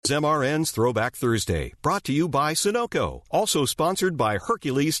MRN's Throwback Thursday, brought to you by Sunoco, also sponsored by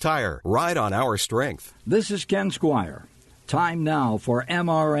Hercules Tire. Ride on our strength. This is Ken Squire. Time now for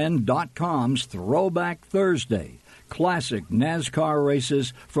MRN.com's Throwback Thursday. Classic NASCAR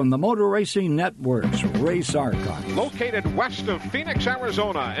races from the Motor Racing Network's Race Archive. Located west of Phoenix,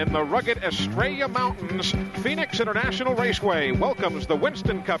 Arizona, in the rugged Estrella Mountains, Phoenix International Raceway welcomes the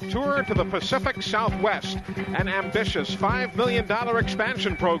Winston Cup Tour to the Pacific Southwest. An ambitious $5 million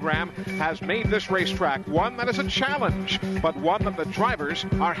expansion program has made this racetrack one that is a challenge, but one that the drivers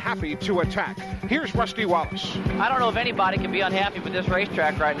are happy to attack. Here's Rusty Wallace. I don't know if anybody can be unhappy with this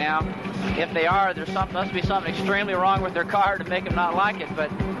racetrack right now. If they are, must be something extremely wrong with their car to make them not like it.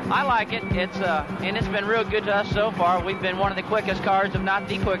 But I like it. And it's been real good to us so far. We've been one of the quickest cars, if not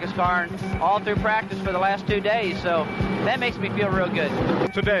the quickest car, all through practice for the last 2 days. So that makes me feel real good.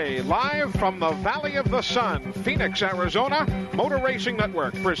 Today, live from the Valley of the Sun, Phoenix, Arizona, Motor Racing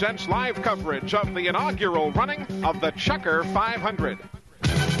Network presents live coverage of the inaugural running of the Checker 500.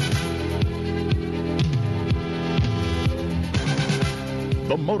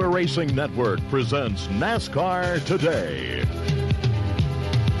 The Motor Racing Network presents NASCAR Today.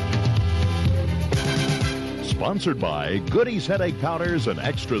 Sponsored by Goody's Headache Powders and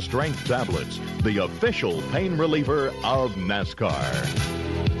Extra Strength Tablets, the official pain reliever of NASCAR.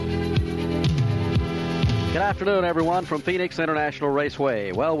 Good afternoon, everyone, from Phoenix International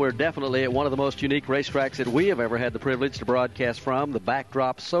Raceway. Well, we're definitely at one of the most unique racetracks that we have ever had the privilege to broadcast from. The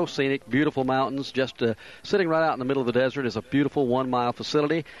backdrop, so scenic, beautiful mountains. Just sitting right out in the middle of the desert is a beautiful 1 mile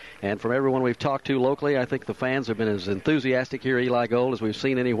facility. And from everyone we've talked to locally, I think the fans have been as enthusiastic here at Eli Gold as we've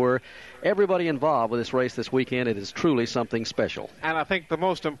seen anywhere. Everybody involved with this race this weekend, it is truly something special. And I think the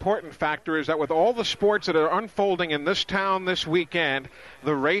most important factor is that with all the sports that are unfolding in this town this weekend,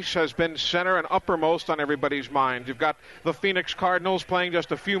 the race has been center and uppermost on everybody's mind. You've got the Phoenix Cardinals playing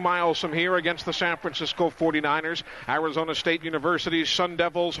just a few miles from here against the San Francisco 49ers. Arizona State University's Sun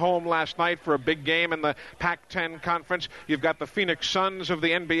Devils home last night for a big game in the Pac-10 Conference. You've got the Phoenix Suns of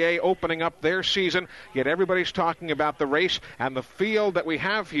the NBA opening up their season. Yet everybody's talking about the race, and the field that we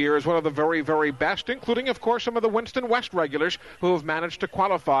have here is one of the very, very best, including, of course, some of the Winston West regulars who have managed to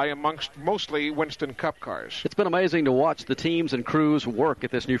qualify amongst mostly Winston Cup cars. It's been amazing to watch the teams and crews work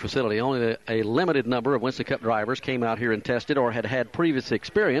at this new facility. Only a limited number of Winston Cup drivers came out here and tested or had previous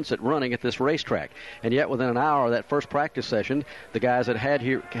experience at running at this racetrack. And yet within an hour of that first practice session, the guys that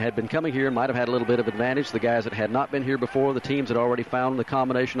had been coming here might have had a little bit of advantage. The guys that had not been here before, the teams had already found the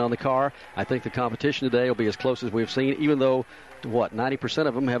combination on the car. I think the competition today will be as close as we've seen, even though 90%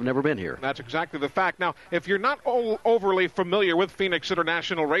 of them have never been here. That's exactly the fact. Now, if you're not overly familiar with Phoenix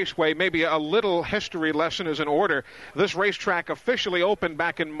International Raceway, maybe a little history lesson is in order. This racetrack officially opened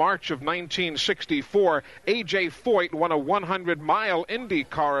back in March of 1964. A.J. Foyt won a 100-mile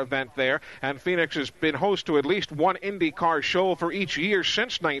IndyCar event there, and Phoenix has been host to at least one IndyCar show for each year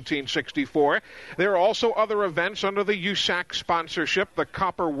since 1964. There are also other events under the USAC sponsorship. The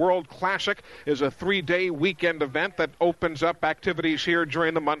Copper World Classic is a 3-day weekend event that opens up activities here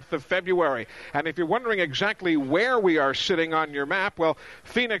during the month of February. And if you're wondering exactly where we are sitting on your map, well,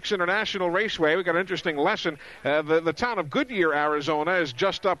 Phoenix International Raceway, we got an interesting lesson. The town of Goodyear, Arizona is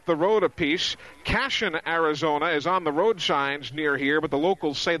just up the road a piece. Cashion, Arizona is on the road signs near here, but the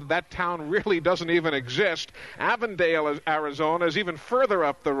locals say that town really doesn't even exist. Avondale, Arizona is even further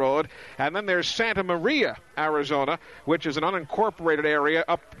up the road. And then there's Santa Maria, Arizona, which is an unincorporated area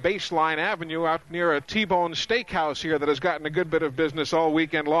up Baseline Avenue out near a T-Bone Steakhouse here that has gotten a good bit of business all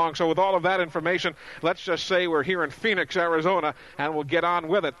weekend long. So with all of that information, let's just say we're here in Phoenix, Arizona, and we'll get on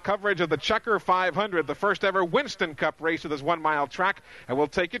with it. Coverage of the Checker 500, the first ever Winston Cup race of this 1 mile track, and we'll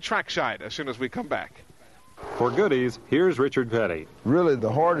take you trackside as soon as we come back. For Goodies, here's Richard Petty. Really,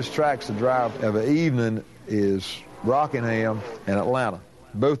 the hardest tracks to drive of an evening is Rockingham and Atlanta.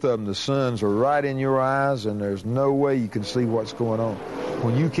 Both of them, the suns are right in your eyes, and there's no way you can see what's going on.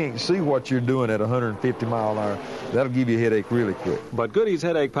 When you can't see what you're doing at 150 mile an hour, that'll give you a headache really quick. But Goody's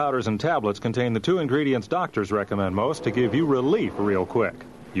headache powders and tablets contain the 2 ingredients doctors recommend most to give you relief real quick.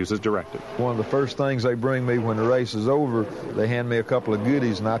 Use as directed. One of the first things they bring me when the race is over, they hand me a couple of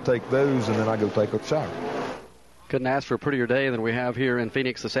goodies, and I take those, and then I go take a shower. Couldn't ask for a prettier day than we have here in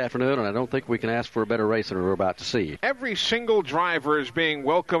Phoenix this afternoon, and I don't think we can ask for a better race than we're about to see. Every single driver is being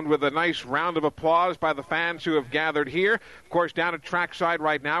welcomed with a nice round of applause by the fans who have gathered here. Of course, down at trackside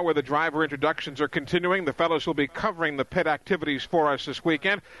right now where the driver introductions are continuing, the fellows will be covering the pit activities for us this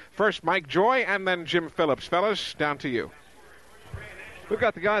weekend. First, Mike Joy, and then Jim Phillips. Fellas, down to you. We've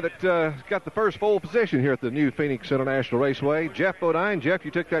got the guy that got the first pole position here at the new Phoenix International Raceway, Jeff Bodine. Jeff,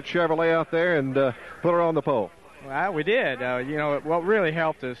 you took that Chevrolet out there and put her on the pole. Well, we did. What really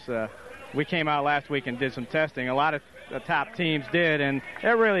helped us, we came out last week and did some testing. A lot of the top teams did, and it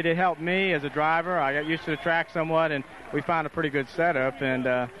really did help me as a driver. I got used to the track somewhat, and we found a pretty good setup,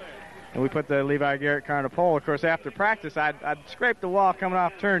 and we put the Levi Garrett car on the pole. Of course, after practice, I'd scraped the wall coming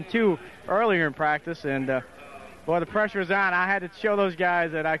off turn 2 earlier in practice, and boy, the pressure was on. I had to show those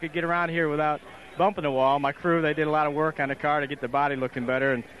guys that I could get around here without bumping the wall. My crew, they did a lot of work on the car to get the body looking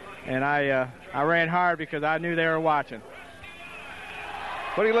better, and I ran hard because I knew they were watching.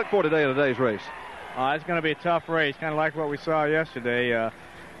 What do you look for today in today's race? It's going to be a tough race, kind of like what we saw yesterday.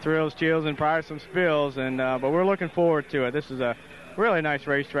 Thrills, chills, and probably some spills, but we're looking forward to it. This is a really nice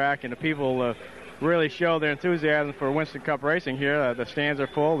racetrack, and the people really show their enthusiasm for Winston Cup racing here. The stands are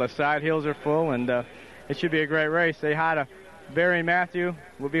full, the side hills are full, and it should be a great race. Say hi to Barry and Matthew.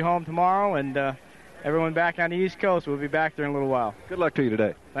 We'll be home tomorrow, and everyone back on the East Coast will be back there in a little while. Good luck to you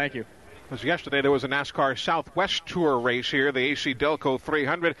today. Thank you. Because yesterday there was a NASCAR Southwest Tour race here, the AC Delco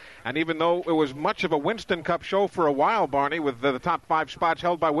 300, and even though it was much of a Winston Cup show for a while, Barney, with the top 5 spots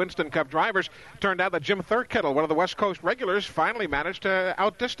held by Winston Cup drivers, turned out that Jim Thurkettle, one of the West Coast regulars, finally managed to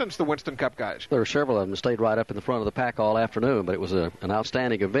outdistance the Winston Cup guys. There were several of them that stayed right up in the front of the pack all afternoon, but it was an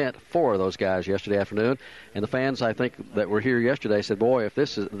outstanding event for those guys yesterday afternoon. And the fans, I think, that were here yesterday said, boy, if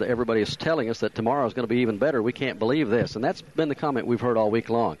this is everybody is telling us that tomorrow is going to be even better, we can't believe this. And that's been the comment we've heard all week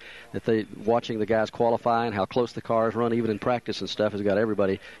long, that watching the guys qualifying, how close the cars run, even in practice and stuff, has got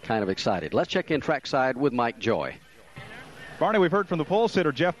everybody kind of excited. Let's check in trackside with Mike Joy. Barney, we've heard from the pole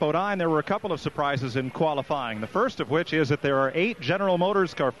sitter, Jeff Bodine. There were a couple of surprises in qualifying. The first of which is that there are 8 General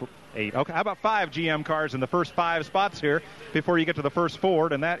Motors cars. 8. Okay, how about 5 GM cars in the first 5 spots here before you get to the first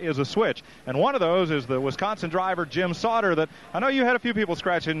Ford, and that is a switch. And one of those is the Wisconsin driver, Jim Sauter, that I know you had a few people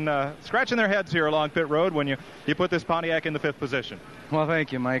scratching their heads here along pit road when you put this Pontiac in the 5th position. Well,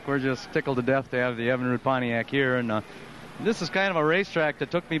 thank you, Mike. We're just tickled to death to have the Evinrude Pontiac here, and this is kind of a racetrack that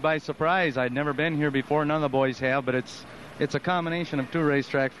took me by surprise. I'd never been here before. None of the boys have, but it's a combination of 2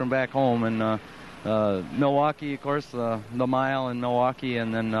 racetracks from back home, and Milwaukee, of course, the mile in Milwaukee,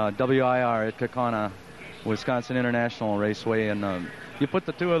 and then WIR at Kaukauna, Wisconsin International Raceway, and you put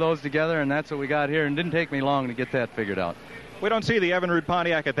the 2 of those together, and that's what we got here, and it didn't take me long to get that figured out. We don't see the Evinrude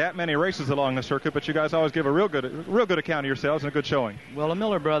Pontiac at that many races along the circuit, but you guys always give a real good account of yourselves and a good showing. Well, the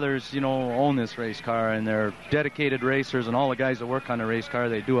Miller brothers, own this race car, and they're dedicated racers, and all the guys that work on the race car,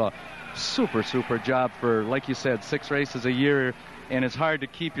 they do a super job for, like you said, 6 races a year. And it's hard to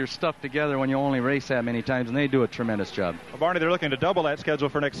keep your stuff together when you only race that many times, and they do a tremendous job. Well, Barney, they're looking to double that schedule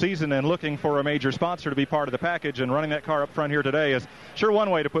for next season and looking for a major sponsor to be part of the package, and running that car up front here today is sure one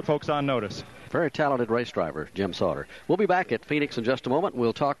way to put folks on notice. Very talented race driver, Jim Sauter. We'll be back at Phoenix in just a moment.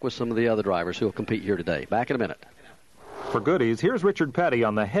 We'll talk with some of the other drivers who will compete here today. Back in a minute. For goodies, here's Richard Petty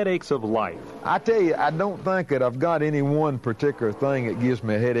on the headaches of life. I tell you, I don't think that I've got any one particular thing that gives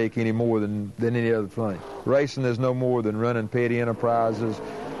me a headache any more than any other thing. Racing is no more than running petty enterprises.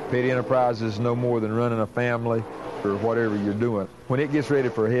 Petty enterprises is no more than running a family or whatever you're doing. When it gets ready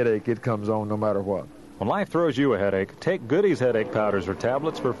for a headache, it comes on no matter what. When life throws you a headache, take Goody's headache powders or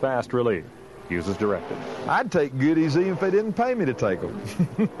tablets for fast relief. Use as directed. I'd take Goody's even if they didn't pay me to take them.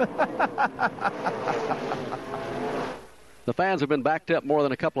 The fans have been backed up more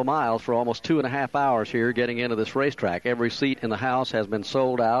than a couple of miles for almost 2.5 hours here getting into this racetrack. Every seat in the house has been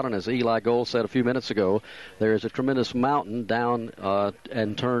sold out, and as Eli Gold said a few minutes ago, there is a tremendous mountain down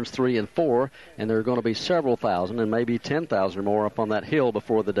in turns 3 and 4, and there are going to be several thousand and maybe 10,000 or more up on that hill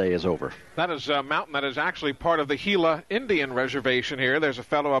before the day is over. That is a mountain that is actually part of the Gila Indian Reservation here. There's a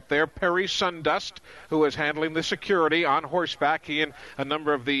fellow up there, Perry Sundust, who is handling the security on horseback, he and a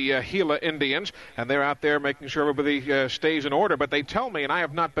number of the Gila Indians, and they're out there making sure everybody stays in order. But they tell me, and I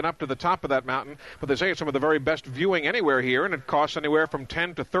have not been up to the top of that mountain, but they say it's some of the very best viewing anywhere here, and it costs anywhere from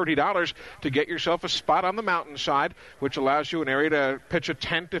 $10 to $30 to get yourself a spot on the mountainside, which allows you an area to pitch a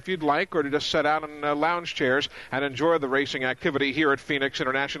tent if you'd like, or to just sit out in lounge chairs and enjoy the racing activity here at Phoenix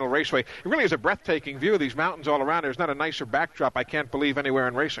International Raceway. It really is a breathtaking view of these mountains all around. There's not a nicer backdrop, I can't believe, anywhere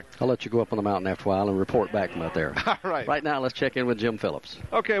in racing. I'll let you go up on the mountain after a while and report back from out there. All right. Right now, let's check in with Jim Phillips.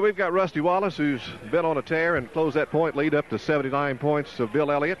 Okay, we've got Rusty Wallace, who's been on a tear and closed that point lead up to 79 points of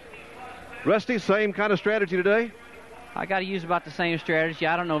Bill Elliott. Rusty, same kind of strategy today? I got to use about the same strategy.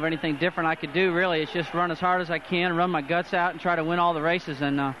 I don't know of anything different I could do, really. It's just run as hard as I can, run my guts out, and try to win all the races.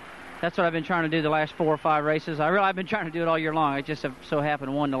 And that's what I've been trying to do the last 4 or 5 races. I've been trying to do it all year long. I just have so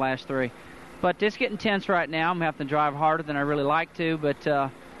happened to win the last 3. But it's getting tense right now. I'm having to drive harder than I really like to, but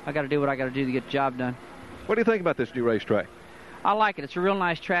I got to do what I got to do to get the job done. What do you think about this new racetrack? I like it. It's a real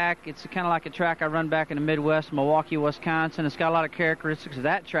nice track. It's kind of like a track I run back in the Midwest, Milwaukee, Wisconsin. It's got a lot of characteristics of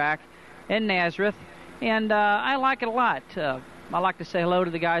that track in Nazareth. and I like it a lot. I like to say hello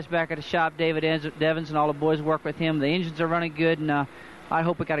to the guys back at the shop, David Devins and all the boys work with him. The engines are running good, and I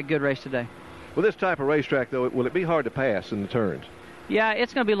hope we got a good race today. With this type of racetrack, though, will it be hard to pass in the turns? Yeah,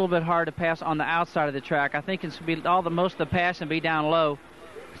 it's going to be a little bit hard to pass on the outside of the track. I think it's going to be most of the passing be down low.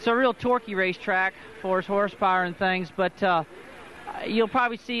 It's a real torquey racetrack for its horsepower and things, but you'll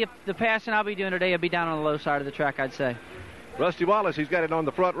probably see if the passing I'll be doing today will be down on the low side of the track, I'd say. Rusty Wallace, he's got it on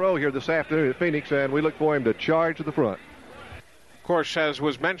the front row here this afternoon at Phoenix, and we look for him to charge to the front. Of course, as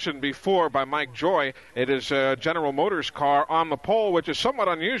was mentioned before by Mike Joy, it is a General Motors car on the pole, which is somewhat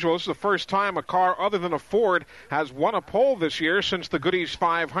unusual. This is the first time a car other than a Ford has won a pole this year since the Goodies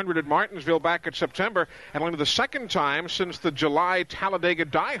 500 at Martinsville back in September, and only the second time since the July Talladega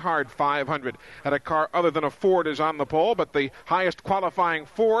Die Hard 500 that a car other than a Ford is on the pole. But the highest qualifying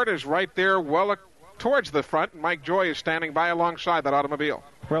Ford is right there well towards the front. Mike Joy is standing by alongside that automobile.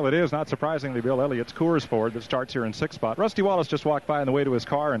 Well, it is, not surprisingly, Bill Elliott's Coors Ford that starts here in sixth spot. Rusty Wallace just walked by on the way to his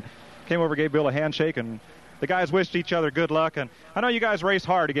car and came over, gave Bill a handshake, and the guys wished each other good luck. And I know you guys race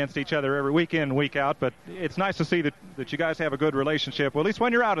hard against each other every week in and week out, but it's nice to see that you guys have a good relationship, well, at least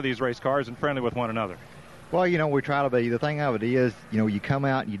when you're out of these race cars and friendly with one another. Well, we try to be. The thing of it is, you come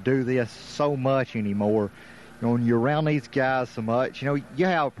out and you do this so much anymore. When you're around these guys so much, you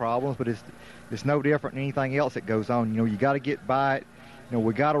have problems, but it's no different than anything else that goes on. You got to get by it.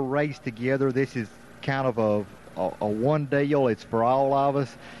 We got to race together. This is kind of a one deal. It's for all of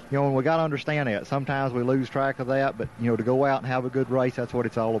us. And we got to understand that. Sometimes we lose track of that, but, to go out and have a good race, that's what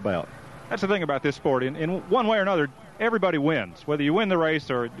it's all about. That's the thing about this sport. In one way or another, everybody wins. Whether you win the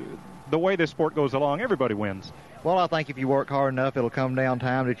race or the way this sport goes along, everybody wins. Well, I think if you work hard enough, it'll come down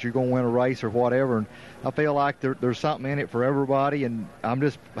time that you're going to win a race or whatever. And I feel like there's something in it for everybody, and I'm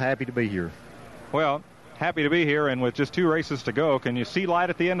just happy to be here. Well, happy to be here, and with just 2 races to go, can you see light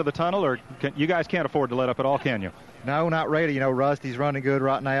at the end of the tunnel, or you guys can't afford to let up at all, can you? No, not really. Rusty's running good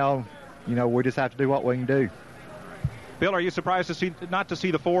right now. We just have to do what we can do. Bill, are you surprised not to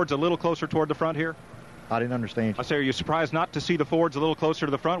see the Fords a little closer toward the front here? I didn't understand. I say, are you surprised not to see the Fords a little closer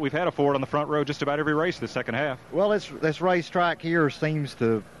to the front? We've had a Ford on the front row just about every race this second half. Well, this racetrack here seems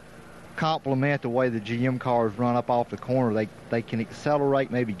to complement the way the GM cars run up off the corner. They can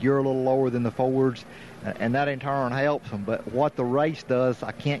accelerate, maybe gear a little lower than the Fords, and that in turn helps them. But what the race does,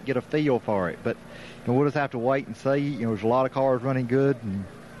 I can't get a feel for it. But we'll just have to wait and see. There's a lot of cars running good, and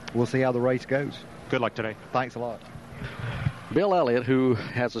we'll see how the race goes. Good luck today. Thanks a lot. Bill Elliott, who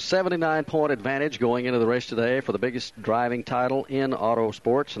has a 79-point advantage going into the race today for the biggest driving title in auto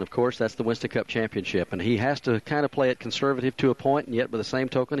sports, and of course that's the Winston Cup Championship. And he has to kind of play it conservative to a point, and yet by the same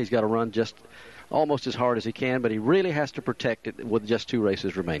token he's got to run just almost as hard as he can, but he really has to protect it with just 2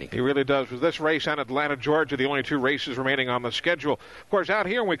 races remaining. He really does. With this race and Atlanta, Georgia, the only 2 races remaining on the schedule. Of course, out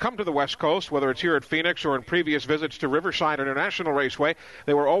here, when we come to the West Coast, whether it's here at Phoenix or in previous visits to Riverside International Raceway,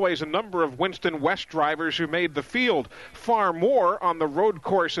 there were always a number of Winston West drivers who made the field. Far more on the road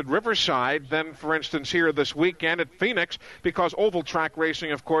course at Riverside than, for instance, here this weekend at Phoenix, because oval track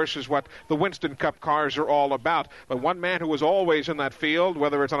racing, of course, is what the Winston Cup cars are all about. But one man who was always in that field,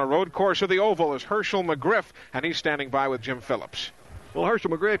 whether it's on a road course or the oval, is Herschel McGriff, and he's standing by with Jim Phillips. Well,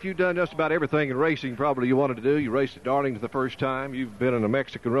 Herschel McGriff, you've done just about everything in racing probably you wanted to do. You raced at Darlington the first time. You've been in a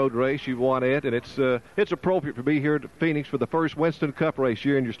Mexican road race. You've won it, and it's appropriate to be here at Phoenix for the first Winston Cup race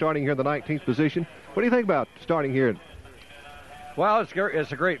year, and you're starting here in the 19th position. What do you think about starting here? Well,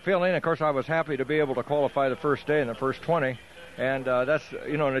 it's a great feeling. Of course, I was happy to be able to qualify the first day in the first 20, and that's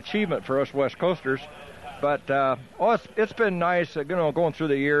an achievement for us West Coasters. But it's been nice, going through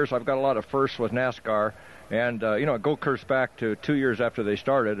the years. I've got a lot of firsts with NASCAR, and it goes back to 2 years after they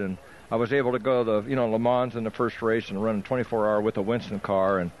started, and I was able to go to Le Mans in the first race and run a 24-hour with a Winston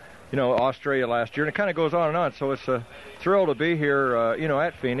car, and Australia last year, and it kind of goes on and on. So it's a thrill to be here,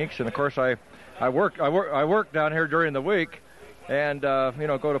 at Phoenix, and of course I work down here during the week. And,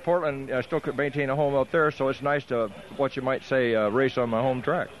 go to Portland. I still could maintain a home out there, so it's nice to, what you might say, race on my home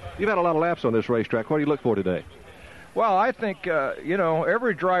track. You've had a lot of laps on this racetrack. What do you look for today? Well, I think,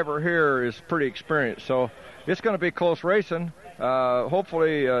 every driver here is pretty experienced, so it's going to be close racing.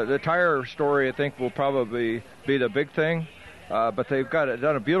 Hopefully, the tire story, I think, will probably be the big thing. But they've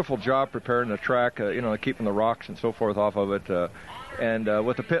done a beautiful job preparing the track, keeping the rocks and so forth off of it. And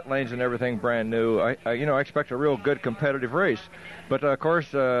with the pit lanes and everything brand new, I expect a real good competitive race. But, of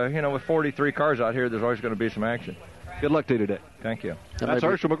course, with 43 cars out here, there's always going to be some action. Good luck to you today. Thank you. That's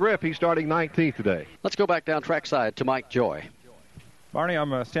Herschel McGriff. He's starting 19th today. Let's go back down trackside to Mike Joy. Barney,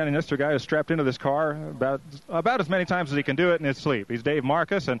 I'm standing next to a guy who's strapped into this car about as many times as he can do it in his sleep. He's Dave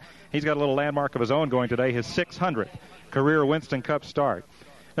Marcus, and he's got a little landmark of his own going today, his 600th career Winston Cup start.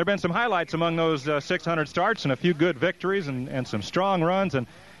 There have been some highlights among those 600 starts and a few good victories and some strong runs. And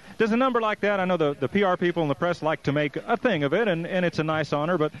does a number like that, I know the PR people and the press like to make a thing of it, and it's a nice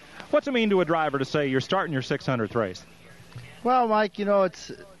honor, but what's it mean to a driver to say you're starting your 600th race? Well, Mike,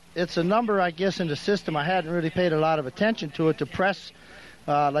 it's a number, I guess, in the system. I hadn't really paid a lot of attention to it. The press,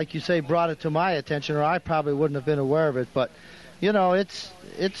 like you say, brought it to my attention, or I probably wouldn't have been aware of it. But,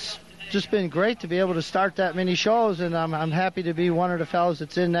 it's just been great to be able to start that many shows, and I'm happy to be one of the fellows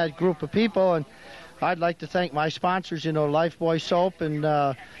that's in that group of people. And I'd like to thank my sponsors, Lifebuoy Soap and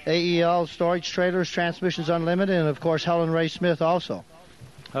AEL Storage Trailers, Transmissions Unlimited, and, of course, Helen Ray Smith also.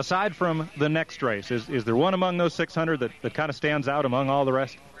 Aside from the next race, is there one among those 600 that kind of stands out among all the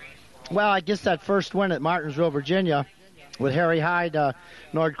rest? Well, I guess that first win at Martinsville, Virginia, with Harry Hyde,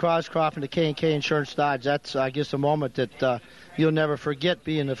 Nord Croscroft, and the K&K Insurance Dodge, that's, I guess, a moment that you'll never forget,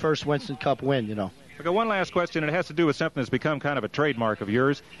 being the first Winston Cup win, Okay, one last question, and it has to do with something that's become kind of a trademark of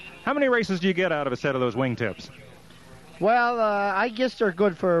yours. How many races do you get out of a set of those wingtips? Well, I guess they're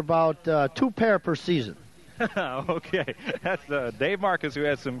good for about 2 pair per season. Okay, that's Dave Marcus, who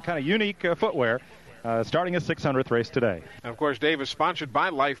has some kind of unique footwear, starting his 600th race today. And of course, Dave is sponsored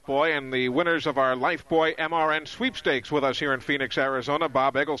by Lifebuoy, and the winners of our Lifebuoy MRN sweepstakes with us here in Phoenix, Arizona.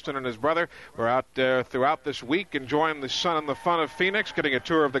 Bob Eggleston and his brother were out throughout this week enjoying the sun and the fun of Phoenix, getting a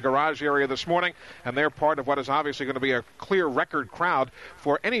tour of the garage area this morning, and they're part of what is obviously going to be a clear record crowd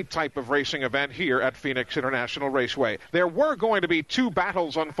for any type of racing event here at Phoenix International Raceway. There were going to be 2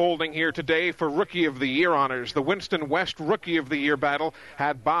 battles unfolding here today for Rookie of the Year honors. The Winston West Rookie of the Year battle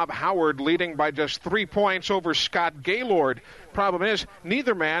had Bob Howard leading by just 3 points over Scott Gaylord. Problem is,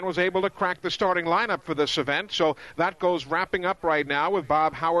 neither man was able to crack the starting lineup for this event, so that goes wrapping up right now with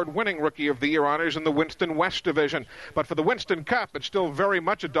Bob Howard winning Rookie of the Year honors in the Winston West division. But for the Winston Cup, it's still very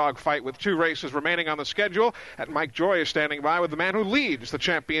much a dogfight with 2 races remaining on the schedule, and Mike Joy is standing by with the man who leads the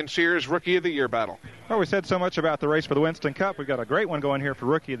Champion Sears Rookie of the Year battle. Well, we said so much about the race for the Winston Cup. We've got a great one going here for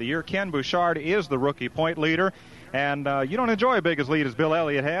Rookie of the Year. Ken Bouchard is the rookie point leader. And you don't enjoy a big as lead as Bill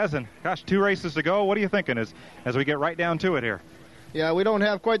Elliott has. And, gosh, 2 races to go. What are you thinking as we get right down to it here? Yeah, we don't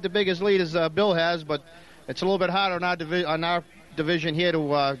have quite the biggest lead as Bill has, but it's a little bit hard on our division here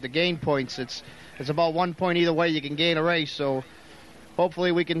to gain points. It's about 1 point either way you can gain a race. So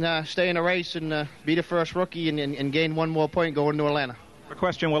hopefully we can stay in a race and be the first rookie and gain 1 more point going to Atlanta. A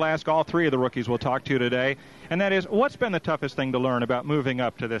question we'll ask all 3 of the rookies we'll talk to today, and that is, what's been the toughest thing to learn about moving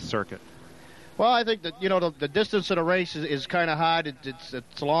up to this circuit? Well, I think that the distance of the race is kind of hard.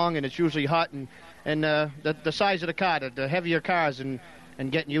 It's long and it's usually hot, and the size of the car, the heavier cars, and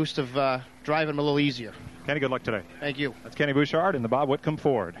getting used to driving them a little easier. Kenny, good luck today. Thank you. That's Kenny Bouchard in the Bob Whitcomb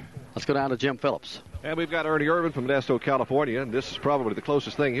Ford. Let's go down to Jim Phillips. And we've got Ernie Irvin from Modesto, California, and this is probably the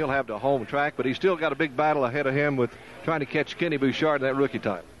closest thing he'll have to a home track, but he's still got a big battle ahead of him with trying to catch Kenny Bouchard in that rookie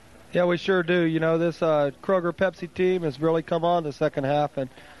time. Yeah, we sure do. This Kroger Pepsi team has really come on the second half, and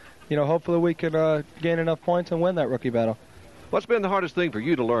hopefully we can gain enough points and win that rookie battle. What's been the hardest thing for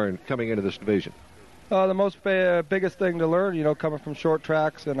you to learn coming into this division? The most biggest thing to learn, coming from short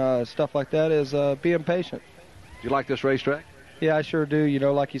tracks and stuff like that, is being patient. Do you like this racetrack? Yeah, I sure do.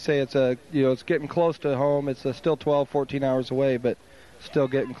 Like you say, it's it's getting close to home. It's still 12, 14 hours away, but still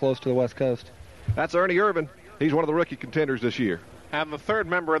getting close to the West Coast. That's Ernie Irvin. He's one of the rookie contenders this year. And the third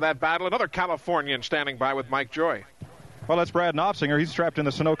member of that battle, another Californian standing by with Mike Joy. Well, that's Brad Knopsinger. He's strapped in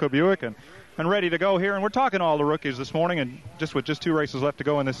the Sunoco Buick and ready to go here. And we're talking to all the rookies this morning, and with just 2 races left to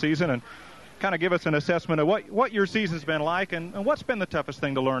go in this season, and kind of give us an assessment of what your season's been like and what's been the toughest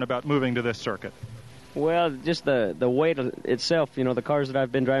thing to learn about moving to this circuit. Well, just the weight itself. The cars that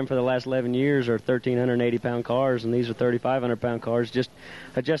I've been driving for the last 11 years are 1,380-pound cars, and these are 3,500-pound cars. Just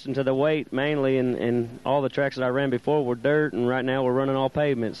adjusting to the weight mainly, and all the tracks that I ran before were dirt, and right now we're running all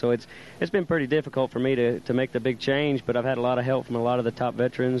pavement. So it's been pretty difficult for me to make the big change, but I've had a lot of help from a lot of the top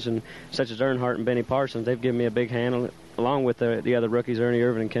veterans, and such as Earnhardt and Benny Parsons. They've given me a big hand, along with the other rookies. Ernie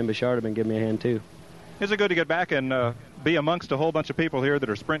Irvin and Ken Bouchard have been giving me a hand, too. Is it good to get back and be amongst a whole bunch of people here that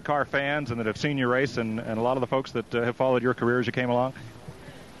are sprint car fans and that have seen your race and a lot of the folks that have followed your career as you came along?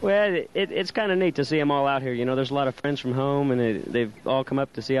 Well, it's kind of neat to see them all out here. There's a lot of friends from home, and they've all come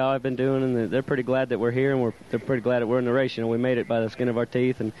up to see how I've been doing, and they're pretty glad that we're here, and they're pretty glad that we're in the race. We made it by the skin of our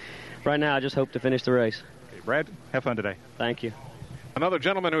teeth, and right now I just hope to finish the race. Okay, Brad, have fun today. Thank you. Another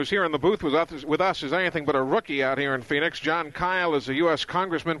gentleman who's here in the booth with us is anything but a rookie out here in Phoenix. John Kyle is a U.S.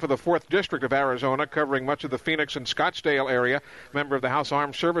 Congressman for the 4th District of Arizona, covering much of the Phoenix and Scottsdale area, member of the House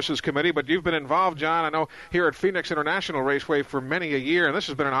Armed Services Committee. But you've been involved, John, I know, here at Phoenix International Raceway for many a year, and this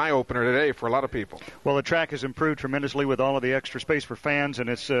has been an eye-opener today for a lot of people. Well, the track has improved tremendously with all of the extra space for fans, and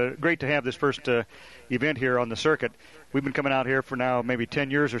it's great to have this first event here on the circuit. We've been coming out here for now maybe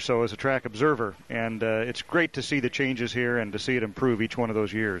 10 years or so as a track observer, and it's great to see the changes here and to see it improve each one of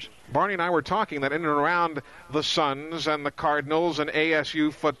those years. Barney and I were talking that in and around the Suns and the Cardinals and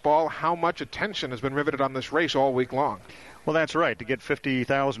ASU football, how much attention has been riveted on this race all week long. Well, that's right. To get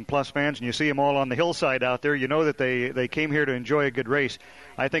 50,000 plus fans, and you see them all on the hillside out there, you know that they came here to enjoy a good race.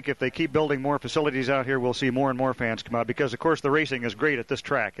 I think if they keep building more facilities out here, we'll see more and more fans come out because, of course, the racing is great at this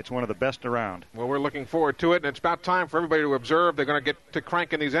track. It's one of the best around. Well, we're looking forward to it, and it's about time for everybody to observe. They're going to get to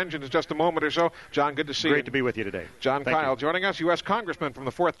cranking these engines in just a moment or so. John, good to see you. Great to be with you today. John Kyle joining us, U.S. Congressman from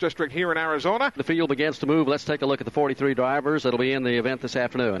the 4th District here in Arizona. The field begins to move. Let's take a look at the 43 drivers that'll be in the event this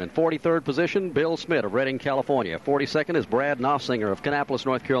afternoon. In 43rd position, Bill Smith of Redding, California. 42nd is Brad Noffsinger of Kannapolis,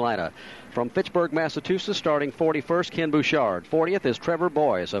 North Carolina. From Fitchburg, Massachusetts, starting 41st, Ken Bouchard. 40th is Trevor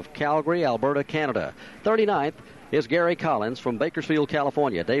Boyce of Calgary, Alberta, Canada. 39th is Gary Collins from Bakersfield,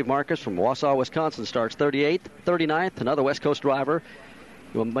 California. Dave Marcus from Wausau, Wisconsin starts 38th. 39th, another West Coast driver.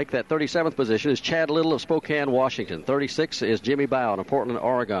 Will make that 37th position is Chad Little of Spokane, Washington. 36th is Jimmy Bowen of Portland,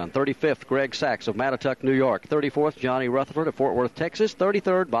 Oregon. 35th, Greg Sachs of Mattatuck, New York. 34th, Johnny Rutherford of Fort Worth, Texas.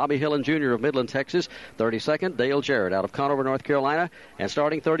 33rd, Bobby Hillen Jr. of Midland, Texas. 32nd, Dale Jarrett out of Conover, North Carolina. And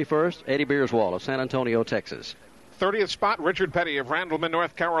starting 31st, Eddie Beerswall of San Antonio, Texas. 30th spot, Richard Petty of Randleman,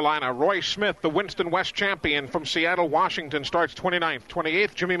 North Carolina. Roy Smith, the Winston West champion from Seattle, Washington, starts 29th.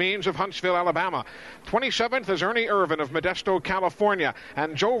 28th, Jimmy Means of Huntsville, Alabama. 27th is Ernie Irvin of Modesto, California.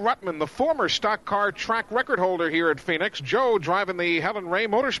 And Joe Ruttman, the former stock car track record holder here at Phoenix. Joe driving the Helen Ray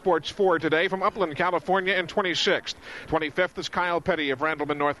Motorsports Ford today from Upland, California in 26th. 25th is Kyle Petty of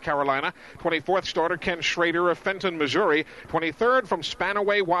Randleman, North Carolina. 24th starter Ken Schrader of Fenton, Missouri. 23rd from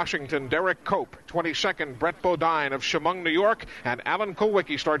Spanaway, Washington, Derek Cope. 22nd, Brett Bodine of Chemung, New York, and Alan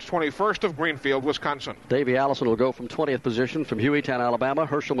Kulwicki starts 21st of Greenfield, Wisconsin. Davey Allison will go from 20th position from Hueytown, Alabama.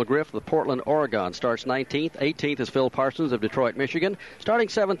 Herschel McGriff of Portland, Oregon starts 19th. 18th is Phil Parsons of Detroit, Michigan. Starting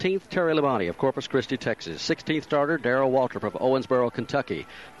 17th, Terry Labonte of Corpus Christi, Texas. 16th starter, Darrell Waltrip of Owensboro, Kentucky.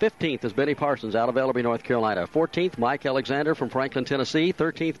 15th is Benny Parsons out of Ellaby, North Carolina. 14th, Mike Alexander from Franklin, Tennessee.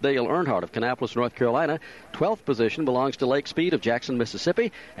 13th, Dale Earnhardt of Kannapolis, North Carolina. 12th position belongs to Lake Speed of Jackson,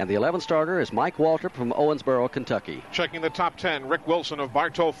 Mississippi. And the 11th starter is Mike Waltrip from Owensboro, Kentucky. Checking the top 10, Rick Wilson of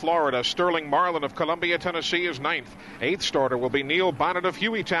Bartow, Florida. Sterling Marlin of Columbia, Tennessee is 9th. 8th starter will be Neil Bonnet of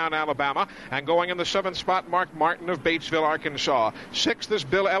Hueytown, Alabama. And going in the 7th spot, Mark Martin of Batesville, Arkansas. 6th is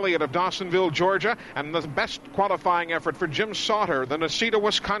Bill Elliott of Dawsonville, Georgia. And the best qualifying effort for Jim Sauter, the Necedah,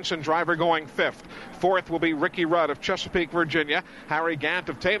 Wisconsin driver, going 5th. 4th will be Ricky Rudd of Chesapeake, Virginia. Harry Gant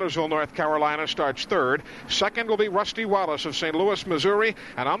of Taylorsville, North Carolina starts 3rd. 2nd will be Rusty Wallace of St. Louis, Missouri.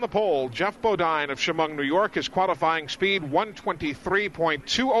 And on the pole, Jeff Bodine of Chemung, New York, is qualifying speed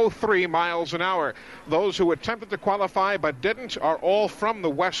 123.203 miles an hour. Those who attempted to qualify but didn't are all from the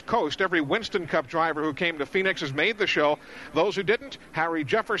West Coast. Every Winston Cup driver who came to Phoenix has made the show. Those who didn't, Harry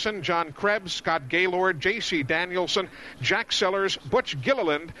Jefferson, John Krebs, Scott Gaylord, J.C. Danielson, Jack Sellers, Butch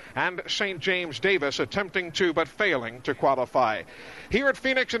Gilliland, and St. James Davis attempting to but failing to qualify. Here at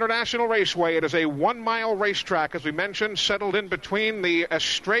Phoenix International Raceway, it is a 1-mile racetrack, as we mentioned, settled in between the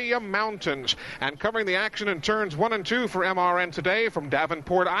Estrella Mountains. And covering the action in turns 1 and 2 for MRN today from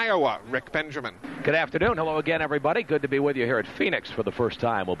Davenport, Iowa, Rick Benjamin. Good afternoon. Hello again, everybody. Good to be with you here at Phoenix for the first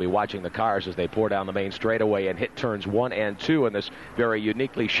time. We'll be watching the cars as they pour down the main straightaway and hit turns 1 and 2 in this very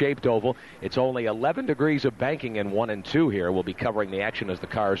uniquely shaped oval. It's only 11 degrees of banking in 1 and 2 here. We'll be covering the action as the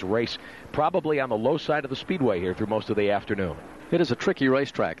cars race, probably on the low side of the speedway here through most of the afternoon. It is a tricky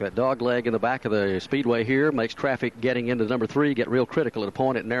racetrack. That dog leg in the back of the speedway here makes traffic getting into number 3 get real critical at a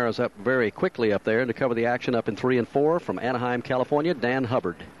point. It narrows up very quickly up there. And to cover the action up in 3 and 4 from Anaheim, California, Dan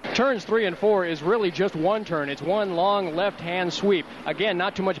Hubbard. Turns 3 and 4 is really just one turn. It's one long left-hand sweep. Again,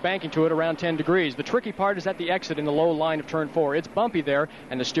 not too much banking to it, around 10 degrees. The tricky part is at the exit in the low line of turn 4. It's bumpy there,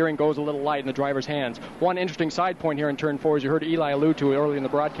 and the steering goes a little light in the driver's hands. One interesting side point here in turn 4, as you heard Eli allude to earlier in the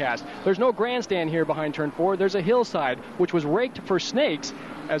broadcast. There's no grandstand here behind turn 4. There's a hillside, which was raked for snakes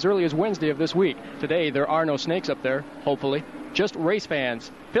as early as Wednesday of this week. Today, there are no snakes up there, hopefully. Just race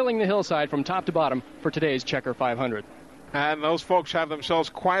fans filling the hillside from top to bottom for today's Checker 500. And those folks have themselves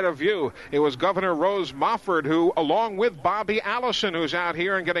quite a view. It was Governor Rose Mofford who, along with Bobby Allison, who's out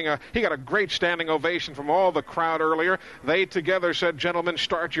here and he got a great standing ovation from all the crowd earlier. They together said, "Gentlemen,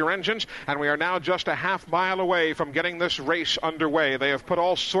 start your engines." And we are now just a half mile away from getting this race underway. They have put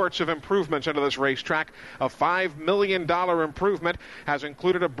all sorts of improvements into this racetrack. A $5 million improvement has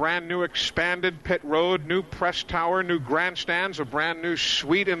included a brand new expanded pit road, new press tower, new grandstands, a brand new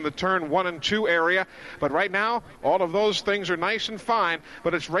suite in the turn 1 and 2 area. But right now, all of those things are nice and fine,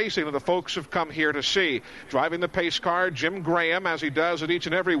 but it's racing that the folks have come here to see. Driving the pace car, Jim Graham, as he does at each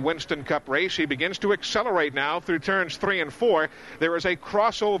and every Winston Cup race. He begins to accelerate now through turns 3 and 4. There is a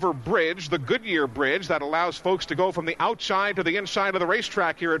crossover bridge, the Goodyear Bridge, that allows folks to go from the outside to the inside of the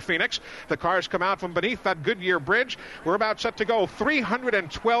racetrack here at Phoenix. The cars come out from beneath that Goodyear Bridge. We're about set to go.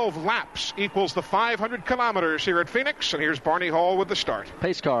 312 laps equals the 500 kilometers here at Phoenix, and here's Barney Hall with the start.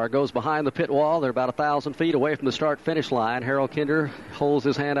 Pace car goes behind the pit wall. They're about 1,000 feet away from the start-finish line. Harold Kinder holds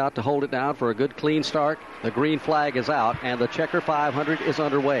his hand out to hold it down for a good clean start. The green flag is out, and the Checker 500 is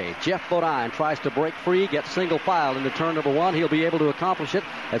underway. Jeff Bodine tries to break free, gets single file into turn number 1. He'll be able to accomplish it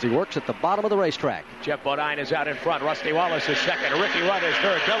as he works at the bottom of the racetrack. Jeff Bodine is out in front. Rusty Wallace is second. Ricky Rudd is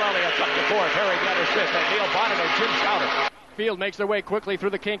third. Bill Elliott's up to fourth. Harry Glenn is fifth. And Neil Bonnet and Jim Schauder. Field makes their way quickly through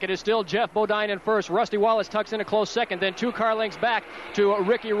the kink. It is still Jeff Bodine in first. Rusty Wallace tucks in a close second. Then 2 car lengths back to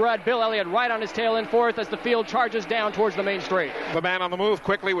Ricky Rudd. Bill Elliott right on his tail in fourth as the field charges down towards the main straight. The man on the move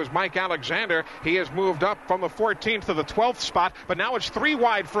quickly was Mike Alexander. He has moved up from the 14th to the 12th spot, but now it's 3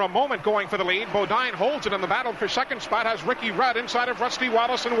 wide for a moment going for the lead. Bodine holds it in the battle for second spot, has Ricky Rudd inside of Rusty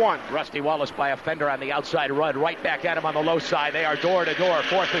Wallace in 1. Rusty Wallace by a fender on the outside. Rudd right back at him on the low side. They are door to door.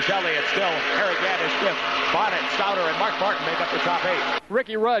 Fourth is Elliott still. Harry Gant is fifth. Bonnet, Sauter, and Mark Martin make up the top 8.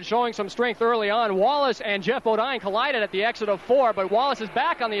 Ricky Rudd showing some strength early on. Wallace and Jeff Bodine collided at the exit of 4, but Wallace is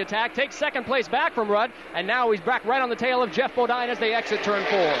back on the attack, takes second place back from Rudd, and now he's back right on the tail of Jeff Bodine as they exit turn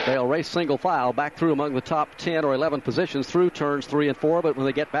 4. They'll race single file back through among the top 10 or 11 positions through turns 3 and 4, but when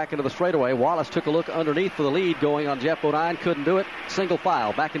they get back into the straightaway, Wallace took a look underneath for the lead going on Jeff Bodine, couldn't do it. Single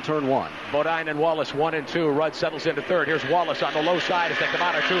file back in turn 1. Bodine and Wallace 1 and 2. Rudd settles into third. Here's Wallace on the low side as they come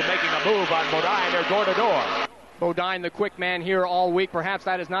out of 2, making a move on Bodine. They're door to door. Bodine, the quick man here all week. Perhaps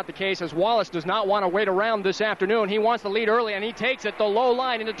that is not the case, as Wallace does not want to wait around this afternoon. He wants the lead early, and he takes it the low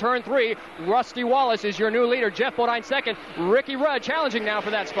line into turn 3. Rusty Wallace is your new leader. Jeff Bodine second. Ricky Rudd challenging now for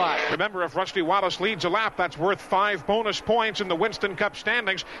that spot. Remember, if Rusty Wallace leads a lap, that's worth 5 bonus points in the Winston Cup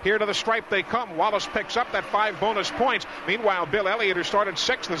standings. Here to the stripe they come. Wallace picks up that 5 bonus points. Meanwhile, Bill Elliott, who started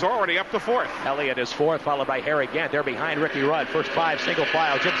 6th, is already up to 4th. Elliott is 4th, followed by Harry Gant. They're behind Ricky Rudd. First 5 single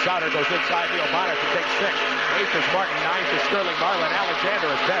file. Jim Sauter goes inside Neil Bonnet to take 6th. 8th is Martin. 9th is Sterling Marlin. Alexander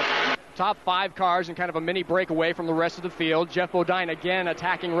is 10th. Top 5 cars and kind of a mini breakaway from the rest of the field. Jeff Bodine again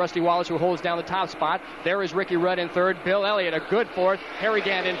attacking Rusty Wallace, who holds down the top spot. There is Ricky Rudd in third. Bill Elliott a good 4th. Harry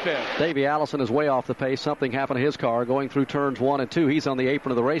Gant in 5th. Davey Allison is way off the pace. Something happened to his car going through turns 1 and 2. He's on the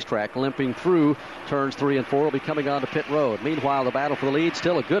apron of the racetrack, limping through turns 3 and 4. Will be coming on to pit road. Meanwhile, the battle for the lead,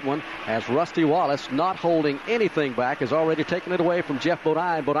 still a good one, as Rusty Wallace, not holding anything back, has already taken it away from Jeff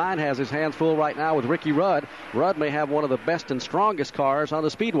Bodine. Bodine has his hands full right now with Ricky Rudd. Rudd may have one of the best and strongest cars on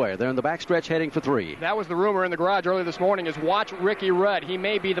the speedway. They're in the backstretch heading for 3. That was the rumor in the garage early this morning, is watch Ricky Rudd. He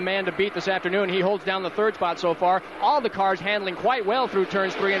may be the man to beat this afternoon. He holds down the 3rd spot so far. All the cars handling quite well through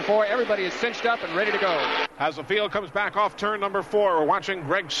turns 3 and 4. Everybody is cinched up and ready to go. As the field comes back off turn number 4, we're watching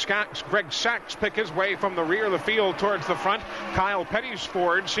Greg Sachs pick his way from the rear of the field towards the front. Kyle Petty's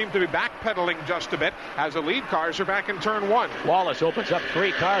Ford seem to be backpedaling just a bit as the lead cars are back in turn 1. Wallace opens up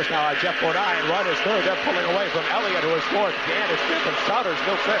 3 cars now on Jeff Bodine. Rudd is third. They're pulling away from Elliott, who is 4th. Gant is 5th, and Sauter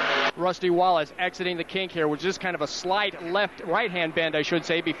still 6th. Rusty Wallace exiting the kink here, which is kind of a slight right-hand bend, I should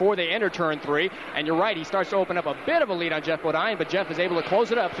say, before they enter turn 3. And you're right, he starts to open up a bit of a lead on Jeff Bodine, but Jeff is able to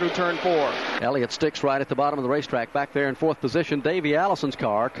close it up through turn 4. Elliott sticks right at the bottom of the racetrack back there in 4th position. Davey Allison's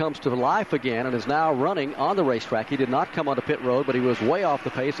car comes to life again and is now running on the racetrack. He did not come onto pit road, but he was way off the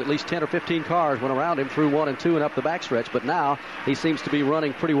pace. At least 10 or 15 cars went around him through 1 and 2 and up the backstretch, but now he seems to be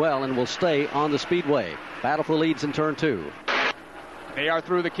running pretty well and will stay on the speedway. Battle for the leads in turn 2. They are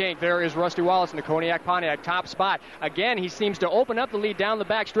through the kink. There is Rusty Wallace in the Cognac Pontiac top spot. Again, he seems to open up the lead down the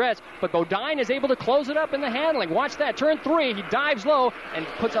back stretch, but Bodine is able to close it up in the handling. Watch that. Turn 3. He dives low and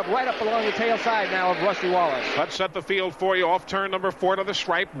puts up right up along the tail side now of Rusty Wallace. Let's set the field for you. Off turn number 4 to the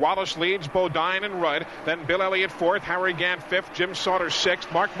stripe. Wallace leads Bodine and Rudd. Then Bill Elliott 4th. Harry Gant 5th. Jim Sauter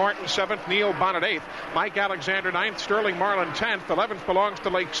 6th. Mark Martin 7th. Neil Bonnet 8th. Mike Alexander 9th. Sterling Marlin 10th. 11th belongs to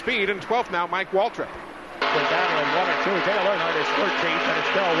Lake Speed. And 12th now Mike Waltrip. They're down in 1 and 2. Dale Earnhardt is 13th, and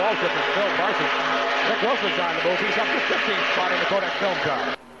it's Bill Waltrip and Phil Parsons. Rick Wilson's on the move. He's up to 15th spot in the Kodak Film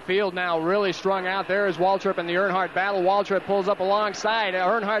car. Field now really strung out. There is Waltrip in the Earnhardt battle. Waltrip pulls up alongside.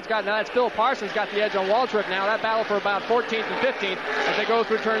 Earnhardt's got, now it's Phil Parsons got the edge on Waltrip now. That battle for about 14th and 15th as they go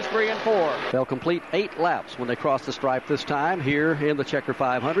through turns 3 and 4. They'll complete 8 laps when they cross the stripe this time here in the Checker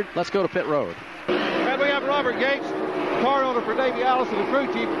 500. Let's go to pit road. And we have Robert Gates, car owner for Davey Allison, the crew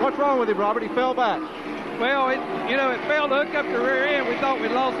chief. What's wrong with him, Robert? He fell back. Well, it failed to hook up the rear end. We thought we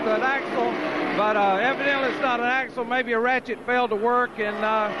lost an axle, but evidently it's not an axle. Maybe a ratchet failed to work, and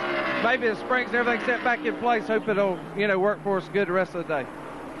maybe the springs and everything set back in place. Hope it'll, work for us good the rest of the day.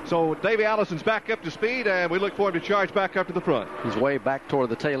 So Davey Allison's back up to speed, and we look for him to charge back up to the front. He's way back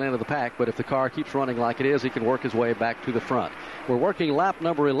toward the tail end of the pack, but if the car keeps running like it is, he can work his way back to the front. We're working lap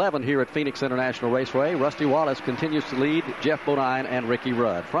number 11 here at Phoenix International Raceway. Rusty Wallace continues to lead Jeff Bodine and Ricky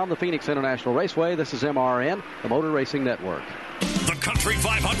Rudd. From the Phoenix International Raceway, this is MRN, the Motor Racing Network. The Country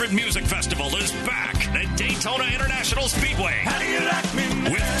 500 Music Festival is back at Daytona International Speedway. How do you like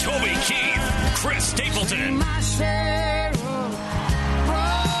me? With Toby Keith, Chris Stapleton,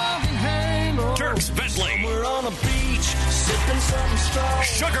 Dierks Bentley, we're on a beach, sipping something strong.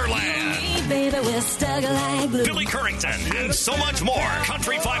 Sugarland, baby, we're stuck like glue. Billy Currington, and so much more.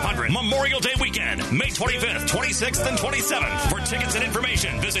 Country 500 Memorial Day weekend, May 25th, 26th, and 27th. For tickets and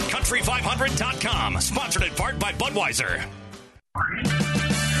information, visit country500.com. Sponsored in part by Budweiser.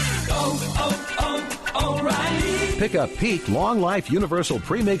 O'Reilly. Pick up Peak Long Life Universal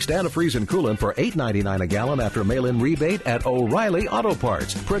Premixed Antifreeze and Coolant for $8.99 a gallon after mail-in rebate at O'Reilly Auto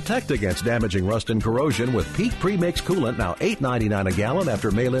Parts. Protect against damaging rust and corrosion with Peak Premixed Coolant, now $8.99 a gallon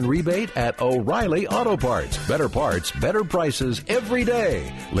after mail-in rebate at O'Reilly Auto Parts. Better parts, better prices every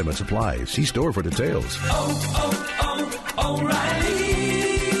day. Limit supply. See store for details. O'Reilly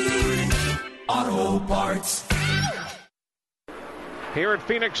Auto Parts. Here at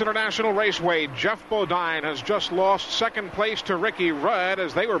Phoenix International Raceway, Jeff Bodine has just lost second place to Ricky Rudd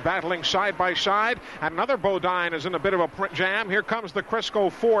as they were battling side by side. Another Bodine is in a bit of a jam. Here comes the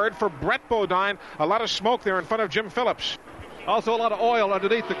Crisco Ford for Brett Bodine. A lot of smoke there in front of Jim Phillips. Also a lot of oil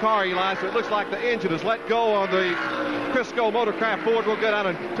underneath the car, Eli, so it looks like the engine is let go on the Crisco Motorcraft Ford. We'll go down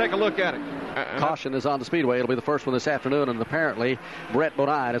and take a look at it. Caution is on the speedway. It'll be the first one this afternoon, and apparently Brett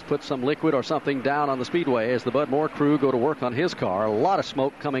Bodine has put some liquid or something down on the speedway as the Bud Moore crew go to work on his car. A lot of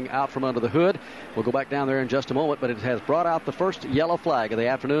smoke coming out from under the hood. We'll go back down there in just a moment, but it has brought out the first yellow flag of the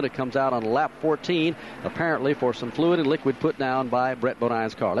afternoon. It comes out on lap 14, apparently for some fluid and liquid put down by Brett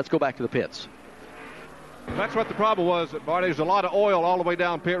Bodine's car. Let's go back to the pits. That's what the problem was, Barney. There's a lot of oil all the way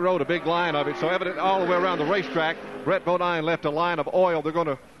down pit road, a big line of it. So evident all the way around the racetrack, Brett Bodine left a line of oil. They're going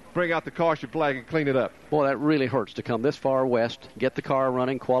to bring out the caution flag and clean it up. Boy, that really hurts to come this far west, get the car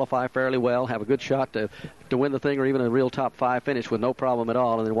running, qualify fairly well, have a good shot to win the thing or even a real top 5 finish with no problem at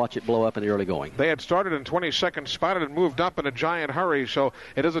all, and then watch it blow up in the early going. They had started in 22nd spotted and moved up in a giant hurry, so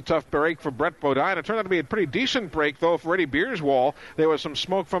it is a tough break for Brett Bodine. It turned out to be a pretty decent break, though, for Eddie Beerswall. There was some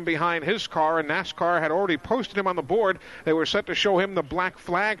smoke from behind his car, and NASCAR had already posted him on the board. They were set to show him the black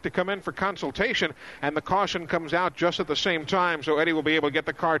flag to come in for consultation, and the caution comes out just at the same time, so Eddie will be able to get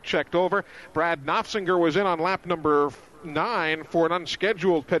the car checked over. Brad Nofsinger was in on lap number 9 for an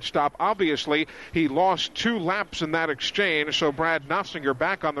unscheduled pit stop. Obviously, he lost 2 laps in that exchange, so Brad Nofsinger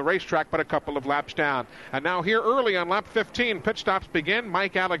back on the racetrack, but a couple of laps down. And now here early on lap 15, pit stops begin.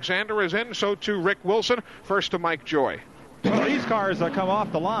 Mike Alexander is in, so too Rick Wilson. First to Mike Joy. Well, these cars come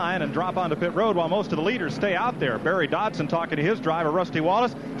off the line and drop onto pit road while most of the leaders stay out there. Barry Dodson talking to his driver, Rusty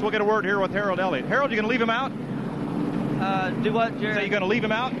Wallace. So we'll get a word here with Harold Elliott. Harold, you going to leave him out? Do what, Jerry? So you going to leave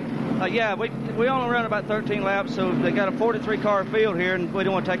him out? Yeah, we only run about 13 laps, so they got a 43-car field here, and we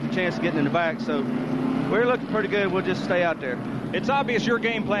don't want to take the chance of getting in the back. So we're looking pretty good. We'll just stay out there. It's obvious your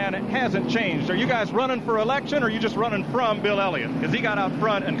game plan hasn't changed. Are you guys running for election, or are you just running from Bill Elliott? Because he got out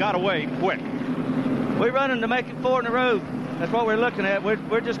front and got away quick. We're running to make it 4 in a row. That's what we're looking at.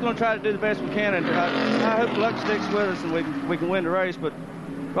 We're just going to try to do the best we can, and I hope luck sticks with us and we can win the race. But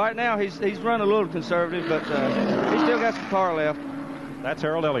right now he's running a little conservative, but he's still got some car left. That's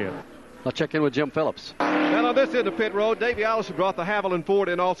Harold Elliott. I'll check in with Jim Phillips. And on this end of pit road, Davey Allison brought the Haviland Ford,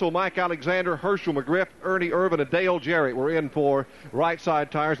 and also Mike Alexander, Herschel McGriff, Ernie Irvin, and Dale Jarrett were in for right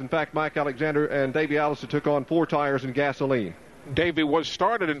side tires. In fact, Mike Alexander and Davey Allison took on 4 tires and gasoline. Davey was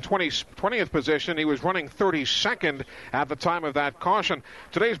started in 20th position. He was running 32nd at the time of that caution.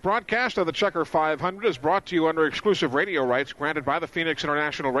 Today's broadcast of the Checker 500 is brought to you under exclusive radio rights granted by the Phoenix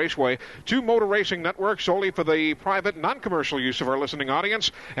International Raceway to Motor Racing Network solely for the private, non-commercial use of our listening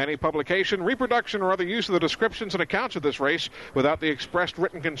audience. Any publication, reproduction, or other use of the descriptions and accounts of this race without the expressed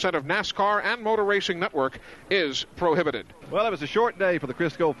written consent of NASCAR and Motor Racing Network is prohibited. Well, it was a short day for the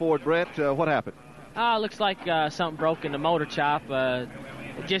Crisco Ford, Brett. What happened? Looks like something broke in the motor chop.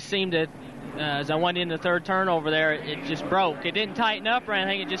 it just seemed to, as I went into the third turn over there, it just broke. It didn't tighten up or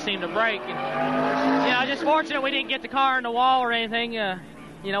anything. It just seemed to break. And, just fortunate we didn't get the car in the wall or anything.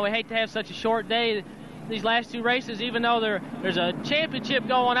 We hate to have such a short day. These last two races, even though there's a championship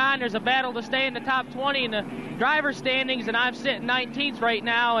going on, there's a battle to stay in the top 20 in the driver standings, and I'm sitting 19th right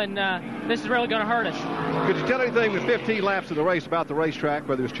now, and this is really going to hurt us. Could you tell anything with 15 laps of the race about the racetrack,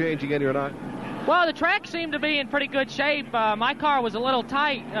 whether it's changing any or not? Well, the track seemed to be in pretty good shape. My car was a little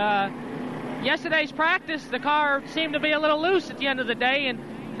tight. Yesterday's practice, the car seemed to be a little loose at the end of the day, and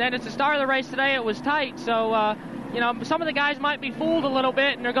then at the start of the race today, it was tight. So, some of the guys might be fooled a little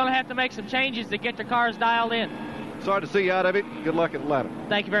bit, and they're going to have to make some changes to get their cars dialed in. Sorry to see you out of it. Good luck at Atlanta.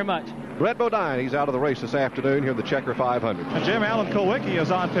 Thank you very much. Brett Bodine, he's out of the race this afternoon here in the Checker 500. And Jim Alan Kulwicki is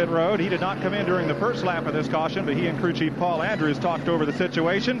on pit road. He did not come in during the first lap of this caution, but he and crew chief Paul Andrews talked over the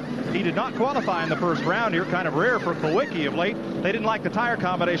situation. He did not qualify in the first round here, kind of rare for Kulwicki of late. They didn't like the tire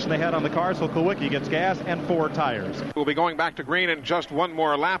combination they had on the car, so Kulwicki gets gas and 4 tires. We'll be going back to green in just one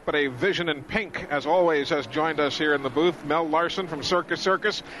more lap, but a vision in pink, as always, has joined us here in the booth. Mel Larson from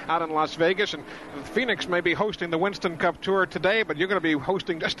Circus out in Las Vegas. And Phoenix may be hosting the Winston Cup Tour today, but you're going to be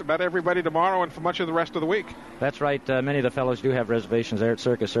hosting just about everybody tomorrow and for much of the rest of the week. That's right. Many of the fellows do have reservations there at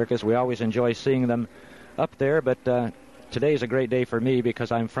Circus. We always enjoy seeing them up there, but today is a great day for me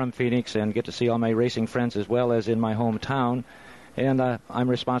because I'm from Phoenix and get to see all my racing friends as well as in my hometown. And I'm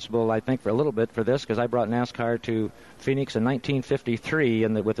responsible, I think, for a little bit for this because I brought NASCAR to Phoenix in 1953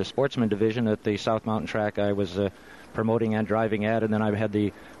 with the sportsman division at the South Mountain Track I was promoting and driving at, and then I've had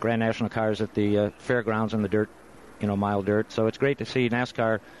the Grand National cars at the fairgrounds in the dirt, mile dirt. So it's great to see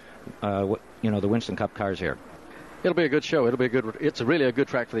NASCAR, the Winston Cup cars here. It'll be a good show. It's really a good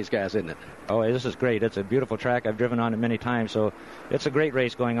track for these guys, isn't it? Oh, this is great. It's a beautiful track. I've driven on it many times, so it's a great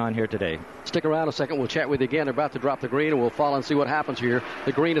race going on here today. Stick around a second. We'll chat with you again. They're about to drop the green, and we'll follow and see what happens here.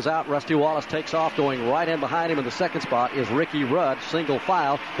 The green is out. Rusty Wallace takes off. Going right in behind him in the second spot is Ricky Rudd, single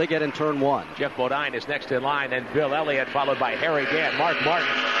file. They get in turn 1. Jeff Bodine is next in line, and Bill Elliott followed by Harry Gant, Mark Martin,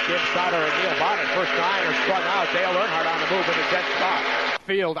 Jim Stoddard, and Neil Bonnet. First 9 are sprung out. Dale Earnhardt on the move in the 10th spot.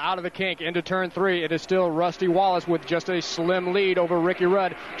 Field out of the kink into turn 3. It is still Rusty Wallace with just a slim lead over Ricky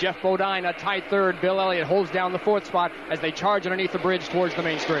Rudd. Jeff Bodine a tight third. Bill Elliott holds down the 4th spot as they charge underneath the bridge towards the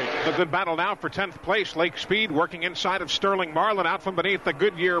main straight. A good battle now for 10th place. Lake Speed working inside of Sterling Marlin out from beneath the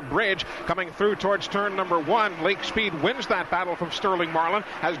Goodyear Bridge. Coming through towards turn number 1. Lake Speed wins that battle from Sterling Marlin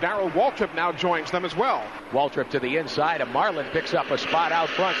as Darrell Waltrip now joins them as well. Waltrip to the inside, and Marlin picks up a spot out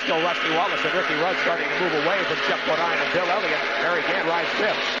front. Still Rusty Wallace and Ricky Rudd starting to move away from Jeff Bodine and Bill Elliott. Harry Gant rides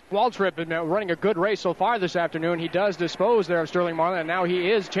 5th. Waltrip is running a good race so far this afternoon. He does dispose there of Sterling Marlin, and now he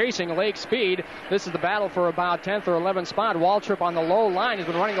is chasing Lake Speed. This is the battle for about 10th or 11th spot. Waltrip on the low line. He's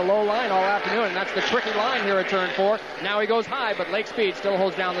been running the low line all afternoon, and that's the tricky line here at turn 4. Now he goes high, but Lake Speed still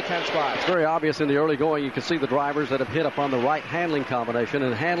holds down the 10th spot. It's very obvious in the early going. You can see the drivers that have hit upon the right handling combination,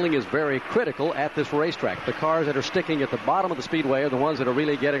 and handling is very critical at this racetrack. The cars that are sticking at the bottom of the speedway are the ones that are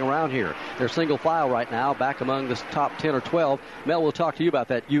really getting around here. They're single file right now, back among the top 10 or 12. Mel, we'll talk to you about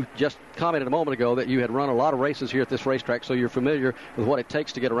that. You just commented a moment ago that you had run a lot of races here at this racetrack, so you're familiar with what it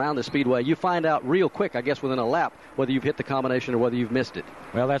takes to get around the speedway. You find out real quick, I guess, within a lap, whether you've hit the combination or whether you've missed it.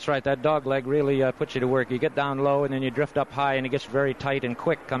 Well, that's right. That dog leg really puts you to work. You get down low, and then you drift up high, and it gets very tight and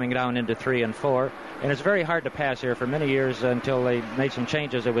quick coming down into 3 and 4. And it's very hard to pass here. For many years, until they made some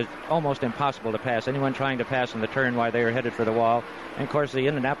changes, it was almost impossible to pass. Anyone trying to pass in the turn while they were headed for the wall. And, of course, the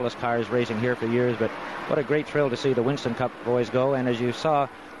Indianapolis car is racing here for years, but what a great thrill to see the Winston Cup boys go. And as you saw,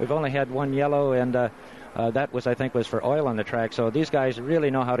 we've only had one yellow, and that was, I think, was for oil on the track. So these guys really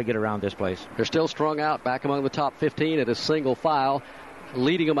know how to get around this place. They're still strung out back among the top 15. It is single file.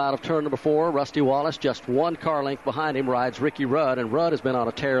 Leading him out of turn number 4, Rusty Wallace. Just 1 car length behind him rides Ricky Rudd, and Rudd has been on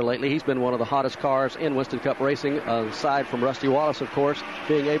a tear lately. He's been one of the hottest cars in Winston Cup racing, aside from Rusty Wallace, of course,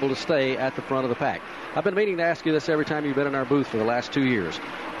 being able to stay at the front of the pack. I've been meaning to ask you this every time you've been in our booth for the last 2 years.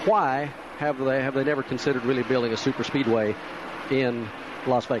 Why have they never considered really building a super speedway in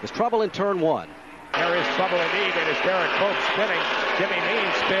Las Vegas? Trouble in turn 1. There is trouble indeed. It is Derek Cope spinning. Jimmy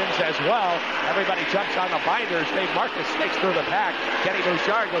Means spins as well. Everybody jumps on the binders. Dave Marcus snakes through the pack. Kenny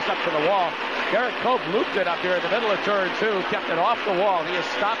Bouchard goes up to the wall. Derek Cope looped it up here in the middle of turn 2, kept it off the wall. He is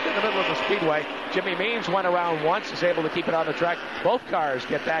stopped in the middle of the speedway. Jimmy Means went around once, is able to keep it on the track. Both cars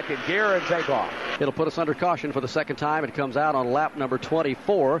get back in gear and take off. It'll put us under caution for the second time. It comes out on lap number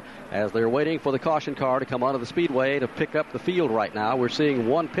 24 as they're waiting for the caution car to come onto the speedway to pick up the field right now. We're seeing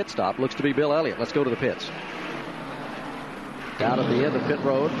one pit stop. Looks to be Bill Elliott. Let's go to the pits. Down at the end of pit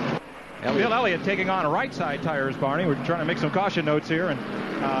road Bill Elliott taking on right side tires, Barney. We're trying to make some caution notes here,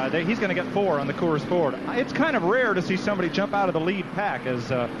 and he's going to get 4 on the Coors Ford. It's kind of rare to see somebody jump out of the lead pack.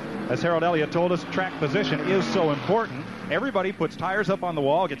 As Harold Elliott told us, track position is so important. Everybody puts tires up on the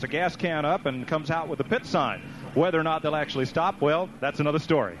wall, gets a gas can up, and comes out with a pit sign. Whether or not they'll actually stop, well, that's another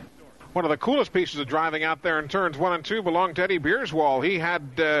story. One of the coolest pieces of driving out there in turns 1 and 2 belonged to Eddie Beerswall. He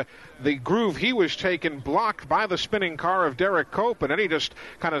had the groove he was taking blocked by the spinning car of Derek Cope, and Eddie just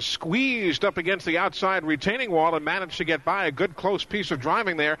kind of squeezed up against the outside retaining wall and managed to get by. A good close piece of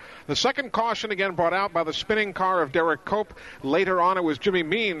driving there. The second caution again brought out by the spinning car of Derek Cope. Later on it was Jimmy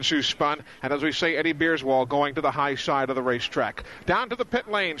Means who spun, and as we say, Eddie Beerswall going to the high side of the racetrack. Down to the pit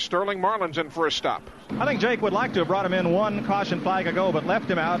lane, Sterling Marlin's in for a stop. I think Jake would like to have brought him in 1 caution flag ago, but left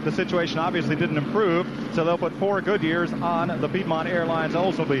him out. The situation obviously didn't improve, so they'll put 4 Goodyears on the Piedmont Airlines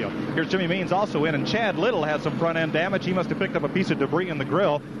Oldsmobile. Here's Jimmy Means also in, and Chad Little has some front-end damage. He must have picked up a piece of debris in the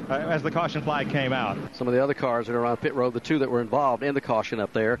grill as the caution flag came out. Some of the other cars that are on pit road, the 2 that were involved in the caution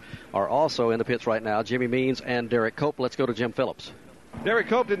up there, are also in the pits right now, Jimmy Means and Derek Cope. Let's go to Jim Phillips. Derek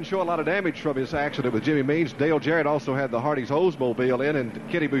Cope didn't show a lot of damage from his accident with Jimmy Means. Dale Jarrett also had the Hardee's Oldsmobile in, and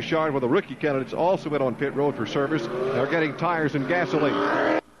Kenny Bouchard, one of the rookie candidates, also went on pit road for service. They're getting tires and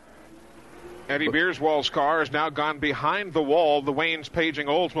gasoline. Eddie Beerswall's car has now gone behind the wall. The Wayne's Paging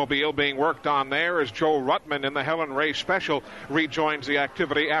Oldsmobile being worked on there as Joe Ruttman in the Helen Ray Special rejoins the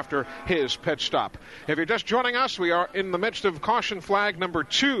activity after his pit stop. If you're just joining us, we are in the midst of caution flag number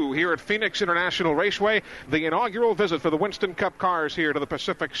 2 here at Phoenix International Raceway, the inaugural visit for the Winston Cup cars here to the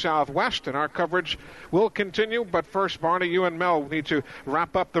Pacific Southwest, and our coverage will continue. But first, Barney, you and Mel need to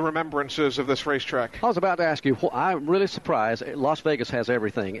wrap up the remembrances of this racetrack. I was about to ask you, I'm really surprised Las Vegas has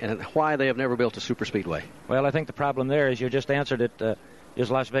everything, and why they have never built a super speedway. Well, I think the problem there is you just answered it. Is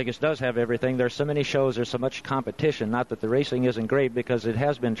Las Vegas does have everything. There's so many shows, there's so much competition. Not that the racing isn't great, because it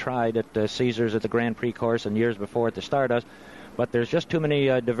has been tried at Caesars at the Grand Prix course and years before at the Stardust, but there's just too many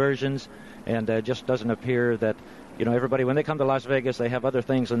diversions, and it just doesn't appear that, you know, everybody, when they come to Las Vegas, they have other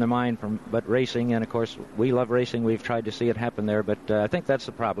things in their mind but racing, and of course we love racing. We've tried to see it happen there, but I think that's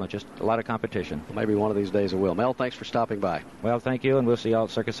the problem, just a lot of competition. Well, maybe one of these days it will. Mel, thanks for stopping by. Well, thank you, and we'll see you all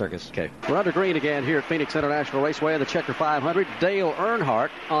at Circus Circus. Okay. We're under green again here at Phoenix International Raceway in the Checker 500. Dale Earnhardt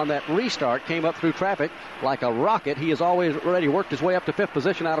on that restart came up through traffic like a rocket. He has already worked his way up to 5th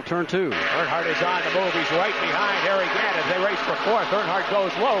position out of turn 2. Earnhardt is on the move. He's right behind Harry Gant as they race for 4th. Earnhardt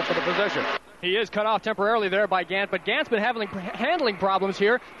goes low for the position. He is cut off temporarily there by Gant, but Gant's been having handling problems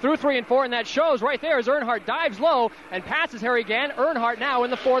here through 3 and 4, and that shows right there as Earnhardt dives low and passes Harry Gant. Earnhardt now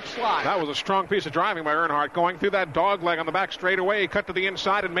in the 4th slot. That was a strong piece of driving by Earnhardt, going through that dog leg on the back straightaway. He cut to the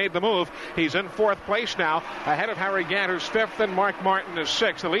inside and made the move. He's in 4th place now, ahead of Harry Gant, who's 5th, and Mark Martin is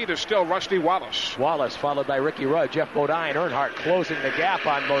 6th. The lead is still Rusty Wallace. Wallace followed by Ricky Rudd, Jeff Bodine. Earnhardt closing the gap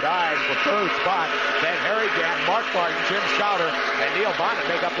on Bodine for 3rd spot. Then Harry Gant, Mark Martin, Jim Schauder, and Neil Bonnet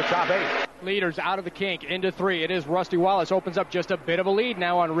make up the top 8. Leaders out of the kink into 3. It is Rusty Wallace opens up just a bit of a lead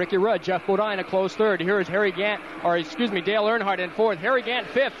now on Ricky Rudd. Jeff Bodine a close 3rd. Here is Dale Earnhardt in 4th. Harry Gant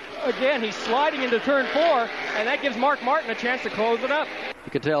 5th. Again, he's sliding into turn 4, and that gives Mark Martin a chance to close it up. You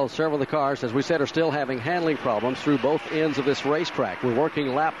can tell several of the cars, as we said, are still having handling problems through both ends of this racetrack. We're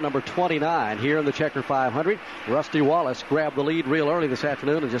working lap number 29 here in the Checker 500. Rusty Wallace grabbed the lead real early this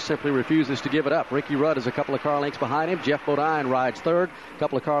afternoon and just simply refuses to give it up. Ricky Rudd is a couple of car lengths behind him. Jeff Bodine rides 3rd. A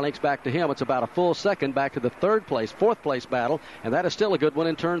couple of car lengths back to him. It's about a full second back to the 4th place battle, and that is still a good one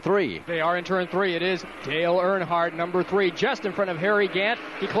in turn 3. They are in turn 3. It is Dale Earnhardt, number 3, just in front of Harry Gant.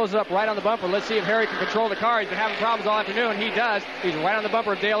 He closes up right on the bumper. Let's see if Harry can control the car. He's been having problems all afternoon. He does. He's right on the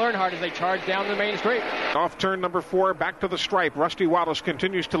bumper of Dale Earnhardt as they charge down the main straight. Off turn number 4, back to the stripe. Rusty Wallace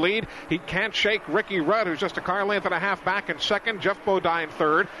continues to lead. He can't shake Ricky Rudd, who's just a car length and a half back in 2nd. Jeff Bodine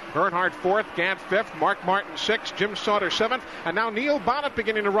 3rd. Earnhardt 4th. Gant 5th. Mark Martin 6th. Jim Sauter 7th. And now Neil Bonnet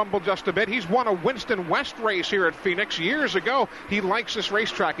beginning to rumble just a bit. He's won a Winston West race here at Phoenix years ago. He likes this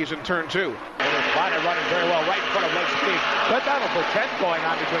racetrack. He's in turn 2. Bonnet running very well right in front of Lake Speed. Good battle for 10th going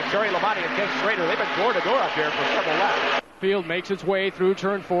on between Jerry Labonte and Ken Schrader. They've been door to door up here for several laps. Field makes its way through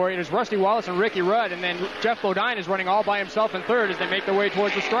turn 4. It is Rusty Wallace and Ricky Rudd, and then Jeff Bodine is running all by himself in 3rd as they make their way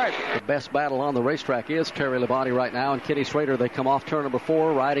towards the stripe. The best battle on the racetrack is Terry Labonte right now and Kenny Schrader. They come off turn number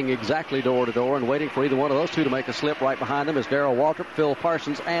 4, riding exactly door to door and waiting for either one of those two to make a slip. Right behind them is Darrell Waltrip, Phil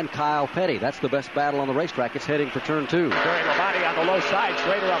Parsons, and Kyle Petty. That's the best battle on the racetrack. It's heading for turn 2. Terry Labonte on the low side,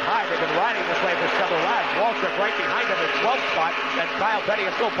 Schrader up high. They've been riding this way for several laps. Waltrip right behind him in 12th spot, and Kyle Petty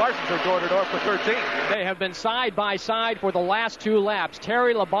and Phil Parsons are door to door for 13. They have been side by side for for the last 2 laps.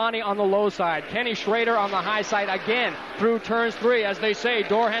 Terry Labonte on the low side. Kenny Schrader on the high side again through turns 3. As they say,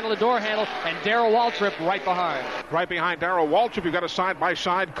 door handle to door handle, and Darrell Waltrip right behind. Right behind Darrell Waltrip, you've got a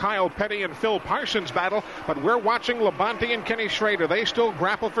side-by-side Kyle Petty and Phil Parsons battle, but we're watching Labonte and Kenny Schrader. They still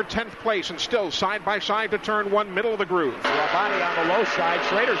grapple for 10th place and still side-by-side to turn 1, middle of the groove. Labonte on the low side.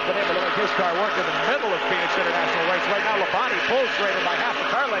 Schrader's been able to make his car work in the middle of Phoenix International Race. Right now, Labonte pulls Schrader by half a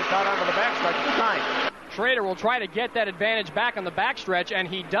car length out onto the backstretch behind. Schrader will try to get that advantage back on the backstretch, and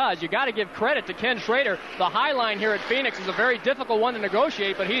he does. You got to give credit to Ken Schrader. The high line here at Phoenix is a very difficult one to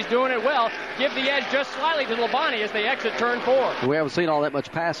negotiate, but he's doing it well. Give the edge just slightly to Labonte as they exit turn 4. We haven't seen all that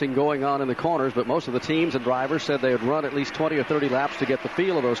much passing going on in the corners, but most of the teams and drivers said they would run at least 20 or 30 laps to get the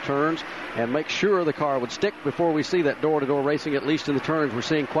feel of those turns and make sure the car would stick before we see that door-to-door racing, at least in the turns. We're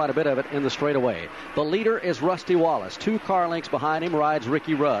seeing quite a bit of it in the straightaway. The leader is Rusty Wallace. 2 car lengths behind him rides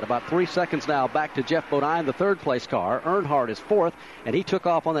Ricky Rudd. About 3 seconds now back to Jeff Bodine, the third place car. Earnhardt is 4th, and he took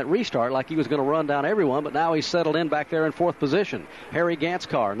off on that restart like he was going to run down everyone, but now he's settled in back there in 4th position. Harry Gant's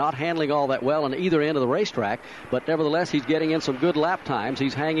car not handling all that well on either end of the racetrack, but nevertheless he's getting in some good lap times.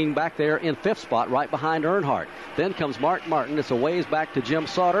 He's hanging back there in 5th spot right behind Earnhardt. Then comes Mark Martin. It's a ways back to Jim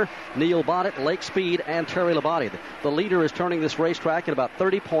Sauter, Neil Bonnet, Lake Speed, and Terry Labonte. The leader is turning this racetrack in about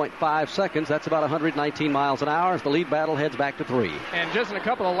 30.5 seconds. That's about 119 miles an hour as the lead battle heads back to 3. And just in a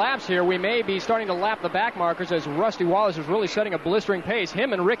couple of laps here, we may be starting to lap the back markers as Rusty Wallace is really setting a blistering pace.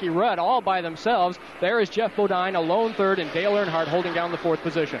 Him and Ricky Rudd all by themselves. There is Jeff Bodine, a lone third, and Dale Earnhardt holding down the 4th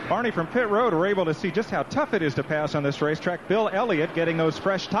position. Barney, from pit road, we're able to see just how tough it is to pass on this racetrack. Bill Elliott getting those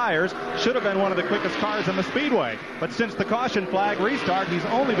fresh tires should have been one of the quickest cars in the speedway. But since the caution flag restart, he's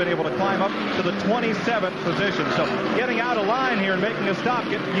only been able to climb up to the 27th position. So getting out of line here and making a stop,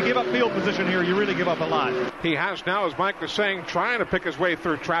 you give up field position here, you really give up a lot. He has now, as Mike was saying, trying to pick his way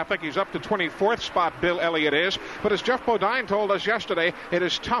through traffic. He's up to 24th spot, Bill Elliott is. But as Jeff Bodine told us yesterday, it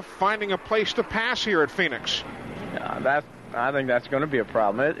is tough finding a place to pass here at Phoenix. I think that's going to be a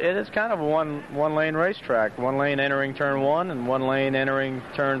problem. It is kind of a one-lane racetrack. 1 lane entering turn 1 and 1 lane entering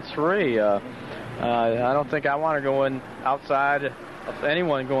turn 3. I don't think I want to go in outside of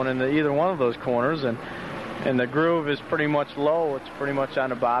anyone going into either one of those corners. And the groove is pretty much low. It's pretty much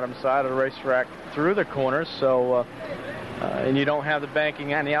on the bottom side of the racetrack through the corners. So, and you don't have the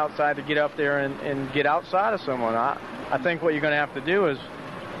banking on the outside to get up there and get outside of someone. I think what you're going to have to do is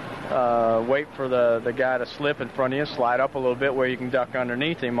wait for the guy to slip in front of you, slide up a little bit where you can duck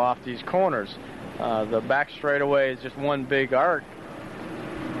underneath him off these corners. The back straightaway is just one big arc.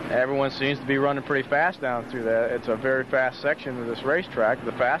 Everyone seems to be running pretty fast down through that. It's a very fast section of this racetrack,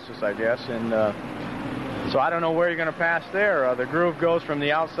 the fastest, I guess. And so I don't know where you're going to pass there. The groove goes from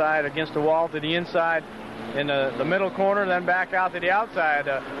the outside against the wall to the inside in the middle corner, then back out to the outside.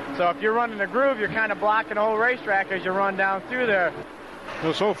 So if you're running the groove, you're kind of blocking the whole racetrack as you run down through there.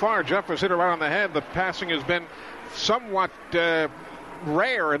 Well, so far, Jeff has hit around the head. The passing has been somewhat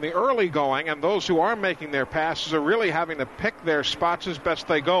rare in the early going, and those who are making their passes are really having to pick their spots as best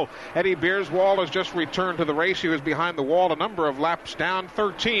they go. Eddie Beerswall has just returned to the race. He was behind the wall a number of laps down,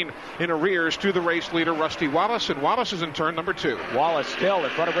 13 in arrears to the race leader, Rusty Wallace, and Wallace is in turn number 2. Wallace still in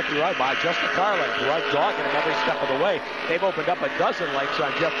front of Ricky Rudd by just a car length. Rudd dogging him every step of the way. They've opened up a dozen lengths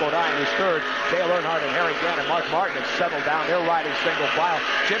on Jeff Bodine, who's third. Dale Earnhardt and Harry Gant and Mark Martin have settled down. They're riding single file.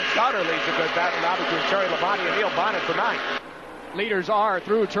 Jim Sauter leads a good battle now between Terry Labonte and Neil Bonnet for 9th. Leaders are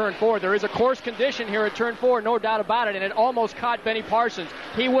through turn 4. There is a course condition here at turn 4, no doubt about it, and it almost caught Benny Parsons.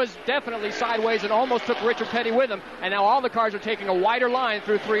 He was definitely sideways and almost took Richard Petty with him, and now all the cars are taking a wider line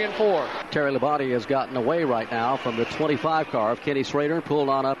through 3 and 4. Terry Labonte has gotten away right now from the 25 car of Kenny Schrader and pulled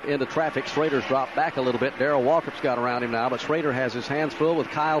on up into traffic. Schrader's dropped back a little bit. Darrell Waltrip's got around him now, but Schrader has his hands full with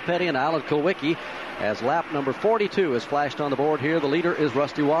Kyle Petty and Alan Kulwicki as lap number 42 is flashed on the board here. The leader is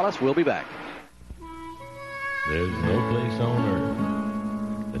Rusty Wallace. We'll be back. There's no place on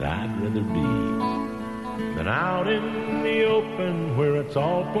earth that I'd rather be than out in the open where it's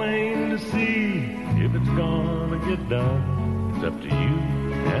all plain to see. If it's gonna get done, it's up to you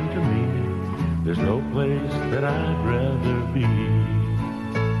and to me. There's no place that I'd rather be.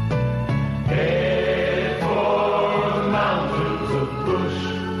 Head for the mountains of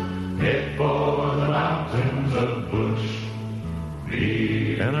Bush. Head for the mountains of Bush.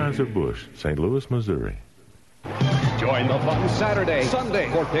 Anheuser-Busch, St. Louis, Missouri. Join the fun Saturday, Sunday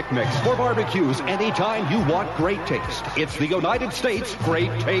for picnics, for barbecues, anytime you want great taste. It's the United States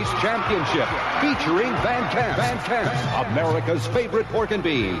Great Taste Championship featuring Van Camp. Van Camp, America's favorite pork and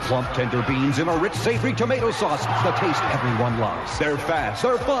beans. Plump tender beans in a rich savory tomato sauce. The taste everyone loves. They're fast.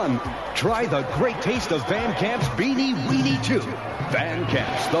 They're fun. Try the great taste of Van Camp's Beanie Weenie 2. Van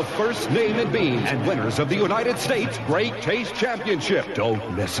Camp's, the first name in beans and winners of the United States Great Taste Championship.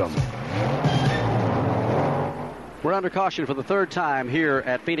 Don't miss them. We're under caution for the third time here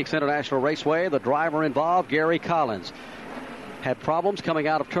at Phoenix International Raceway. The driver involved, Gary Collins, had problems coming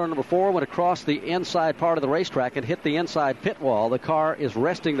out of turn number 4, went across the inside part of the racetrack and hit the inside pit wall. The car is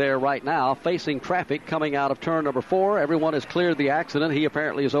resting there right now, facing traffic coming out of turn number 4. Everyone has cleared the accident. He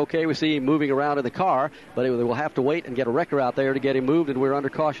apparently is okay. We see him moving around in the car, but we'll have to wait and get a wrecker out there to get him moved, and we're under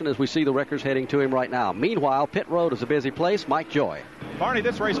caution as we see the wreckers heading to him right now. Meanwhile, pit road is a busy place. Mike Joy. Barney,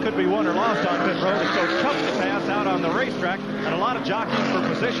 this race could be won or lost on pit road. It's so tough to pass out on the racetrack, and a lot of jockeys for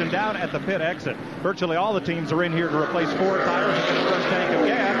position down at the pit exit. Virtually all the teams are in here to replace 4 tires and get a fresh tank of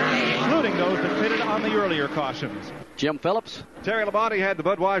gas, including those that pitted on the earlier cautions. Jim Phillips. Terry Labonte had the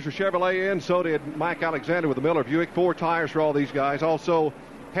Budweiser Chevrolet in, so did Mike Alexander with the Miller Buick. 4 tires for all these guys. Also,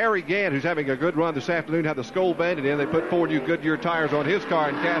 Harry Gant, who's having a good run this afternoon, had the Skoal Bandit in. They put 4 new Goodyear tires on his car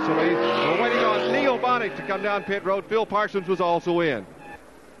in gasoline. We're waiting on Neil Bonnick to come down pit road. Phil Parsons was also in.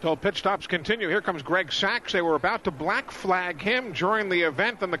 So pit stops continue. Here comes Greg Sachs. They were about to black flag him during the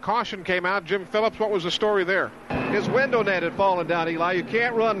event, and the caution came out. Jim Phillips, what was the story there? His window net had fallen down, Eli. You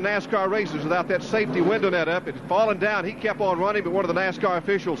can't run NASCAR races without that safety window net up. It had fallen down. He kept on running, but one of the NASCAR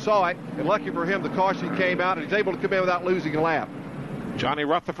officials saw it, and lucky for him, the caution came out, and he's able to come in without losing a lap. Johnny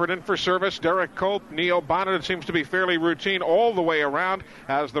Rutherford in for service. Derek Cope, Neil Bonnet. It seems to be fairly routine all the way around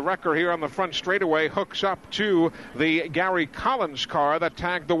as the wrecker here on the front straightaway hooks up to the Gary Collins car that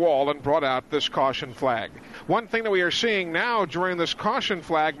tagged the wall and brought out this caution flag. One thing that we are seeing now during this caution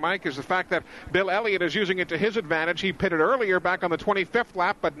flag, Mike, is the fact that Bill Elliott is using it to his advantage. He pitted earlier back on the 25th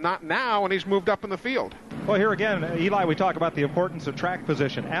lap, but not now, and he's moved up in the field. Well, here again, Eli, we talk about the importance of track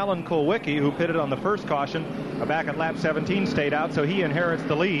position. Alan Kulwicki, who pitted on the first caution back at lap 17, stayed out, so he inherits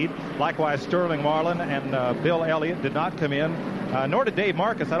the lead. Likewise, Sterling Marlin and Bill Elliott did not come in, nor did Dave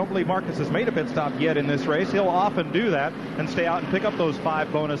Marcus. I don't believe Marcus has made a pit stop yet in this race. He'll often do that and stay out and pick up those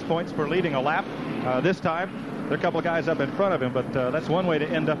 5 bonus points for leading a lap. This time, there are a couple of guys up in front of him, but that's one way to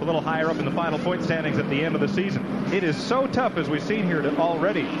end up a little higher up in the final point standings at the end of the season. It is so tough, as we've seen here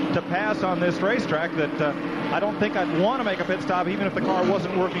already, to pass on this racetrack that I don't think I'd want to make a pit stop even if the car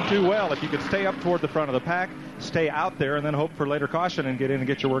wasn't working too well. If you could stay up toward the front of the pack, stay out there, and then hope for later caution and get in and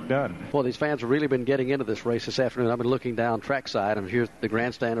get your work done. Well, these fans have really been getting into this race this afternoon. I've been looking down trackside, and here's the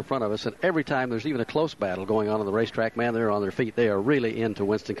grandstand in front of us, and every time there's even a close battle going on the racetrack, man, they're on their feet. They are really into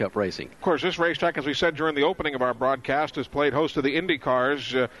Winston Cup racing. Of course, this racetrack, as we said during the opening of our broadcast, has played host to the Indy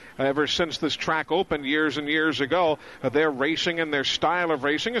cars ever since this track opened years and years ago. Their racing and their style of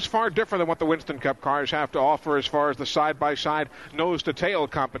racing is far different than what the Winston Cup cars have to offer as far as the side-by-side, nose-to-tail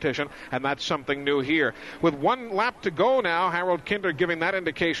competition, and that's something new here. With 1 lap to go now, Harold Kinder giving that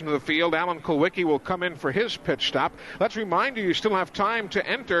indication to the field. Alan Kulwicki will come in for his pit stop. Let's remind you, you still have time to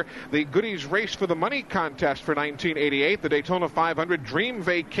enter the Goodies Race for the Money contest for 1988. The Daytona 500 Dream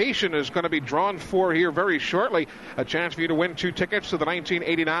Vacation is going to be drawn for here very shortly. A chance for you to win 2 tickets to the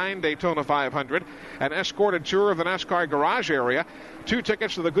 1989 Daytona 500, an escorted tour of the NASCAR garage area, 2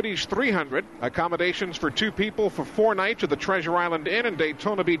 tickets to the Goodies 300, accommodations for 2 people for 4 nights at the Treasure Island Inn and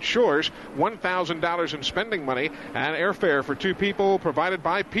Daytona Beach Shores, $1,000 in spending money, and airfare for 2 people provided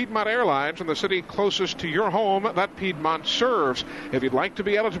by Piedmont Airlines in the city closest to your home that Piedmont serves. If you'd like to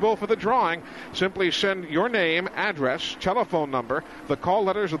be eligible for the drawing, simply send your name, address, telephone number, the call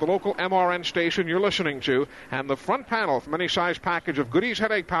letters of the local MRN station you're listening to, and the front panel from any size package of Goodies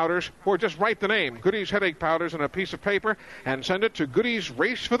headache powders, or just write the name, Goodies headache powders, on a piece of paper and send it to Goodies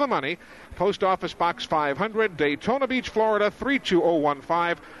Race for the Money, Post Office Box 500, Daytona Beach, Florida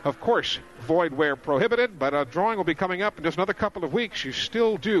 32015. Of course, void where prohibited, but a drawing will be coming up in just another couple of weeks. You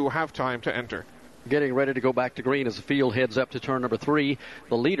still do have time to enter. Getting ready to go back to green as the field heads up to turn number 3.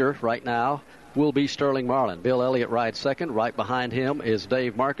 The leader right now will be Sterling Marlin. Bill Elliott rides second. Right behind him is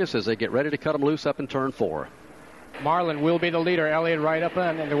Dave Marcus as they get ready to cut him loose up in turn 4. Marlin will be the leader. Elliott right up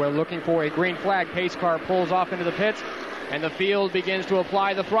in, and we're looking for a green flag. Pace car pulls off into the pits, and the field begins to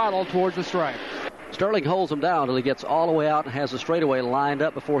apply the throttle towards the stripe. Sterling holds him down until he gets all the way out and has the straightaway lined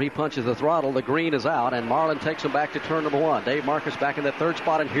up before he punches the throttle. The green is out, and Marlin takes him back to turn number 1. Dave Marcus back in that 3rd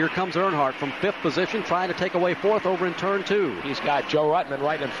spot, and here comes Earnhardt from 5th position, trying to take away 4th over in turn 2. He's got Joe Ruttman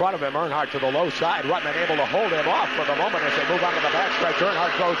right in front of him. Earnhardt to the low side. Ruttman able to hold him off for the moment as they move onto the backstretch.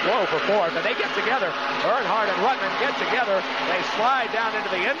 Earnhardt goes low for 4th, and they get together. Earnhardt and Ruttman get together. They slide down into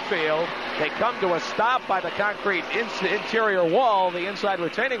the infield. They come to a stop by the concrete interior wall, the inside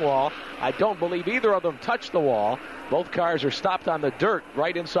retaining wall. I don't believe either of them touched the wall. Both cars are stopped on the dirt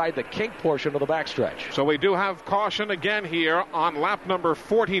right inside the kink portion of the backstretch. So we do have caution again here on lap number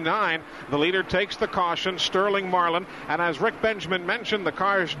 49. The leader takes the caution, Sterling Marlin. And as Rick Benjamin mentioned, the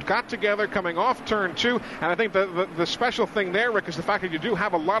cars got together coming off turn 2. And I think the special thing there, Rick, is the fact that you do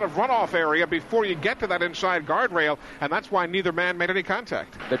have a lot of runoff area before you get to that inside guardrail. And that's why neither man made any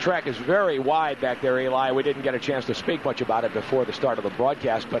contact. The track is very wide back there, Eli. We didn't get a chance to speak much about it before the start of the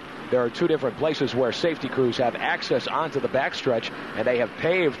broadcast, but there are 2 different places where safety crews have access onto the backstretch, and they have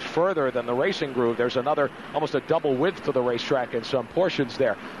paved further than the racing groove. There's another almost a double width to the racetrack in some portions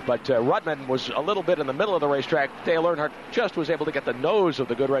there. But Ruttman was a little bit in the middle of the racetrack. Dale Earnhardt just was able to get the nose of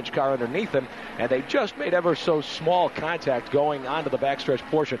the Goodwrench car underneath him, and they just made ever so small contact going onto the backstretch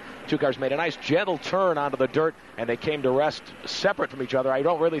portion. 2 cars made a nice gentle turn onto the dirt, and they came to rest separate from each other. I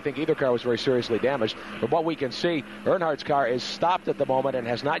don't really think either car was very seriously damaged. From what we can see, Earnhardt's car is stopped at the moment and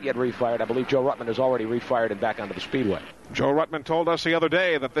has not yet refired. I believe Joe Ruttman has already refired and back onto the speedway. Joe Ruttman told us the other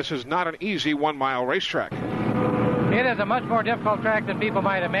day that this is not an easy 1-mile racetrack. It is a much more difficult track than people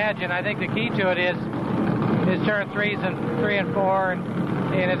might imagine. I think the key to it is turn 3 and 4,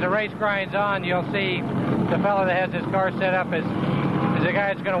 and as the race grinds on, you'll see the fellow that has his car set up as the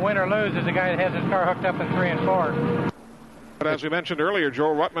guy that's going to win or lose is the guy that has his car hooked up in 3 and 4. But as we mentioned earlier,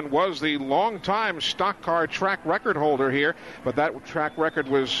 Joe Ruttman was the longtime stock car track record holder here, but that track record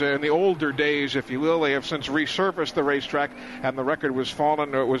was in the older days, if you will. They have since resurfaced the racetrack, and the record was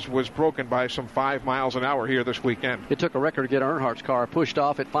was broken by some 5 miles an hour here this weekend. It took a record to get Earnhardt's car pushed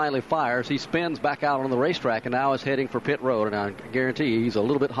off. It finally fires. He spins back out on the racetrack and now is heading for pit road, and I guarantee you he's a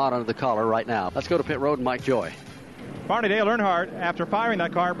little bit hot under the collar right now. Let's go to pit road and Mike Joy. Barney Dale Earnhardt, after firing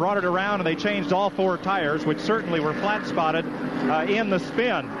that car, brought it around, and they changed all 4 tires, which certainly were flat-spotted in the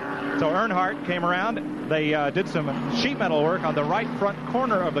spin. So Earnhardt came around. They did some sheet metal work on the right front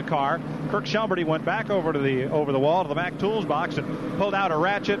corner of the car. Kirk Shelberty went back over the wall to the back tools box and pulled out a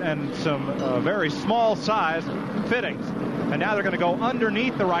ratchet and some very small size fittings. And now they're going to go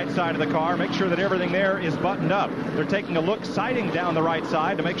underneath the right side of the car, make sure that everything there is buttoned up. They're taking a look sighting down the right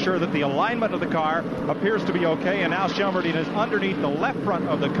side to make sure that the alignment of the car appears to be okay. And now Shelberty is underneath the left front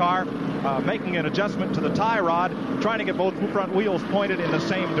of the car, making an adjustment to the tie rod, trying to get both front wheels pointed in the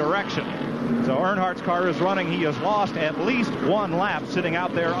same direction. So Earnhardt's car is running. He has lost at least 1 lap sitting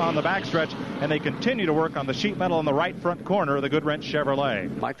out there on the backstretch, and they continue to work on the sheet metal in the right front corner of the Goodwrench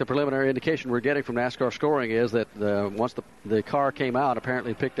Chevrolet. Mike, the preliminary indication we're getting from NASCAR scoring is that once the car came out,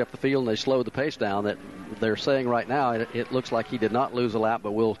 apparently picked up the field, and they slowed the pace down, that they're saying right now it looks like he did not lose a lap,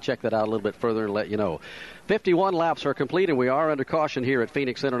 but we'll check that out a little bit further and let you know. 51 laps are complete, and we are under caution here at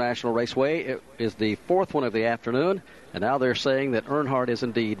Phoenix International Raceway. It is the 4th one of the afternoon, and now they're saying that Earnhardt is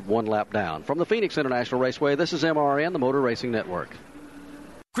indeed 1 lap down. From the Phoenix International Raceway, this is MRN, the Motor Racing Network.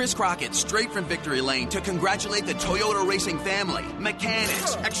 Chris Crockett, straight from Victory Lane, to congratulate the Toyota Racing family,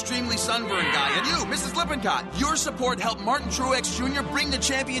 mechanics, extremely sunburned guy, and you, Mrs. Lippincott. Your support helped Martin Truex Jr. bring the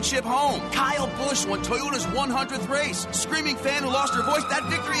championship home. Kyle Busch won Toyota's 100th race. Screaming fan who lost her voice, that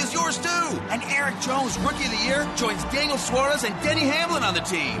victory is yours too. And Eric Jones, Rookie of the Year, joins Daniel Suarez and Denny Hamlin on the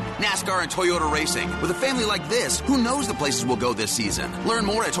team. NASCAR and Toyota Racing. With a family like this, who knows the places we'll go this season? Learn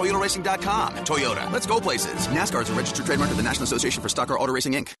more at ToyotaRacing.com. Toyota, let's go places. NASCAR is a registered trademark of the National Association for Stock Car Auto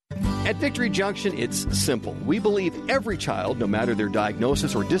Racing, Inc. At Victory Junction, it's simple. We believe every child, no matter their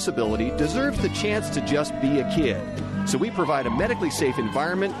diagnosis or disability, deserves the chance to just be a kid. So we provide a medically safe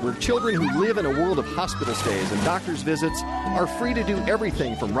environment where children who live in a world of hospital stays and doctor's visits are free to do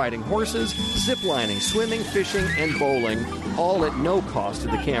everything from riding horses, ziplining, swimming, fishing, and bowling, all at no cost to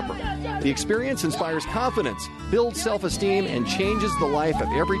the camper. The experience inspires confidence, builds self-esteem, and changes the life of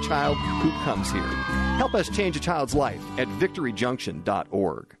every child who comes here. Help us change a child's life at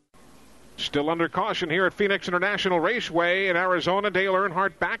victoryjunction.org. Still under caution here at Phoenix International Raceway in Arizona. Dale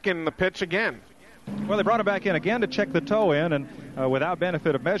Earnhardt back in the pits again. Well, they brought him back in again to check the toe in, and without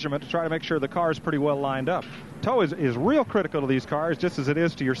benefit of measurement, to try to make sure the car is pretty well lined up. toe is real critical to these cars, just as it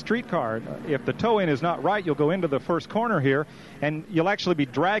is to your street car. If the toe in is not right, you'll go into the first corner here, and you'll actually be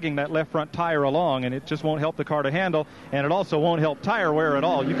dragging that left front tire along, and it just won't help the car to handle, and it also won't help tire wear at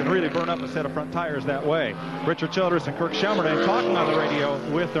all. You can really burn up a set of front tires that way. Richard Childress and Kirk Shelmerdine talking on the radio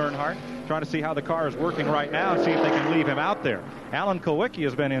with Earnhardt, trying to see how the car is working right now and see if they can leave him out there. Alan Kulwicki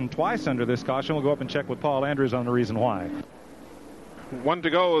has been in twice under this caution. We'll go up and check with Paul Andrews on the reason why. 1 to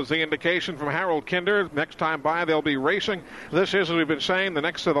go is the indication from Harold Kinder. Next time by, they'll be racing. This is, as we've been saying, the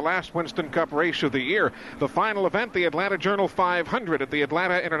next to the last Winston Cup race of the year. The final event, the Atlanta Journal 500 at the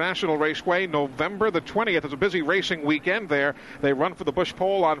Atlanta International Raceway, November the 20th. It's a busy racing weekend there. They run for the Busch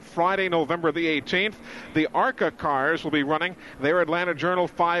Pole on Friday, November the 18th. The ARCA cars will be running their Atlanta Journal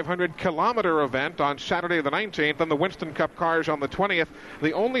 500-kilometer event on Saturday the 19th, and the Winston Cup cars on the 20th.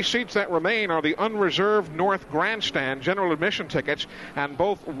 The only seats that remain are the unreserved North Grandstand general admission tickets, and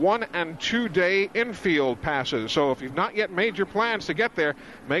both 1 and 2 day infield passes. So if you've not yet made your plans to get there,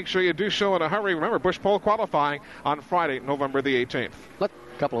 make sure you do so in a hurry. Remember, Busch Pole qualifying on Friday, November the 18th. A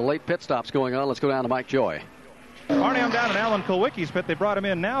couple of late pit stops going on. Let's go down to Mike Joy. Arnie, I'm down in Alan Kulwicki's pit. They brought him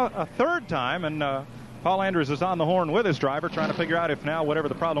in now a third time, and Paul Andrews is on the horn with his driver, trying to figure out if now whatever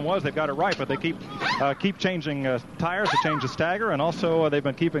the problem was, they've got it right. But they keep changing tires to change the stagger, and also they've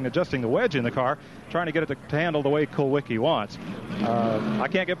been adjusting the wedge in the car, trying to get it to handle the way Kulwicki wants. I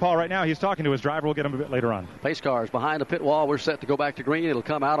can't get Paul right now. He's talking to his driver. We'll get him a bit later on. Pace cars behind the pit wall. We're set to go back to green. It'll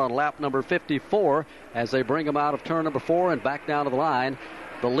come out on lap number 54 as they bring him out of turn number 4 and back down to the line.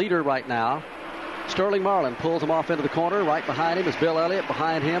 The leader right now, Sterling Marlin, pulls him off into the corner. Right behind him is Bill Elliott.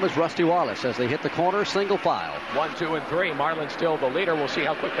 Behind him is Rusty Wallace as they hit the corner, single file. 1, 2, and 3. Marlin still the leader. We'll see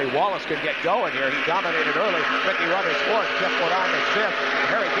how quickly Wallace can get going here. He dominated early. Ricky Rudd is 4th. Jeff Bodine is 5th.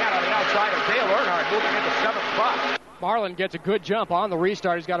 Harry Gant on the outside of Dale Earnhardt moving into 7th spot. Marlin gets a good jump on the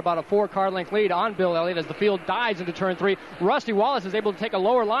restart. He's got about a 4-car length lead on Bill Elliott as the field dives into turn 3. Rusty Wallace is able to take a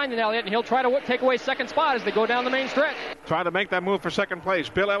lower line than Elliott, and he'll try to take away second spot as they go down the main stretch. Trying to make that move for second place.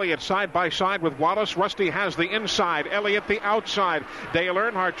 Bill Elliott side by side with Wallace. Rusty has the inside. Elliott the outside. Dale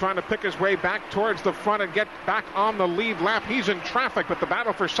Earnhardt trying to pick his way back towards the front and get back on the lead lap. He's in traffic, but the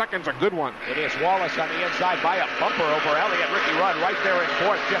battle for second's a good one. It is Wallace on the inside by a bumper over Elliott. Ricky Rudd right there in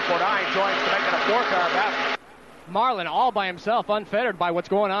 4th. Jeff Bodine joins to make it a 4-car battle. Marlin all by himself, unfettered by what's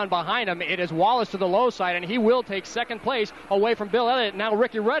going on behind him. It is Wallace to the low side, and he will take second place away from Bill Elliott. Now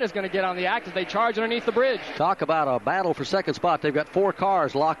Ricky Rudd is going to get on the act as they charge underneath the bridge. Talk about a battle for second spot. They've got 4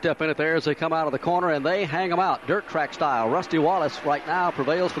 cars locked up in it there as they come out of the corner, and they hang them out dirt track style. Rusty Wallace right now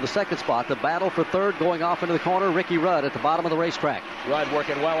prevails for the second spot. The battle for third going off into the corner. Ricky Rudd at the bottom of the racetrack. Rudd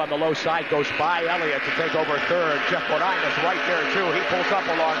working well on the low side, goes by Elliott to take over third. Jeff Bodine is right there too. He pulls up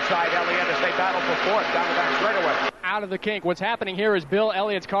alongside Elliott as they battle for 4th down the back straightaway. Out of the kink. What's happening here is Bill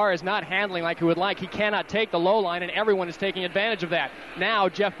Elliott's car is not handling like he would like. He cannot take the low line, and everyone is taking advantage of that. Now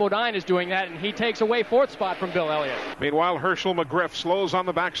Jeff Bodine is doing that, and he takes away 4th spot from Bill Elliott. Meanwhile, Herschel McGriff slows on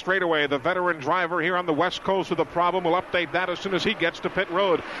the back straightaway. The veteran driver here on the West Coast with a problem. Will update that as soon as he gets to pit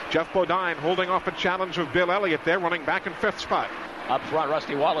road. Jeff Bodine holding off a challenge of Bill Elliott there, running back in 5th spot. Up front,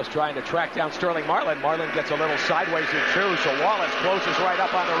 Rusty Wallace trying to track down Sterling Marlin. Marlin gets a little sideways in 2, so Wallace closes right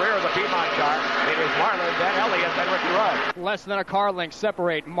up on the rear of the Piedmont car. It is Marlin, then Elliott, then Ricky Rudd. Less than a car length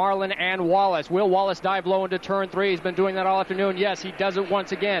separate Marlin and Wallace. Will Wallace dive low into turn 3? He's been doing that all afternoon. Yes, he does it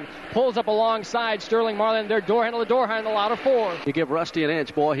once again. Pulls up alongside Sterling Marlin. They're door handle to door handle out of 4. You give Rusty an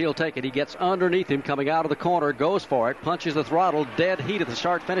inch, boy, he'll take it. He gets underneath him coming out of the corner, goes for it, punches the throttle, dead heat at the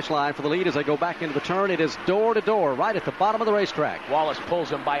start-finish line for the lead as they go back into the turn. It is door to door right at the bottom of the racetrack. Wallace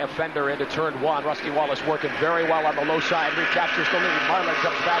pulls him by a fender into turn 1. Rusty Wallace working very well on the low side, recaptures the lead. Marlin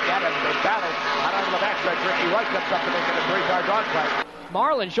comes back at him. They battle out onto the backstretch. Ricky Rudd comes up to make it a 3-car dogfight.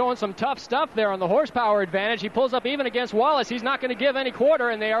 Marlin showing some tough stuff there on the horsepower advantage. He pulls up even against Wallace. He's not going to give any quarter,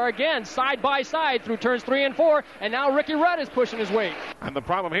 and they are again side by side through turns 3 and 4, and now Ricky Rudd is pushing his weight. And the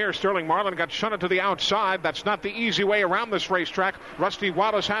problem here, Sterling Marlin got shunted to the outside. That's not the easy way around this racetrack. Rusty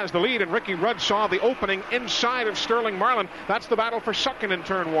Wallace has the lead, and Ricky Rudd saw the opening inside of Sterling Marlin. That's the battle for second in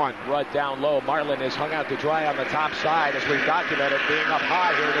turn 1. Rudd down low. Marlin is hung out to dry on the top side. As we've documented, being up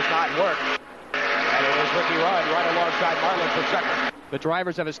high here does not work. And it is Ricky Rudd right alongside Marlin for second. The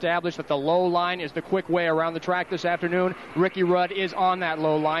drivers have established that the low line is the quick way around the track this afternoon. Ricky Rudd is on that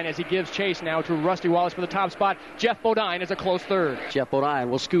low line as he gives chase now to Rusty Wallace for the top spot. Jeff Bodine is a close third. Jeff Bodine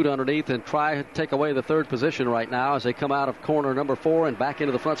will scoot underneath and try to take away the third position right now as they come out of corner number 4 and back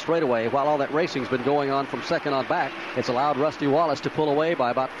into the front straightaway. While all that racing's been going on from second on back, it's allowed Rusty Wallace to pull away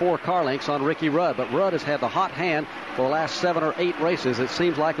by about 4 car lengths on Ricky Rudd. But Rudd has had the hot hand for the last 7 or 8 races. It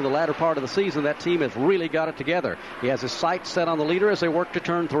seems like in the latter part of the season that team has really got it together. He has his sights set on the leader as they work to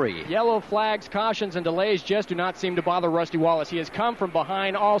turn 3. Yellow flags, cautions, and delays just do not seem to bother Rusty Wallace. He has come from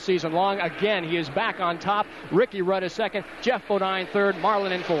behind all season long. Again, he is back on top. Ricky Rudd is second, Jeff Bodine third,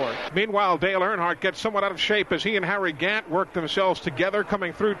 Marlin in fourth. Meanwhile, Dale Earnhardt gets somewhat out of shape as he and Harry Gant work themselves together,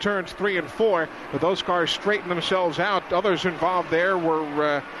 coming through turns 3 and 4. But those cars straighten themselves out. Others involved there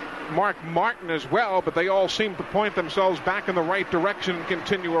were Mark Martin as well, but they all seem to point themselves back in the right direction and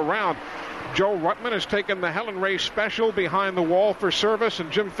continue around. Joe Ruttman has taken the Helen Race Special behind the wall for service, and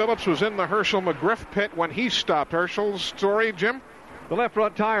Jim Phillips was in the Herschel McGriff pit when he stopped. Herschel's story, Jim? The left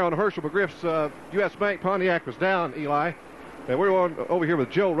front tire on Herschel McGriff's U.S. Bank Pontiac was down, Eli. And we're over here with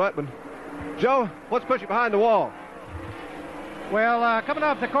Joe Ruttman. Joe, what's put you behind the wall? Well, coming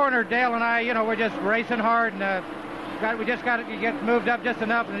off the corner, Dale and I, we're just racing hard, and we just got to get moved up just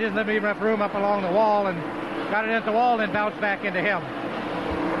enough, and there isn't enough room up along the wall, and got it into the wall and then bounced back into him.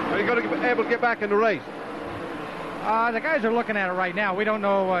 Are you going to be able to get back in the race? The guys are looking at it right now. We don't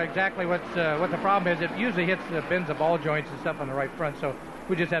know exactly what the problem is. It usually hits the bends of ball joints and stuff on the right front, so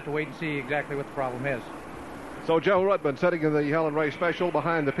we just have to wait and see exactly what the problem is. So Joe Ruttman setting in the Helen Race Special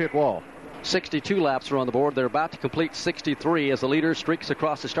behind the pit wall. 62 laps are on the board. They're about to complete 63 as the leader streaks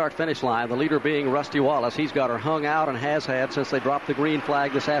across the start-finish line. The leader being Rusty Wallace. He's got her hung out and has had since they dropped the green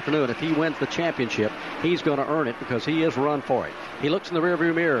flag this afternoon. If he wins the championship, he's going to earn it because he has run for it. He looks in the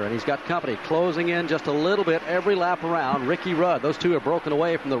rearview mirror, and he's got company closing in just a little bit every lap around. Ricky Rudd. Those two have broken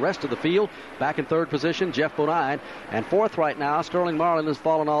away from the rest of the field. Back in third position, Jeff Bodine. And fourth right now, Sterling Marlin has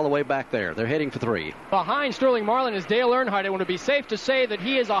fallen all the way back there. They're heading for 3. Behind Sterling Marlin is Dale Earnhardt. It would be safe to say that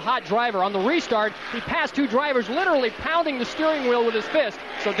he is a hot driver. On the restart, he passed 2 drivers, literally pounding the steering wheel with his fist.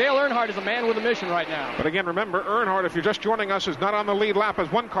 So Dale Earnhardt is a man with a mission right now. But again, remember, Earnhardt, if you're just joining us, is not on the lead lap as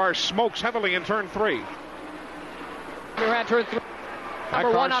one car smokes heavily in turn 3. We're at turn 3.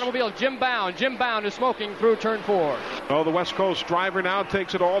 Number 1 automobile, Jim Bound. Jim Bound is smoking through turn 4. Oh, the West Coast driver now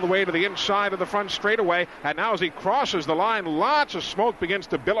takes it all the way to the inside of the front straightaway. And now as he crosses the line, lots of smoke begins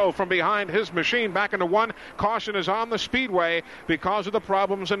to billow from behind his machine back into 1. Caution is on the speedway because of the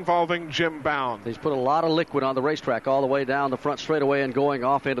problems involving Jim Bound. He's put a lot of liquid on the racetrack all the way down the front straightaway and going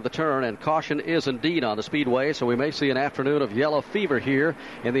off into the turn. And caution is indeed on the speedway, so we may see an afternoon of yellow fever here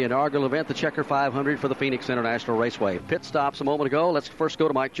in the inaugural event, the Checker 500 for the Phoenix International Raceway. Pit stops a moment ago. Let's first go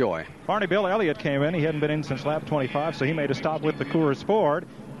to Mike Joy. Barney, Bill Elliott came in. He hadn't been in since lap 25, so he made a stop with the Coors Ford.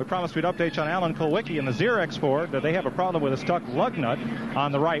 We promised we'd update you on Alan Kulwicki and the Xerox Ford. They have a problem with a stuck lug nut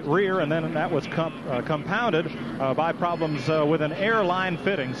on the right rear, and then that was compounded by problems with an air line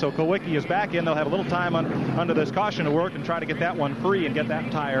fitting. So Kulwicki is back in. They'll have a little time under this caution to work and try to get that one free and get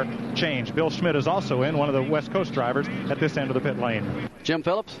that tire changed. Bill Schmidt is also in, one of the West Coast drivers at this end of the pit lane. Jim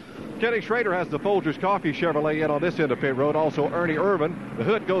Phillips. Kenny Schrader has the Folgers Coffee Chevrolet in on this end of pit road. Also Ernie Irvin. The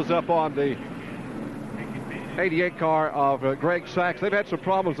hood goes up on the 88 car of Greg Sachs. They've had some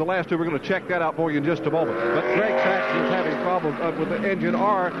problems the last 2. We're going to check that out for you in just a moment. But Greg Sachs is having problems with the engine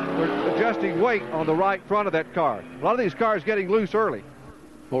R. They're adjusting weight on the right front of that car. A lot of these cars getting loose early.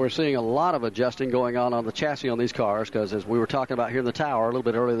 Well, we're seeing a lot of adjusting going on the chassis on these cars because, as we were talking about here in the tower a little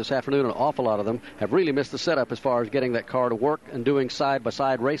bit earlier this afternoon, an awful lot of them have really missed the setup as far as getting that car to work and doing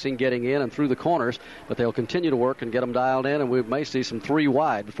side-by-side racing, getting in and through the corners. But they'll continue to work and get them dialed in, and we may see some 3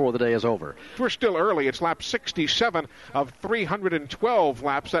 wide before the day is over. We're still early. It's lap 67 of 312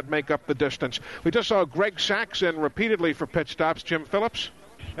 laps that make up the distance. We just saw Greg Sachs in repeatedly for pit stops. Jim Phillips.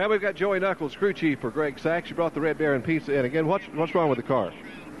 And we've got Joey Knuckles, crew chief for Greg Sachs. He brought the Red Baron Pizza in again. What's wrong with the car?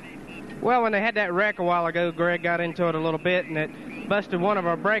 Well, when they had that wreck a while ago, Greg got into it a little bit, and it busted one of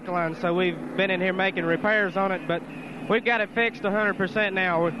our brake lines, so we've been in here making repairs on it, but we've got it fixed 100%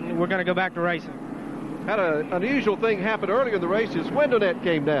 now. We're going to go back to racing. Had an unusual thing happen earlier in the race. His window net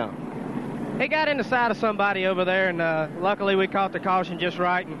came down. He got in the side of somebody over there, and luckily we caught the caution just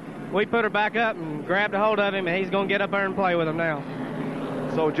right, and we put her back up and grabbed a hold of him, and he's going to get up there and play with him now.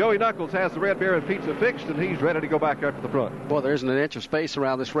 So Joey Knuckles has the Red Baron Pizza fixed, and he's ready to go back up to the front. Boy, there isn't an inch of space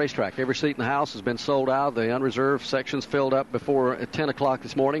around this racetrack. Every seat in the house has been sold out. The unreserved sections filled up before 10 o'clock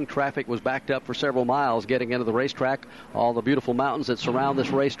this morning. Traffic was backed up for several miles getting into the racetrack. All the beautiful mountains that surround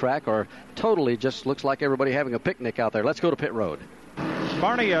this racetrack are totally just looks like everybody having a picnic out there. Let's go to pit road.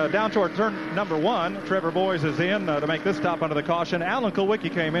 Barney, down toward turn number 1. Trevor Boys is in to make this stop under the caution. Alan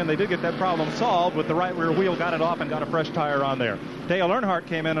Kulwicki came in. They did get that problem solved with the right rear wheel, got it off, and got a fresh tire on there. Dale Earnhardt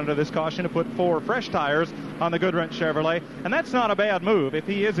came in under this caution to put 4 fresh tires on the Goodwrench Chevrolet, and that's not a bad move. If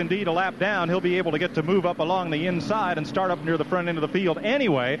he is indeed a lap down, he'll be able to get to move up along the inside and start up near the front end of the field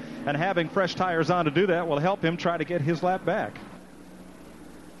anyway, and having fresh tires on to do that will help him try to get his lap back.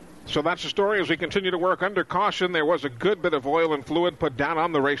 So that's the story as we continue to work under caution. There was a good bit of oil and fluid put down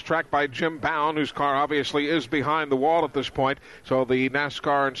on the racetrack by Jim Bound, whose car obviously is behind the wall at this point. So the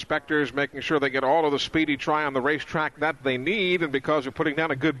NASCAR inspectors making sure they get all of the speedy try on the racetrack that they need, and because they're putting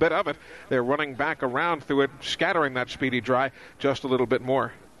down a good bit of it, they're running back around through it, scattering that speedy dry just a little bit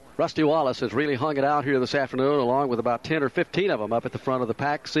more. Rusty Wallace has really hung it out here this afternoon, along with about 10 or 15 of them up at the front of the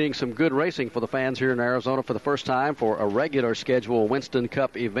pack, seeing some good racing for the fans here in Arizona for the first time for a regular scheduled Winston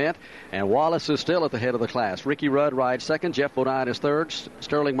Cup event. And Wallace is still at the head of the class. Ricky Rudd rides second, Jeff Bodine is third,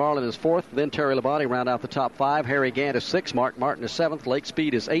 Sterling Marlin is fourth, then Terry Labonte round out the top five. Harry Gant is sixth, Mark Martin is seventh, Lake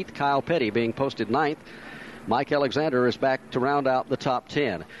Speed is eighth, Kyle Petty being posted ninth. Mike Alexander is back to round out the top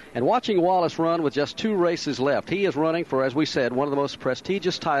 10. And watching Wallace run with just 2 races left, he is running for, as we said, one of the most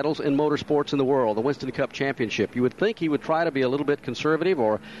prestigious titles in motorsports in the world, the Winston Cup Championship. You would think he would try to be a little bit conservative,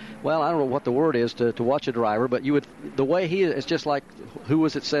 or, well, I don't know what the word is to watch a driver, but you would, the way he is just like, who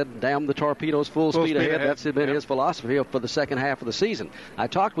was it said, damn the torpedoes, full speed ahead. That's been his philosophy for the second half of the season. I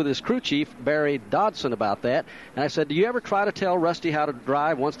talked with his crew chief, Barry Dodson, about that, and I said, do you ever try to tell Rusty how to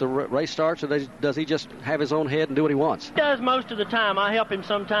drive once the race starts, or does he just have his own head and do what he wants? He does most of the time. I help him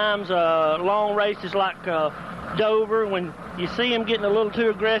sometimes. Long races like Dover, when you see him getting a little too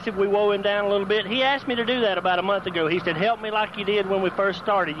aggressive, we woe him down a little bit. He asked me to do that about a month ago. He said, help me like you did when we first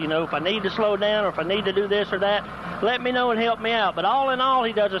started. You know, if I need to slow down or if I need to do this or that, let me know and help me out. But all in all,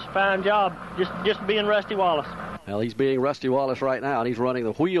 he does a fine job just being Rusty Wallace. Well, he's being Rusty Wallace right now, and he's running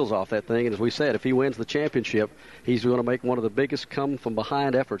the wheels off that thing. And as we said, if he wins the championship, he's going to make one of the biggest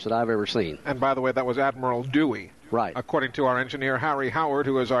come-from-behind efforts that I've ever seen. And by the way, that was Admiral Dewey. Right. According to our engineer, Harry Howard,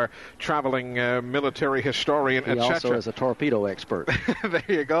 who is our traveling military historian, etc. He also is a torpedo expert. There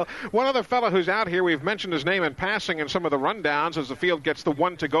you go. One other fellow who's out here, we've mentioned his name in passing in some of the rundowns as the field gets the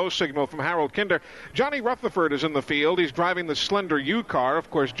 1-to-go signal from Harold Kinder. Johnny Rutherford is in the field. He's driving the Slender U car. Of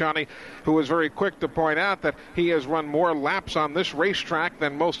course, Johnny, who was very quick to point out that he has run more laps on this racetrack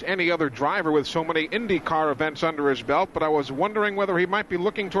than most any other driver with so many IndyCar events under his belt. But I was wondering whether he might be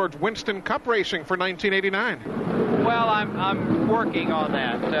looking towards Winston Cup racing for 1989. Well, I'm working on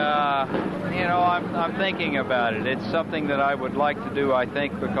that. I'm thinking about it. It's something that I would like to do, I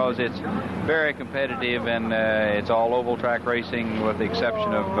think, because it's very competitive and it's all oval track racing with the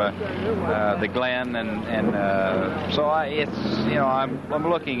exception of the Glen, I'm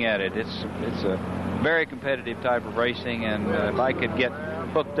looking at it. It's a very competitive type of racing, and if I could get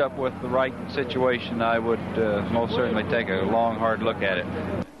hooked up with the right situation, I would most certainly take a long, hard look at it.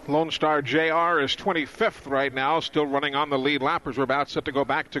 Lone Star JR is 25th right now, still running on the lead lap as we're about set to go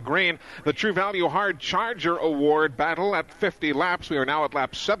back to green. The True Value Hard Charger Award battle at 50 laps. We are now at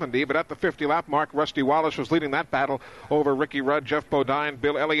lap 70, but at the 50 lap mark, Rusty Wallace was leading that battle over Ricky Rudd, Jeff Bodine,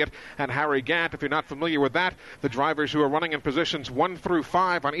 Bill Elliott, and Harry Gant. If you're not familiar with that, the drivers who are running in positions 1 through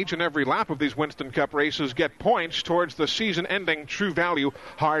 5 on each and every lap of these Winston Cup races get points towards the season-ending True Value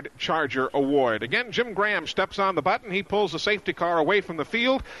Hard Charger Award. Again, Jim Graham steps on the button. He pulls the safety car away from the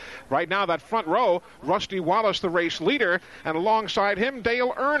field. Right now, that front row, Rusty Wallace, the race leader, and alongside him,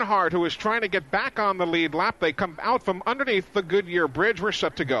 Dale Earnhardt, who is trying to get back on the lead lap. They come out from underneath the Goodyear Bridge. We're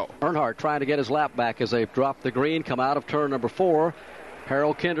set to go. Earnhardt trying to get his lap back as they've dropped the green, come out of turn number 4.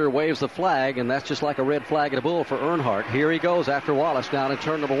 Harold Kinder waves the flag, and that's just like a red flag at a bull for Earnhardt. Here he goes after Wallace down in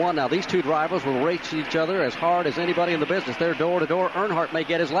turn number 1. Now, these two drivers will race each other as hard as anybody in the business. They're door to door. Earnhardt may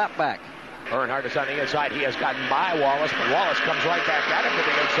get his lap back. Earnhardt is on the inside. He has gotten by Wallace, but Wallace comes right back at him to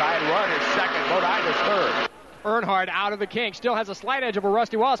the inside. Rudd is second. Bodine is third. Earnhardt out of the kink. Still has a slight edge over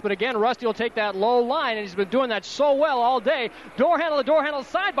Rusty Wallace, but again, Rusty will take that low line, and he's been doing that so well all day. Door handle to door handle,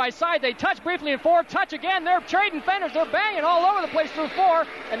 side by side. They touch briefly in 4, touch again. They're trading fenders. They're banging all over the place through 4,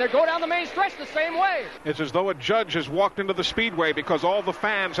 and they go down the main stretch the same way. It's as though a judge has walked into the speedway because all the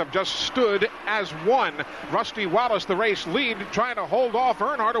fans have just stood as one. Rusty Wallace, the race lead, trying to hold off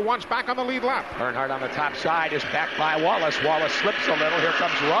Earnhardt, who wants back on the lead lap. Earnhardt on the top side is backed by Wallace. Wallace slips a little. Here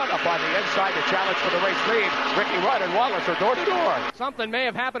comes Rudd up on the inside to challenge for the race lead. Ricky Rudd and Wallace are door to door. Something may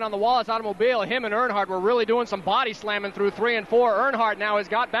have happened on the Wallace automobile. Him and Earnhardt were really doing some body slamming through 3 and 4. Earnhardt now has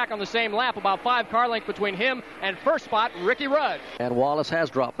got back on the same lap, about 5 car length between him and first spot Ricky Rudd. And Wallace has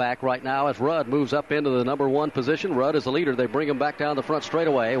dropped back right now as Rudd moves up into the number 1 position. Rudd is the leader. They bring him back down the front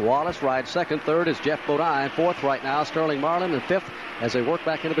straightaway. Wallace rides second. Third is Jeff Bodine. Fourth right now, Sterling Marlin. And fifth, as they work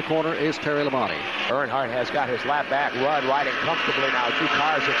back into the corner, is Terry Labonte. Earnhardt has got his lap back. Rudd riding comfortably now. 2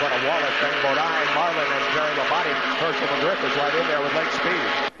 cars in front of Wallace, then Bodine, Marlin, and Terry Labonte. Herschel McGriff is right in there with Lake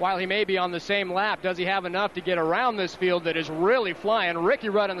Speed. While he may be on the same lap, does he have enough to get around this field that is really flying? Ricky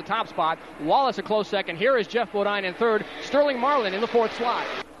Rudd in the top spot. Wallace a close second. Here is Jeff Bodine in third. Sterling Marlin in the 4th slot.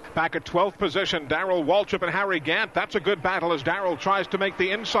 Back at 12th position, Darrell Waltrip and Harry Gant. That's a good battle as Darrell tries to make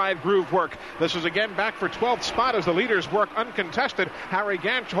the inside groove work. This is again back for 12th spot as the leaders work uncontested. Harry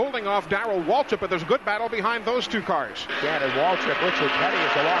Gant holding off Darrell Waltrip, but there's a good battle behind those two cars. Gant and Waltrip. Richard Petty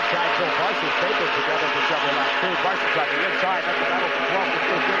is alongside Joe Parsons. They've been together for several laps too. Parsons on the inside. That's the battle for 12th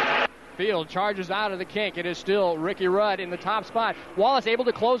and 13th. Field charges out of the kink. It is still Ricky Rudd in the top spot. Wallace able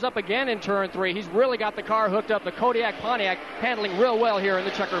to close up again in turn 3. He's really got the car hooked up. The Kodiak Pontiac handling real well here in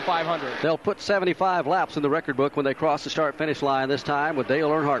the Checker 500. They'll put 75 laps in the record book when they cross the start-finish line this time with Dale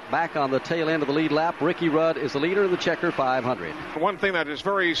Earnhardt back on the tail end of the lead lap. Ricky Rudd is the leader in the Checker 500. One thing that is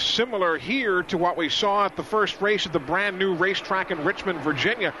very similar here to what we saw at the first race at the brand new racetrack in Richmond,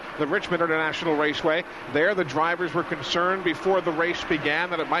 Virginia, the Richmond International Raceway. There the drivers were concerned before the race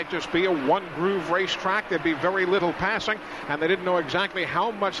began that it might just be a one-groove racetrack. There'd be very little passing, and they didn't know exactly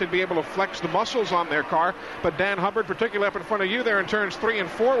how much they'd be able to flex the muscles on their car. But Dan Hubbard, particularly up in front of you there in turns 3 and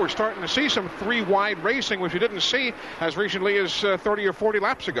 4, we're starting to see some 3-wide racing, which you didn't see as recently as 30 or 40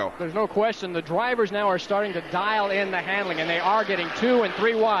 laps ago. There's no question. The drivers now are starting to dial in the handling, and they are getting 2 and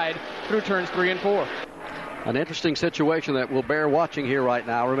 3 wide through turns 3 and 4. An interesting situation that will bear watching here right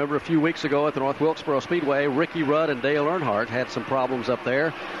now. Remember, a few weeks ago at the North Wilkesboro Speedway, Ricky Rudd and Dale Earnhardt had some problems up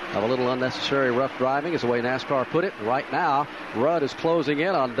there of a little unnecessary rough driving, is the way NASCAR put it. Right now, Rudd is closing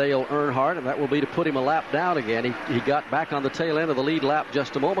in on Dale Earnhardt, and that will be to put him a lap down again. He got back on the tail end of the lead lap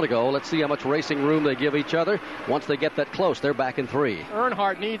just a moment ago. Let's see how much racing room they give each other. Once they get that close, they're back in 3.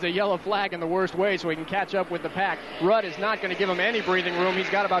 Earnhardt needs a yellow flag in the worst way so he can catch up with the pack. Rudd is not going to give him any breathing room. He's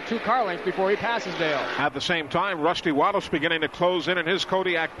got about 2 car lengths before he passes Dale. At the same time, Rusty Wallace beginning to close in his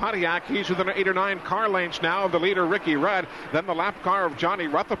Kodiak Pontiac. He's within 8 or 9 car lengths now of the leader, Ricky Rudd. Then the lap car of Johnny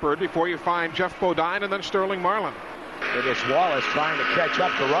Rutherford before you find Jeff Bodine and then Sterling Marlin. It is Wallace trying to catch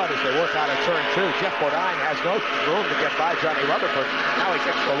up to Rudd as they work out of turn 2. Jeff Bodine has no room to get by Johnny Rutherford. Now he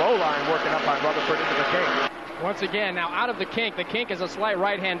gets the low line working up on Rutherford into the kink. Once again, now out of the kink. The kink is a slight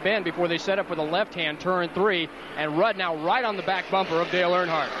right-hand bend before they set up with a left-hand turn 3. And Rudd now right on the back bumper of Dale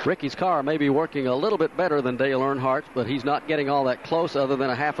Earnhardt. Ricky's car may be working a little bit better than Dale Earnhardt, but he's not getting all that close other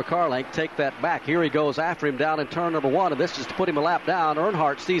than a half a car length. Take that back. Here he goes after him down in turn number 1, and this is to put him a lap down.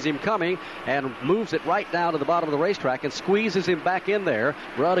 Earnhardt sees him coming and moves it right down to the bottom of the racetrack and squeezes him back in there.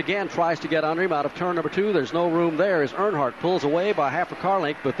 Rudd again tries to get under him out of turn number 2. There's no room there as Earnhardt pulls away by half a car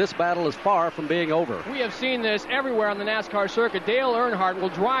length, but this battle is far from being over. We have seen this everywhere on the NASCAR circuit. Dale Earnhardt will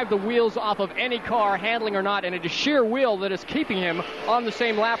drive the wheels off of any car, handling or not, and it is sheer will that is keeping him on the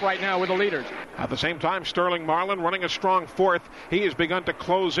same lap right now with the leaders. At the same time, Sterling Marlin running a strong 4th. He has begun to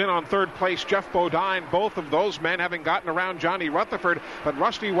close in on 3rd place Jeff Bodine, both of those men having gotten around Johnny Rutherford. But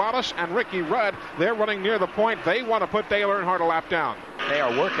Rusty Wallace and Ricky Rudd, they're running near the point. They want to put Dale Earnhardt a lap down. They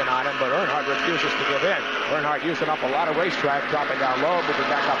are working on him, but Earnhardt refuses to give in. Earnhardt using up a lot of racetrack, dropping down low, moving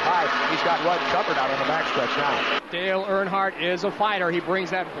back up high. He's got Rudd covered out on the backstretch now. Dale Earnhardt is a fighter. He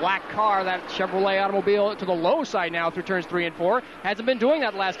brings that black car, that Chevrolet automobile, to the low side now through turns 3 and 4. Hasn't been doing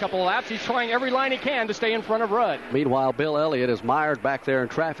that the last couple of laps. He's trying every line he can to stay in front of Rudd. Meanwhile, Bill Elliott is mired back there in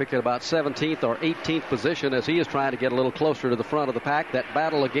traffic at about 17th or 18th position as he is trying to get a little closer to the front of the pack. That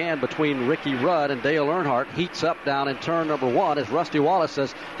battle again between Ricky Rudd and Dale Earnhardt heats up down in turn number 1 as Rusty Wallace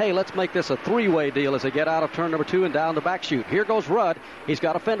says, hey, let's make this a 3-way deal as they get out of turn number 2 and down the back chute. Here goes Rudd. He's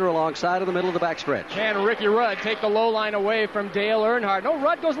got a fender alongside of the middle of the backstretch. Can Ricky Rudd take the low line away from Dale Earnhardt? No,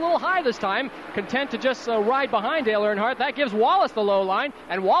 Rudd goes a little high this time, content to just ride behind Dale Earnhardt. That gives Wallace the low line,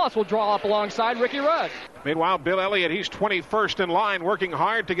 and Wallace will draw up alongside Ricky Rudd. Meanwhile, Bill Elliott, he's 21st in line, working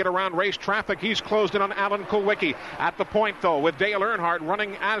hard to get around race traffic. He's closed in on Alan Kulwicki. At the point, though, with Dale Earnhardt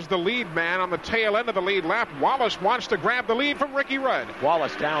running as the lead man on the tail end of the lead lap, Wallace wants to grab the lead from Ricky Rudd.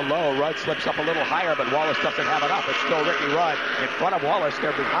 Wallace down low. Rudd slips up a little higher, but Wallace doesn't have enough. It's still Ricky Rudd in front of Wallace.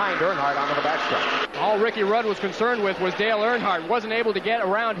 They're behind Earnhardt onto the backstretch. All Ricky Rudd was concerned with was Dale Earnhardt. Wasn't able to get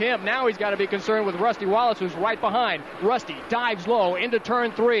around him. Now he's got to be concerned with Rusty Wallace, who's right behind. Rusty dives low into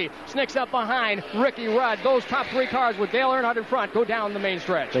turn 3. Snicks up behind Ricky Rudd. Those top 3 cars with Dale Earnhardt in front go down the main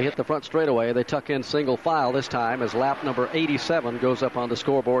stretch. They hit the front straightaway. They tuck in single file this time as lap number 87 goes up on the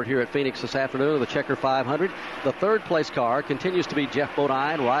scoreboard here at Phoenix this afternoon of the Checker 500. The 3rd place car continues to be Jeff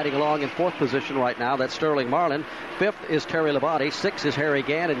Bodine, riding along in 4th position right now. That's Sterling Marlin. 5th is Terry Labonte. 6th is Harry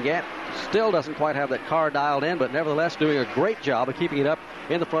Gant, and Gant still doesn't quite have that car dialed in, but nevertheless doing a great job of keeping it up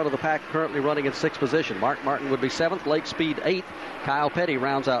in the front of the pack, currently running in 6th position. Mark Martin would be 7th, Lake Speed 8th, Kyle Petty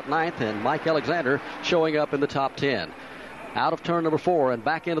rounds out 9th, and Mike Alexander showing up in the top 10. out of turn number 4 and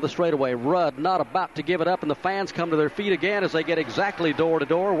back into the straightaway. Rudd not about to give it up, and the fans come to their feet again as they get exactly door to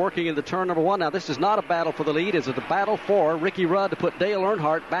door, working into turn number 1. Now, this is not a battle for the lead. It's a battle for Ricky Rudd to put Dale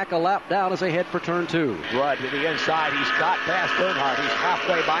Earnhardt back a lap down as they head for turn 2. Rudd to the inside. He's got past Earnhardt. He's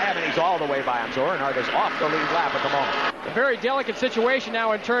halfway by him, and he's all the way by him. So Earnhardt is off the lead lap at the moment. A very delicate situation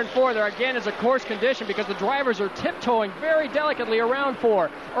now in turn 4. There again is a course condition because the drivers are tiptoeing very delicately around 4.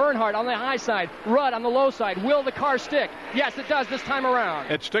 Earnhardt on the high side, Rudd on the low side. Will the car stick? Yes, it does this time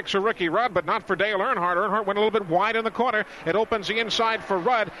around. It sticks for Ricky Rudd, but not for Dale Earnhardt. Earnhardt went a little bit wide in the corner. It opens the inside for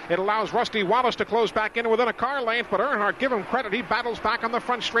Rudd. It allows Rusty Wallace to close back in within a car length, but Earnhardt, give him credit, he battles back on the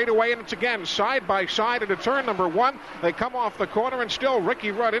front straightaway, and it's again side by side into turn number 1. They come off the corner, and still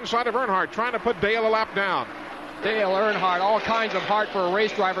Ricky Rudd inside of Earnhardt, trying to put Dale a lap down. Dale Earnhardt, all kinds of heart for a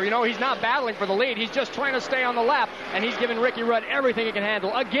race driver. You know, he's not battling for the lead. He's just trying to stay on the lap, and he's giving Ricky Rudd everything he can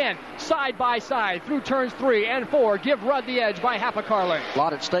handle. Again, side by side through turns 3 and 4. Give Rudd the edge by half a car length. A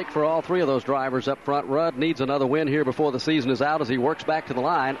lot at stake for all 3 of those drivers up front. Rudd needs another win here before the season is out as he works back to the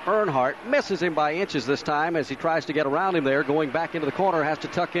line. Earnhardt misses him by inches this time as he tries to get around him there. Going back into the corner, has to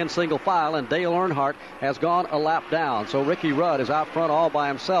tuck in single file, and Dale Earnhardt has gone a lap down. So Ricky Rudd is out front all by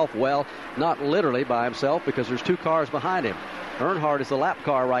himself. Well, not literally by himself because there's 2 cars behind him. Earnhardt is the lap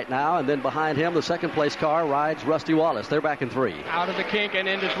car right now, and then behind him, the second place car rides Rusty Wallace. They're back in 3. Out of the kink and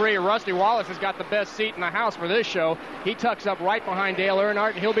into 3. Rusty Wallace has got the best seat in the house for this show. He tucks up right behind Dale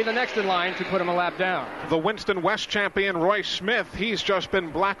Earnhardt, and he'll be the next in line to put him a lap down. The Winston West champion, Roy Smith, he's just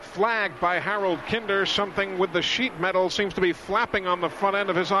been black flagged by Harold Kinder. Something with the sheet metal seems to be flapping on the front end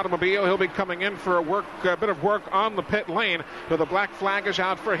of his automobile. He'll be coming in for a bit of work on the pit lane, but the black flag is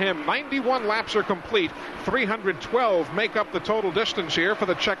out for him. 91 laps are complete. 312 make up the total distance here for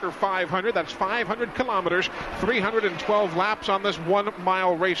the Checker 500. That's 500 kilometers, 312 laps on this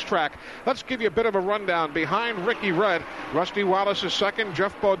 1-mile racetrack. Let's give you a bit of a rundown. Behind Ricky Rudd, Rusty Wallace is second,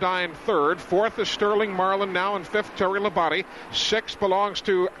 Jeff Bodine third. Fourth is Sterling Marlin now, and fifth, Terry Labonte. Sixth belongs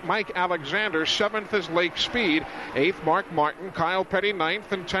to Mike Alexander. Seventh is Lake Speed. Eighth, Mark Martin. Kyle Petty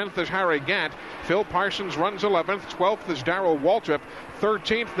ninth, and 10th is Harry Gant. Phil Parsons runs 11th. 12th is Darrell Waltrip.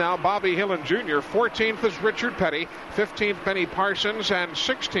 13th now, Bobby Hillen Jr. 14th is Richard Petty. 15th, Benny Parsons. And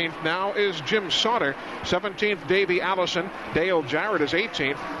 16th now is Jim Sauter. 17th, Davey Allison. Dale Jarrett is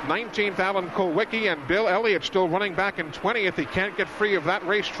 18th. 19th, Alan Kulwicki. And Bill Elliott still running back in 20th. He can't get free of that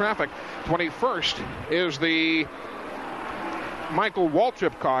race traffic. 21st is the Michael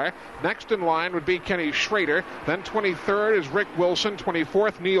Waltrip car. Next in line would be Kenny Schrader. Then 23rd is Rick Wilson.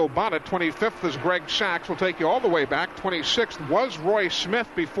 24th, Neil Bonnet. 25th is Greg Sachs. We'll take you all the way back. 26th was Roy Smith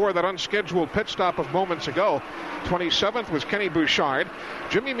before that unscheduled pit stop of moments ago. 27th was Kenny Bouchard.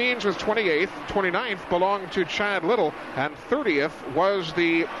 Jimmy Means was 28th. 29th belonged to Chad Little. And 30th was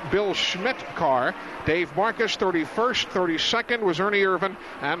the Bill Schmidt car. Dave Marcus, 31st. 32nd was Ernie Irvin.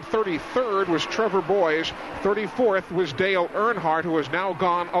 And 33rd was Trevor Boys. 34th was Dale Earnhardt, who has now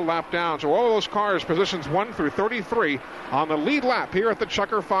gone a lap down. So all those cars, positions 1 through 33, on the lead lap here at the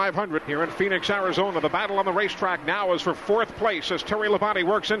Checker 500 here in Phoenix, Arizona. The battle on the racetrack now is for 4th place as Terry Labonte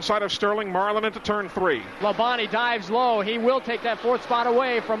works inside of Sterling Marlin into turn 3. Labonte dives low. He will take that 4th spot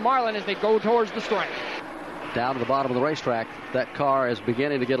away from Marlin as they go towards the stripe. Down to the bottom of the racetrack, that car is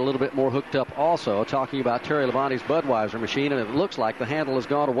beginning to get a little bit more hooked up also. Talking about Terry Labonte's Budweiser machine, and it looks like the handle has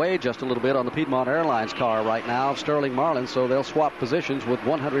gone away just a little bit on the Piedmont Airlines car right now, Sterling Marlin, so they'll swap positions with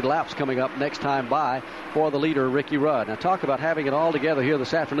 100 laps coming up next time by for the leader, Ricky Rudd. Now talk about having it all together here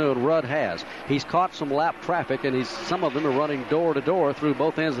this afternoon. Rudd has. He's caught some lap traffic, and some of them are running door to door through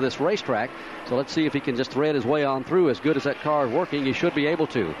both ends of this racetrack. So let's see if he can just thread his way on through. As good as that car is working, he should be able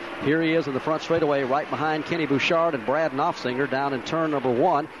to. Here he is in the front straightaway right behind Kenny Bouchard and Brad Knopfsinger down in turn number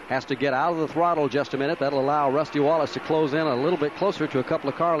 1. Has to get out of the throttle just a minute. That'll allow Rusty Wallace to close in a little bit closer to a couple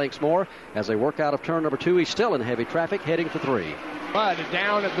of car lengths more. As they work out of turn number 2, he's still in heavy traffic heading for 3. Bud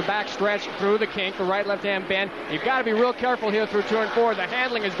down at the back stretch through the kink, the right left-hand bend. You've got to be real careful here through turn 4. The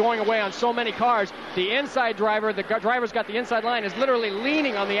handling is going away on so many cars. The inside driver, the driver's got the inside line, is literally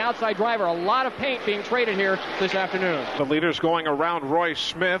leaning on the outside driver. A lot of paint being traded here this afternoon. The leader's going around Roy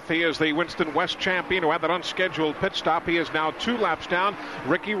Smith. He is the Winston West champion who had that unscheduled pit stop. He is now 2 laps down.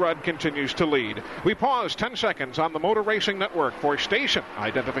 Ricky Rudd continues to lead. We pause 10 seconds on the Motor Racing Network for station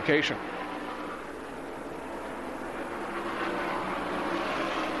identification.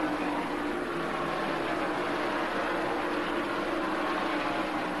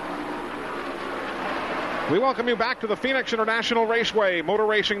 We welcome you back to the Phoenix International Raceway Motor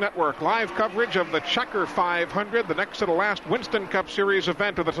Racing Network. Live coverage of the Checker 500, the next to the last Winston Cup Series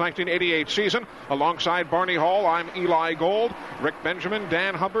event of the 1988 season. Alongside Barney Hall, I'm Eli Gold, Rick Benjamin,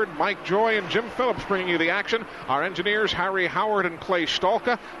 Dan Hubbard, Mike Joy, and Jim Phillips bringing you the action. Our engineers, Harry Howard and Clay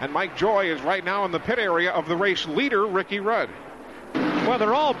Stolka. And Mike Joy is right now in the pit area of the race leader, Ricky Rudd. Well,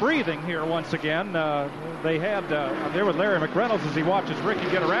 they're all breathing here once again. They had there with Larry McReynolds as he watches Ricky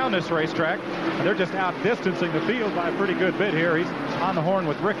get around this racetrack. And they're just out-distancing the field by a pretty good bit here. He's on the horn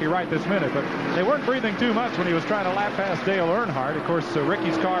with Ricky right this minute. But they weren't breathing too much when he was trying to lap past Dale Earnhardt. Of course,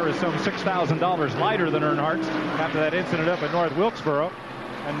 Ricky's car is some $6,000 lighter than Earnhardt's after that incident up at North Wilkesboro.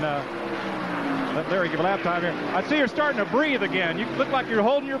 And let Larry give a lap time here. I see you're starting to breathe again. You look like you're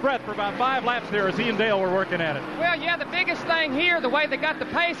holding your breath for about 5 laps there as he and Dale were working at it. Well, yeah, the biggest thing here, the way they got the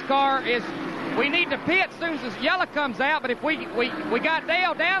pace car, is we need to pit as soon as yellow comes out. But if we got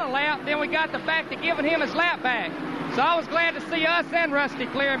Dale down a lap, then we got the fact of giving him his lap back. So I was glad to see us and Rusty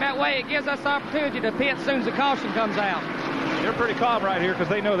clear him that way. It gives us the opportunity to pit as soon as the caution comes out. They're pretty calm right here because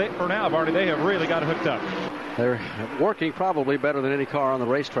they know that for now, Barney, they have really got it hooked up. They're working probably better than any car on the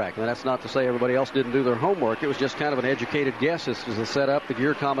racetrack. And that's not to say everybody else didn't do their homework. It was just kind of an educated guess as to the setup, the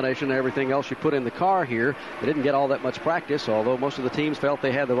gear combination, and everything else you put in the car here. They didn't get all that much practice, although most of the teams felt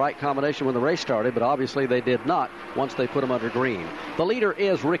they had the right combination when the race started, but obviously they did not once they put them under green. The leader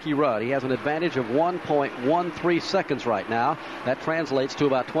is Ricky Rudd. He has an advantage of 1.13 seconds right now. That translates to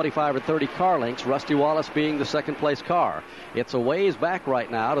about 25 or 30 car lengths, Rusty Wallace being the second-place car. It's a ways back right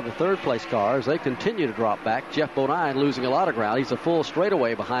now to the third-place car as they continue to drop back. Jeff Bodine losing a lot of ground. He's a full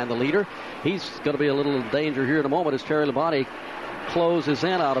straightaway behind the leader. He's going to be a little danger here in a moment as Terry Labonte closes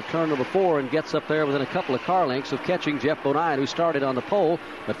in out of turn number 4 and gets up there within a couple of car lengths of catching Jeff Bodine, who started on the pole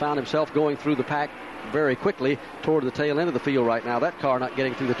but found himself going through the pack very quickly toward the tail end of the field right now. That car not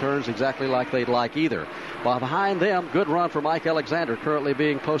getting through the turns exactly like they'd like either. While behind them, good run for Mike Alexander, currently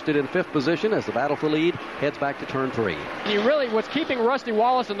being posted in 5th position as the battle for lead heads back to turn 3. He really was keeping Rusty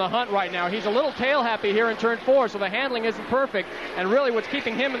Wallace in the hunt right now. He's a little tail happy here in turn 4, so the handling isn't perfect. And really what's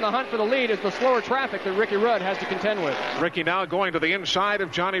keeping him in the hunt for the lead is the slower traffic that Ricky Rudd has to contend with. Ricky now going to the inside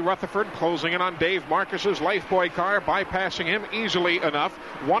of Johnny Rutherford, closing in on Dave Marcus's Lifebuoy car, bypassing him easily enough.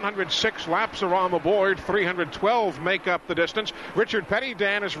 106 laps are on the board. 312 make up the distance. Richard Petty,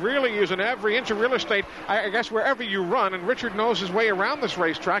 Dan, is really using every inch of real estate, I guess, wherever you run, and Richard knows his way around this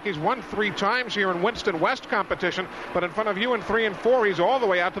racetrack. He's won 3 times here in Winston West competition, but in front of you in 3 and 4, he's all the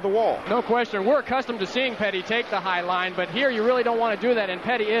way out to the wall. No question. We're accustomed to seeing Petty take the high line, but here you really don't want to do that, and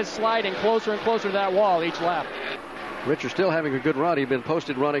Petty is sliding closer and closer to that wall each lap. Richard still having a good run. He'd been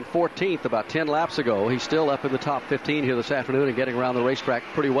posted running 14th about 10 laps ago. He's still up in the top 15 here this afternoon and getting around the racetrack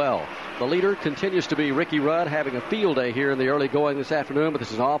pretty well. The leader continues to be Ricky Rudd, having a field day here in the early going this afternoon, but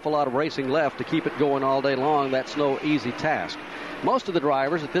there's an awful lot of racing left to keep it going all day long. That's no easy task. Most of the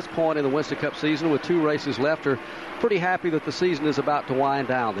drivers at this point in the Winston Cup season with 2 races left are pretty happy that the season is about to wind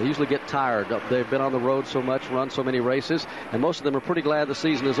down. They usually get tired. They've been on the road so much, run so many races, and most of them are pretty glad the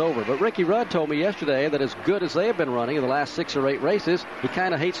season is over. But Ricky Rudd told me yesterday that as good as they have been running in the last 6 or 8 races, he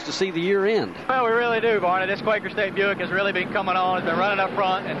kind of hates to see the year end. Well, we really do, Barney. This Quaker State Buick has really been coming on. It's been running up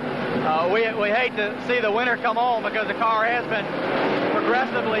front, and we hate to see the winter come on because the car has been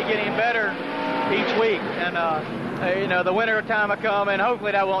progressively getting better each week. And, the winter time will come, and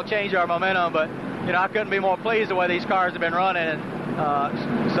hopefully that won't change our momentum, but I couldn't be more pleased the way these cars have been running,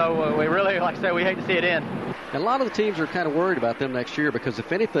 and so we really, like I said, we hate to see it end. And a lot of the teams are kind of worried about them next year because,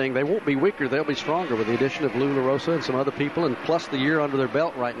 if anything, they won't be weaker. They'll be stronger with the addition of Lou LaRosa and some other people, and plus the year under their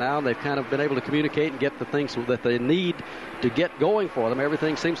belt right now. And they've kind of been able to communicate and get the things that they need to get going for them.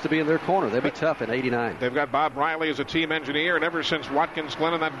 Everything seems to be in their corner. They'll be tough in 89. They've got Bob Riley as a team engineer, and ever since Watkins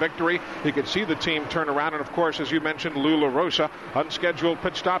Glen and that victory, you could see the team turn around. And, of course, as you mentioned, Lou LaRosa, unscheduled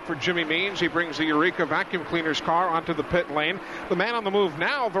pit stop for Jimmy Means. He brings the Eureka vacuum cleaner's car onto the pit lane. The man on the move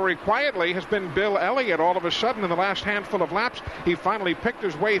now, very quietly, has been Bill Elliott. All of a sudden, in the last handful of laps, he finally picked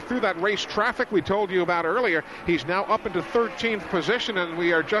his way through that race traffic we told you about earlier. He's now up into 13th position, and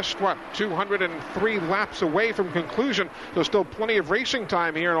we are just, 203 laps away from conclusion. So still plenty of racing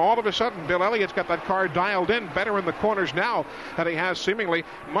time here, and all of a sudden, Bill Elliott's got that car dialed in better in the corners now than he has seemingly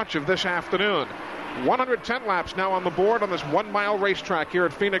much of this afternoon. 110 laps now on the board on this 1-mile racetrack here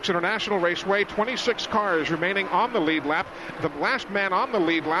at Phoenix International Raceway. 26 cars remaining on the lead lap. The last man on the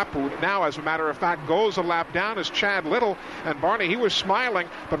lead lap, who now, as a matter of fact, goes a lap down, is Chad Little. And Barney, he was smiling,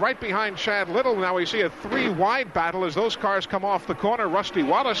 but right behind Chad Little now we see a 3-wide battle as those cars come off the corner. Rusty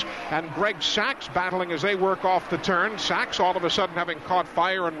Wallace and Greg Sachs battling as they work off the turn. Sachs all of a sudden having caught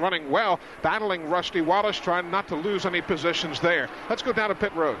fire and running well, battling Rusty Wallace, trying not to lose any positions there. Let's go down to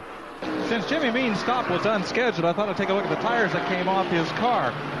pit road. Since Jimmy Means' stop was unscheduled, I thought I'd take a look at the tires that came off his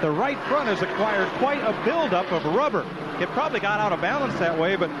car. The right front has acquired quite a buildup of rubber. It probably got out of balance that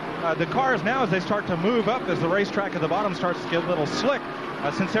way, but the cars now, as they start to move up, as the racetrack at the bottom starts to get a little slick,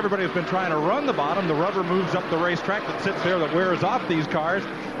 since everybody has been trying to run the bottom, the rubber moves up the racetrack that sits there that wears off these cars.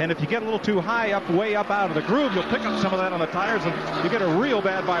 And if you get a little too high up, way up out of the groove, you'll pick up some of that on the tires, and you get a real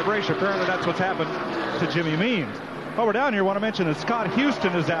bad vibration. Apparently that's what's happened to Jimmy Means. While we're down here, I want to mention that Scott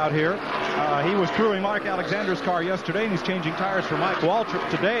Houston is out here. He was crewing Mark Alexander's car yesterday, and he's changing tires for Mike Waltrip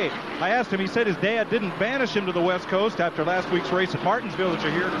today. I asked him, he said his dad didn't banish him to the West Coast after last week's race at Martinsville that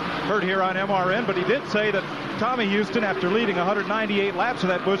you heard here on MRN, but he did say that Tommy Houston, after leading 198 laps of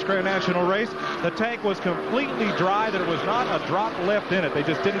that Busch Grand National race, the tank was completely dry, that it was not a drop left in it. They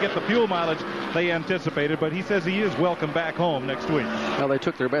just didn't get the fuel mileage they anticipated, but he says he is welcome back home next week. Well, they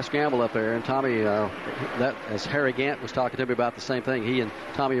took their best gamble up there, and Tommy, as Harry Gant was talking to me about the same thing. He and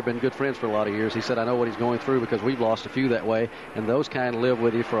Tommy have been good friends for a lot of years. He said, I know what he's going through because we've lost a few that way, and those kind of live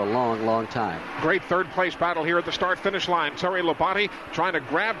with you for a long, long time. Great third-place battle here at the start-finish line. Terry Labonte trying to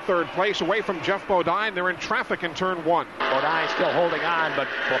grab third place away from Jeff Bodine. They're in traffic in turn one. Bodine still holding on, but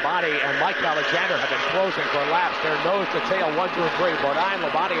Labonte and Mike Alexander have been closing for laps. They're nose to tail, 1, 2, and 3. Bodine,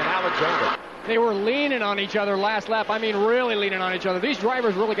 Labonte, and Alexander. They were leaning on each other last lap. I mean, really leaning on each other. These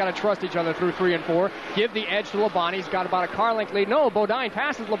drivers really got to trust each other through 3 and 4. Give the edge to Labonte. He's got about a car length lead. No, Bodine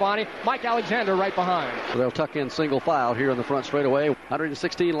passes Labonte. Mike Alexander right behind. So they'll tuck in single file here in the front straightaway.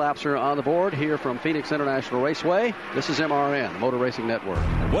 116 laps are on the board here from Phoenix International Raceway. This is MRN, Motor Racing Network.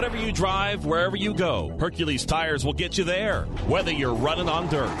 Whatever you drive, wherever you go, Hercules Tires will get you there. Whether you're running on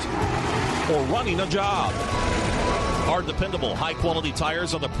dirt or running a job. Our dependable, high-quality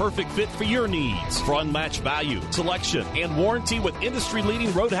tires are the perfect fit for your needs. For unmatched value, selection, and warranty with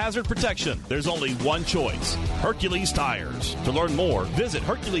industry-leading road hazard protection, there's only one choice, Hercules Tires. To learn more, visit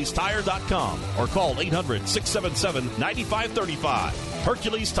HerculesTire.com or call 800-677-9535.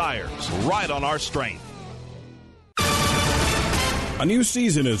 Hercules Tires, ride on our strength. A new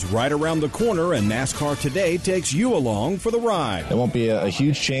season is right around the corner, and NASCAR Today takes you along for the ride. It won't be a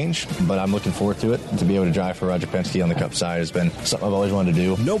huge change, but I'm looking forward to it. To be able to drive for Roger Penske on the Cup side has been something I've always wanted to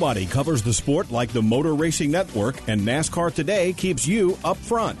do. Nobody covers the sport like the Motor Racing Network, and NASCAR Today keeps you up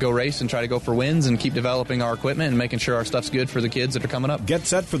front. Go race and try to go for wins and keep developing our equipment and making sure our stuff's good for the kids that are coming up. Get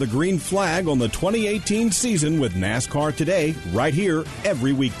set for the green flag on the 2018 season with NASCAR Today, right here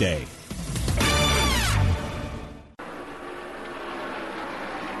every weekday.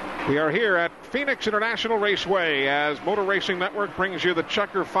 We are here at Phoenix International Raceway as Motor Racing Network brings you the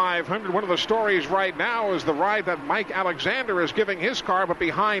Checker 500. One of the stories right now is the ride that Mike Alexander is giving his car, but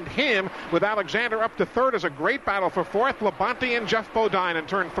behind him, with Alexander up to third, is a great battle for fourth. Labonte and Jeff Bodine in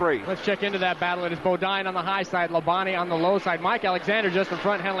turn 3. Let's check into that battle. It is Bodine on the high side, Labonte on the low side. Mike Alexander just in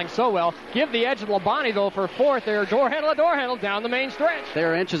front, handling so well. Give the edge to Labonte, though, for fourth there. Door handle down the main stretch.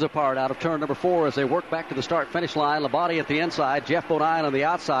 They're inches apart out of turn number 4 as they work back to the start-finish line. Labonte at the inside, Jeff Bodine on the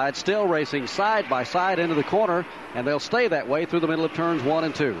outside, still racing side by side into the corner, and they'll stay that way through the middle of turns 1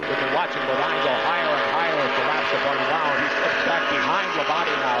 and 2. We've been watching Bodine go higher and higher as the laps have run around. He's back behind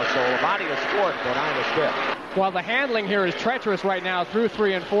Labonte now, so Labonte is fourth, Bodine is fifth. While the handling here is treacherous right now through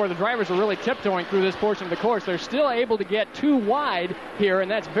 3 and 4, the drivers are really tiptoeing through this portion of the course. They're still able to get too wide here, and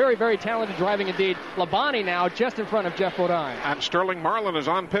that's very, very talented driving indeed. Labonte now just in front of Jeff Bodine. And Sterling Marlin is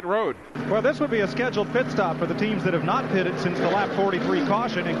on pit road. Well, this would be a scheduled pit stop for the teams that have not pitted since the lap 43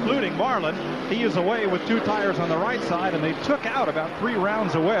 caution, including Marlin. He is away with 2 tires on the right side, and they took out about 3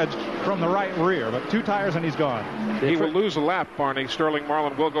 rounds of wedge from the right rear. But 2 tires, and he's gone. He will lose a lap, Barney. Sterling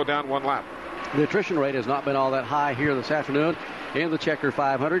Marlin will go down 1 lap. The attrition rate has not been all that high here this afternoon in the Checker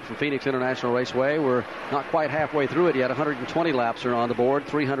 500 from Phoenix International Raceway. We're not quite halfway through it yet. 120 laps are on the board.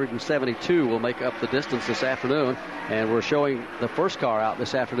 372 will make up the distance this afternoon. And we're showing the first car out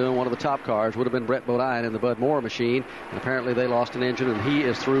this afternoon. One of the top cars would have been Brett Bodine in the Bud Moore machine. And apparently they lost an engine, and he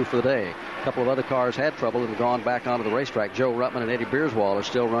is through for the day. A couple of other cars had trouble and gone back onto the racetrack. Joe Ruttman and Eddie Beerswall are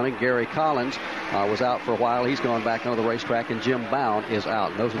still running. Gary Collins was out for a while. He's gone back onto the racetrack, and Jim Bound is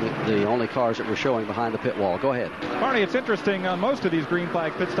out. And those are the only cars that we're showing behind the pit wall. Go ahead. Barney, it's interesting. On most of these green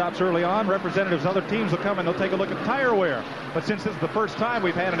flag pit stops early on, representatives of other teams will come and they'll take a look at tire wear. But since this is the first time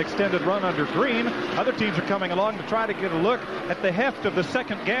we've had an extended run under green, other teams are coming along to try to get a look at the heft of the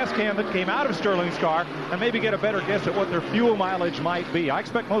second gas can that came out of Sterling's car and maybe get a better guess at what their fuel mileage might be. I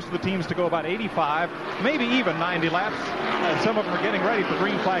expect most of the teams to go about 85, maybe even 90 laps. And some of them are getting ready for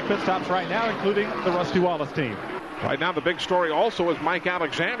green flag pit stops right now, including the Rusty Wallace team. Right now, the big story also is Mike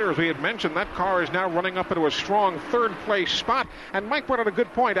Alexander. As we had mentioned, that car is now running up into a strong third-place spot. And Mike brought out a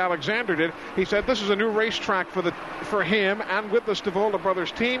good point, Alexander did. He said this is a new racetrack for him and with the Stavola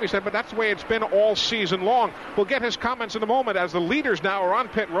Brothers team. He said, but that's the way it's been all season long. We'll get his comments in a moment as the leaders now are on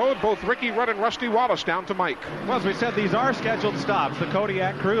pit road, both Ricky Rudd and Rusty Wallace down to Mike. Well, as we said, these are scheduled stops. The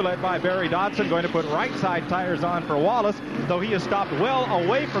Kodiak crew, led by Barry Dodson, going to put right side tires on for Wallace, though he has stopped well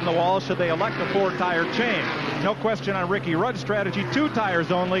away from the wall should they elect a 4-tire change. No question on Ricky Rudd's strategy, 2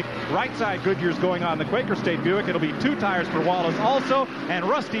 tires only. Right side Goodyear's going on the Quaker State Buick. It'll be 2 tires for Wallace also, and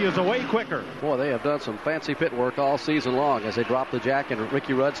Rusty is away quicker. Boy, they have done some fancy pit work all season long as they drop the jack and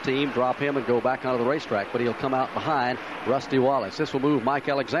Ricky Rudd's team drop him and go back onto the racetrack, but he'll come out behind Rusty Wallace. This will move Mike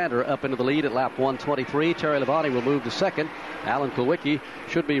Alexander up into the lead at lap 123. Terry Labonte will move to second. Alan Kulwicki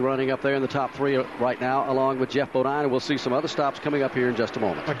should be running up there in the top 3 right now, along with Jeff Bodine. We'll see some other stops coming up here in just a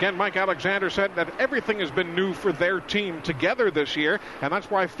moment. Again, Mike Alexander said that everything has been new for their team together this year, and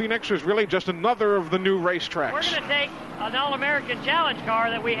that's why Phoenix is really just another of the new racetracks. We're going to take an All-American Challenge car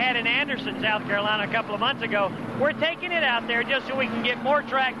that we had in Anderson, South Carolina a couple of months ago. We're taking it out there just so we can get more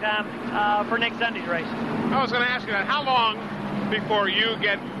track time for next Sunday's race. I was going to ask you that. How long before you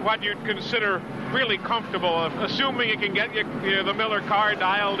get what you'd consider really comfortable, assuming you can get the Miller car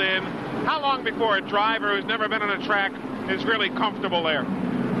dialed in? How long before a driver who's never been on a track is really comfortable there?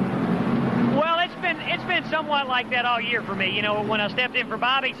 Well, it's been somewhat like that all year for me. You know, when I stepped in for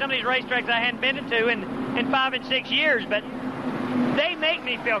Bobby, some of these racetracks I hadn't been to in 5 and 6 years, but they make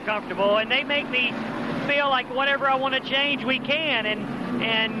me feel comfortable, and they make me feel like whatever I want to change, we can.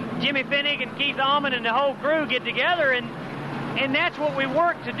 And Jimmy Finnick and Keith Allman and the whole crew get together, and that's what we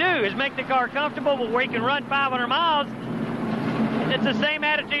work to do, is make the car comfortable where we can run 500 miles. It's the same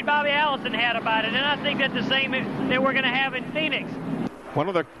attitude Bobby Allison had about it, and I think that's the same that we're going to have in Phoenix. One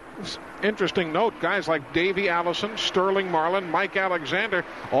of the interesting note, guys like Davey Allison, Sterling Marlin, Mike Alexander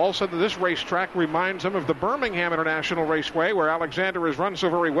all said that this racetrack reminds them of the Birmingham International Raceway, where Alexander has run so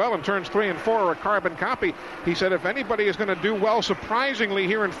very well, and turns 3 and 4 are a carbon copy. He said if anybody is going to do well surprisingly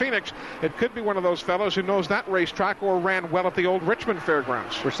here in Phoenix, it could be one of those fellows who knows that racetrack or ran well at the old Richmond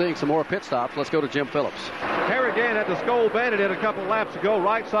Fairgrounds. We're seeing some more pit stops. Let's go to Jim Phillips. Harry Gant at the Skull Bandit a couple laps ago.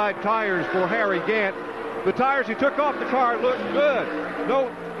 Right side tires for Harry Gant. The tires he took off the car looked good.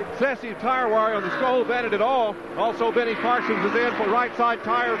 No excessive tire wear on the Skull Bandit at all. Also, Benny Parsons is in for right side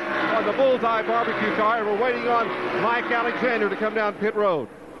tires on the Bullseye barbecue car. And we're waiting on Mike Alexander to come down pit road.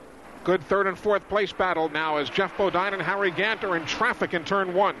 Good 3rd and 4th place battle now as Jeff Bodine and Harry Gant are in traffic in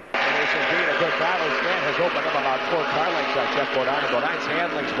turn 1. It is indeed a good battle. Gant has opened up about 4 car lengths on Jeff Bodine. Bodine's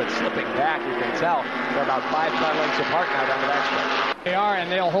handling's been slipping back. You can tell they're about 5 car lengths apart now down the backstretch. They are,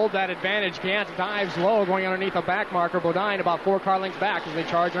 and they'll hold that advantage. Gant dives low, going underneath the back marker. Bodine about 4 car lengths back as they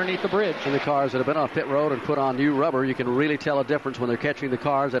charge underneath the bridge. And the cars that have been on pit road and put on new rubber, you can really tell a difference when they're catching the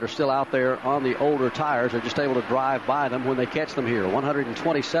cars that are still out there on the older tires. They're just able to drive by them when they catch them here.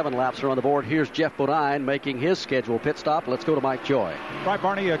 127 laps are on the board. Here's Jeff Bodine making his scheduled pit stop. Let's go to Mike Joy. Right,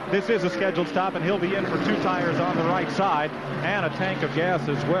 Barney, this is a scheduled stop, and he'll be in for 2 tires on the right side and a tank of gas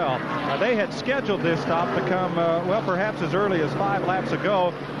as well. They had scheduled this stop to come, perhaps as early as 5 laps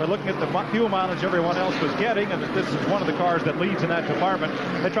ago, but looking at the fuel mileage everyone else was getting, and this is one of the cars that leads in that department,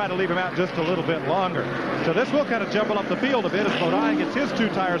 they try to leave him out just a little bit longer. So this will kind of jumble up the field a bit as Bodine gets his 2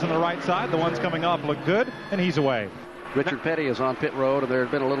 tires on the right side. The ones coming off look good, and he's away. Richard Petty is on pit road, and there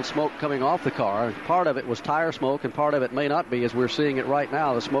had been a little smoke coming off the car. Part of it was tire smoke, and part of it may not be, as we're seeing it right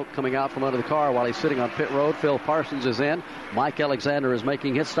now, the smoke coming out from under the car while he's sitting on pit road. Phil Parsons is in. Mike Alexander is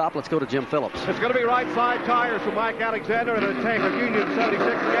making his stop. Let's go to Jim Phillips. It's going to be right side tires for Mike Alexander and a tank of Union 76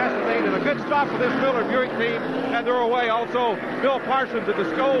 gasoline, and a good stop for this Miller Buick team, and they're away. Also, Phil Parsons at the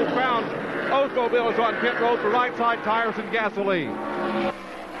Skull Crown Oldsmobile is on pit road for right side tires and gasoline.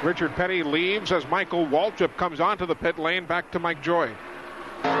 Richard Petty leaves as Michael Waltrip comes onto the pit lane. Back to Mike Joy.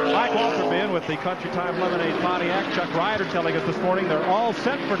 Mike Waltrip in with the Country Time Lemonade Pontiac. Chuck Ryder telling us this morning they're all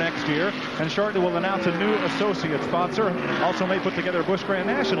set for next year, and shortly will announce a new associate sponsor. Also may put together a Busch Grand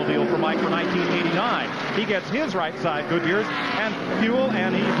National deal for Mike for 1989. He gets his right side Goodyear's and fuel,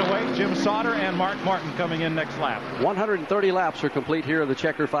 and he's away. Jim Sauter and Mark Martin coming in next lap. 130 laps are complete here in the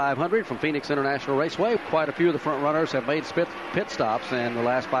Checker 500 from Phoenix International Raceway. Quite a few of the front runners have made pit stops in the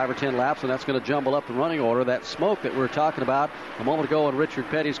last 5 or 10 laps, and that's going to jumble up the running order. That smoke that we were talking about a moment ago in Richard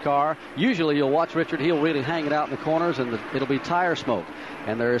Petty's car. Usually you'll watch Richard, he'll really hang it out in the corners, and it'll be tire smoke.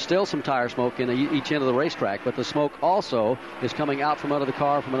 And there is still some tire smoke in each end of the racetrack, but the smoke also is coming out from under the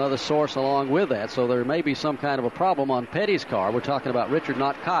car from another source along with that. So there may be some kind of a problem on Petty's car. We're talking about Richard,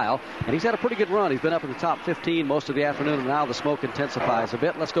 not Kyle. while, and he's had a pretty good run. He's been up in the top 15 most of the afternoon, and now the smoke intensifies a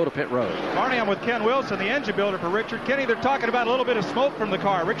bit. Let's go to pit road. Barney, I'm with Ken Wilson, the engine builder for Richard. Kenny, they're talking about a little bit of smoke from the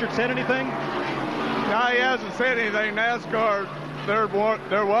car. Richard said anything? No, he hasn't said anything. NASCAR,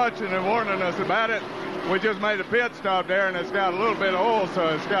 they're watching and warning us about it. We just made a pit stop there, and it's got a little bit of oil, so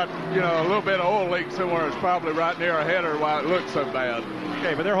it's got, a little bit of oil leak somewhere. It's probably right near a header why it looks so bad.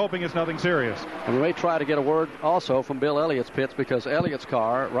 Okay, but they're hoping it's nothing serious. And we may try to get a word also from Bill Elliott's pits, because Elliott's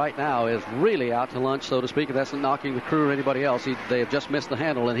car right now is really out to lunch, so to speak, and that's not knocking the crew or anybody else. They have just missed the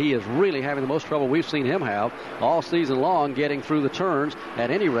handle, and he is really having the most trouble we've seen him have all season long getting through the turns at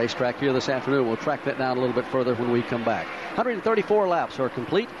any racetrack here this afternoon. We'll track that down a little bit further when we come back. 134 laps are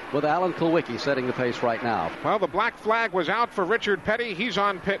complete with Alan Kulwicki setting the pace right now. Well, the black flag was out for Richard Petty. He's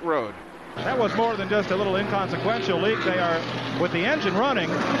on pit road. That was more than just a little inconsequential leak. They are, with the engine running,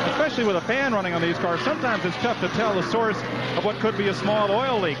 especially with a fan running on these cars, sometimes it's tough to tell the source of what could be a small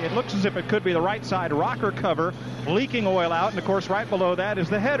oil leak. It looks as if it could be the right side rocker cover leaking oil out, and of course right below that is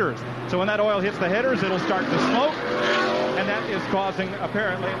the headers. So when that oil hits the headers, it'll start to smoke, and that is causing,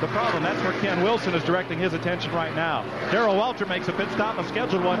 apparently, the problem. That's where Ken Wilson is directing his attention right now. Darrell Walter makes a pit stop, a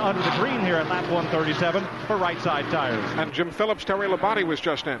scheduled one under the green here at lap 137 for right side tires. And Jim Phillips, Terry Labonte was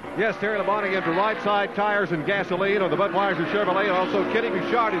just in. Yes, Terry Labonte into right side tires and gasoline on the Budweiser Chevrolet. And also Kenny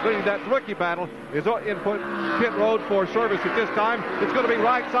Bouchard, who's leading that rookie battle, is in pit road for service at this time. It's going to be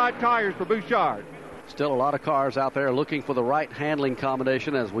right side tires for Bouchard. Still a lot of cars out there looking for the right handling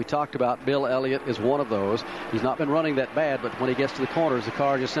combination. As we talked about, Bill Elliott is one of those. He's not been running that bad, but when he gets to the corners, the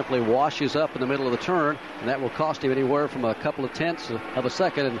car just simply washes up in the middle of the turn, and that will cost him anywhere from a couple of tenths of a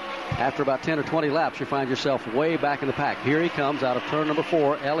second. And after about 10 or 20 laps, you find yourself way back in the pack. Here he comes out of turn number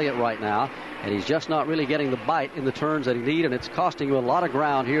 4, Elliott right now. And he's just not really getting the bite in the turns that he needs, and it's costing him a lot of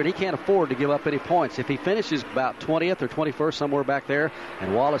ground here, and he can't afford to give up any points. If he finishes about 20th or 21st, somewhere back there,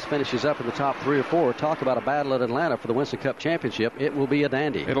 and Wallace finishes up in the top 3 or 4, talk about a battle at Atlanta for the Winston Cup Championship, it will be a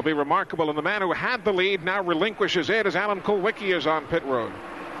dandy. It'll be remarkable, and the man who had the lead now relinquishes it as Alan Kulwicki is on pit road.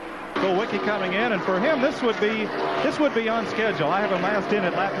 Kulwicki coming in, and for him this would be on schedule. I have him last in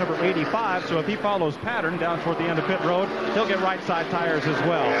at lap number 85, so if he follows pattern down toward the end of pit road, he'll get right side tires as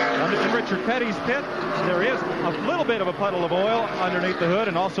well. In Richard Petty's pit, there is a little bit of a puddle of oil underneath the hood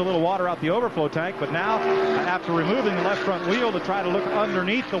and also a little water out the overflow tank, but now after removing the left front wheel to try to look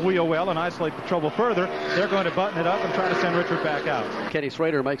underneath the wheel well and isolate the trouble further, they're going to button it up and try to send Richard back out. Kenny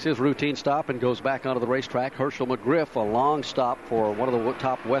Schrader makes his routine stop and goes back onto the racetrack. Herschel McGriff, a long stop for one of the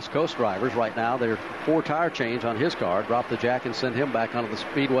top West Coast drivers right now. There's 4 tire change on his car. Drop the jack and send him back onto the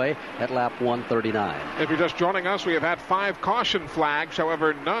speedway at lap 139. If you're just joining us, we have had 5 caution flags.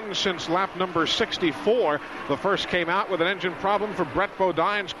 However, none since lap number 64. The first came out with an engine problem for Brett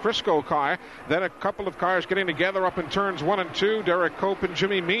Bodine's Crisco car. Then a couple of cars getting together up in turns 1 and 2. Derek Cope and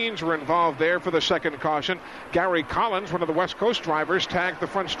Jimmy Means were involved there for the second caution. Gary Collins, one of the West Coast drivers, tagged the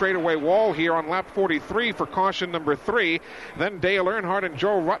front straightaway wall here on lap 43 for caution number 3. Then Dale Earnhardt and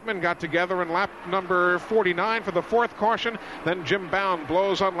Joe Ruttman got together in lap number 49 for the 4th caution. Then Jim Bound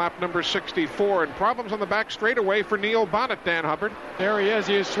blows on lap number 64. And problems on the back straightaway for Neil Bonnet, Dan Hubbard. There he is.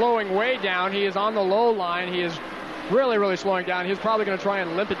 He is slowing way down. He is on the low line. He is really, really slowing down. He's probably going to try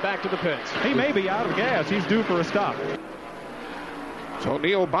and limp it back to the pits. He may be out of gas. He's due for a stop. So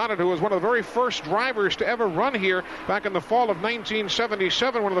Neil Bonnet, who was one of the very first drivers to ever run here back in the fall of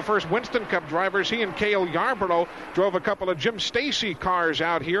 1977, one of the first Winston Cup drivers, he and Cale Yarborough drove a couple of Jim Stacy cars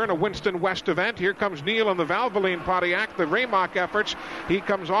out here in a Winston West event. Here comes Neil in the Valvoline Pontiac, the Raymock efforts. He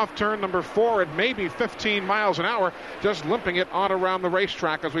comes off turn number 4 at maybe 15 miles an hour, just limping it on around the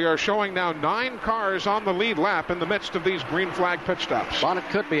racetrack as we are showing now 9 cars on the lead lap in the midst of these green flag pit stops. Bonnet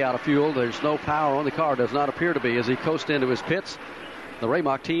could be out of fuel. There's no power on the car. Does not appear to be as he coasts into his pits. The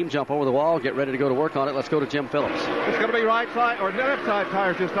Raymock team jump over the wall, get ready to go to work on it. Let's go to Jim Phillips. It's going to be right side or left side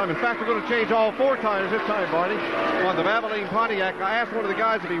tires this time. In fact, we're going to change all 4 tires this time, Barney. On the Valvoline Pontiac, I asked one of the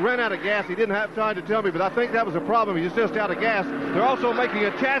guys if he ran out of gas. He didn't have time to tell me, but I think that was a problem. He was just out of gas. They're also making a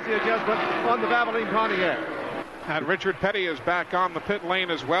chassis adjustment on the Valvoline Pontiac. And Richard Petty is back on the pit lane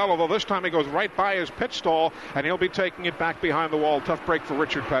as well, although this time he goes right by his pit stall, and he'll be taking it back behind the wall. Tough break for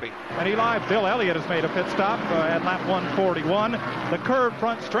Richard Petty. And Eli, Bill Elliott has made a pit stop at lap 141. The curved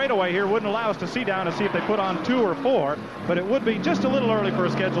front straightaway here wouldn't allow us to see down to see if they put on 2 or 4, but it would be just a little early for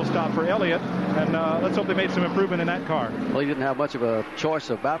a scheduled stop for Elliott, and let's hope they made some improvement in that car. Well, he didn't have much of a choice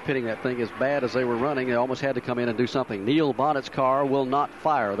about pitting that thing as bad as they were running. They almost had to come in and do something. Neil Bonnet's car will not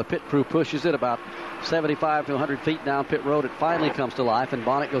fire. The pit crew pushes it about 75 to 100 feet down pit road. It finally comes to life, and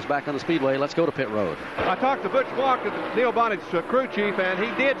Bonnet goes back on the speedway. Let's go to pit road. I talked to Butch Walk, Neil Bonnet's crew chief, and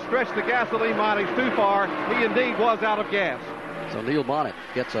he did stretch the gasoline mileage too far. He indeed was out of gas. So Neil Bonnet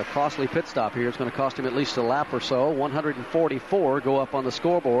gets a costly pit stop here. It's going to cost him at least a lap or so. 144 go up on the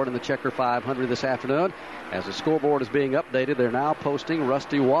scoreboard in the Checker 500 this afternoon. As the scoreboard is being updated, they're now posting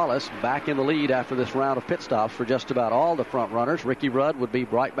Rusty Wallace back in the lead after this round of pit stops for just about all the front runners. Ricky Rudd would be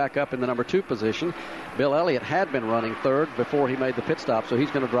right back up in the number 2 position. Bill Elliott had been running third before he made the pit stop, so he's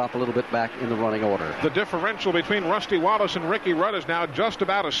going to drop a little bit back in the running order. The differential between Rusty Wallace and Ricky Rudd is now just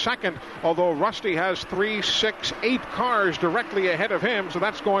about a second, although Rusty has 3, 6, 8 cars directly ahead of him, so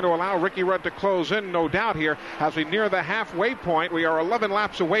that's going to allow Ricky Rudd to close in, no doubt, here as we near the halfway point. We are 11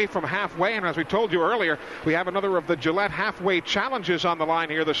 laps away from halfway, and as we told you earlier, we have another of the Gillette halfway challenges on the line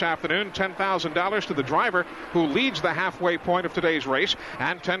here this afternoon. $10,000 to the driver who leads the halfway point of today's race,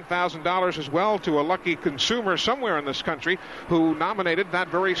 and $10,000 as well to a lucky consumer somewhere in this country who nominated that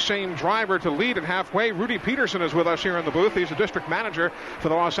very same driver to lead at halfway. Rudy Peterson is with us here in the booth. He's the district manager for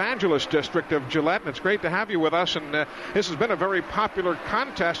the Los Angeles district of Gillette, and it's great to have you with us. And this has been a very popular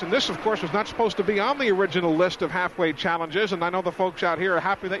contest, and this, of course, was not supposed to be on the original list of halfway challenges, and I know the folks out here are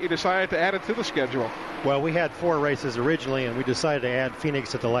happy that you decided to add it to the schedule. Well, we had 4 races originally, and we decided to add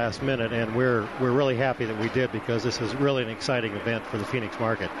Phoenix at the last minute, and we're really happy that we did, because this is really an exciting event for the Phoenix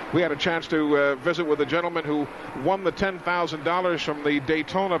market. We had a chance to visit with a gentleman who won the $10,000 from the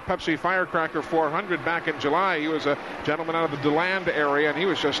Daytona Pepsi Firecracker 400 back in July. He was a gentleman out of the DeLand area, and he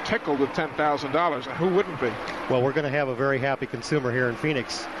was just tickled with $10,000. Who wouldn't be? Well, we're going to have a very happy consumer here in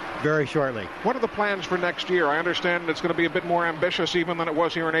Phoenix very shortly. What are the plans for next year? I understand it's going to be a bit more ambitious even than it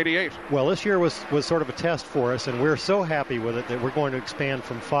was here in '88. Well, this year was sort of a test for us, and we're so happy with it that we're going to expand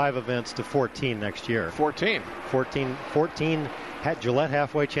from 5 events to 14 next year. 14 Gillette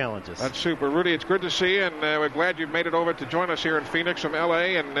halfway challenges. That's super. Rudy, it's good to see you, and we're glad you've made it over to join us here in Phoenix from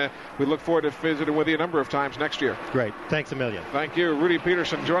L.A., and we look forward to visiting with you a number of times next year. Great. Thanks a million. Thank you. Rudy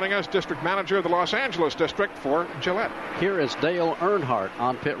Peterson joining us, district manager of the Los Angeles district for Gillette. Here is Dale Earnhardt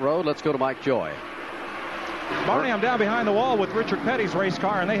on pit road. Let's go to Mike Joy. Barney, I'm down behind the wall with Richard Petty's race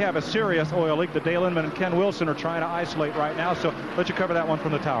car, and they have a serious oil leak that Dale Inman and Ken Wilson are trying to isolate right now, so let you cover that one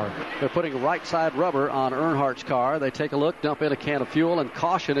from the tower. They're putting right side rubber on Earnhardt's car. They take a look, dump in a can of fuel, and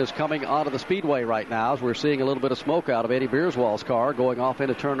caution is coming onto the speedway right now as we're seeing a little bit of smoke out of Eddie Beerswall's car going off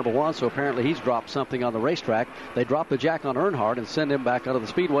into turn number 1, so apparently he's dropped something on the racetrack. They drop the jack on Earnhardt and send him back onto the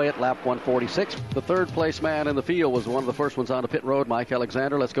speedway at lap 146. The third place man in the field was one of the first ones onto pit road, Mike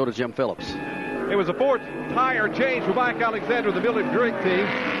Alexander. Let's go to Jim Phillips. It was a 4th tire change for Mike Alexander of the Miller Drink team.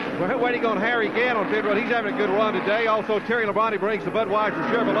 We're waiting on Harry Gann on pit road. He's having a good run today. Also, Terry Labonte brings the Budweiser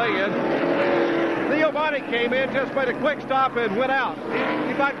Chevrolet in. Theo Bonnet came in, just made a quick stop and went out.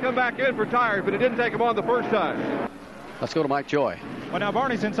 He might come back in for tires, but it didn't take him on the first time. Let's go to Mike Joy. Well, now,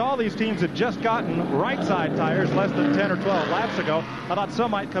 Barney, since all these teams had just gotten right-side tires less than 10 or 12 laps ago, I thought some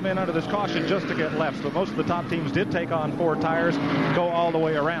might come in under this caution just to get lefts, but most of the top teams did take on 4 tires, go all the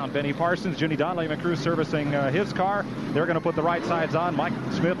way around. Benny Parsons, Jenny Donnelly McCrew servicing his car. They're going to put the right sides on. Mike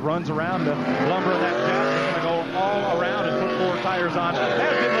Smith runs around to lumber that jack. They're going to go all around and put 4 tires on,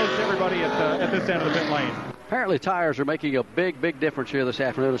 as did most everybody at this end of the pit lane. Apparently tires are making a big difference here this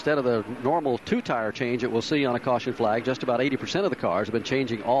afternoon. Instead of the normal 2-tire change that we'll see on a caution flag, just about 80% of the cars have been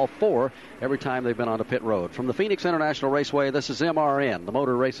changing all 4 every time they've been on a pit road. From the Phoenix International Raceway, this is MRN, the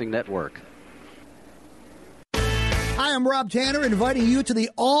Motor Racing Network. Hi, I'm Rob Tanner, inviting you to the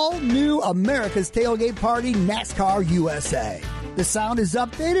all-new America's Tailgate Party, NASCAR USA. The sound is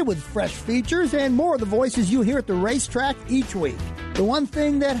updated with fresh features and more of the voices you hear at the racetrack each week. The one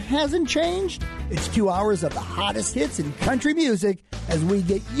thing that hasn't changed? It's 2 hours of the hottest hits in country music as we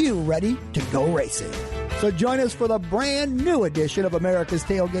get you ready to go racing. So join us for the brand new edition of America's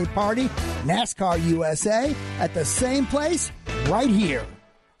Tailgate Party, NASCAR USA, at the same place right here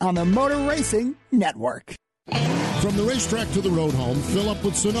on the Motor Racing Network. From the racetrack to the road home, fill up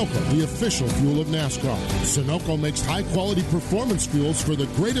with Sunoco, the official fuel of NASCAR. Sunoco makes high-quality performance fuels for the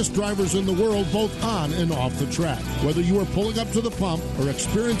greatest drivers in the world, both on and off the track. Whether you are pulling up to the pump or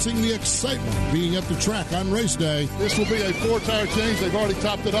experiencing the excitement of being at the track on race day, this will be a 4-tire change. They've already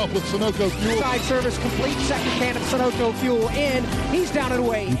topped it off with Sunoco fuel. Side service complete, second can of Sunoco fuel in. He's down and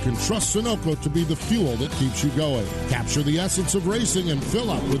away. You can trust Sunoco to be the fuel that keeps you going. Capture the essence of racing and fill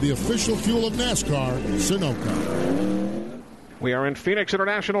up with the official fuel of NASCAR, Sunoco. We are in Phoenix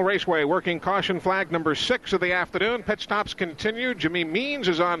International Raceway, working caution flag number 6 of the afternoon. Pit stops continue. Jimmy Means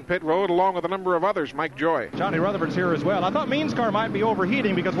is on pit road along with a number of others. Mike Joy. Johnny Rutherford's here as well. I thought Means' car might be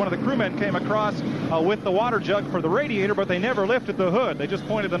overheating because one of the crewmen came across with the water jug for the radiator, but they never lifted the hood. They just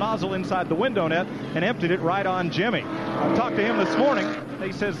pointed the nozzle inside the window net and emptied it right on Jimmy. I talked to him this morning.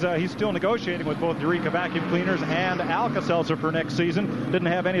 He says he's still negotiating with both Eureka Vacuum Cleaners and Alka-Seltzer for next season. Didn't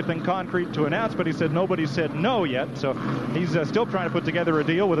have anything concrete to announce, but he said nobody said no yet. So he's still trying to put together a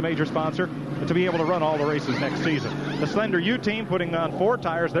deal with a major sponsor to be able to run all the races next season. The Slender U team putting on 4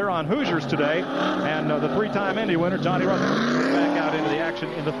 tires. They're on Hoosiers today. And the 3-time Indy winner, Johnny Rutherford, is back out into the action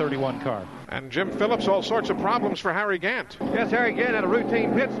in the 31 car. And Jim Phillips, all sorts of problems for Harry Gant. Yes, Harry Gant had a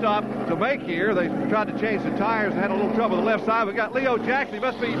routine pit stop to make here. They tried to change the tires and had a little trouble on the left side. We got Leo Jackson. He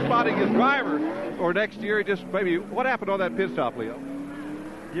must be spotting his driver or next year. He just maybe. What happened on that pit stop, Leo?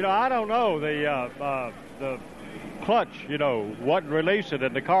 I don't know. The clutch, wasn't releasing,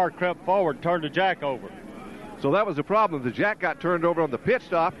 and the car crept forward, turned the jack over. So that was the problem. The jack got turned over on the pit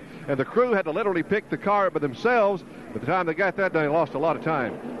stop, and the crew had to literally pick the car up by themselves. By the time they got that done, they lost a lot of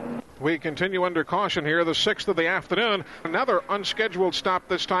time. We continue under caution here, the 6th of the afternoon. Another unscheduled stop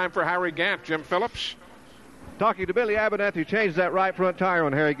this time for Harry Gant. Jim Phillips. Talking to Billy Abernathy, changed that right front tire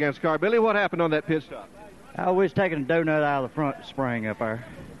on Harry Gant's car. Billy, what happened on that pit stop? I was taking a donut out of the front spring up there.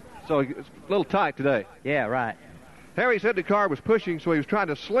 So it's a little tight today. Yeah, right. Harry said the car was pushing, so he was trying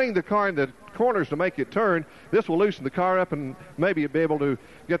to sling the car in the corners to make it turn. This will loosen the car up, and maybe be able to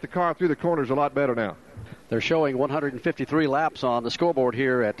get the car through the corners a lot better now. They're showing 153 laps on the scoreboard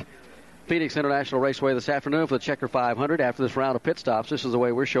here at Phoenix International Raceway this afternoon for the Checker 500. After this round of pit stops, this is the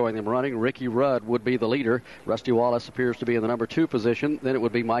way we're showing them running. Ricky Rudd would be the leader. Rusty Wallace appears to be in the number 2 position. Then it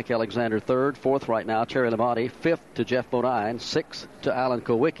would be Mike Alexander third. 4th right now, Terry Labonte. 5th to Jeff Bodine. 6th to Alan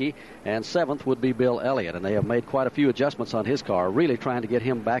Kowicki. And 7th would be Bill Elliott. And they have made quite a few adjustments on his car, really trying to get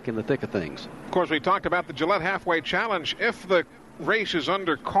him back in the thick of things. Of course, we talked about the Gillette Halfway Challenge. If the race is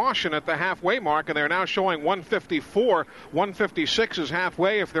under caution at the halfway mark, and they're now showing 154. 156 is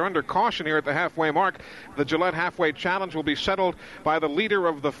halfway. If they're under caution here at the halfway mark, the Gillette Halfway Challenge will be settled by the leader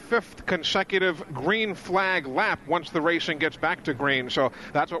of the 5th consecutive green flag lap once the racing gets back to green. So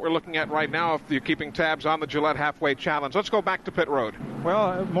that's what we're looking at right now if you're keeping tabs on the Gillette Halfway Challenge. Let's go back to pit road.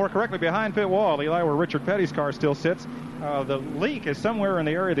 Well, more correctly, behind pit wall, Eli, where Richard Petty's car still sits. The leak is somewhere in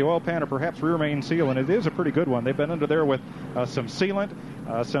the area of the oil pan or perhaps rear main seal, and it is a pretty good one. They've been under there with some sealant,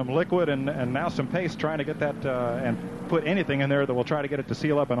 some liquid, and now some paste, trying to get that and put anything in there that will try to get it to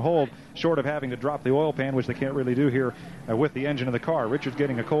seal up and hold, short of having to drop the oil pan, which they can't really do here with the engine of the car. Richard's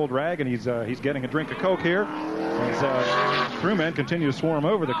getting a cold rag, and he's getting a drink of Coke here as crewmen continue to swarm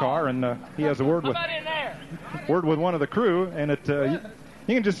over the car, and he has a word with one of the crew, and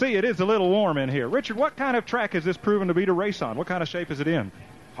you can just see it is a little warm in here. Richard, what kind of track is this proven to be to race on? What kind of shape is it in?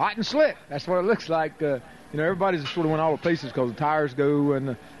 Hot and slick. That's what it looks like. Everybody's sort of went all the pieces because the tires go,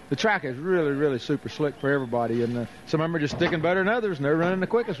 and the track is really, really super slick for everybody. And some of them are just sticking better than others, and they're running the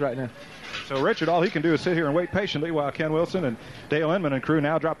quickest right now. So, Richard, all he can do is sit here and wait patiently while Ken Wilson and Dale Inman and crew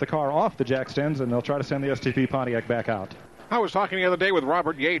now drop the car off the jack stands, and they'll try to send the STP Pontiac back out. I was talking the other day with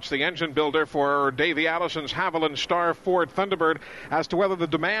Robert Yates, the engine builder for Davey Allison's Haviland Star Ford Thunderbird, as to whether the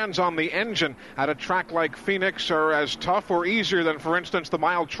demands on the engine at a track like Phoenix are as tough or easier than, for instance, the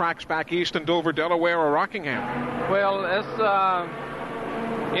mild tracks back east in Dover, Delaware, or Rockingham. Well, it's,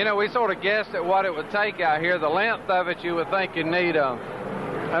 we sort of guessed at what it would take out here. The length of it, you would think you need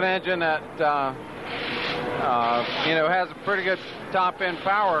an engine that, has a pretty good top-end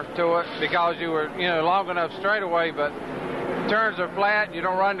power to it because you were, long enough straightaway, but turns are flat. You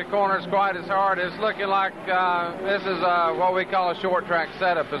don't run the corners quite as hard. It's looking like this is what we call a short track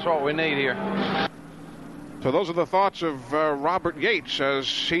setup is what we need here. So those are the thoughts of Robert Yates as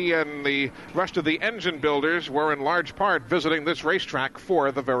he and the rest of the engine builders were in large part visiting this racetrack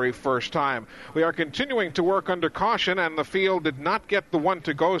for the very first time. We are continuing to work under caution, and the field did not get the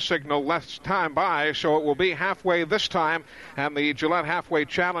one-to-go signal last time by, so it will be halfway this time, and the Gillette Halfway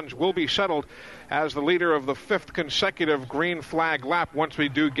Challenge will be settled as the leader of the 5th consecutive green flag lap once we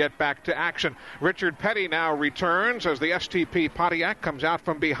do get back to action. Richard Petty now returns as the STP Pontiac comes out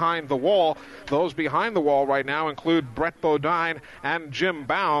from behind the wall. Those behind the wall right now include Brett Bodine and Jim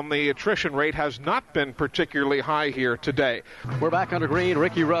Baum. The attrition rate has not been particularly high here today. We're back under green.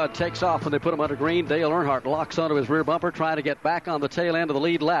 Ricky Rudd takes off when they put him under green. Dale Earnhardt locks onto his rear bumper, trying to get back on the tail end of the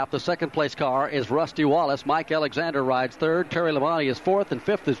lead lap. The second place car is Rusty Wallace. Mike Alexander rides third. Terry Labonte is fourth, and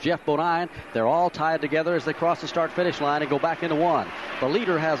fifth is Jeff Bodine. They're all tied together as they cross the start-finish line and go back into one. The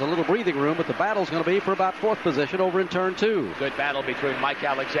leader has a little breathing room, but the battle's going to be for about fourth position over in turn two. Good battle between Mike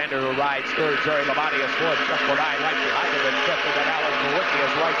Alexander, who rides third, Terry Labonte is fourth, Jeff Bodine right behind him, and fifth, and then Alan Kowicki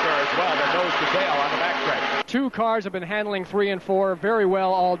is right there as well. They're nose to tail on the backstretch. two cars have been handling 3 and 4 very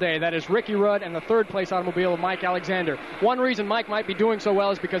well all day. That is Ricky Rudd and the third-place automobile of Mike Alexander. One reason Mike might be doing so well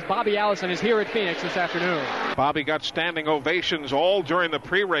is because Bobby Allison is here at Phoenix this afternoon. Bobby got standing ovations all during the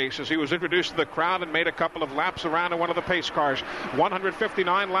pre-race as he was introduced to the crowd and made a couple of laps around in one of the pace cars.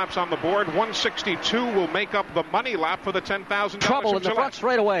 159 laps on the board. 162 will make up the money lap for the $10,000. Trouble in the front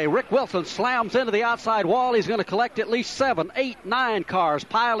straightaway. Rick Wilson slams into the outside wall. He's going to collect at least 7, 8, 9 cars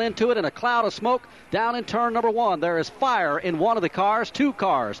pile into it in a cloud of smoke down in turn number 1. There is fire in one of the cars. 2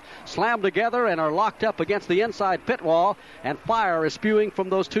 cars slammed together and are locked up against the inside pit wall, and fire is spewing from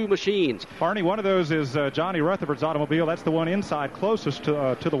those 2 machines. Barney, one of those is Johnny Rutherford's automobile. That's the one inside closest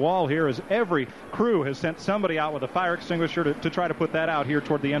to the wall here, as every crew has sent somebody out with a fire extinguisher to try to put that out here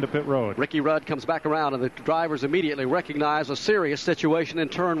toward the end of pit road. Ricky Rudd comes back around, and the drivers immediately recognize a serious situation in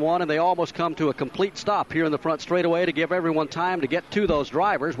turn 1, and they almost come to a complete stop here in the front straightaway to give everyone time to get to those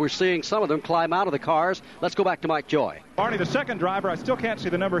drivers. We're seeing some of them climb out of the cars. Let's go back to Mike Joy. Barney, the second driver, I still can't see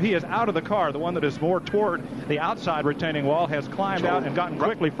the number. He is out of the car. The one that is more toward the outside retaining wall has climbed out and gotten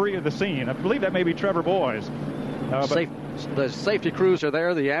quickly free of the scene. I believe that may be Trevor Boys. The safety crews are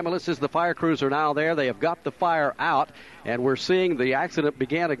there. The ambulances, the fire crews are now there. They have got the fire out, and we're seeing the accident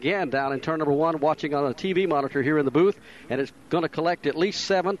began again down in turn number 1, watching on a TV monitor here in the booth, and it's going to collect at least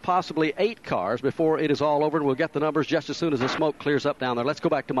 7, possibly 8 cars before it is all over, and we'll get the numbers just as soon as the smoke clears up down there. Let's go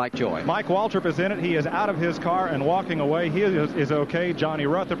back to Mike Joy. Mike Waltrip is in it. He is out of his car and walking away. He is okay. Johnny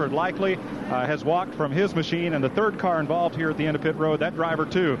Rutherford likely has walked from his machine, and the third car involved here at the end of pit road, that driver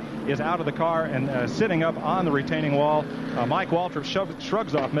too is out of the car and sitting up on the retaining wall. Mike Waltrip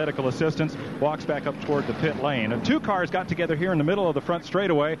shrugs off medical assistance, walks back up toward the pit lane. 2 cars got together here in the middle of the front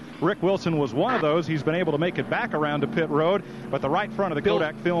straightaway. Rick Wilson was one of those. He's been able to make it back around to pit road, but the right front of the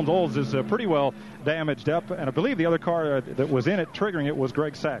Kodak Films Olds is pretty well damaged up, and I believe the other car that was in it triggering it was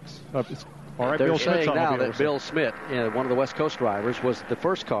Greg Sachs. All right, they're Bill saying Smith's now that Bill Smith, one of the West Coast drivers, was the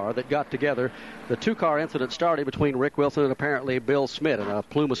first car that got together. The 2-car incident started between Rick Wilson and apparently Bill Smith, and a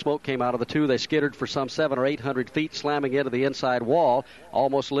plume of smoke came out of the 2. They skittered for some 700 or 800 feet, slamming into the inside wall,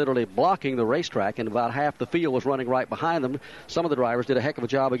 almost literally blocking the racetrack, and about half the field was running right behind them. Some of the drivers did a heck of a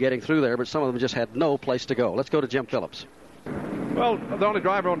job of getting through there, but some of them just had no place to go. Let's go to Jim Phillips. Well, the only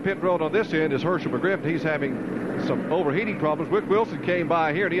driver on pit road on this end is Herschel McGriff. He's having some overheating problems. Rick Wilson came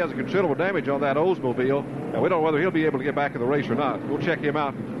by here, and he has a considerable damage on that Oldsmobile. And we don't know whether he'll be able to get back in the race or not. We'll check him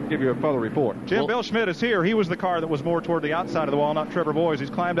out and give you a further report. Bill Schmidt is here. He was the car that was more toward the outside of the wall, not Trevor Boys.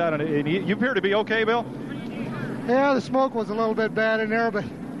 He's climbed out, and you appear to be okay, Bill? Yeah, the smoke was a little bit bad in there, but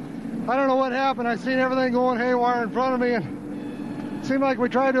I don't know what happened. I seen everything going haywire in front of me, and it seemed like we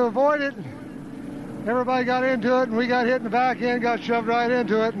tried to avoid it. Everybody got into it, and we got hit in the back end, got shoved right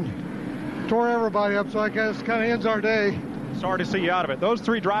into it, and tore everybody up. So I guess kind of ends our day. Sorry to see you out of it. Those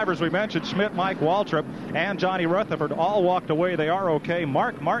 3 drivers we mentioned, Schmidt, Mike Waltrip, and Johnny Rutherford, all walked away. They are okay.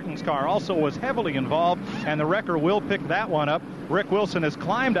 Mark Martin's car also was heavily involved, and the wrecker will pick that one up. Rick Wilson has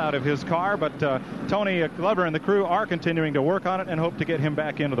climbed out of his car, but Tony Glover and the crew are continuing to work on it and hope to get him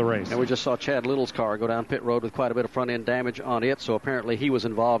back into the race. And we just saw Chad Little's car go down pit road with quite a bit of front-end damage on it, so apparently he was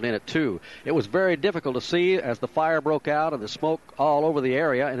involved in it too. It was very difficult to see as the fire broke out and the smoke all over the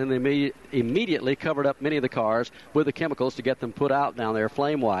area, and then they immediately covered up many of the cars with the chemicals to get them put out down there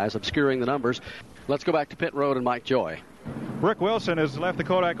flame-wise, obscuring the numbers. Let's go back to pit road and Mike Joy. Rick Wilson has left the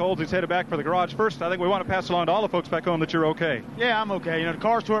Kodak Olds. He's headed back for the garage. First, I think we want to pass along to all the folks back home that you're okay. Yeah, I'm okay. The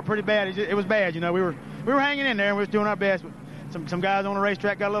car's tore up pretty bad. It was bad. We were hanging in there and we was doing our best. But some guys on the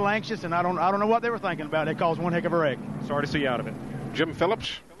racetrack got a little anxious, and I don't know what they were thinking about. They caused one heck of a wreck. Sorry to see you out of it. Jim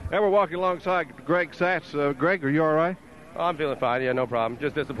Phillips. And we're walking alongside Greg Sachs. Greg, are you all right? Oh, I'm feeling fine. Yeah, no problem.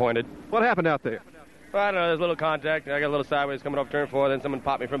 Just disappointed. What happened out there? Well, I don't know. There's a little contact. I got a little sideways coming off turn 4. Then someone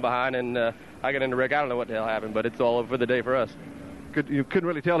popped me from behind, and I got into wreck. I don't know what the hell happened, but it's all over for the day for us. You couldn't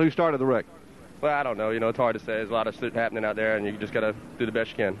really tell who started the wreck? Well, I don't know. It's hard to say. There's a lot of shit happening out there, and you just got to do the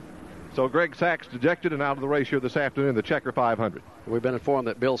best you can. So Greg Sachs dejected and out of the race here this afternoon, the Checker 500. We've been informed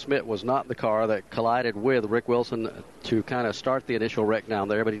that Bill Smith was not the car that collided with Rick Wilson to kind of start the initial wreck down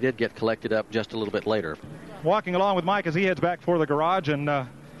there, but he did get collected up just a little bit later. Walking along with Mike as he heads back for the garage, and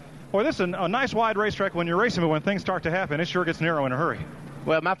boy, this is a nice wide racetrack when you're racing, but when things start to happen, it sure gets narrow in a hurry.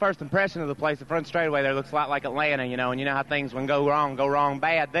 Well, my first impression of the place, the front straightaway there looks a lot like Atlanta, and you know how things when go wrong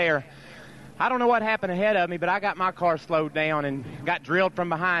bad there. I don't know what happened ahead of me, but I got my car slowed down and got drilled from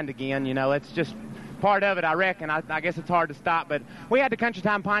behind again. It's just part of it, I reckon. I guess it's hard to stop, but we had the Country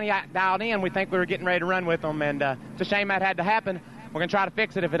Time Pontiac dialed in. We think we were getting ready to run with them, and it's a shame that had to happen. We're going to try to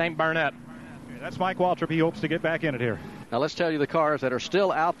fix it if it ain't burned up. Okay, that's Mike Waltrip. He hopes to get back in it here. Now let's tell you the cars that are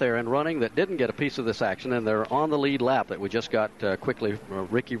still out there and running that didn't get a piece of this action, and they're on the lead lap that we just got quickly.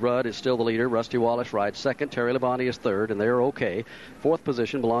 Ricky Rudd is still the leader. Rusty Wallace rides second. Terry Labonte is third, and they're okay. Fourth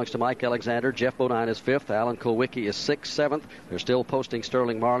position belongs to Mike Alexander. Jeff Bodine is fifth. Alan Kulwicki is sixth. Seventh. They're still posting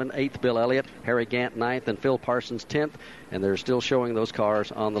Sterling Marlin. Eighth, Bill Elliott. Harry Gant ninth, and Phil Parsons 10th. And they're still showing those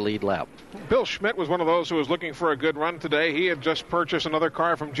cars on the lead lap. Bill Schmidt was one of those who was looking for a good run today. He had just purchased another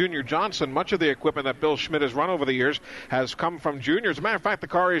car from Junior Johnson. Much of the equipment that Bill Schmidt has run over the years has come from Junior. As a matter of fact, the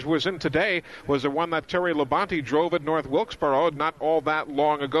car he was in today was the one that Terry Labonte drove at North Wilkesboro not all that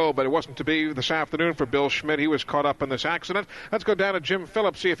long ago, but it wasn't to be this afternoon for Bill Schmidt. He was caught up in this accident. Let's go down to Jim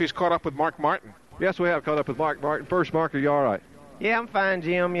Phillips, see if he's caught up with Mark Martin. Yes, we have caught up with Mark Martin. First, Mark, are you all right? Yeah, I'm fine,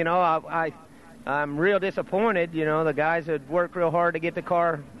 Jim. You know, I'm real disappointed. You know, the guys had worked real hard to get the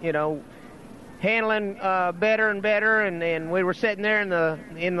car, you know, handling better and better, and we were sitting there in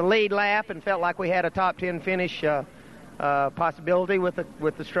the lead lap and felt like we had a top 10 finish possibility with the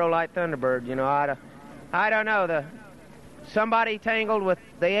Strolite Thunderbird. You know, I don't know, somebody tangled with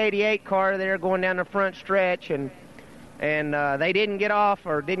the 88 car there going down the front stretch, and they didn't get off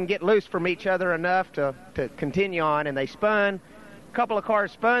or didn't get loose from each other enough to continue on, and they spun. A couple of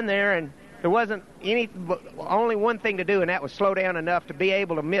cars spun there, and there wasn't only one thing to do, and that was slow down enough to be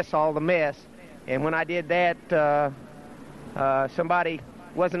able to miss all the mess. And when I did that, somebody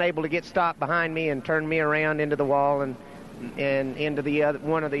wasn't able to get stopped behind me and turned me around into the wall and into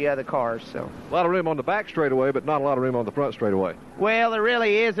one of the other cars. So a lot of room on the back straightaway, but not a lot of room on the front straightaway. Well, there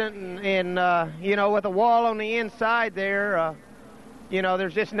really isn't, and you know, with a wall on the inside there, you know,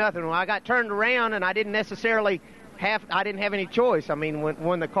 there's just nothing. When I got turned around, and I didn't necessarily I didn't have any choice. I mean,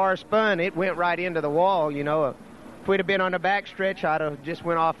 when the car spun, it went right into the wall. You know, if we'd have been on the back stretch, I'd have just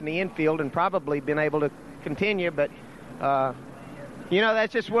went off in the infield and probably been able to continue. But you know,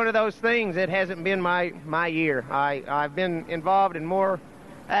 that's just one of those things. It hasn't been my year. I've been involved in more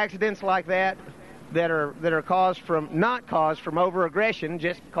accidents like that are not caused from over-aggression,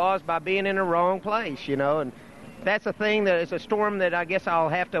 just caused by being in the wrong place. You know, and that's a thing that is a storm that I guess I'll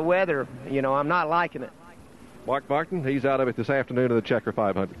have to weather. You know, I'm not liking it. Mark Martin, he's out of it this afternoon in the Checker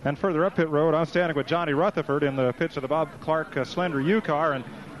 500. And further up pit road, I'm standing with Johnny Rutherford in the pits of the Bob Clark Slender U car, and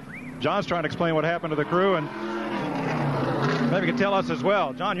John's trying to explain what happened to the crew, and maybe you can tell us as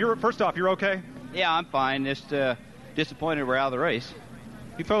well. John, first off, you're okay? Yeah, I'm fine. Just disappointed we're out of the race.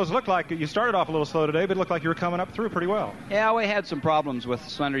 You fellas looked like you started off a little slow today, but it looked like you were coming up through pretty well. Yeah, we had some problems with the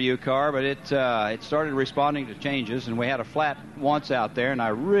Slender U car, but it started responding to changes, and we had a flat once out there, and I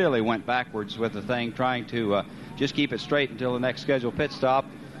really went backwards with the thing, trying to just keep it straight until the next scheduled pit stop.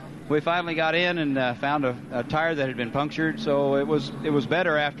 We finally got in and found a tire that had been punctured, so it was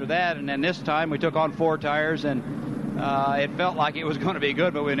better after that. And then this time we took on 4 tires, and it felt like it was going to be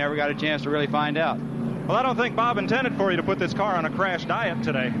good, but we never got a chance to really find out. Well, I don't think Bob intended for you to put this car on a crash diet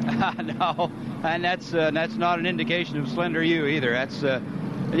today. No, and that's not an indication of Slender U either. That's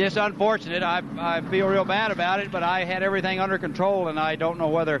just unfortunate. I feel real bad about it, but I had everything under control, and I don't know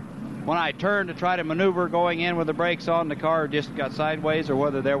whether when I turned to try to maneuver going in with the brakes on, the car just got sideways, or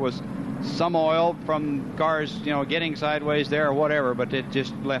whether there was some oil from cars, you know, getting sideways there or whatever, but it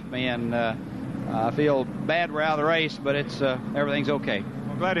just left me, and I feel bad we're out of the race, but everything's okay.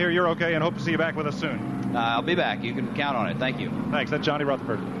 Well, glad to hear you're okay, and hope to see you back with us soon. I'll be back. You can count on it. Thank you. Thanks. That's Johnny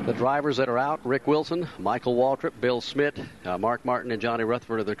Rutherford. The drivers that are out, Rick Wilson, Michael Waltrip, Bill Schmidt, Mark Martin, and Johnny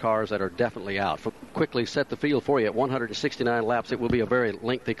Rutherford are the cars that are definitely out. Quickly set the field for you. At 169 laps, it will be a very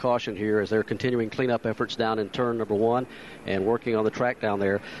lengthy caution here as they're continuing cleanup efforts down in turn number 1 and working on the track down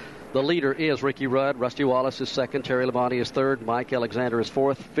there. The leader is Ricky Rudd. Rusty Wallace is second. Terry Labonte is third. Mike Alexander is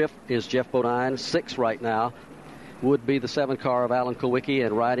fourth. Fifth is Jeff Bodine. Sixth right now would be the 7 car of Alan Kulwicki,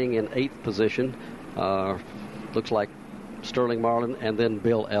 and riding in 8th position looks like Sterling Marlin and then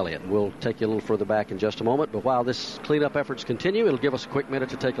Bill Elliott. We'll take you a little further back in just a moment, but while this cleanup efforts continue, it'll give us a quick minute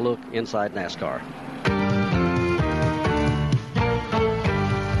to take a look inside NASCAR.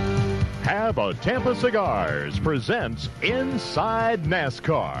 Hava Tampa Cigars presents Inside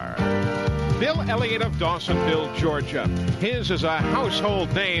NASCAR. Bill Elliott of Dawsonville, Georgia. His is a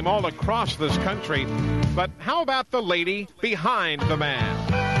household name all across this country. But how about the lady behind the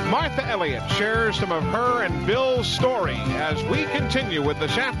man? Martha Elliott shares some of her and Bill's story as we continue with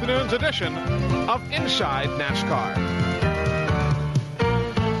this afternoon's edition of Inside NASCAR.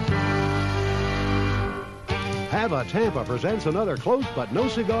 Hava Tampa presents another close but no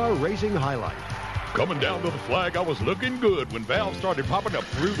cigar racing highlight. Coming down to the flag, I was looking good. When Val started popping up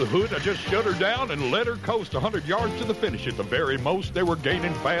through the hood, I just shut her down and let her coast 100 yards to the finish. At the very most, they were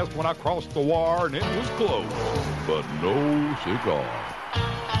gaining fast when I crossed the wire, and it was close. But no cigar.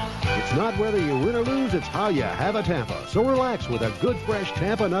 It's not whether you win or lose, it's how you have a Tampa. So relax with a good, fresh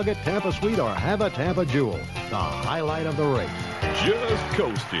Tampa Nugget, Tampa Sweet, or have a Tampa Jewel. The highlight of the race. Just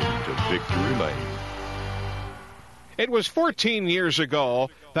coasting to victory lane. It was 14 years ago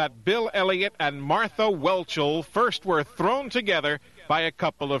that Bill Elliott and Martha Welchel first were thrown together by a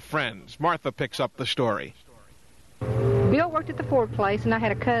couple of friends. Martha picks up the story. Bill worked at the Ford place, and I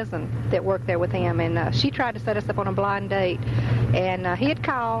had a cousin that worked there with him, and she tried to set us up on a blind date. And he had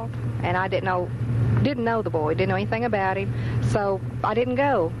called, and I didn't know the boy, didn't know anything about him, so I didn't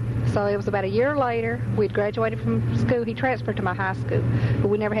go. So it was about a year later. We'd graduated from school. He transferred to my high school, but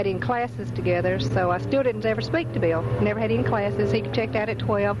we never had any classes together, so I still didn't ever speak to Bill. Never had any classes. He checked out at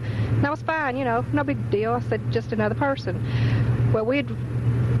 12, and that was fine, no big deal. I said, just another person. Well,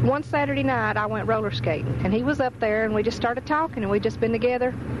 one Saturday night, I went roller skating, and he was up there, and we just started talking, and we've just been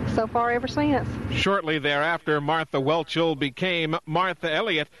together so far ever since. Shortly thereafter, Martha Welchel became Martha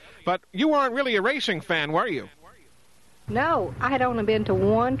Elliott, but you weren't really a racing fan, were you? No, I had only been to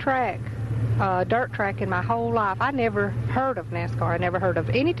one track, dirt track, in my whole life. I never heard of NASCAR. I never heard of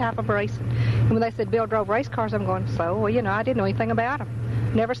any type of racing. And when they said Bill drove race cars, I'm going, I didn't know anything about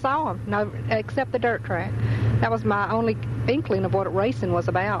them. Never saw them, no, except the dirt track. That was my only inkling of what racing was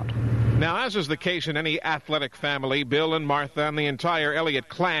about. Now, as is the case in any athletic family, Bill and Martha and the entire Elliott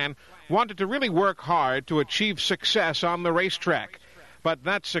clan wanted to really work hard to achieve success on the racetrack. But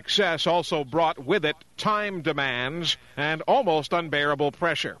that success also brought with it time demands and almost unbearable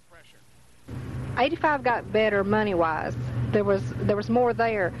pressure. 85 got better money-wise. There was more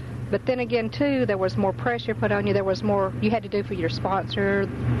there. But then again, too, there was more pressure put on you. There was more you had to do for your sponsor,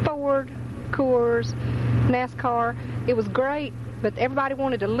 Ford, Coors, NASCAR. It was great, but everybody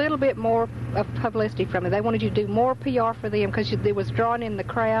wanted a little bit more of publicity from it. They wanted you to do more PR for them because it was drawing in the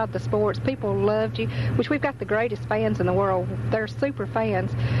crowd, the sports. People loved you, which we've got the greatest fans in the world. They're super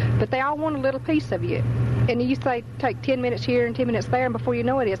fans, but they all want a little piece of you. And you say, take 10 minutes here and 10 minutes there, and before you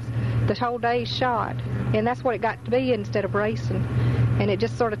know it, the whole day's shot. And that's what it got to be instead of racing. And it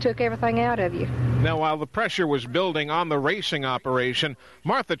just sort of took everything out of you. Now, while the pressure was building on the racing operation,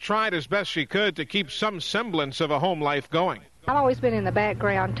 Martha tried as best she could to keep some semblance of a home life going. I've always been in the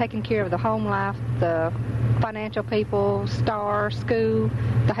background, taking care of the home life, the financial people, Star, school,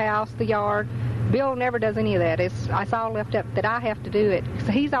 the house, the yard. Bill never does any of that. It's all left up that I have to do it.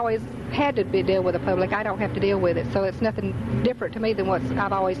 So he's always had to deal with the public. I don't have to deal with it. So it's nothing different to me than what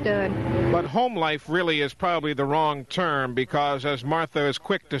I've always done. But home life really is probably the wrong term because, as Martha is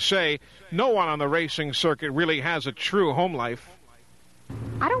quick to say, no one on the racing circuit really has a true home life.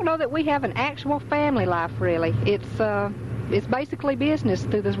 I don't know that we have an actual family life, really. It's basically business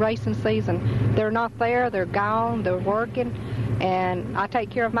through this racing season. They're not there. They're gone. They're working. And I take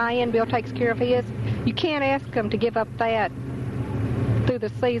care of my end. Bill takes care of his. You can't ask them to give up that through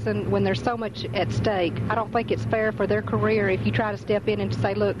the season when there's so much at stake. I don't think it's fair for their career if you try to step in and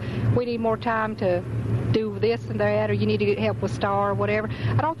say, look, we need more time to do this and that, or you need to get help with Star or whatever.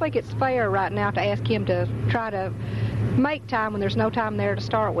 I don't think it's fair right now to ask him to try to make time when there's no time there to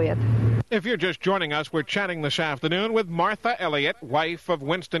start with. If you're just joining us, we're chatting this afternoon with Martha Elliott, wife of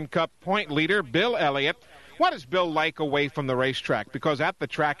Winston Cup point leader Bill Elliott. What is Bill like away from the racetrack? Because at the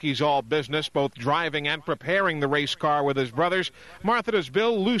track, he's all business, both driving and preparing the race car with his brothers. Martha, does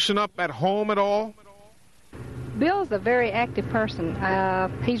Bill loosen up at home at all? Bill's a very active person.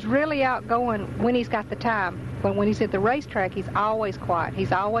 He's really outgoing when he's got the time. But when he's at the racetrack, he's always quiet.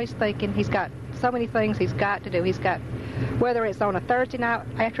 He's always thinking. He's got so many things he's got to do. He's got, whether it's on a Thursday night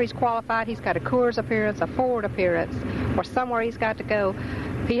after he's qualified, he's got a Coors appearance, a Ford appearance, or somewhere he's got to go.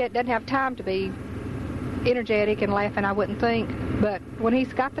 He doesn't have time to be energetic and laughing, I wouldn't think. But when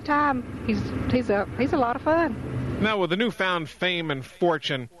he's got the time, he's a lot of fun. Now, with the newfound fame and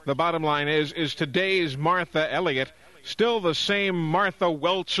fortune, the bottom line is today's Martha Elliott still the same Martha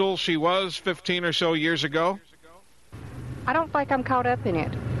Welchel she was 15 or so years ago? I don't think I'm caught up in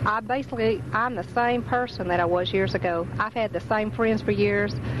it. I'm the same person that I was years ago. I've had the same friends for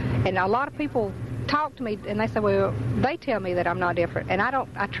years, and a lot of people talk to me and they say, well, they tell me that I'm not different, and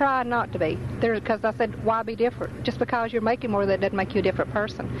I try not to be. Because I said, why be different? Just because you're making more, that doesn't make you a different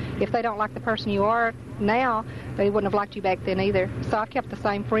person. If they don't like the person you are now, they wouldn't have liked you back then either. So I kept the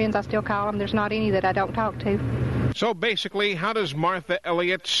same friends. I still call them. There's not any that I don't talk to. So basically, how does Martha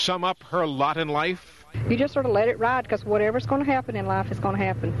Elliott sum up her lot in life? You just sort of let it ride, because whatever's going to happen in life is going to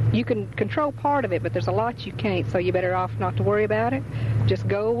happen. You can control part of it, but there's a lot you can't, so you're better off not to worry about it. Just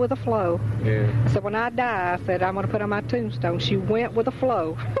go with the flow. Yeah. So when I die, I said, I'm going to put on my tombstone, she went with the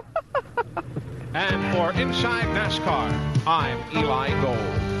flow. And for Inside NASCAR, I'm Eli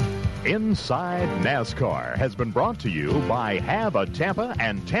Gold. Inside NASCAR has been brought to you by Have a Tampa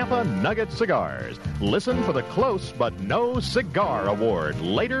and Tampa Nugget Cigars. Listen for the Close But No Cigar Award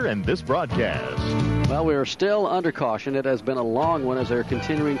later in this broadcast. Well, we are still under caution. It has been a long one as they're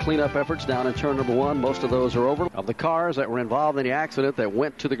continuing cleanup efforts down in turn number 1. Most of those are over. Of the cars that were involved in the accident that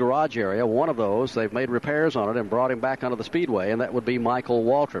went to the garage area, one of those, they've made repairs on it and brought him back onto the speedway, and that would be Michael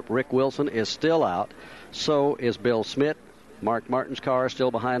Waltrip. Rick Wilson is still out. So is Bill Smith. Mark Martin's car is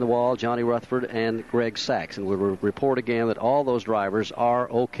still behind the wall, Johnny Rutherford and Greg Sachs. And we'll report again that all those drivers are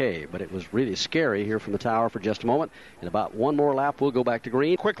okay. But it was really scary here from the tower for just a moment. In about one more lap, we'll go back to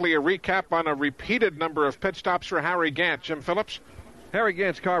green. Quickly, a recap on a repeated number of pit stops for Harry Gant. Jim Phillips. Harry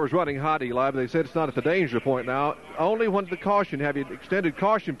Gant's car was running hot, Eli, but they said it's not at the danger point now. Only when the caution, have you extended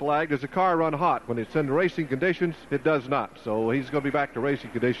caution flag, does the car run hot. When it's in racing conditions, it does not. So he's going to be back to racing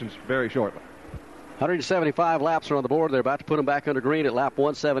conditions very shortly. 175 laps are on the board. They're about to put them back under green at lap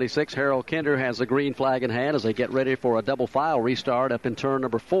 176. Harold Kinder has the green flag in hand as they get ready for a double file restart up in turn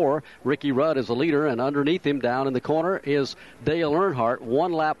number 4. Ricky Rudd is the leader, and underneath him down in the corner is Dale Earnhardt,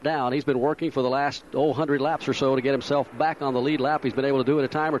 1 lap down. He's been working for the last 100 laps or so to get himself back on the lead lap. He's been able to do it a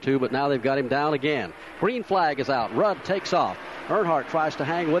time or two, but now they've got him down again. Green flag is out. Rudd takes off. Earnhardt tries to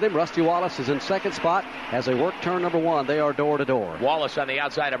hang with him. Rusty Wallace is in second spot as they work turn number 1. They are door to door. Wallace on the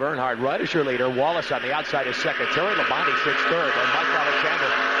outside of Earnhardt. Rudd is your leader. Wallace on the outside is second. Terry Labonte sits third. And Mike Alexander,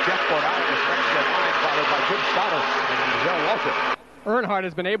 Jeff Bodine is next in line, followed by Jim Stoddard and Joe Waltrip. Earnhardt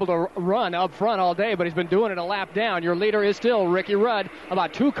has been able to run up front all day, but he's been doing it a lap down. Your leader is still Ricky Rudd,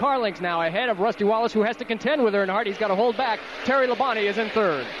 about 2 car lengths now ahead of Rusty Wallace, who has to contend with Earnhardt. He's got to hold back. Terry Labonte is in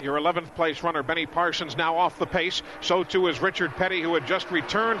third. Your 11th place runner, Benny Parsons, now off the pace. So too is Richard Petty, who had just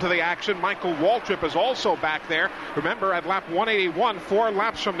returned to the action. Michael Waltrip is also back there. Remember, at lap 181, 4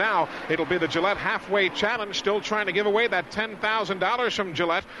 laps from now, it'll be the Gillette Halfway Challenge, still trying to give away that $10,000 from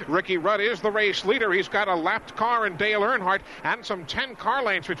Gillette. Ricky Rudd is the race leader. He's got a lapped car in Dale Earnhardt and some 10 car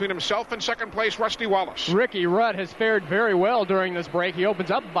lanes between himself and second place Rusty Wallace. Ricky Rudd has fared very well during this break. He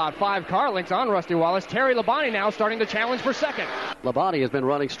opens up about 5 car lengths on Rusty Wallace. Terry Labonte now starting the challenge for second. Labonte has been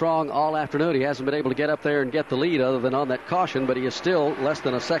running strong all afternoon. He hasn't been able to get up there and get the lead other than on that caution, but he is still less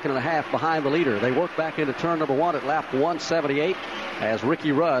than a second and a half behind the leader. They work back into turn number 1 at lap 178 as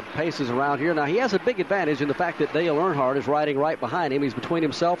Ricky Rudd paces around here. Now, he has a big advantage in the fact that Dale Earnhardt is riding right behind him. He's between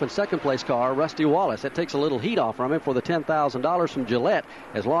himself and second place car Rusty Wallace. That takes a little heat off from him for the $10,000 from Gillette.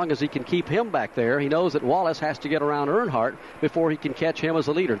 As long as he can keep him back there, he knows that Wallace has to get around Earnhardt before he can catch him as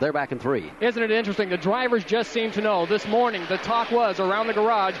a leader. They're back in 3. Isn't it interesting? The drivers just seem to know. This morning, the talk was around the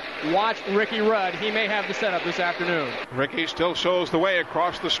garage, watch Ricky Rudd. He may have the setup this afternoon. Ricky still shows the way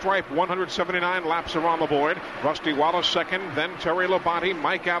across the stripe. 179 laps are on the board. Rusty Wallace second, then Terry Labonte,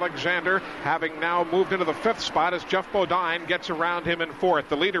 Mike Alexander, having now moved into the 5th spot as Jeff Bodine gets around him in 4th.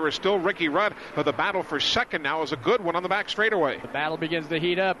 The leader is still Ricky Rudd, but the battle for second now is a good one on the back straightaway. The battle begins to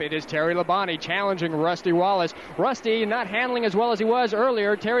heat up. It is Terry Labonte challenging Rusty Wallace. Rusty not handling as well as he was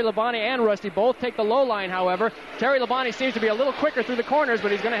earlier. Terry Labonte and Rusty both take the low line, however. Terry Labonte seems to be a little quicker through the corners,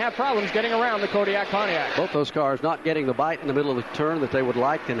 but he's going to have problems getting around the Kodiak Pontiac. Both those cars not getting the bite in the middle of the turn that they would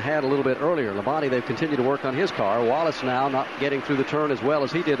like and had a little bit earlier. Labonte, they've continued to work on his car. Wallace now not getting through the turn as well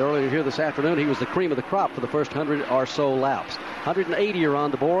as he did earlier here this afternoon. He was the cream of the crop for the first 100 or so laps. 180 are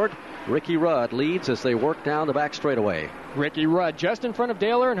on the board. Ricky Rudd leads as they work down the back straightaway. Ricky Rudd just in front of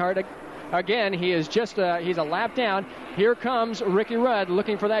Dale Earnhardt. Again, he is just he's a lap down. Here comes Ricky Rudd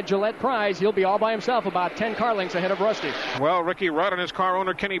looking for that Gillette prize. He'll be all by himself about 10 car lengths ahead of Rusty. Well, Ricky Rudd and his car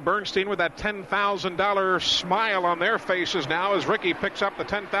owner Kenny Bernstein with that $10,000 smile on their faces now as Ricky picks up the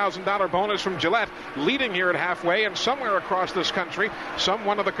 $10,000 bonus from Gillette, leading here at halfway. And somewhere across this country,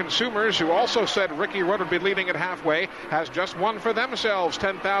 one of the consumers who also said Ricky Rudd would be leading at halfway has just won for themselves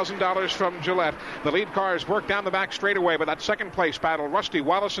 $10,000 from Gillette. The lead cars work down the back straightaway, but that second place battle, Rusty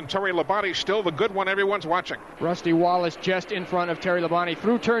Wallace and Terry Labonte, still the good one everyone's watching. Rusty Wallace just in front of Terry Labonte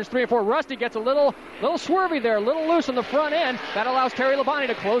through turns 3 and 4. Rusty gets a little swervy there, a little loose on the front end. That allows Terry Labonte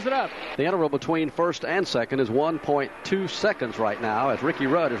to close it up. The interval between first and second is 1.2 seconds right now as Ricky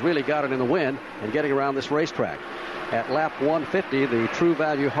Rudd has really got it in the wind and getting around this racetrack. At lap 150, the True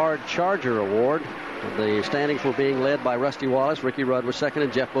Value Hard Charger Award. The standings were being led by Rusty Wallace. Ricky Rudd was second,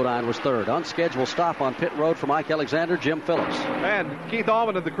 and Jeff Bodine was third. Unscheduled stop on pit road for Mike Alexander, Jim Phillips. And Keith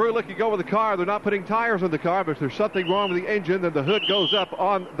Allman and the crew looking over the car. They're not putting tires on the car, but if there's something wrong with the engine, then the hood goes up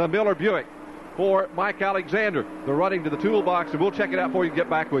on the Miller Buick. for Mike Alexander. They're running to the toolbox, and we'll check it out for you and get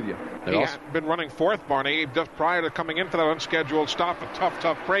back with you. He had been running fourth, Barney, just prior to coming into that unscheduled stop. A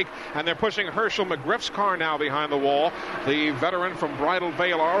tough break. And they're pushing Herschel McGriff's car now behind the wall. The veteran from Bridal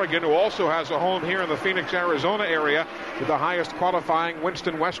Veil, Oregon, who also has a home here in the Phoenix, Arizona area with the highest qualifying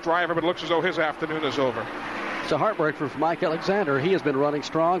Winston West driver, but it looks as though his afternoon is over. It's a heartbreaker for Mike Alexander. He has been running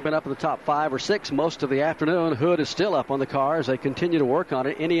strong, been up in the top 5 or 6 most of the afternoon. Hood is still up on the car as they continue to work on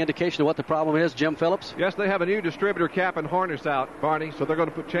it. Any indication of what the problem is, Jim Phillips? Yes, they have a new distributor cap and harness out, Barney, so they're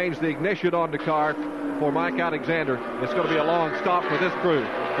going to change the ignition on the car for Mike Alexander. It's going to be a long stop for this crew.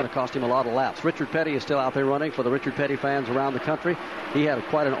 It's going to cost him a lot of laps. Richard Petty is still out there running for the Richard Petty fans around the country. He had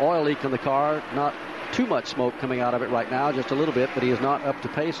quite an oil leak in the car, not too much smoke coming out of it right now, just a little bit, but he is not up to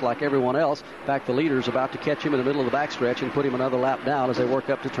pace like everyone else. In fact, the leader's about to catch him in the middle of the backstretch and put him another lap down as they work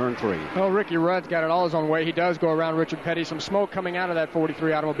up to turn 3. Well, Ricky Rudd's got it all his own way. He does go around Richard Petty. Some smoke coming out of that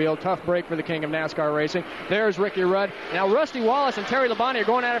 43 automobile. Tough break for the king of NASCAR racing. There's Ricky Rudd. Now Rusty Wallace and Terry Labonte are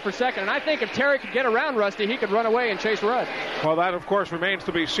going at it for second, and I think if Terry could get around Rusty, he could run away and chase Rudd. Well, that, of course, remains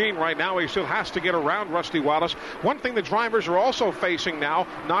to be seen right now. He still has to get around Rusty Wallace. One thing the drivers are also facing now,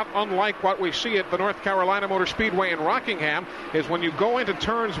 not unlike what we see at the North Carolina Motor Speedway in Rockingham, is when you go into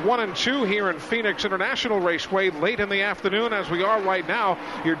turns 1 and 2 here in Phoenix International Raceway late in the afternoon, as we are right now,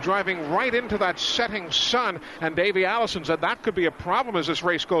 you're driving right into that setting sun. And Davey Allison said that could be a problem as this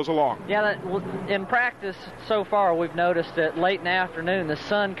race goes along. Yeah, in practice so far, we've noticed that late in the afternoon, the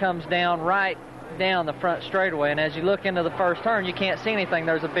sun comes down right down the front straightaway, and as you look into the first turn, you can't see anything.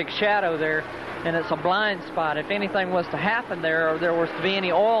 There's a big shadow there, and it's a blind spot. If anything was to happen there, or there was to be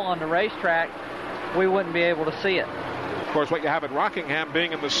any oil on the racetrack, we wouldn't be able to see it. Of course, what you have at Rockingham,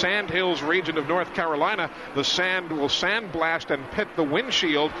 being in the Sand Hills region of North Carolina, the sand will sandblast and pit the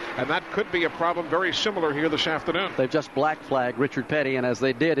windshield, and that could be a problem very similar here this afternoon. They've just black flagged Richard Petty, and as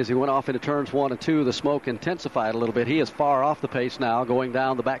they did, as he went off into turns 1 and 2, the smoke intensified a little bit. He is far off the pace now, going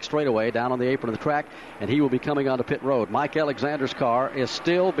down the back straightaway, down on the apron of the track, and he will be coming onto pit road. Mike Alexander's car is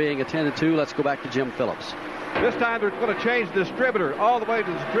still being attended to. Let's go back to Jim Phillips. This time they're going to change the distributor all the way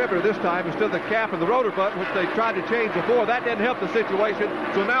to the distributor this time instead of the cap and the rotor button, which they tried to change before. That didn't help the situation,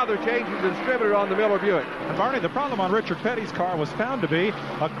 so now they're changing the distributor on the Miller Buick. And Barney, the problem on Richard Petty's car was found to be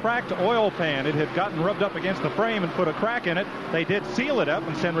a cracked oil pan. It had gotten rubbed up against the frame and put a crack in it. They did seal it up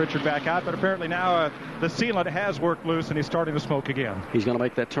and send Richard back out, but apparently now the sealant has worked loose and he's starting to smoke again. He's going to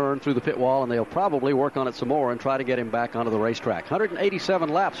make that turn through the pit wall, and they'll probably work on it some more and try to get him back onto the racetrack. 187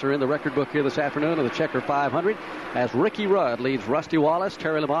 laps are in the record book here this afternoon of the Checker 500 as Ricky Rudd leads Rusty Wallace,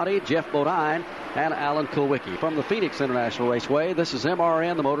 Terry Labonte, Jeff Bodine, and Alan Kulwicki. From the Phoenix International Raceway, this is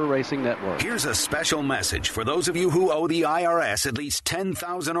MRN, the Motor Racing Network. Here's a special message for those of you who owe the IRS at least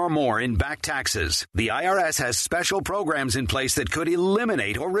 $10,000 or more in back taxes. The IRS has special programs in place that could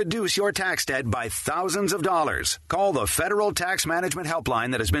eliminate or reduce your tax debt by thousands of dollars. Call the Federal Tax Management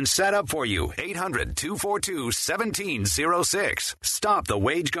Helpline that has been set up for you, 800-242-1706. Stop the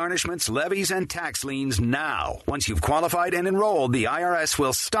wage garnishments, levies, and tax liens now. Once you've qualified and enrolled, the IRS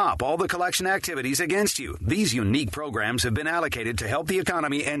will stop all the collection activities against you. These unique programs have been allocated to help the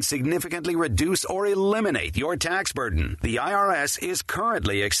economy and significantly reduce or eliminate your tax burden. The IRS is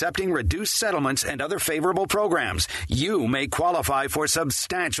currently accepting reduced settlements and other favorable programs. You may qualify for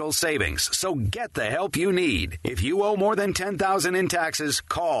substantial savings, so get the help you need. If you owe more than $10,000 in taxes,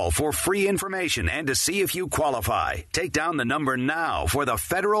 call for free information and to see if you qualify. Take down the number now for the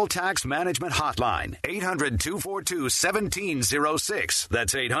Federal Tax Management Hotline, 800-242-1706.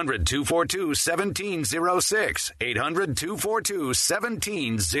 That's 800-242-1706.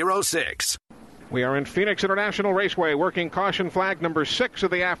 800-242-1706. We are in Phoenix International Raceway, working caution flag number 6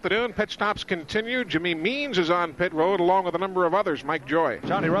 of the afternoon. Pit stops continue. Jimmy Means is on pit road along with a number of others. Mike Joy.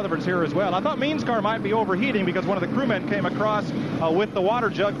 Johnny Rutherford's here as well. I thought Means' car might be overheating because one of the crewmen came across with the water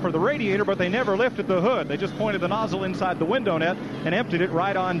jug for the radiator, but they never lifted the hood. They just pointed the nozzle inside the window net and emptied it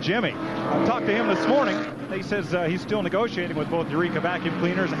right on Jimmy. I talked to him this morning. He says he's still negotiating with both Eureka Vacuum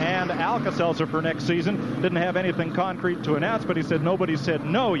Cleaners and Alka-Seltzer for next season. Didn't have anything concrete to announce, but he said nobody said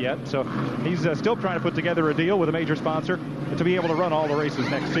no yet. So he's still trying to put together a deal with a major sponsor to be able to run all the races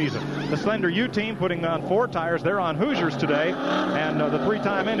next season. The Slender U team putting on 4 tires. They're on Hoosiers today. And the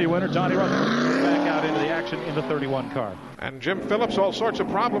 3-time Indy winner, Johnny Rutherford, is back out into the action in the 31 car. And Jim Phillips, all sorts of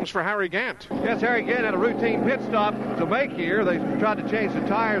problems for Harry Gant. Yes, Harry Gant had a routine pit stop to make here. They tried to change the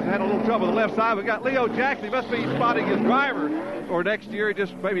tires and had a little trouble on the left side. We got Leo Jackson. He must be spotting his driver or next year.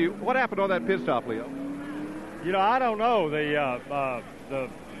 Just maybe, what happened on that pit stop, Leo? You know, I don't know. The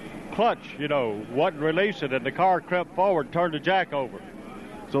clutch, wasn't releasing, and the car crept forward, turned the jack over.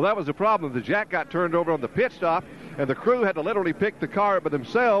 So that was the problem. The jack got turned over on the pit stop, and the crew had to literally pick the car up by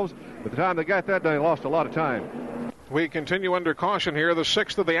themselves. By the time they got that done, they lost a lot of time. We continue under caution here, the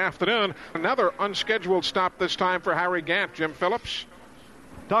 6th of the afternoon. Another unscheduled stop this time for Harry Gant. Jim Phillips.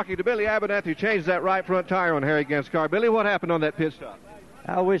 Talking to Billy Abernathy, changed that right front tire on Harry Gant's car. Billy, what happened on that pit stop?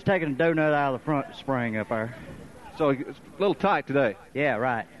 I was taking a donut out of the front spring up there. So it's a little tight today. Yeah,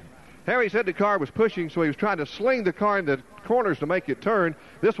 right. Harry said the car was pushing, so he was trying to sling the car in the corners to make it turn.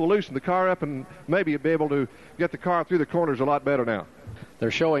 This will loosen the car up, and maybe you'll be able to get the car through the corners a lot better now.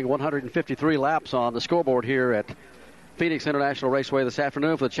 They're showing 153 laps on the scoreboard here at Phoenix International Raceway this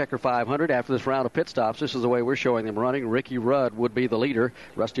afternoon for the Checker 500. After this round of pit stops, this is the way we're showing them running. Ricky Rudd would be the leader.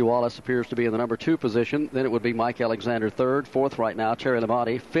 Rusty Wallace appears to be in the number 2 position. Then it would be Mike Alexander third. Fourth right now, Terry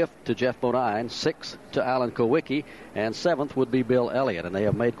Labonte. Fifth to Jeff Bodine. Sixth to Alan Kowicki. And seventh would be Bill Elliott. And they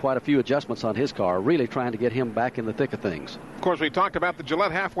have made quite a few adjustments on his car, really trying to get him back in the thick of things. Of course, we talked about the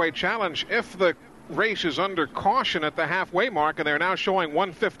Gillette Halfway Challenge. If the race is under caution at the halfway mark, and they're now showing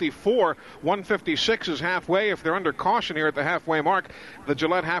 154. 156 is halfway. If they're under caution here at the halfway mark, the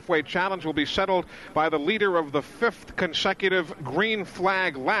Gillette Halfway Challenge will be settled by the leader of the 5th consecutive green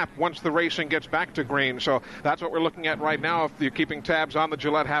flag lap once the racing gets back to green. So that's what we're looking at right now if you're keeping tabs on the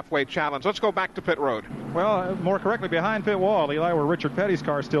Gillette Halfway Challenge. Let's go back to pit road. Well, more correctly, behind pit wall, Eli, where Richard Petty's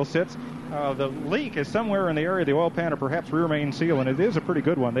car still sits. The leak is somewhere in the area of the oil pan or perhaps rear main seal, and it is a pretty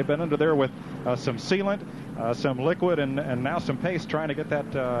good one. They've been under there with some sealant, some liquid, and now some paste, trying to get that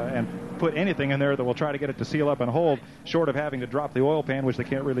and put anything in there that will try to get it to seal up and hold, short of having to drop the oil pan, which they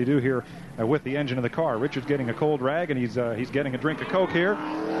can't really do here with the engine of the car. Richard's getting a cold rag, and he's getting a drink of Coke here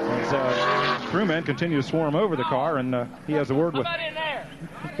as crewmen continue to swarm over the car, and he has a word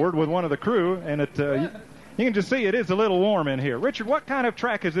with one of the crew, and you can just see it is a little warm in here. Richard, what kind of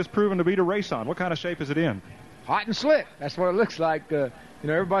track has this proven to be to race on? What kind of shape is it in? Hot and slick. That's what it looks like.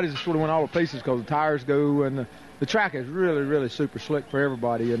 Everybody's sort of went all the pieces because the tires go, and the track is really, really super slick for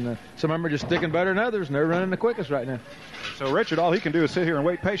everybody. And some of them are just sticking better than others, and they're running the quickest right now. So, Richard, all he can do is sit here and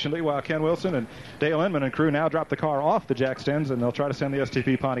wait patiently while Ken Wilson and Dale Inman and crew now drop the car off the jack stands, and they'll try to send the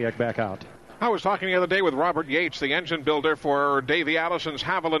STP Pontiac back out. I was talking the other day with Robert Yates, the engine builder for Davey Allison's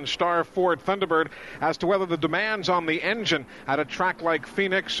Haviland Star Ford Thunderbird, as to whether the demands on the engine at a track like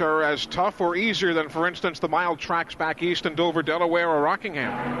Phoenix are as tough or easier than, for instance, the mild tracks back east in Dover, Delaware, or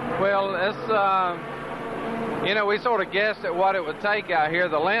Rockingham. Well, it's, we sort of guessed at what it would take out here.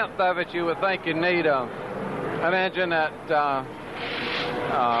 The length of it, you would think you need an engine that,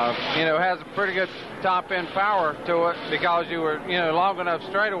 has a pretty good top-end power to it because you were, long enough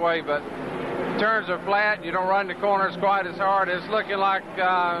straightaway, but turns are flat. You don't run the corners quite as hard. It's looking like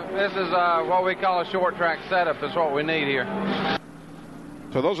this is what we call a short track setup is what we need here.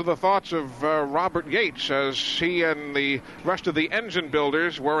 So those are the thoughts of Robert Yates as he and the rest of the engine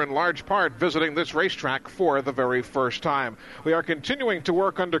builders were in large part visiting this racetrack for the very first time. We are continuing to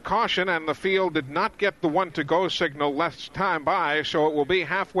work under caution, and the field did not get the one-to-go signal last time by, so it will be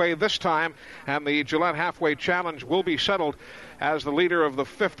halfway this time, and the Gillette Halfway Challenge will be settled as the leader of the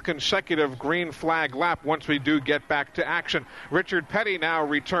 5th consecutive green flag lap once we do get back to action. Richard Petty now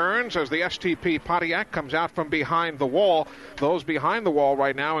returns as the STP Pontiac comes out from behind the wall. Those behind the wall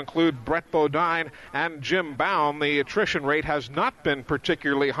right now include Brett Bodine and Jim Baum. The attrition rate has not been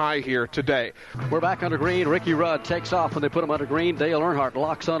particularly high here today. We're back under green. Ricky Rudd takes off when they put him under green. Dale Earnhardt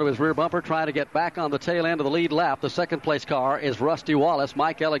locks onto his rear bumper, trying to get back on the tail end of the lead lap. The second place car is Rusty Wallace.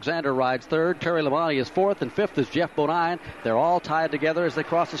 Mike Alexander rides third. Terry Labonte is fourth, and fifth is Jeff Bodine. They're all tied together as they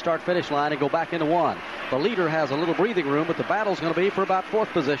cross the start-finish line and go back into one. The leader has a little breathing room, but the battle's going to be for about fourth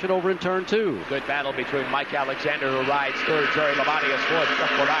position over in turn 2. Good battle between Mike Alexander, who rides third, Terry Labonte is fourth, Jeff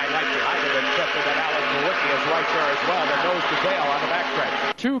Bodine right behind him, and fifth, and then Alan Kowicki is right there as well, and nose to tail on the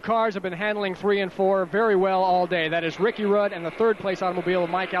backstretch. 2 cars have been handling 3 and 4 very well all day. That is Ricky Rudd and the third-place automobile of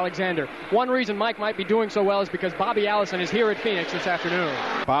Mike Alexander. One reason Mike might be doing so well is because Bobby Allison is here at Phoenix this afternoon.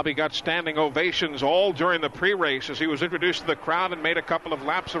 Bobby got standing ovations all during the pre-race as he was introduced to the crowd and made a couple of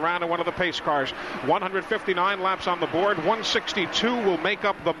laps around in one of the pace cars. 159 laps on the board. 162 will make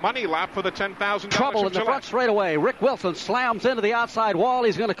up the money lap for the $10,000. Trouble in the front straightaway. Rick Wilson slams into the outside wall.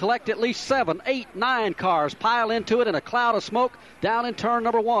 He's going to collect at least 7, 8, 9 cars pile into it in a cloud of smoke down in turn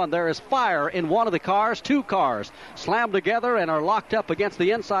number 1. There is fire in one of the cars. 2 cars slammed together and are locked up against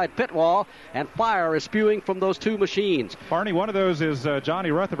the inside pit wall, and fire is spewing from those 2 machines. Barney, one of those is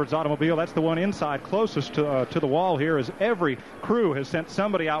Johnny Rutherford's automobile. That's the one inside closest to the wall here, as every crew has sent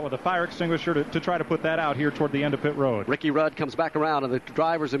somebody out with a fire extinguisher to try to put that out here toward the end of pit road. Ricky Rudd comes back around, and the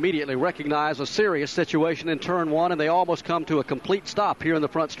drivers immediately recognize a serious situation in turn 1, and they almost come to a complete stop here in the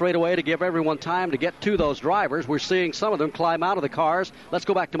front straightaway to give everyone time to get to those drivers. We're seeing some of them climb out of the cars. Let's Let's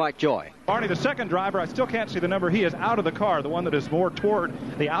go back to Mike Joy. Barney, the second driver, I still can't see the number. He is out of the car. The one that is more toward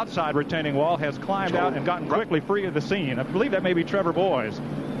the outside retaining wall has climbed out and gotten quickly free of the scene. I believe that may be Trevor Boys.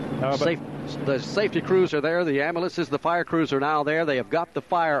 The safety crews are there. The ambulances, the fire crews are now there. They have got the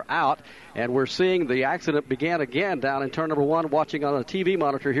fire out, and we're seeing the accident began again down in turn number 1, watching on a TV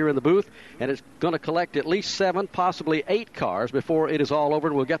monitor here in the booth, and it's going to collect at least 7, possibly 8 cars before it is all over,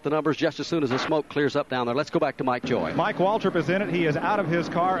 and we'll get the numbers just as soon as the smoke clears up down there. Let's go back to Mike Joy. Mike Waltrip is in it. He is out of his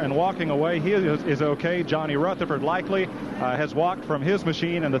car and walking away. He is okay. Johnny Rutherford likely has walked from his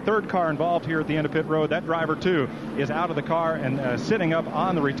machine, and the third car involved here at the end of pit road, that driver too, is out of the car and sitting up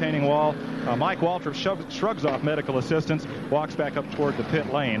on the retaining wall. Mike Waltrip shrugs off medical assistance, walks back up toward the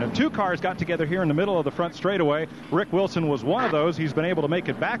pit lane. And 2 cars got together here in the middle of the front straightaway. Rick Wilson was one of those. He's been able to make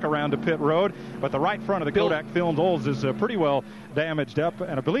it back around to pit road, but the right front of the Kodak Films Olds is pretty well damaged up,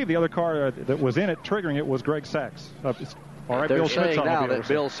 and I believe the other car that was in it triggering it was Greg Sachs. All right, they're Bill saying Schmidt's now that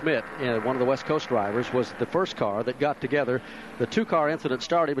Bill Schmidt, one of the West Coast drivers, was the first car that got together. The 2-car incident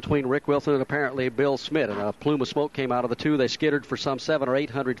started between Rick Wilson and apparently Bill Schmidt, and a plume of smoke came out of the two. They skittered for some 700 or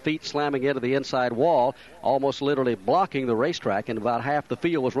 800 feet, slamming into the inside wall, almost literally blocking the racetrack, and about half the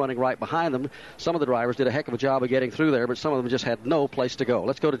field was running right behind them. Some of the drivers did a heck of a job of getting through there, but some of them just had no place to go.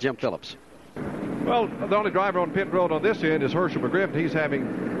 Let's go to Jim Phillips. Well, the only driver on pit road on this end is Herschel McGriff. He's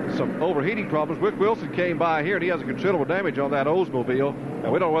having some overheating problems. Rick Wilson came by here, and he has a considerable damage on that Oldsmobile.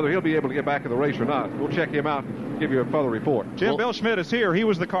 And we don't know whether he'll be able to get back in the race or not. We'll check him out and give you a further report. Jim, Bill Schmidt is here. He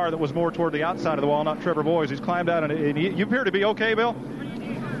was the car that was more toward the outside of the wall, not Trevor Boys. He's climbed out, and you appear to be okay, Bill?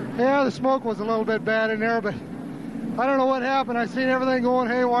 Yeah, the smoke was a little bit bad in there, but I don't know what happened. I seen everything going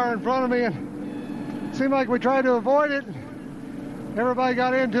haywire in front of me, and it seemed like we tried to avoid it. Everybody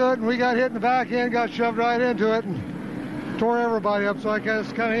got into it, and we got hit in the back end, got shoved right into it, and tore everybody up. So I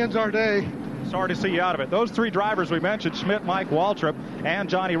guess kind of ends our day. Sorry to see you out of it. Those 3 drivers we mentioned, Schmidt, Mike Waltrip, and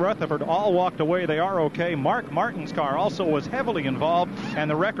Johnny Rutherford, all walked away. They are okay. Mark Martin's car also was heavily involved, and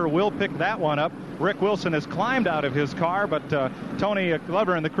the wrecker will pick that one up. Rick Wilson has climbed out of his car, but Tony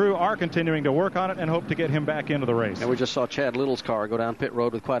Glover and the crew are continuing to work on it and hope to get him back into the race. And we just saw Chad Little's car go down pit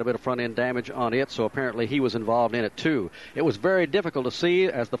road with quite a bit of front-end damage on it, so apparently he was involved in it too. It was very difficult to see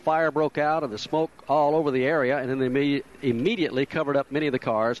as the fire broke out and the smoke all over the area, and then they immediately covered up many of the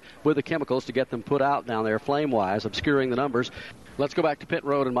cars with the chemicals to get them put out down there flame-wise, obscuring the numbers. Let's go back to pit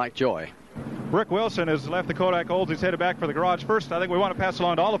road and Mike Joy. Rick Wilson has left the Kodak Olds. He's headed back for the garage. First, I think we want to pass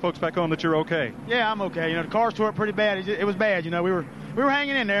along to all the folks back home that you're okay. Yeah, I'm okay. The car's tore up pretty bad. It was bad. We were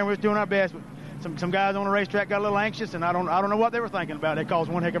hanging in there and we were doing our best. But some guys on the racetrack got a little anxious, and I don't know what they were thinking about. They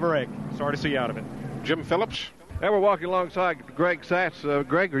caused one heck of a wreck. Sorry to see you out of it. Jim Phillips. And we're walking alongside Greg Sachs.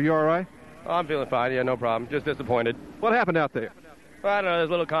 Greg, are you all right? Oh, I'm feeling fine. Yeah, no problem. Just disappointed. What happened out there? Well, I don't know. There's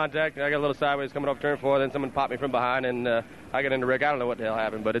a little contact. I got a little sideways coming off turn 4. Then someone popped me from behind, and I got into wreck. I don't know what the hell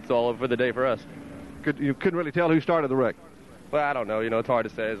happened, but it's all over for the day for us. You couldn't really tell who started the wreck? Well, I don't know. It's hard to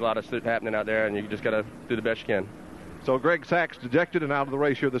say. There's a lot of shit happening out there, and you just got to do the best you can. So Greg Sachs dejected and out of the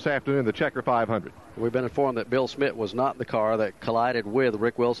race here this afternoon, the Checker 500. We've been informed that Bill Schmidt was not the car that collided with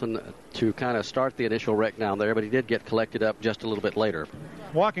Rick Wilson to kind of start the initial wreck down there, but he did get collected up just a little bit later.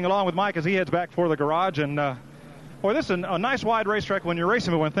 Walking along with Mike as he heads back for the garage, and boy, this is a nice wide racetrack when you're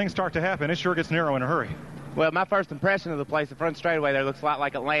racing, but when things start to happen, it sure gets narrow in a hurry. Well, my first impression of the place, the front straightaway there looks a lot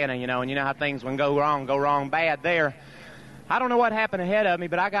like Atlanta, and you know how things when go wrong bad there. I don't know what happened ahead of me,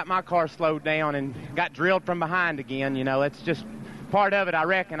 but I got my car slowed down and got drilled from behind again. It's just part of it, I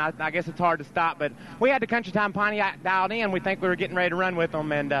reckon. I guess it's hard to stop, but we had the Country Time Pontiac dialed in. We think we were getting ready to run with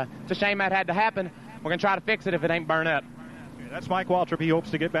them, and it's a shame that had to happen. We're going to try to fix it if it ain't burned up. That's Mike Waltrip. He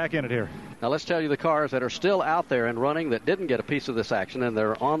hopes to get back in it here. Now let's tell you the cars that are still out there and running that didn't get a piece of this action, and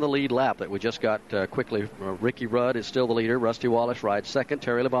they're on the lead lap that we just got quickly. Ricky Rudd is still the leader. Rusty Wallace rides second.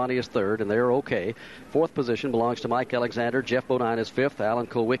 Terry Labonte is third, and they're okay. Fourth position belongs to Mike Alexander. Jeff Bodine is fifth. Alan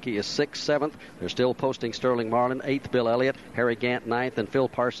Kulwicki is sixth. Seventh. They're still posting Sterling Marlin. Eighth, Bill Elliott. Harry Gant ninth, and Phil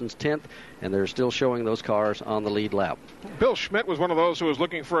Parsons 10th. And they're still showing those cars on the lead lap. Bill Schmidt was one of those who was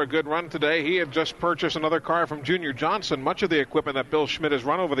looking for a good run today. He had just purchased another car from Junior Johnson. Much of the equipment that Bill Schmidt has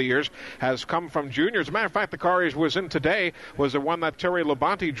run over the years has come from Junior. As a matter of fact, the car he was in today was the one that Terry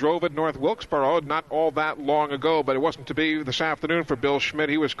Labonte drove at North Wilkesboro not all that long ago, but it wasn't to be this afternoon for Bill Schmidt.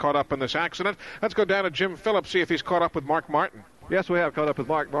 He was caught up in this accident. Let's go down to Jim Phillips, see if he's caught up with Mark Martin. Yes, we have caught up with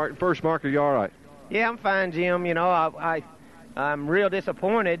Mark Martin. First, Mark, are you all right? Yeah, I'm fine, Jim. I'm real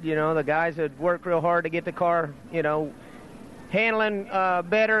disappointed. The guys had worked real hard to get the car, handling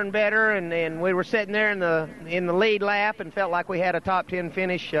better and better, and we were sitting there in the lead lap and felt like we had a top 10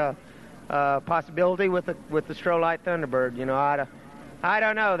 finish possibility with the Stroh Light Thunderbird. I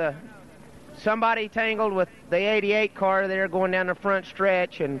don't know. somebody tangled with the 88 car there going down the front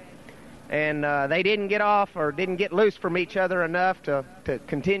stretch, and they didn't get off or didn't get loose from each other enough to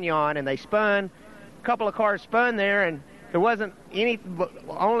continue on, and they spun. A couple of cars spun there, and there wasn't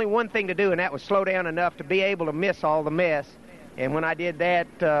only one thing to do, and that was slow down enough to be able to miss all the mess. And when I did that,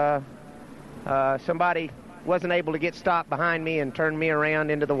 somebody wasn't able to get stopped behind me and turned me around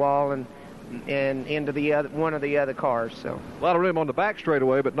into the wall and into the one of the other cars. So a lot of room on the back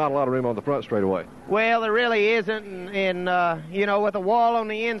straightaway, but not a lot of room on the front straightaway. Well, there really isn't, and you know, with a wall on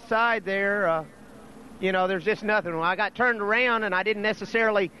the inside there, you know, there's just nothing. When I got turned around, and I didn't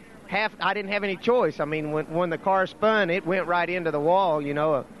necessarily I didn't have any choice. I mean, when the car spun, it went right into the wall. You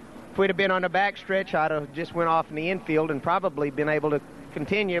know, if we'd have been on the back stretch, I'd have just went off in the infield and probably been able to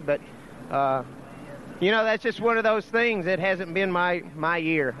continue, but. You know, that's just one of those things. It hasn't been my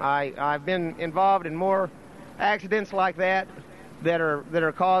year. I've been involved in more accidents like that are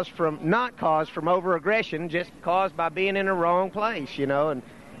not caused from over-aggression, just caused by being in the wrong place, you know. And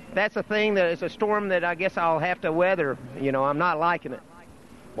that's a thing that is a storm that I guess I'll have to weather. You know, I'm not liking it.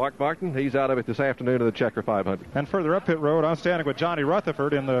 Mark Martin, he's out of it this afternoon in the Checker 500. And further up pit road, I'm standing with Johnny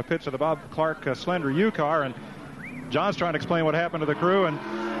Rutherford in the pits of the Bob Clark Slender U car, and John's trying to explain what happened to the crew, and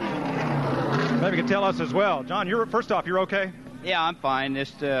maybe you can tell us as well. John, first off, you're okay? Yeah, I'm fine.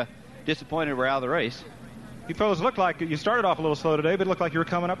 Just disappointed we're out of the race. You fellows looked like you started off a little slow today, but it looked like you were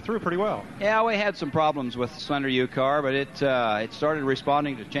coming up through pretty well. Yeah, we had some problems with the Slender U car, but it started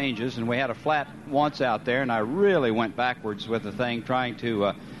responding to changes, and we had a flat once out there, and I really went backwards with the thing, trying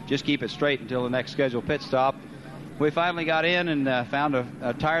to just keep it straight until the next scheduled pit stop. We finally got in and found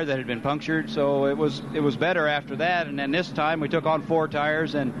a tire that had been punctured, so it was better after that. And then this time we took on 4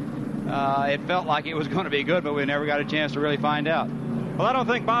 tires, and it felt like it was going to be good, but we never got a chance to really find out. Well, I don't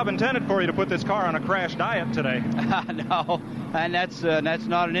think Bob intended for you to put this car on a crash diet today. No, and that's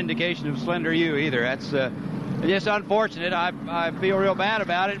not an indication of Slender U either. That's just unfortunate. I feel real bad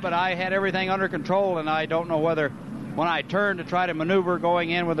about it, but I had everything under control, and I don't know whether when I turned to try to maneuver going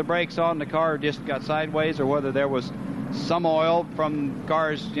in with the brakes on, the car just got sideways, or whether there was some oil from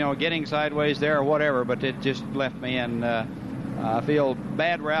cars, you know, getting sideways there or whatever, but it just left me, and I feel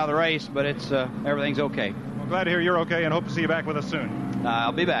bad we're out of the race, but everything's okay. Well, glad to hear you're okay, and hope to see you back with us soon.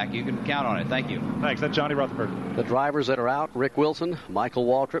 I'll be back. You can count on it. Thank you. Thanks. That's Johnny Rutherford. The drivers that are out, Rick Wilson, Michael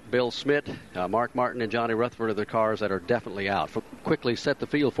Waltrip, Bill Smith, Mark Martin, and Johnny Rutherford are the cars that are definitely out. Quickly set the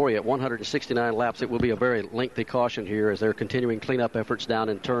field for you. At 169 laps, it will be a very lengthy caution here as they're continuing cleanup efforts down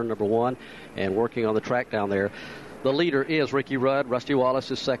in turn number 1 and working on the track down there. The leader is Ricky Rudd. Rusty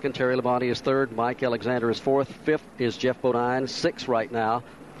Wallace is second. Terry Labonte is third. Mike Alexander is fourth. Fifth is Jeff Bodine. Sixth right now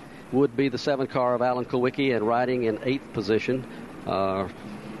would be the 7 car of Alan Kulwicki, and riding in 8th position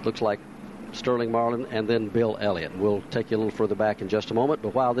looks like Sterling Marlin and then Bill Elliott. We'll take you a little further back in just a moment,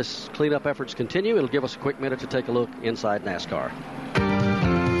 but while this cleanup efforts continue, it'll give us a quick minute to take a look inside NASCAR.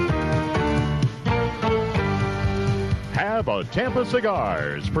 Hava Tampa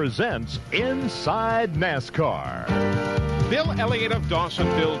Cigars presents Inside NASCAR. Bill Elliott of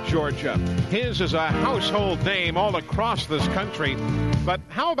Dawsonville, Georgia. His is a household name all across this country. But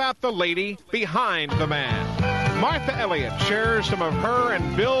how about the lady behind the man? Martha Elliott shares some of her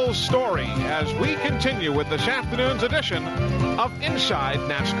and Bill's story as we continue with this afternoon's edition of Inside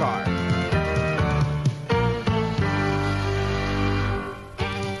NASCAR.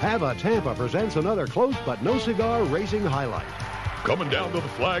 Hava Tampa presents another close but no cigar racing highlight. Coming down to the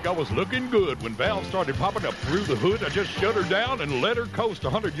flag, I was looking good. When Val started popping up through the hood, I just shut her down and let her coast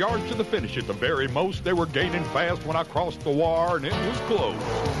 100 yards to the finish. At the very most, they were gaining fast when I crossed the wire, and it was close,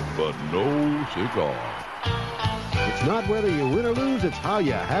 but no cigar. It's not whether you win or lose, it's how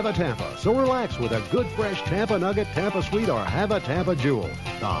you have a Tampa. So relax with a good fresh Tampa Nugget, Tampa Sweet, or have a Tampa Jewel,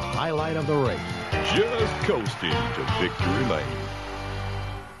 the highlight of the race. Just coasting to victory lane.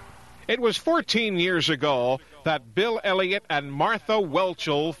 It was 14 years ago that Bill Elliott and Martha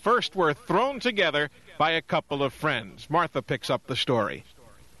Welchel first were thrown together by a couple of friends. Martha picks up the story.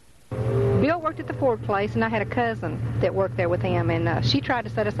 Bill worked at the Ford place, and I had a cousin that worked there with him, and she tried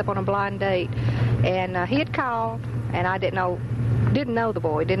to set us up on a blind date. And he had called, and I didn't know the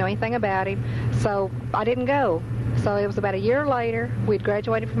boy, didn't know anything about him, so I didn't go. So it was about a year later. We'd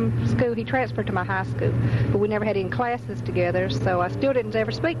graduated from school. He transferred to my high school, but we never had any classes together, so I still didn't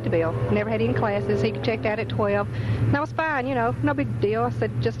ever speak to Bill. Never had any classes. He checked out at 12, and that was fine, you know, no big deal. I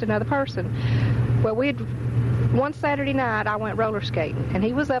said, just another person. Well, one Saturday night, I went roller skating, and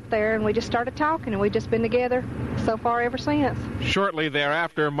he was up there, and we just started talking, and we've just been together so far ever since. Shortly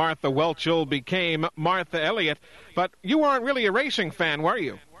thereafter, Martha Welchel became Martha Elliott, but you weren't really a racing fan, were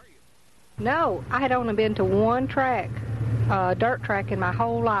you? No, I had only been to one track. dirt track in my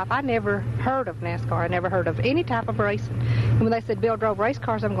whole life. I never heard of NASCAR. I never heard of any type of racing. And when they said Bill drove race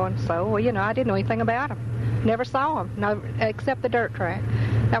cars, I'm going, so, well, you know, I didn't know anything about them. Never saw them, no, except the dirt track.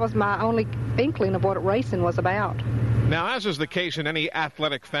 That was my only inkling of what racing was about. Now, as is the case in any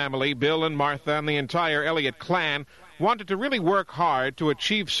athletic family, Bill and Martha and the entire Elliott clan wanted to really work hard to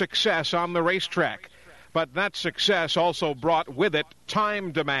achieve success on the racetrack. But that success also brought with it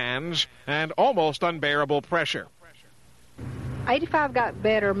time demands and almost unbearable pressure. 85 got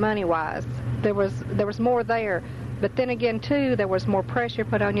better money-wise. There was more there. But then again, too, there was more pressure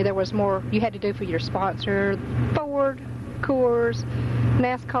put on you. There was more you had to do for your sponsor, Ford, Coors,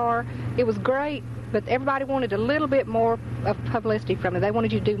 NASCAR. It was great, but everybody wanted a little bit more of publicity from it. They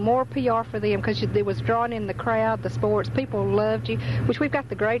wanted you to do more PR for them because it was drawing in the crowd, the sports. People loved you, which we've got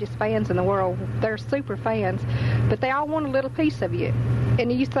the greatest fans in the world. They're super fans, but they all want a little piece of you.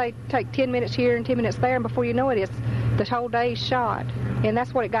 And you say take 10 minutes here and 10 minutes there, and before you know it, it's the whole day's shot. And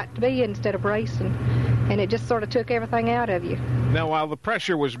that's what it got to be instead of racing. And it just sort of took everything out of you. Now, while the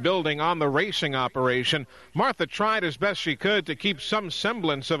pressure was building on the racing operation, Martha tried as best she could to keep some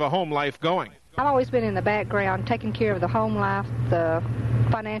semblance of a home life going. I've always been in the background, taking care of the home life, the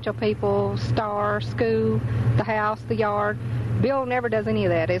financial people, Star, school, the house, the yard. Bill never does any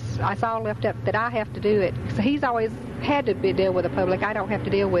of that. It's all left up that I have to do it. So he's always had to deal with the public. I don't have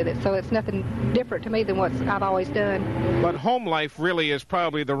to deal with it. So it's nothing different to me than what I've always done. But home life really is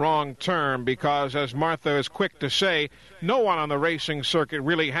probably the wrong term because, as Martha is quick to say, no one on the racing circuit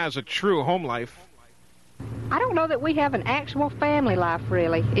really has a true home life. I don't know that we have an actual family life,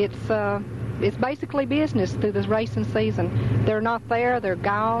 really. It's basically business through this racing season. They're not there. They're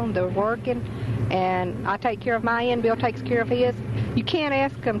gone. They're working. And I take care of my end. Bill takes care of his. You can't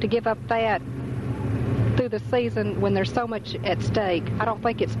ask them to give up that through the season when there's so much at stake. I don't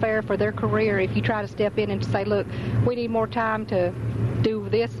think it's fair for their career if you try to step in and say, look, we need more time to do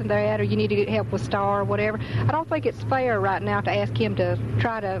this and that, or you need to get help with Star or whatever. I don't think it's fair right now to ask him to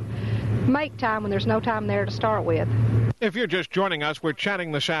try to make time when there's no time there to start with. If you're just joining us, we're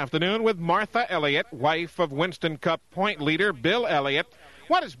chatting this afternoon with Martha Elliott, wife of Winston Cup point leader Bill Elliott.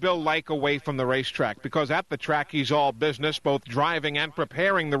 What is Bill like away from the racetrack? Because at the track, he's all business, both driving and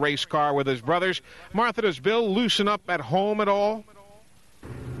preparing the race car with his brothers. Martha, does Bill loosen up at home at all?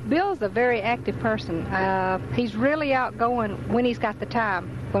 Bill's a very active person. He's really outgoing when he's got the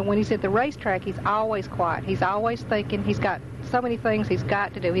time. But when he's at the racetrack, he's always quiet. He's always thinking. He's got so many things he's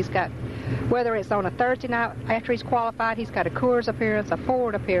got to do. He's got, whether it's on a Thursday night after he's qualified, he's got a Coors appearance, a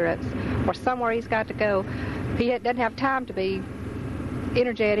Ford appearance, or somewhere he's got to go. He doesn't have time to be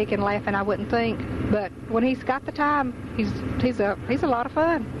energetic and laughing, I wouldn't think. But when he's got the time, he's a lot of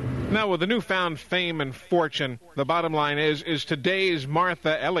fun. Now, with the newfound fame and fortune, the bottom line is today's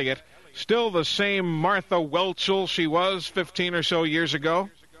Martha Elliott still the same Martha Welchel she was 15 or so years ago?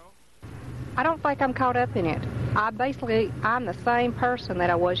 I don't think I'm caught up in it. I'm the same person that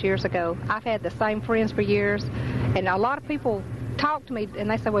I was years ago. I've had the same friends for years, and a lot of people talk to me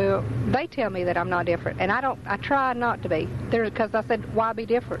and they say, well, they tell me that I'm not different, and I try not to be. Because I said, why be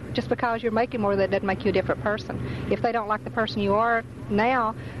different? Just because you're making more, that doesn't make you a different person. If they don't like the person you are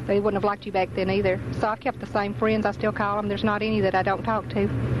now, they wouldn't have liked you back then either. So I've kept the same friends. I still call them. There's not any that I don't talk to.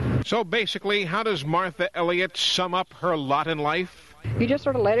 So basically, how does Martha Elliott sum up her lot in life? You just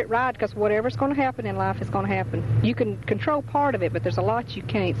sort of let it ride, because whatever's going to happen in life is going to happen. You can control part of it, but there's a lot you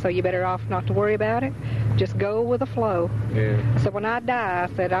can't, so you're better off not to worry about it. Just go with the flow. Yeah. So when I die,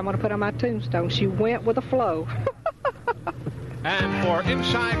 I said, I'm going to put on my tombstone, she went with the flow. And for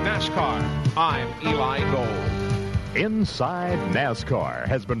Inside NASCAR, I'm Eli Gold. Inside NASCAR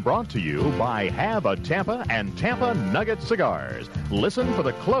has been brought to you by Have a Tampa and Tampa Nugget Cigars. Listen for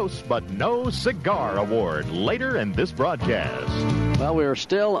the Close But No Cigar Award later in this broadcast. Well, we are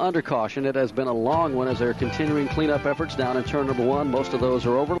still under caution. It has been a long one as they're continuing cleanup efforts down in turn number 1. Most of those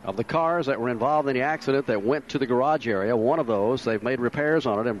are over. Of the cars that were involved in the accident that went to the garage area, one of those, they've made repairs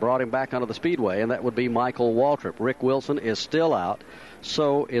on it and brought him back onto the speedway, and that would be Michael Waltrip. Rick Wilson is still out.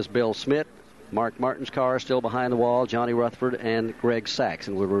 So is Bill Smith. Mark Martin's car is still behind the wall, Johnny Rutherford and Greg Sachs.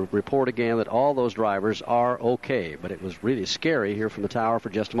 And we'll report again that all those drivers are okay. But it was really scary here from the tower for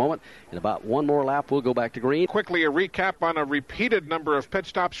just a moment. In about one more lap, we'll go back to green. Quickly, a recap on a repeated number of pit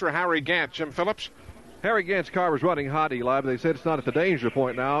stops for Harry Gant. Jim Phillips. Harry Gant's car was running hot, Eli, but they said it's not at the danger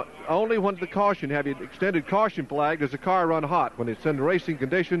point now. Only when the caution, have you extended caution flag, does the car run hot. When it's in racing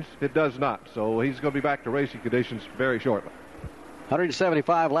conditions, it does not. So he's going to be back to racing conditions very shortly.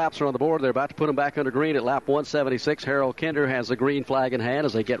 175 laps are on the board. They're about to put them back under green at lap 176. Harold Kinder has the green flag in hand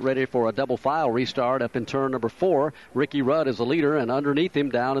as they get ready for a double file restart up in turn number 4. Ricky Rudd is the leader, and underneath him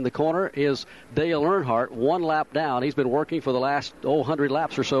down in the corner is Dale Earnhardt, 1 lap down. He's been working for the last 100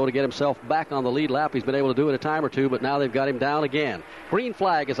 laps or so to get himself back on the lead lap. He's been able to do it a time or two, but now they've got him down again. Green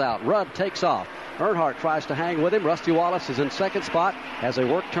flag is out. Rudd takes off. Earnhardt tries to hang with him. Rusty Wallace is in second spot as they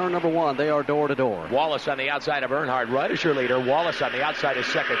work turn number 1. They are door to door. Wallace on the outside of Earnhardt. Rudd is your leader. Wallace on the outside is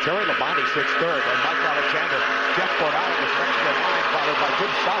second. Terry Labonte sits third. And Mike Alexander, Jeff Bodine is next in line, followed by Jim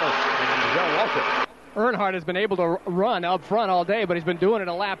Sauter and Joe Walter. Earnhardt has been able to run up front all day, but he's been doing it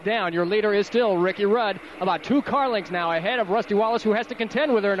a lap down. Your leader is still Ricky Rudd, about 2 car lengths now ahead of Rusty Wallace, who has to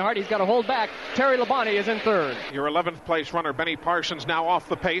contend with Earnhardt. He's got to hold back. Terry Labonte is in third. Your 11th place runner, Benny Parsons, now off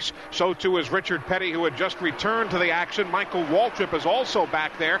the pace. So too is Richard Petty, who had just returned to the action. Michael Waltrip is also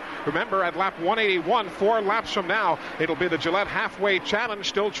back there. Remember, at lap 181, 4 laps from now, it'll be the Gillette Halfway Challenge,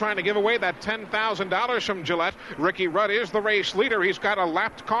 still trying to give away that $10,000 from Gillette. Ricky Rudd is the race leader. He's got a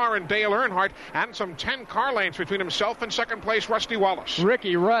lapped car in Dale Earnhardt and some 10 car lanes between himself and second place Rusty Wallace.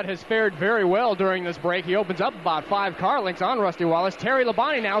 Ricky Rudd has fared very well during this break. He opens up about 5 car lengths on Rusty Wallace. Terry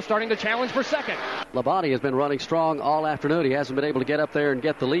Labonte now starting to challenge for second. Labonte has been running strong all afternoon. He hasn't been able to get up there and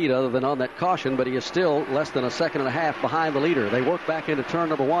get the lead other than on that caution, but he is still less than a second and a half behind the leader. They work back into turn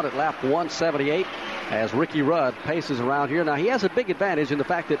number 1 at lap 178 as Ricky Rudd paces around here. Now, he has a big advantage in the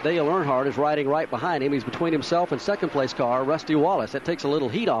fact that Dale Earnhardt is riding right behind him. He's between himself and second place car Rusty Wallace. That takes a little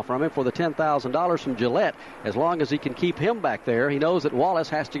heat off from him for the $10,000 from Gillette. As long as he can keep him back there, he knows that Wallace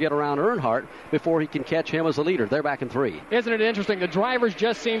has to get around Earnhardt before he can catch him as a leader. They're back in 3. Isn't it interesting? The drivers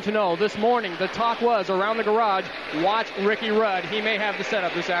just seem to know. This morning, the talk was around the garage, watch Ricky Rudd. He may have the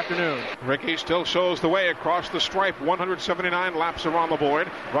setup this afternoon. Ricky still shows the way across the stripe. 179 laps are on the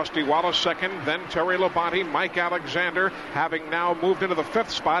board. Rusty Wallace second, then Terry Labonte, Mike Alexander having now moved into the 5th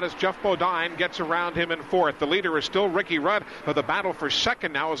spot as Jeff Bodine gets around him in 4th. The leader is still Ricky Rudd, but the battle for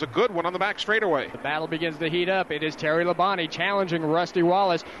second now is a good one on the back straightaway. The battle begins to heat up. It is Terry Labonte challenging Rusty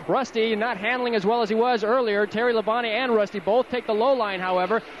Wallace. Rusty not handling as well as he was earlier. Terry Labonte and Rusty both take the low line,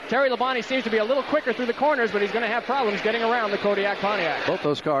 however. Terry Labonte seems to be a little quicker through the corners, but he's going to have problems getting around the Kodiak Pontiac. Both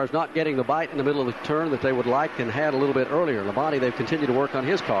those cars not getting the bite in the middle of the turn that they would like and had a little bit earlier. Labonte, they've continued to work on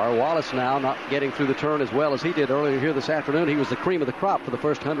his car. Wallace now not getting through the turn as well as he did earlier here this afternoon. He was the cream of the crop for the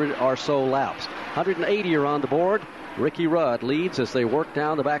first 100 or so laps. 180 are on the board. Ricky Rudd leads as they work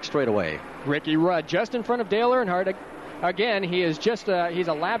down the back straightaway. Ricky Rudd just in front of Dale Earnhardt. Again, he is he's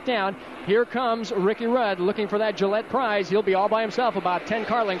a lap down. Here comes Ricky Rudd looking for that Gillette prize. He'll be all by himself about 10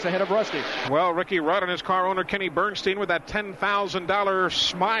 car lengths ahead of Rusty. Well, Ricky Rudd and his car owner Kenny Bernstein with that $10,000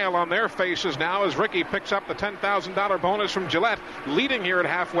 smile on their faces now as Ricky picks up the $10,000 bonus from Gillette, leading here at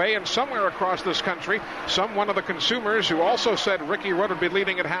halfway. And somewhere across this country, one of the consumers who also said Ricky Rudd would be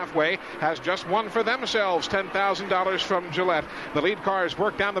leading at halfway has just won for themselves $10,000 from Gillette. The lead cars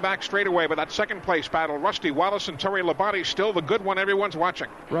work down the back straightaway, but that second place battle, Rusty Wallace and Terry Labonte, still the good one everyone's watching.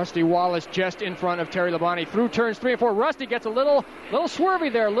 Rusty Wallace just in front of Terry Labonte through turns 3 and 4. Rusty gets a little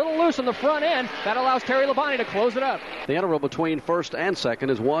swervy there, a little loose on the front end. That allows Terry Labonte to close it up. The interval between first and second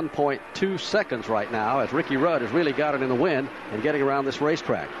is 1.2 seconds right now as Ricky Rudd has really got it in the wind and getting around this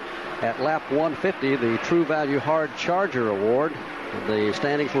racetrack. At lap 150, the True Value Hard Charger Award. The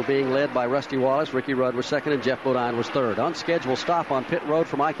standings were being led by Rusty Wallace. Ricky Rudd was second, and Jeff Bodine was third. Unscheduled stop on pit road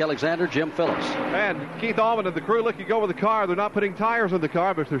for Mike Alexander, Jim Phillips. And Keith Allman and the crew looking over the car. They're not putting tires on the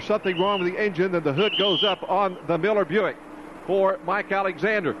car, but if there's something wrong with the engine, then the hood goes up on the Miller Buick. For Mike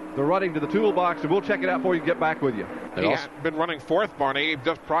Alexander, they're running to the toolbox, and we'll check it out for you and get back with you. He had been running 4th, Barney,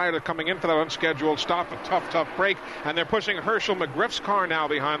 just prior to coming in for that unscheduled stop. A tough break. And they're pushing Herschel McGriff's car now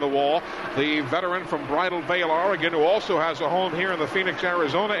behind the wall. The veteran from Bridal Veil, Oregon, who also has a home here in the Phoenix,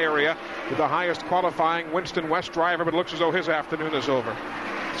 Arizona area with the highest qualifying Winston West driver, but it looks as though his afternoon is over.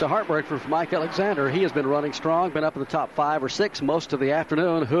 It's a heartbreaker for Mike Alexander. He has been running strong, been up in the top 5 or 6 most of the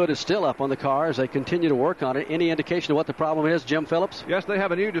afternoon. Hood is still up on the car as they continue to work on it. Any indication of what the problem is, Jim Phillips? Yes, they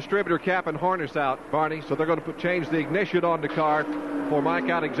have a new distributor cap and harness out, Barney, so they're going to change the ignition on the car for Mike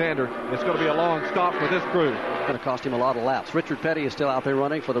Alexander. It's going to be a long stop for this crew. It's going to cost him a lot of laps. Richard Petty is still out there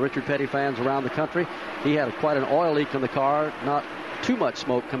running for the Richard Petty fans around the country. He had quite an oil leak in the car not too much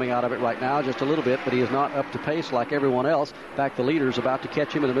smoke coming out of it right now, just a little bit, but he is not up to pace like everyone else. In fact, the leader's about to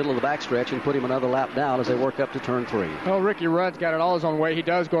catch him in the middle of the backstretch and put him another lap down as they work up to turn 3. Well, Ricky Rudd's got it all his own way. He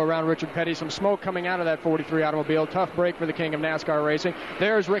does go around Richard Petty. Some smoke coming out of that 43 automobile. Tough break for the king of NASCAR racing.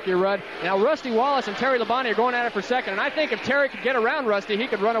 There's Ricky Rudd. Now, Rusty Wallace and Terry Labonte are going at it for second, and I think if Terry could get around Rusty, he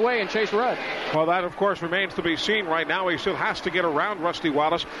could run away and chase Rudd. Well, that, of course, remains to be seen right now. He still has to get around Rusty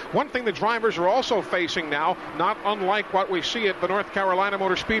Wallace. One thing the drivers are also facing now, not unlike what we see at the North Carolina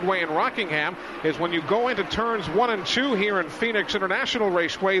Motor Speedway in Rockingham, is when you go into turns 1 and 2 here in Phoenix International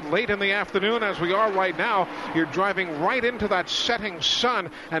Raceway late in the afternoon, as we are right now, you're driving right into that setting sun.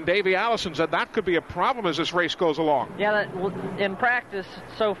 And Davey Allison said that could be a problem as this race goes along. Yeah, in practice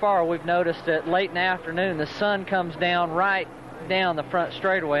so far, we've noticed that late in the afternoon, the sun comes down right down the front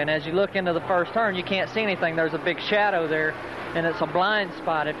straightaway, and as you look into the first turn, you can't see anything. There's a big shadow there, and it's a blind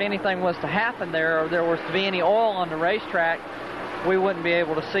spot. If anything was to happen there, or there was to be any oil on the racetrack, we wouldn't be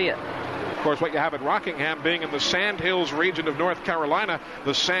able to see it. Of course, what you have at Rockingham, being in the Sand Hills region of North Carolina,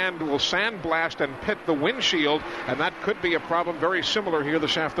 the sand will sandblast and pit the windshield, and that could be a problem very similar here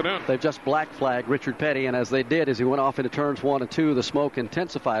this afternoon. They've just black flagged Richard Petty, and as they did, as he went off into turns 1 and 2, the smoke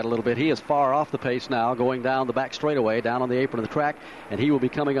intensified a little bit. He is far off the pace now, going down the back straightaway, down on the apron of the track, and he will be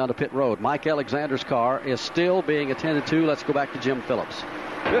coming onto pit road. Mike Alexander's car is still being attended to. Let's go back to Jim Phillips.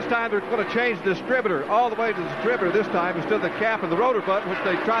 This time they're going to change the distributor all the way to the distributor this time instead of the cap and the rotor button, which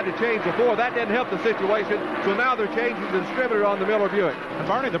they tried to change before. That didn't help the situation, so now they're changing the distributor on the Miller Buick. And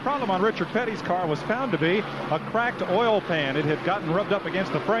Barney, the problem on Richard Petty's car was found to be a cracked oil pan. It had gotten rubbed up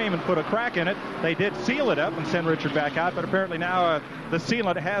against the frame and put a crack in it. They did seal it up and send Richard back out, but apparently now the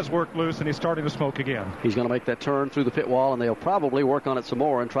sealant has worked loose and he's starting to smoke again. He's going to make that turn through the pit wall, and they'll probably work on it some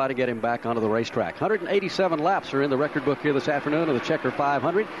more and try to get him back onto the racetrack. 187 laps are in the record book here this afternoon of the Checker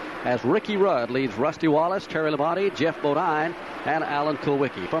 500 as Ricky Rudd leads Rusty Wallace, Terry Labonte, Jeff Bodine, and Alan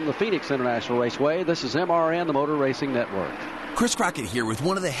Kulwicki. From the Phoenix International Raceway, this is MRN, the Motor Racing Network. Chris Crockett here with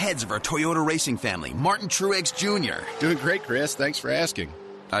one of the heads of our Toyota racing family, Martin Truex Jr. Doing great, Chris. Thanks for asking.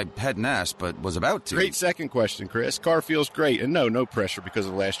 I hadn't asked, but was about to. Great second question, Chris. Car feels great, and no pressure because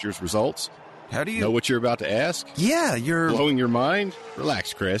of last year's results. How do you... Know what you're about to ask? Yeah, you're... Blowing your mind?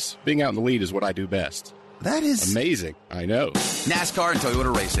 Relax, Chris. Being out in the lead is what I do best. That is... amazing. I know. NASCAR and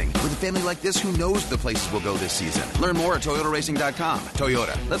Toyota Racing. With a family like this, who knows the places we'll go this season? Learn more at ToyotaRacing.com.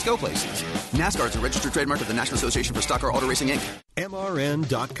 Toyota. Let's go places. NASCAR is a registered trademark of the National Association for Stock Car Auto Racing, Inc.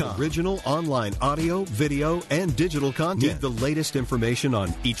 MRN.com. Original online audio, video, and digital content. Need the latest information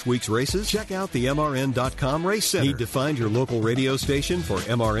on each week's races? Check out the MRN.com Race Center. Need to find your local radio station for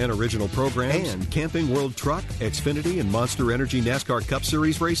MRN original programs and Camping World Truck, Xfinity, and Monster Energy NASCAR Cup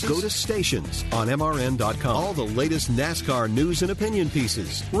Series races? Go to Stations on MRN.com. All the latest NASCAR news and opinion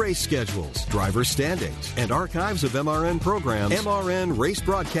pieces, race schedules, driver standings, and archives of MRN programs, MRN race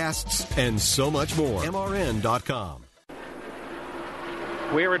broadcasts, and so much more. MRN.com.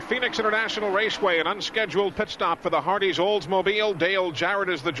 We're at Phoenix International Raceway, an unscheduled pit stop for the Hardee's Oldsmobile. Dale Jarrett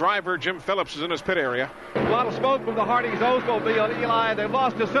is the driver. Jim Phillips is in his pit area. A lot of smoke from the Hardee's Oldsmobile, Eli. They've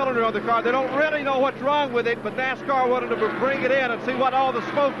lost a cylinder on the car. They don't really know what's wrong with it, but NASCAR wanted to bring it in and see what all the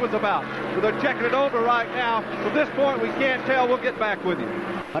smoke was about. So they're checking it over right now. From this point, we can't tell. We'll get back with you.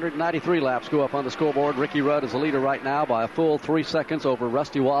 193 laps go up on the scoreboard. Ricky Rudd is the leader right now by a full 3 seconds over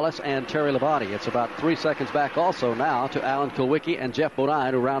Rusty Wallace and Terry Labonte. It's about 3 seconds back also now to Alan Kulwicki and Jeff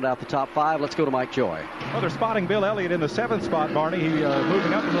Bodine, who round out the top 5. Let's go to Mike Joy. Well, they're spotting Bill Elliott in the 7th spot, Barney. He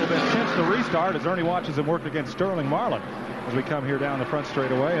moving up a little bit since the restart as Ernie watches him work against Sterling Marlin as we come here down the front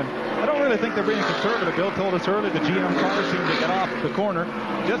straightaway. And I don't really think they're being conservative. Bill told us earlier the GM cars seem to get off the corner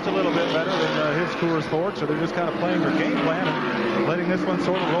just a little bit better than his Coors Ford, so they're just kind of playing their game plan and letting this one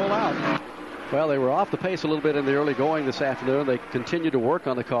sort of roll out. Well, they were off the pace a little bit in the early going this afternoon. They continue to work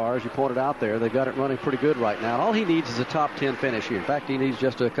on the car, as you pointed out there. They've got it running pretty good right now. All he needs is a top 10 finish here. In fact, he needs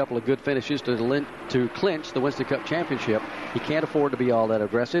just a couple of good finishes to clinch the Winston Cup Championship. He can't afford to be all that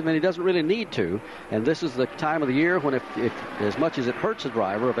aggressive, and he doesn't really need to. And this is the time of the year when if as much as it hurts a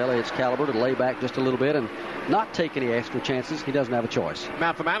driver of Elliott's caliber to lay back just a little bit and not take any extra chances, he doesn't have a choice.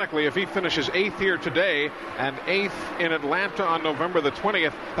 Mathematically, if he finishes 8th here today and 8th in Atlanta on November the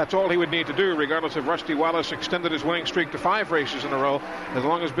 20th, that's all he would need to do, regardless if Rusty Wallace extended his winning streak to 5 races in a row. As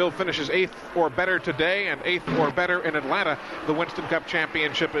long as Bill finishes 8th or better today and 8th or better in Atlanta, the Winston Cup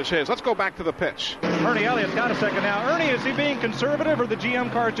Championship is his. Let's go back to the pits. Ernie Elliott's got a second now. Ernie, is he being conservative, or the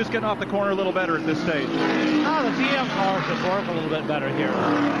GM car is just getting off the corner a little better at this stage? No, the GM car should work a little bit better here.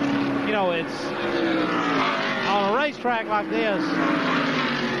 You know, it's on a racetrack like this,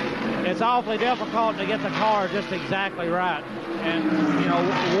 it's awfully difficult to get the car just exactly right. And, you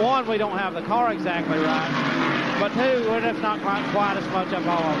know, one, we don't have the car exactly right. But too, well, that's not quite as much up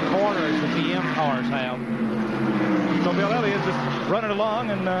on the corner as the BM cars have. So Bill Elliott's just running along,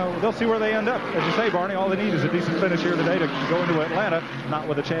 and they'll see where they end up. As you say, Barney, all they need is a decent finish here today to go into Atlanta, not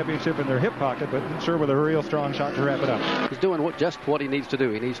with a championship in their hip pocket, but sure with a real strong shot to wrap it up. He's doing just what he needs to do.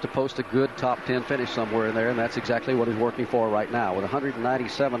 He needs to post a good top 10 finish somewhere in there, and that's exactly what he's working for right now. With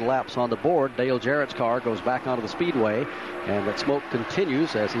 197 laps on the board, Dale Jarrett's car goes back onto the speedway, and that smoke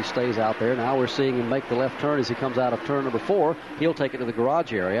continues as he stays out there. Now we're seeing him make the left turn as he comes out of turn number 4. He'll take it to the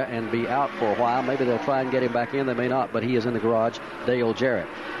garage area and be out for a while. Maybe they'll try and get him back in. They may not, but he is in the garage, Dale Jarrett.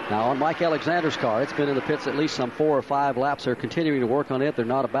 Now on Mike Alexander's car, it's been in the pits at least some 4 or 5 laps. They're continuing to work on it. They're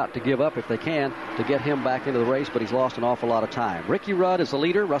not about to give up if they can to get him back into the race, but he's lost an awful lot of time. Ricky Rudd is the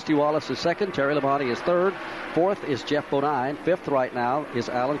leader. Rusty Wallace is second. Terry Labonte is third. Fourth is Jeff Bodine. Fifth right now is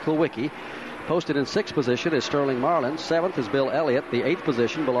Alan Kulwicki. Posted in 6th position is Sterling Marlin. 7th is Bill Elliott. The 8th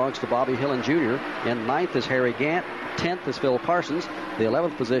position belongs to Bobby Hillen Jr. In 9th is Harry Gant. 10th is Phil Parsons. The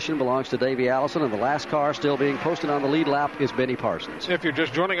 11th position belongs to Davey Allison, and the last car still being posted on the lead lap is Benny Parsons. If you're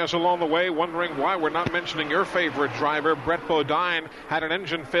just joining us along the way, wondering why we're not mentioning your favorite driver, Brett Bodine had an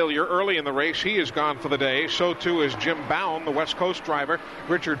engine failure early in the race. He is gone for the day. So too is Jim Bound, the West Coast driver.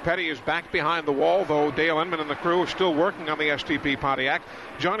 Richard Petty is back behind the wall, though Dale Inman and the crew are still working on the STP Pontiac.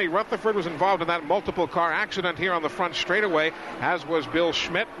 Johnny Rutherford was involved in that multiple car accident here on the front straightaway, as was Bill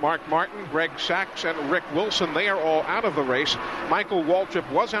Schmidt, Mark Martin, Greg Sachs, and Rick Wilson. They are all out of the race. Michael Waltrip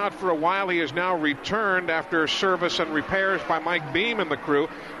was out for a while. He is now returned after service and repairs by Mike Beam and the crew.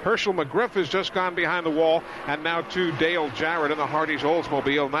 Herschel McGriff has just gone behind the wall, and now to Dale Jarrett in the Hardee's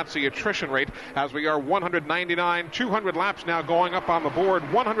Oldsmobile, and that's the attrition rate as we are 199, 200 laps now going up on the board,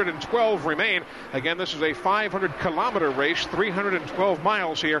 112 remain. Again, this is a 500-kilometer race, 312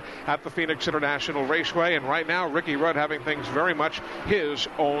 miles here at the Phoenix International Raceway, and right now Ricky Rudd having things very much his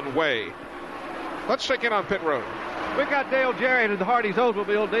own way. Let's check in on pit road. We've got Dale Jarrett in the Hardee's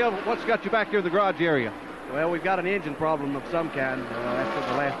Oldsmobile. Dale, what's got you back here in the garage area? Well, we've got an engine problem of some kind.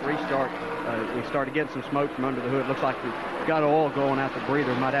 After the last restart, we started getting some smoke from under the hood. Looks like we've got oil going out the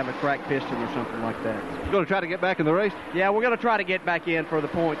breather. Might have a cracked piston or something like that. You're going to try to get back in the race? Yeah, we're going to try to get back in for the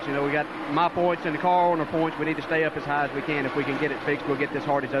points. You know, we got my points and the car owner points. We need to stay up as high as we can. If we can get it fixed, we'll get this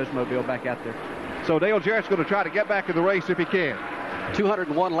Hardee's Oldsmobile back out there. So Dale Jarrett's going to try to get back in the race if he can.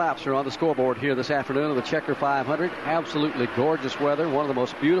 201 laps are on the scoreboard here this afternoon of the Checker 500. Absolutely gorgeous weather. One of the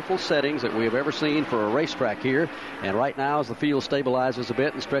most beautiful settings that we have ever seen for a racetrack here. And right now, as the field stabilizes a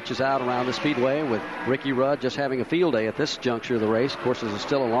bit and stretches out around the speedway, with Ricky Rudd just having a field day at this juncture of the race. Of course, there's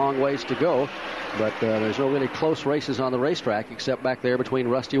still a long ways to go, but there's no really close races on the racetrack except back there between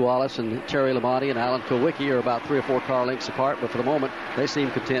Rusty Wallace and Terry Labonte and Alan Kulwicki are about 3 or 4 car lengths apart, but for the moment, they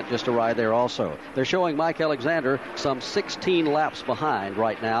seem content just to ride there also. They're showing Mike Alexander some 16 laps behind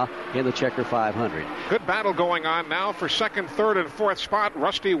right now in the Checker 500. Good battle going on now for second, third, and fourth spot.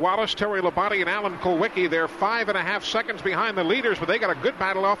 Rusty Wallace, Terry Labonte, and Alan Kulwicki. They're 5.5 seconds behind the leaders, but they got a good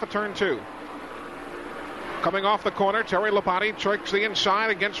battle off of turn 2. Coming off the corner, Terry Labonte takes the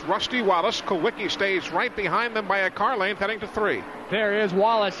inside against Rusty Wallace. Kulwicki stays right behind them by a car length, heading to 3. There is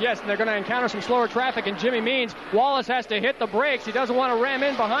Wallace, yes, and they're going to encounter some slower traffic, and Jimmy means Wallace has to hit the brakes. He doesn't want to ram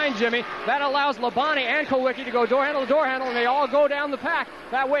in behind Jimmy. That allows Labonte and Kulwicki to go door handle to door handle, and they all go down the pack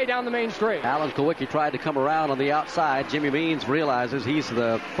that way down the main straight. Alan Kulwicki tried to come around on the outside. Jimmy Means realizes he's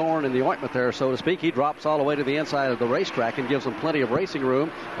the thorn in the ointment there, so to speak. He drops all the way to the inside of the racetrack and gives them plenty of racing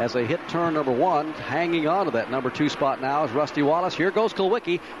room as they hit turn number 1. Hanging on to that number 2 spot now is Rusty Wallace. Here goes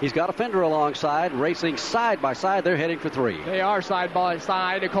Kulwicki. He's got a fender alongside, racing side by side. They're heading for 3. They are side by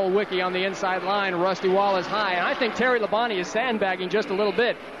side. Kulwicki on the inside line, Rusty Wallace high. And I think Terry Labonte is sandbagging just a little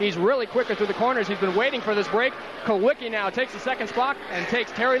bit. He's really quicker through the corners. He's been waiting for this break. Kulwicki now takes the second spot and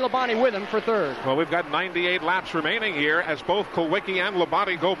takes Terry Labonte with him for 3rd. Well, we've got 98 laps remaining here as both Kulwicki and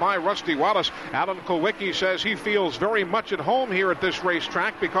Labonte go by Rusty Wallace. Alan Kulwicki says he feels very much at home here at this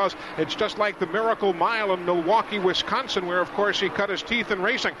racetrack because it's just like the Miracle Mile in Milwaukee, Wisconsin, where, of course, he cut his teeth in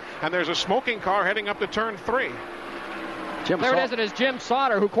racing. And there's a smoking car heading up to turn 3. There it is. It is Jim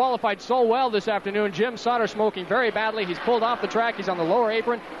Sauter, who qualified so well this afternoon. Jim Sauter smoking very badly. He's pulled off the track. He's on the lower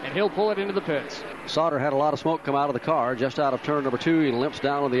apron, and he'll pull it into the pits. Sauter had a lot of smoke come out of the car just out of turn number 2. He limps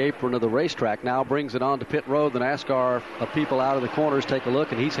down on the apron of the racetrack. Now brings it on to pit road. The NASCAR people out of the corners take a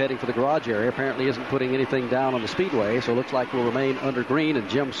look, and he's heading for the garage area. Apparently isn't putting anything down on the speedway, so it looks like we'll remain under green, and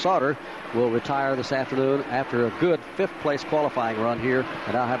Jim Sauter will retire this afternoon after a good 5th-place qualifying run here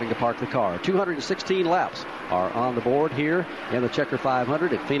and now having to park the car. 216 laps are on the board here here in the Checker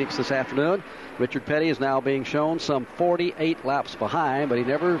 500 at Phoenix this afternoon. Richard Petty is now being shown some 48 laps behind, but he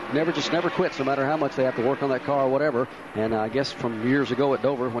never quits, no matter how much they have to work on that car or whatever. And I guess from years ago at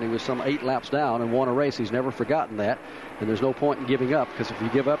Dover, when he was some 8 laps down and won a race, he's never forgotten that. And there's no point in giving up, because if you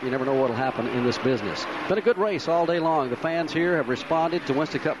give up, you never know what will happen in this business. Been a good race all day long. The fans here have responded to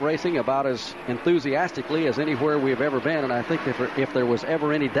Winston Cup racing about as enthusiastically as anywhere we've ever been. And I think if there was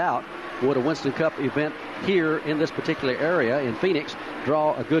ever any doubt, would a Winston Cup event here in this particular area in Phoenix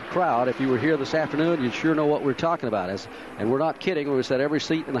draw a good crowd? If you were here this afternoon, you'd sure know what we're talking about. And we're not kidding when we said every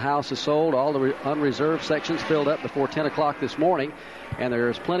seat in the house is sold, all the unreserved sections filled up before 10 o'clock this morning. And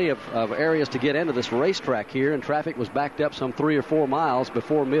there's plenty of areas to get into this racetrack here, and traffic was backed up some 3 or 4 miles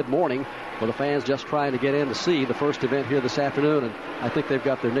before mid-morning for the fans just trying to get in to see the first event here this afternoon, and I think they've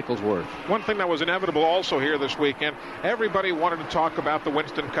got their nickel's worth. One thing that was inevitable also here this weekend, everybody wanted to talk about the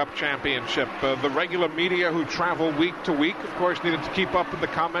Winston Cup Championship. The regular media who travel week to week, of course, needed to keep up with the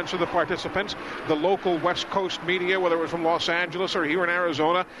comments of the participants. The local West Coast media, whether it was from Los Angeles or here in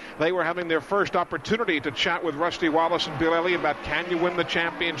Arizona, they were having their first opportunity to chat with Rusty Wallace and Bill Elliott about, can you win the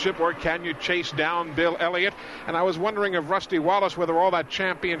championship or can you chase down Bill Elliott? And I was wondering if Rusty Wallace, whether all that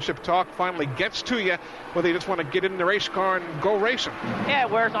championship talk finally gets to you, whether you just want to get in the race car and go racing. Yeah,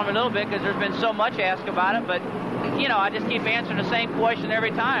 it wears on me a little bit because there's been so much asked about it, but I just keep answering the same question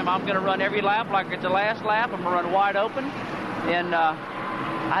every time. I'm going to run every lap like it's the last lap. I'm going to run wide open, and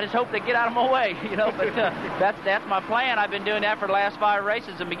I just hope they get out of my way, but that's my plan. I've been doing that for the last 5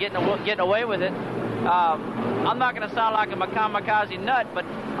 races and been getting away with it. I'm not going to sound like I'm a kamikaze nut, but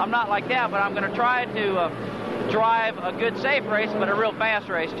I'm not like that, but I'm going to try to drive a good, safe race, but a real fast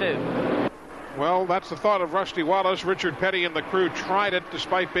race, too. Well, that's the thought of Rusty Wallace. Richard Petty and the crew tried it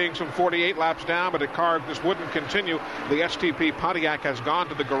despite being some 48 laps down, but the car just wouldn't continue. The STP Pontiac has gone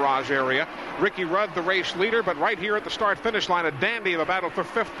to the garage area. Ricky Rudd, the race leader, but right here at the start-finish line, a dandy of a battle for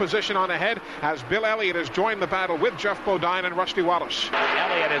 5th position on ahead as Bill Elliott has joined the battle with Jeff Bodine and Rusty Wallace.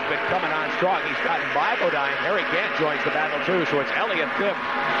 Elliott has been coming on strong. He's gotten by Bodine. Harry Gant joins the battle, too, so it's Elliott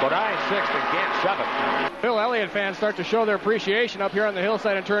 5th, Bodine 6th, and Gant 7th. Bill Elliott fans start to show their appreciation up here on the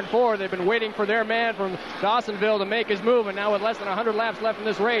hillside in turn 4. They've been waiting for their man from Dawsonville to make his move, and now with less than 100 laps left in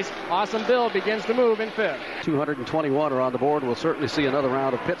this race, Awesome Bill begins to move in 5th. 221 are on the board. We'll certainly see another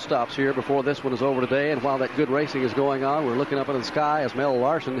round of pit stops here before this one is over today, and while that good racing is going on, we're looking up into the sky as Mel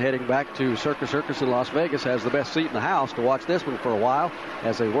Larson, heading back to Circus in Las Vegas, has the best seat in the house to watch this one for a while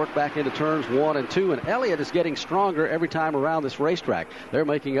as they work back into turns 1 and 2, and Elliott is getting stronger every time around this racetrack. They're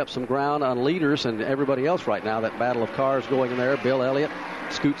making up some ground on leaders and everybody else right now. That battle of cars going in there. Bill Elliott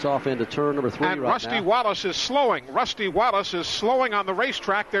scoots off into turn number 3 and right Rusty now. Wallace is slowing. Rusty Wallace is slowing on the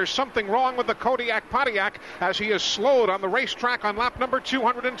racetrack. There's something wrong with the Kodiak Pontiac as he is slowed on the racetrack on lap number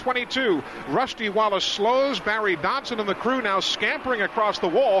 222. Rusty Wallace slows. Barry Dodson and the crew now scampering across the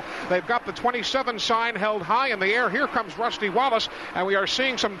wall. They've got the 27 sign held high in the air. Here comes Rusty Wallace, and we are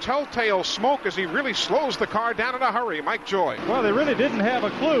seeing some telltale smoke as he really slows the car down in a hurry. Mike Joy. Well, they really didn't have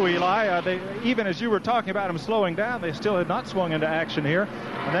a clue, Eli. Even as you were talking about him slowing down, they still had not swung into action here.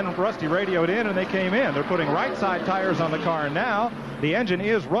 And then Rusty radioed in, and they came in. They're putting right side tires on the car now. The engine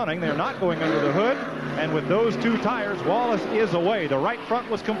is running. They're not going under the hood. And with those 2 tires, Wallace is away. The right front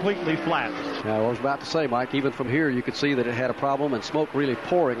was completely flat. Now, I was about to say, Mike, even from here, you could see that it had a problem, and smoke really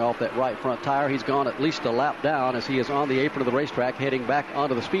pouring off that right front tire. He's gone at least a lap down as he is on the apron of the racetrack, heading back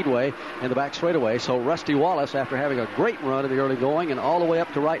onto the speedway in the back straightaway. So Rusty Wallace, after having a great run in the early going and all the way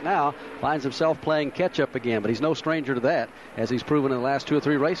up to right now, finds himself playing catch-up again. But he's no stranger to that, as he's proven in the last 2 or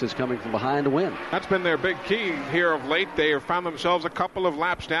 3 races, coming from behind to win. That's been their big key here of late. They have found themselves a couple of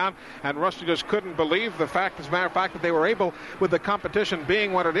laps down, and Rusty just couldn't believe the fact, as a matter of fact, that they were able, with the competition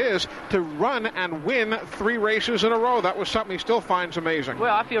being what it is, to run and win 3 races in a row. That was something he still finds amazing.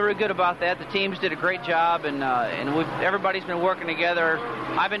 Well, I feel really good about that. The teams did a great job, and everybody's been working together.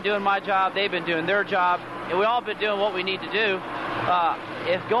 I've been doing my job. They've been doing their job. And we've all been doing what we need to do.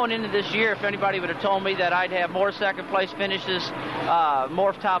 If going into this year, if anybody would have told me that I'd have more second-place finishes,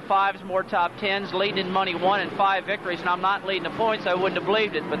 more top 5s, more top 10s, leading in money 1 and 5 victories, and I'm not leading the points, I wouldn't have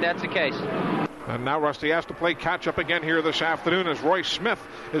believed it, but that's the case. And now Rusty has to play catch-up again here this afternoon as Roy Smith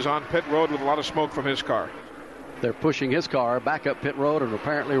is on pit road with a lot of smoke from his car. They're pushing his car back up pit road, and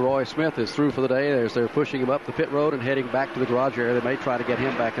apparently Roy Smith is through for the day as they're pushing him up the pit road and heading back to the garage area. They may try to get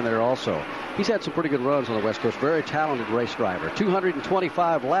him back in there also. He's had some pretty good runs on the West Coast. Very talented race driver.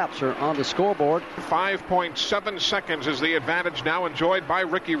 225 laps are on the scoreboard. 5.7 seconds is the advantage now enjoyed by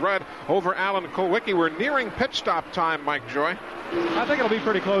Ricky Rudd over Alan Kulwicki. We're nearing pit stop time, Mike Joy. I think it'll be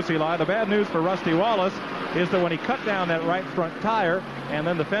pretty close, Eli. The bad news for Rusty Wallace is that when he cut down that right front tire and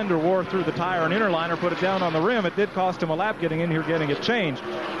then the fender wore through the tire and interliner, put it down on the rim, it did cost him a lap getting in here, getting it changed.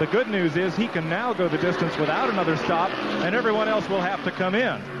 The good news is he can now go the distance without another stop, and everyone else will have to come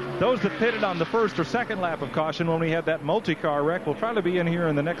in. Those that pitted on the first or second lap of caution when we had that multi-car wreck will try to be in here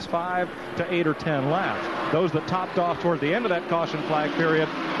in the next 5 to 8 or 10 laps. Those that topped off toward the end of that caution flag period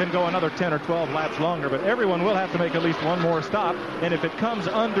can go another 10 or 12 laps longer, but everyone will have to make at least one more stop, and if it comes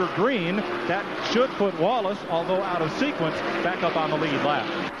under green, that should put Wallace, although out of sequence, back up on the lead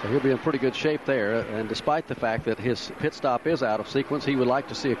lap. So he'll be in pretty good shape there, and despite the fact that his pit stop is out of sequence, he would like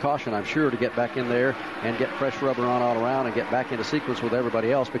to see a caution, I'm sure, to get back in there and get fresh rubber on all around and get back into sequence with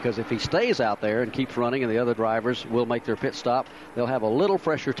everybody else, because if he stays out there and keeps running and the other drivers will make their pit stop, they'll have a little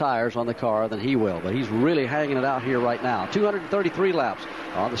fresher tires on the car than he will. But he's really hanging it out here right now. 233 laps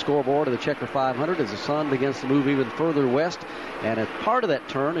on the scoreboard of the Checker 500 as the sun begins to move even further west. And as part of that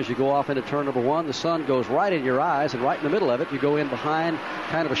turn, as you go off into turn number 1, the sun goes right in your eyes, and right in the middle of it, you go in behind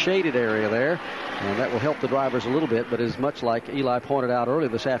kind of a shaded area there. And that will help the drivers a little bit, but is much like Eli pointed out earlier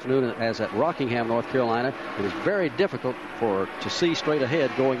this afternoon, as at Rockingham, North Carolina, it is very difficult to see straight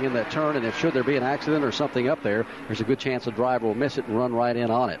ahead going in that turn, and if should there be an accident or something up there, there's a good chance the driver will miss it and run right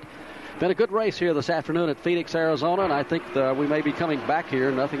in on it. Been a good race here this afternoon at Phoenix, Arizona, and I think we may be coming back here.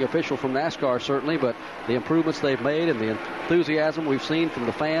 Nothing official from NASCAR, certainly, but the improvements they've made and the enthusiasm we've seen from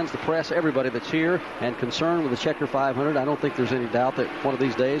the fans, the press, everybody that's here and concerned with the Checker 500, I don't think there's any doubt that one of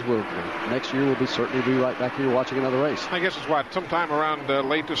these days, next year, we'll certainly be right back here watching another race. I guess it's sometime around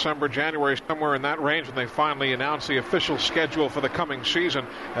late December, January, somewhere in that range when they finally announce the official schedule for the coming season.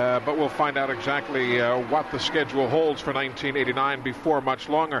 But we'll find out exactly what the schedule holds for 1989 before much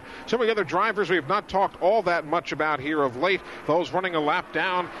longer. Some of the other drivers we have not talked all that much about here of late. Those running a lap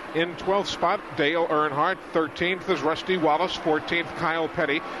down in 12th spot, Dale Earnhardt. 13th is Rusty Wallace. 14th, Kyle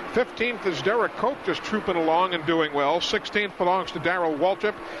Petty. 15th is Derek Cope, just trooping along and doing well. 16th belongs to Darrell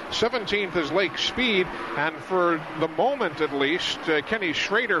Waltrip. 17th is Lake Speed. And for the moment, at least, Kenny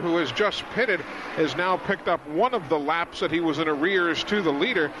Schrader, who has just pitted, has now picked up one of the laps that he was in arrears to the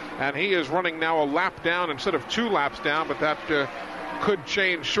leader. And he is running now a lap down instead of 2 laps down, but that could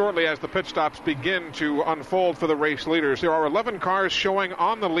change shortly as the pit stops begin to unfold for the race leaders. There are 11 cars showing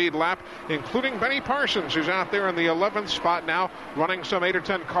on the lead lap, including Benny Parsons, who's out there in the 11th spot now, running some 8 or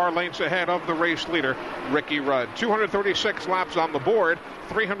 10 car lengths ahead of the race leader, Ricky Rudd. 236 laps on the board,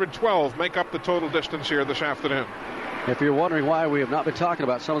 312 make up the total distance here this afternoon. If you're wondering why we have not been talking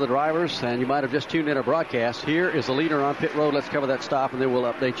about some of the drivers, and you might have just tuned in our broadcast, here is the leader on pit road. Let's cover that stop, and then we'll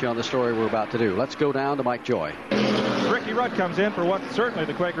update you on the story we're about to do. Let's go down to Mike Joy. Ricky Rudd comes in for what certainly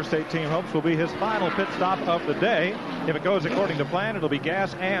the Quaker State team hopes will be his final pit stop of the day. If it goes according to plan, it'll be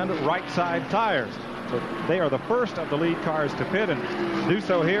gas and right side tires. So they are the first of the lead cars to pit and do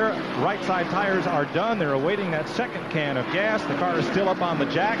so here. Right side tires are done. They're awaiting that second can of gas. The car is still up on the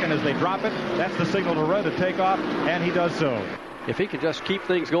jack, and as they drop it, that's the signal to Rudd to take off, and he does so. If he can just keep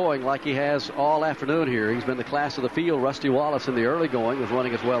things going like he has all afternoon here, he's been the class of the field. Rusty Wallace in the early going was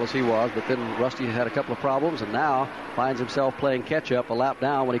running as well as he was, but then Rusty had a couple of problems and now finds himself playing catch-up a lap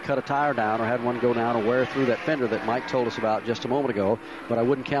down when he cut a tire down or had one go down and wear through that fender that Mike told us about just a moment ago. But I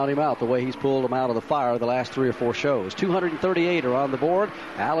wouldn't count him out the way he's pulled him out of the fire the last 3 or 4 shows. 238 are on the board.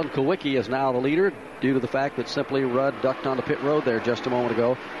 Alan Kulwicki is now the leader due to the fact that simply Rudd ducked on the pit road there just a moment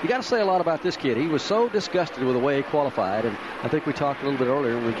ago. You got to say a lot about this kid. He was so disgusted with the way he qualified, and I think we talked a little bit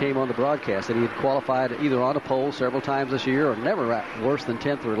earlier when we came on the broadcast that he had qualified either on a pole several times this year or never worse than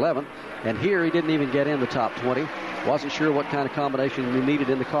 10th or 11th. And here he didn't even get in the top 20. Wasn't sure what kind of combination he needed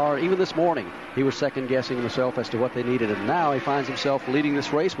in the car. Even this morning, he was second-guessing himself as to what they needed. And now he finds himself leading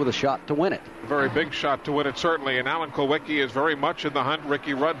this race with a shot to win it. Very big shot to win it, certainly. And Alan Kulwicki is very much in the hunt.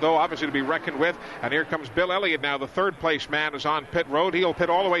 Ricky Rudd, though, obviously to be reckoned with. And here comes Bill Elliott now. The third-place man is on pit road. He'll pit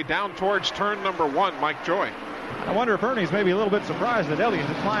all the way down towards turn number 1. Mike Joy. I wonder if Ernie's maybe a little bit surprised that Elliott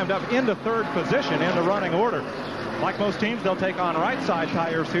has climbed up into third position in the running order. Like most teams, they'll take on right side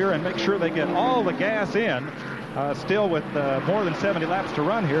tires here and make sure they get all the gas in. Still with more than 70 laps to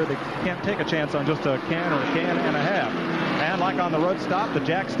run here, they can't take a chance on just a can or a can and a half. And like on the road stop, the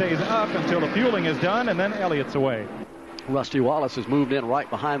jack stays up until the fueling is done, and then Elliott's away. Rusty Wallace has moved in right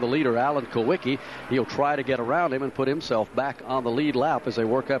behind the leader, Alan Kulwicki. He'll try to get around him and put himself back on the lead lap as they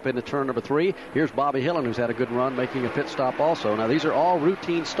work up into turn number 3. Here's Bobby Hillen, who's had a good run, making a pit stop also. Now, these are all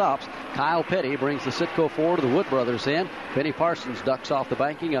routine stops. Kyle Petty brings the Citgo 4 to the Wood Brothers in. Benny Parsons ducks off the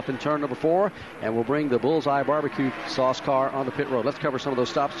banking up in turn number 4, and will bring the Bullseye Barbecue Sauce car on the pit road. Let's cover some of those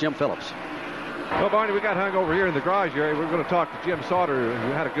stops. Jim Phillips. Well, Barney, we got hung over here in the garage area. We're going to talk to Jim Sauter,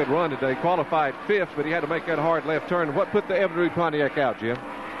 who had a good run today. Qualified 5th, but he had to make that hard left turn. What put the Evinrude Pontiac out, Jim?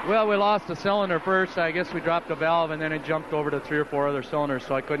 Well, we lost a cylinder first. I guess we dropped a valve, and then it jumped over to 3 or 4 other cylinders,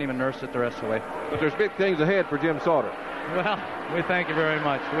 so I couldn't even nurse it the rest of the way. But there's big things ahead for Jim Sauter. Well, we thank you very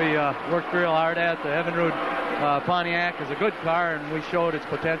much. We worked real hard at it. The Evinrude Pontiac is a good car, and we showed its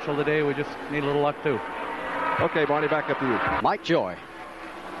potential today. We just need a little luck, too. Okay, Barney, back up to you. Mike Joy.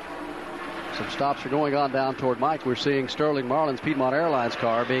 Some stops are going on down toward Mike. We're seeing Sterling Marlin's Piedmont Airlines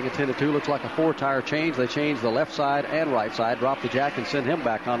car being attended to. Looks like a 4-tire change. They changed the left side and right side, drop the jack, and send him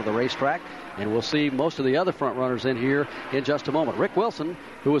back onto the racetrack. And we'll see most of the other front runners in here in just a moment. Rick Wilson,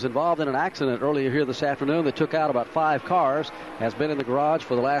 who was involved in an accident earlier here this afternoon that took out about 5 cars, has been in the garage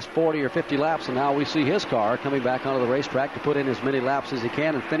for the last 40 or 50 laps, and now we see his car coming back onto the racetrack to put in as many laps as he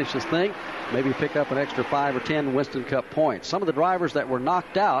can and finish this thing, maybe pick up an extra 5 or 10 Winston Cup points. Some of the drivers that were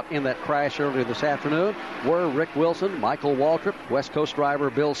knocked out in that crash earlier this afternoon were Rick Wilson, Michael Waltrip, West Coast driver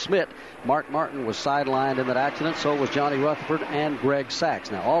Bill Smith. Mark Martin was sidelined in that accident, so was Johnny Rutherford and Greg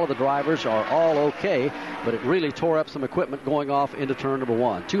Sachs. Now, all of the drivers are all okay, but it really tore up some equipment going off into turn number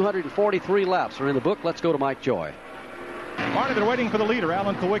 1. 243 laps are in the book. Let's go to Mike Joy. Marty, they're waiting for the leader,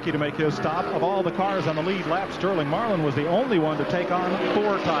 Alan Kulwicki, to make his stop. Of all the cars on the lead lap, Sterling Marlin was the only one to take on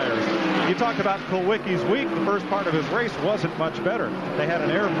 4 tires. You talked about Kulwicki's week. The first part of his race wasn't much better. They had an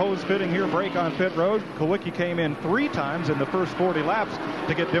air hose fitting here, break on pit road. Kulwicki came in 3 times in the first 40 laps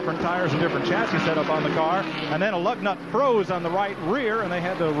to get different tires and different chassis set up on the car. And then a lug nut froze on the right rear, and they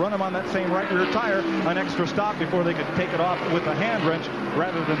had to run him on that same right rear tire an extra stop before they could take it off with a hand wrench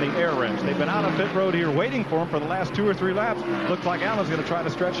rather than the air wrench. They've been out on pit road here waiting for him for the last 2 or 3 laps. Looks like Alan's going to try to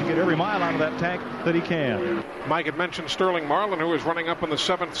stretch and get every mile out of that tank that he can. Mike had mentioned Sterling Marlin, who was running up in the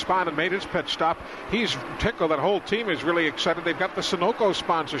 7th spot and made his pit stop. He's tickled. That whole team is really excited. They've got the Sunoco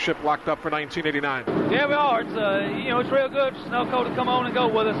sponsorship locked up for 1989. Yeah, we are. It's it's real good for Sunoco to come on and go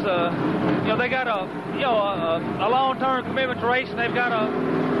with us. They got a long-term commitment to racing. They've got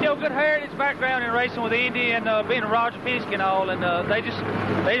a good heritage background in racing with Indy and being a Roger Penske and all. And they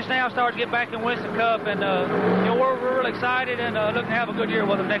just now start to get back in Winston Cup, and we're really excited and looking to have a good year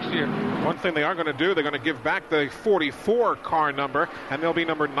with them next year. One thing they are going to do, they're going to give back the 44 car number, and they'll be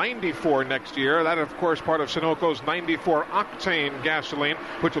number 94 next year. That, of course, part of Sunoco's 94 octane gasoline,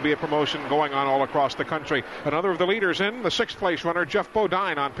 which will be a promotion going on all across the country. Another of the leaders in, the 6th place runner, Jeff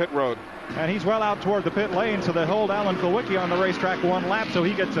Bodine, on pit road. And he's well out toward the pit lane, so they hold Alan Kulwicki on the racetrack 1 lap, so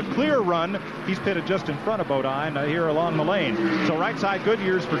he gets a clear run. He's pitted just in front of Bodine here along the lane. So right side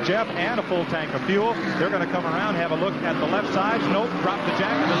Goodyear's for Jeff and a full tank of fuel. They're going to come around, have a look at the left side. Nope, drop the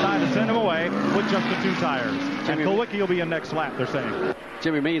jack and decide to send him away with just the 2 tires. And Kulwicki will be in next lap, they're saying.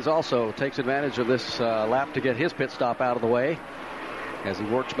 Jimmy Means also takes advantage of this lap to get his pit stop out of the way. As he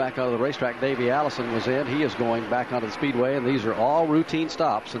works back out of the racetrack, Davey Allison was in. He is going back onto the speedway, and these are all routine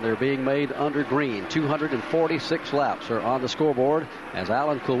stops, and they're being made under green. 246 laps are on the scoreboard as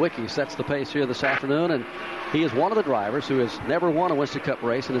Alan Kulwicki sets the pace here this afternoon, and he is one of the drivers who has never won a Winston Cup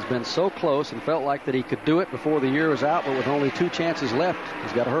race and has been so close and felt like that he could do it before the year was out, but with only 2 chances left,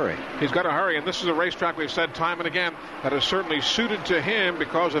 he's got to hurry. He's got to hurry, and this is a racetrack we've said time and again that is certainly suited to him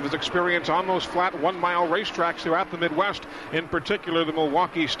because of his experience on those flat 1-mile racetracks throughout the Midwest, in particular the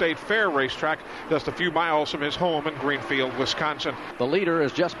Milwaukee State Fair racetrack, just a few miles from his home in Greenfield, Wisconsin. The leader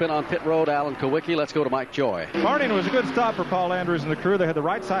has just been on pit road, Alan Kulwicki. Let's go to Mike Joy. Martin, was a good stop for Paul Andrews and the crew. They had the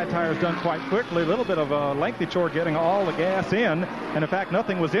right side tires done quite quickly. A little bit of a lengthy chore getting all the gas in, and in fact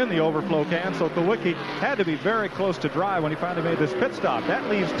nothing was in the overflow can, so Kulwicki had to be very close to dry when he finally made this pit stop. That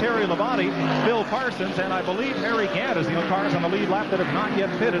leaves Terry Labonte, Bill Parsons, and I believe Harry Gant as the cars on the lead lap that have not yet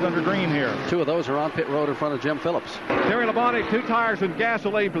pitted under green here. 2 of those are on pit road in front of Jim Phillips. Terry Labonte, 2 tires and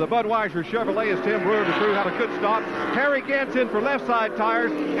gasoline for the Budweiser Chevrolet as Tim Brewer, the crew, had a good stop. Harry Gant's in for left side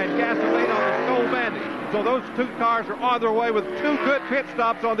tires and gasoline on the Skoal Bandy. So those 2 cars are on their way with 2 good pit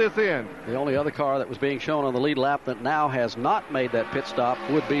stops on this end. The only other car that was being shown on the lead lap that now has not made that pit stop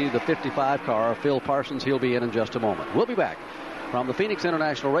would be the 55 car of Phil Parsons. He'll be in just a moment. We'll be back from the Phoenix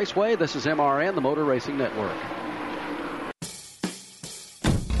International Raceway. This is MRN, the Motor Racing Network.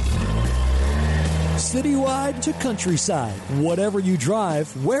 Citywide to countryside, whatever you drive,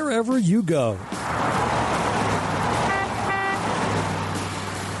 wherever you go.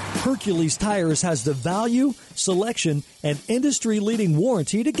 Hercules Tires has the value, selection, and industry-leading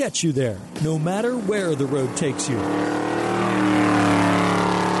warranty to get you there, no matter where the road takes you.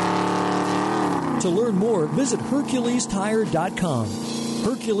 To learn more, visit HerculesTire.com.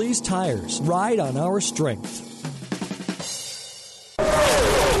 Hercules Tires, ride on our strength.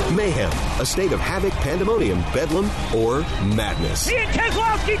 Mayhem, a state of havoc, pandemonium, bedlam, or madness. He and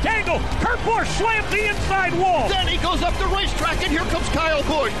Keselowski tangle. Kurt Busch slams the inside wall. Then he goes up the racetrack, and here comes Kyle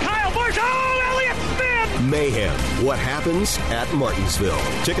Busch. Kyle Busch, oh, Elliott spins. Mayhem. What happens at Martinsville?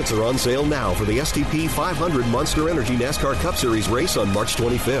 Tickets are on sale now for the STP 500 Monster Energy NASCAR Cup Series race on March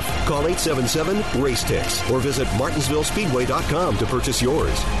 25th. Call 877-RACE-TICKS or visit martinsvillespeedway.com to purchase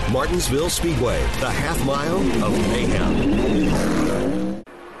yours. Martinsville Speedway, the half mile of mayhem.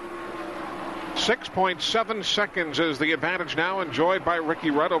 6.7 seconds is the advantage now enjoyed by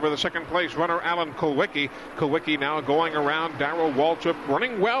Ricky Rudd over the second-place runner, Alan Kulwicki. Kulwicki now going around Darrell Waltrip.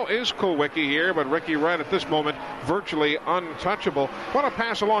 Running well is Kulwicki here, but Ricky Rudd at this moment virtually untouchable. I want to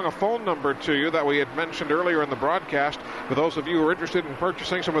pass along a phone number to you that we had mentioned earlier in the broadcast. For those of you who are interested in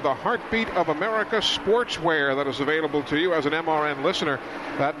purchasing some of the Heartbeat of America sportswear that is available to you as an MRN listener,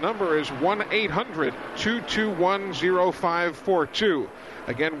 that number is 1-800-221-0542.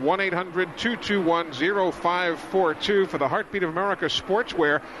 Again, 1-800-221-0542 for the Heartbeat of America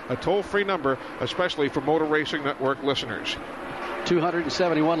sportswear, a toll-free number, especially for Motor Racing Network listeners.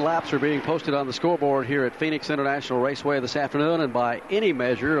 271 laps are being posted on the scoreboard here at Phoenix International Raceway this afternoon, and by any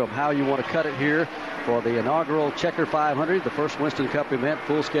measure of how you want to cut it here for the inaugural Checker 500, the first Winston Cup event,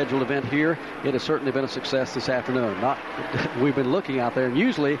 full scheduled event here, it has certainly been a success this afternoon. We've been looking out there, and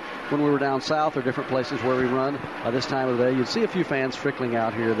usually when we were down south or different places where we run this time of the day, you'd see a few fans trickling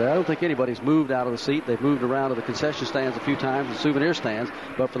out here. I don't think anybody's moved out of the seat. They've moved around to the concession stands a few times and souvenir stands,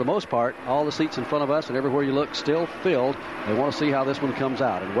 but for the most part, all the seats in front of us and everywhere you look still filled. They want to see how this one comes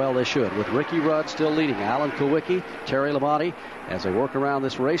out, and well, they should. With Ricky Rudd still leading, Alan Kulwicki, Terry Labonte, as they work around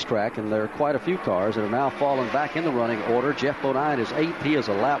this racetrack, and there are quite a few cars that are now falling back in the running order. Jeff Bodine is 8th. He is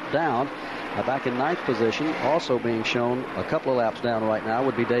a lap down. Back in 9th position, also being shown a couple of laps down right now,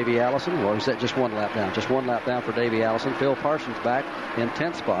 would be Davey Allison. Or is that just one lap down? Just one lap down for Davey Allison. Phil Parsons back in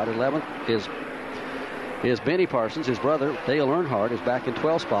 10th spot. 11th is Benny Parsons. His brother, Dale Earnhardt, is back in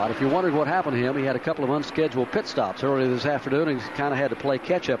 12th spot. If you wondered what happened to him, he had a couple of unscheduled pit stops earlier this afternoon, and he's kind of had to play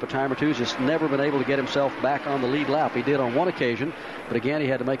catch-up a time or two. He's just never been able to get himself back on the lead lap. He did on one occasion, but again, he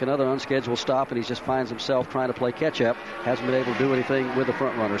had to make another unscheduled stop, and he just finds himself trying to play catch-up. Hasn't been able to do anything with the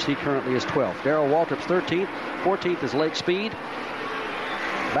front runners. He currently is 12th. Darrell Waltrip's 13th. 14th is Lake Speed.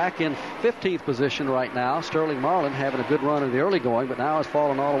 Back in 15th position right now, Sterling Marlin having a good run in the early going, but now has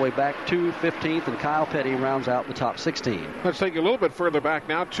fallen all the way back to 15th, and Kyle Petty rounds out the top 16. Let's take you a little bit further back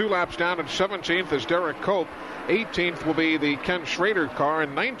now. 2 laps down, and 17th is Derek Cope. 18th will be the Ken Schrader car,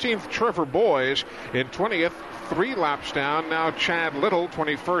 and 19th Trevor Boys. In 20th, 3 laps down, now Chad Little.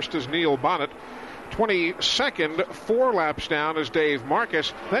 21st is Neil Bonnet. 22nd, 4 laps down is Dave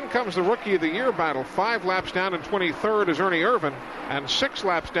Marcus. Then comes the Rookie of the Year battle. 5 laps down, and 23rd is Ernie Irvin. And 6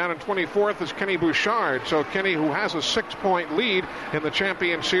 laps down, and 24th is Kenny Bouchard. So Kenny, who has a 6-point lead in the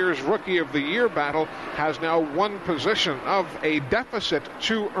Champion Sears Rookie of the Year battle, has now 1 position of a deficit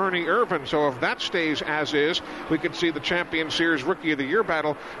to Ernie Irvin. So if that stays as is, we could see the Champion Sears Rookie of the Year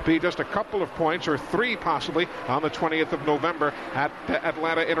battle be just a couple of points, or 3 possibly, on the 20th of November at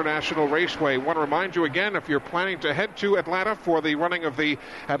Atlanta International Raceway. Want to remind you again, if you're planning to head to Atlanta for the running of the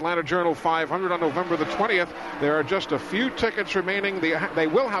Atlanta Journal 500 on November the 20th, there are just a few tickets remaining. They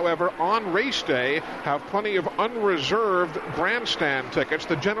will, however, on race day, have plenty of unreserved grandstand tickets,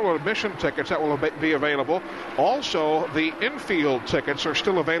 the general admission tickets that will be available. Also, the infield tickets are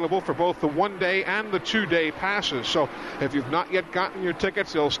still available for both the 1-day and the 2-day passes. So if you've not yet gotten your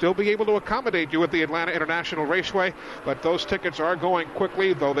tickets, they'll still be able to accommodate you at the Atlanta International Raceway, but those tickets are going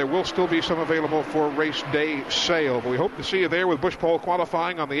quickly, though there will still be some available for race day sale. But we hope to see you there with Busch Pole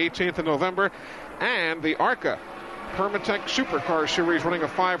qualifying on the 18th of November, and the ARCA Permatech Supercar Series running a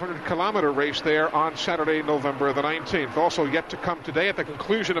 500-kilometer race there on Saturday, November the 19th. Also yet to come today, at the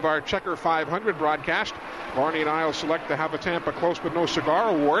conclusion of our Checker 500 broadcast, Barney and I will select the Have a Tampa Close But No Cigar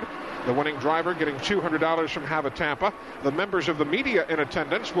Award. The winning driver getting $200 from Have a Tampa. The members of the media in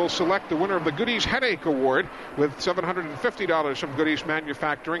attendance will select the winner of the Goodies Headache Award, with $750 from Goodies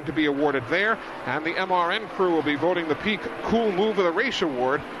Manufacturing to be awarded there. And the MRN crew will be voting the Peak Cool Move of the Race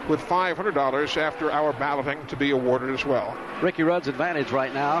Award, with $500 after our balloting to be awarded as well. Ricky Rudd's advantage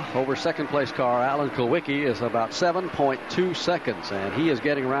right now over second-place car Alan Kulwicki is about 7.2 seconds, and he is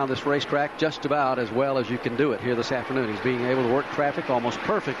getting around this racetrack just about as well as you can do it here this afternoon. He's being able to work traffic almost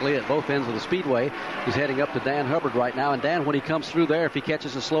perfectly at both ends of the speedway. He's heading up to Dan Hubbard right now, and Dan, when he comes through there, if he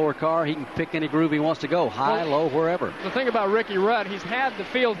catches a slower car, he can pick any groove he wants to go, high, low, wherever. The thing about Ricky Rudd, he's had the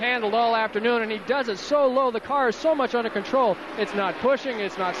field handled all afternoon, and he does it so low. The car is so much under control. It's not pushing,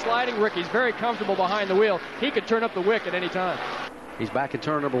 it's not sliding. Ricky's very comfortable behind the wheel. He could turn up the wick at any time. He's back in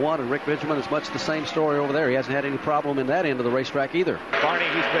turn number 1, and Rick Benjamin is much the same story over there. He hasn't had any problem in that end of the racetrack either. Barney,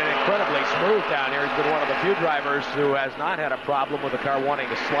 he's been incredibly smooth down here. He's been one of the few drivers who has not had a problem with the car wanting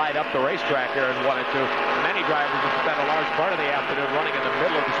to slide up the racetrack here and wanted to. Many drivers have spent a large part of the afternoon running in the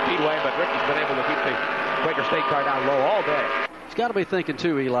middle of the speedway, but Ricky's been able to keep the State car down low all day. He's got to be thinking,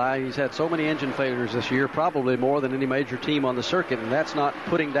 too, Eli. He's had so many engine failures this year, probably more than any major team on the circuit, and that's not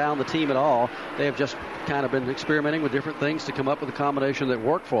putting down the team at all. They have just kind of been experimenting with different things to come up with a combination that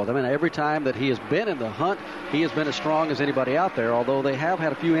worked for them. And every time that he has been in the hunt, he has been as strong as anybody out there, although they have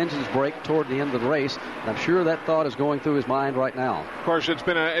had a few engines break toward the end of the race. And I'm sure that thought is going through his mind right now. Of course, it's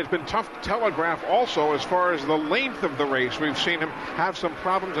been tough to telegraph also as far as the length of the race. We've seen him have some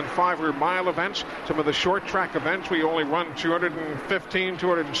problems in 5-mile events. Some of the short track events, we only run 215,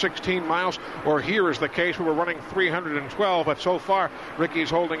 216 miles, or here is the case where we're running 312. But so far,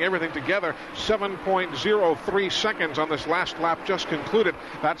 Ricky's holding everything together. 7.03 seconds on this last lap just concluded.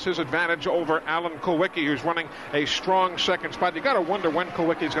 That's his advantage over Alan Kulwicki, who's running a strong second spot. You got to wonder when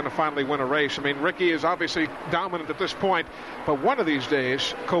Kulwicki's going to finally win a race. I mean, Ricky is obviously dominant at this point, but one of these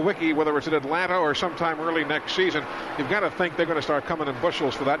days, Kulwicki, whether it's in Atlanta or sometime early next season, you've got to think they're going to start coming in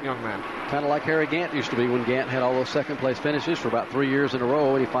bushels for that young man. Kind of like Harry Gant used to be when Gant had all those second-place finishes for about 3 years in a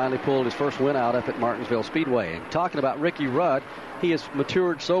row, and he finally pulled his first win out up at Martinsville Speedway. And talking about Ricky Rudd, he has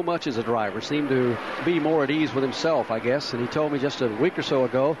matured so much as a driver, seemed to be more at ease with himself, I guess. And he told me just a week or so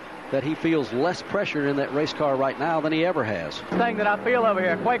ago that he feels less pressure in that race car right now than he ever has. The thing that I feel over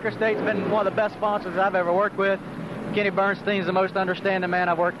here, Quaker State's been one of the best sponsors I've ever worked with. Kenny Bernstein's the most understanding man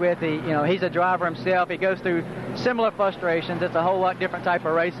I've worked with. He's a driver himself. He goes through similar frustrations. It's a whole lot different type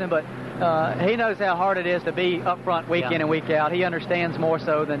of racing, but he knows how hard it is to be up front week in and week out. He understands more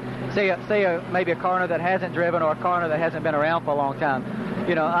so than, maybe a car that hasn't driven or a car that hasn't been around for a long time.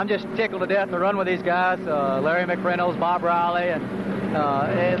 I'm just tickled to death to run with these guys, Larry McReynolds, Bob Riley, and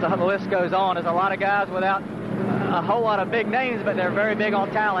the list goes on. There's a lot of guys without a whole lot of big names, but they're very big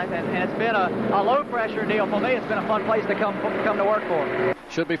on talent, and it's been a low-pressure deal for me. It's been a fun place to come to work for.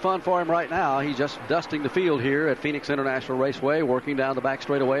 Should be fun for him right now. He's just dusting the field here at Phoenix International Raceway, working down the back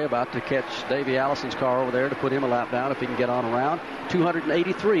straightaway, about to catch Davey Allison's car over there to put him a lap down if he can get on around.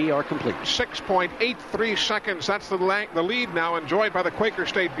 283 are complete. 6.83 seconds. That's the lead now enjoyed by the Quaker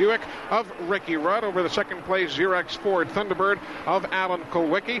State Buick of Ricky Rudd over the second-place Xerox Ford Thunderbird of Alan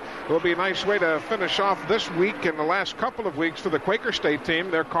Kulwicki. It will be a nice way to finish off this week and the last couple of weeks for the Quaker State team.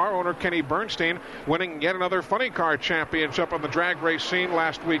 Their car owner, Kenny Bernstein, winning yet another funny car championship on the drag race scene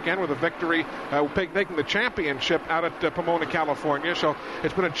last weekend with a victory, taking the championship out at Pomona, California. So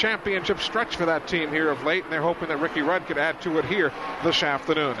it's been a championship stretch for that team here of late, and they're hoping that Ricky Rudd could add to it here this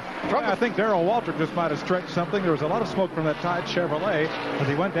afternoon. I think Darrell Waltrip just might have stretched something. There was a lot of smoke from that Tide Chevrolet as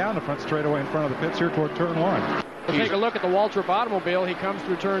he went down the front straightaway in front of the pits here toward turn 1. We'll take a look at the Waltrip automobile. He comes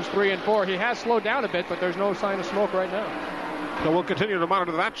through turns 3 and 4. He has slowed down a bit, but there's no sign of smoke right now. So we'll continue to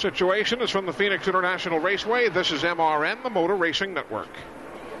monitor that situation. It's from the Phoenix International Raceway. This is MRN, the Motor Racing Network.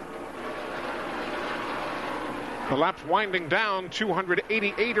 The laps winding down,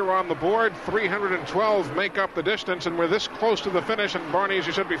 288 are on the board, 312 make up the distance, and we're this close to the finish. And Barney, as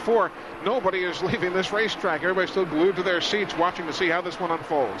you said before, nobody is leaving this racetrack. Everybody's still glued to their seats watching to see how this one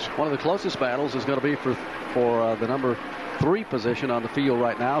unfolds. One of the closest battles is going to be for the number 3 position on the field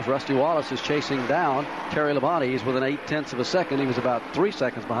right now, as Rusty Wallace is chasing down Terry Labonte. He's within 0.8 of a second. He was about 3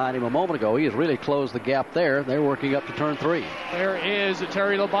 seconds behind him a moment ago. He has really closed the gap there. They're working up to turn 3. There is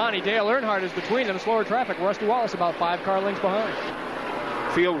Terry Labonte. Dale Earnhardt is between them. Slower traffic. Rusty Wallace about 5 car lengths behind.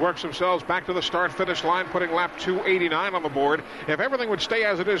 Field works themselves back to the start-finish line, putting lap 289 on the board. If everything would stay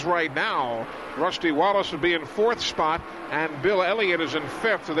as it is right now, Rusty Wallace would be in 4th spot, and Bill Elliott is in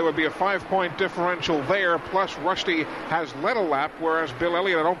 5th, so there would be a 5-point differential there. Plus, Rusty has led a lap, whereas Bill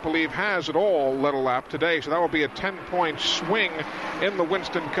Elliott, I don't believe, has at all led a lap today. So that will be a 10-point swing in the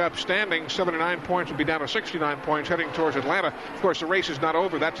Winston Cup standing. 79 points would be down to 69 points heading towards Atlanta. Of course, the race is not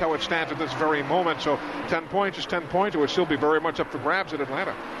over. That's how it stands at this very moment. So 10 points is 10 points. It would still be very much up for grabs at Atlanta.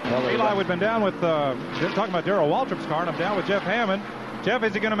 Eli, we've been down with, talking about Darrell Waltrip's car, and I'm down with Jeff Hammond. Jeff,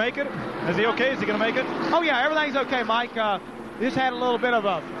 is he going to make it? Is he okay? Is he going to make it? Oh, yeah, everything's okay, Mike. Just had a little bit of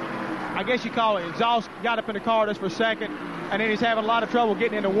I guess you call it exhaust, got up in the car just for a second, and then he's having a lot of trouble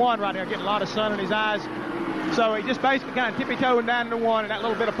getting into 1 right now, getting a lot of sun in his eyes. So he just basically kind of tippy-toeing down into 1, and that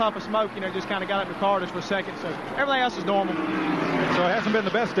little bit of puff of smoke, just kind of got up in the car just for a second. So everything else is normal. So it hasn't been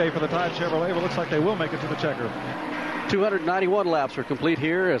the best day for the Tide Chevrolet, but looks like they will make it to the checker. 291 laps are complete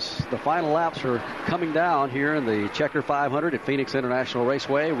here as the final laps are coming down here in the Checker 500 at Phoenix International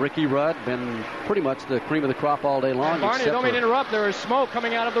Raceway. Ricky Rudd been pretty much the cream of the crop all day long. Barney, don't mean to interrupt. There is smoke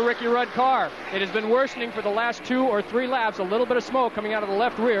coming out of the Ricky Rudd car. It has been worsening for the last 2 or 3 laps. A little bit of smoke coming out of the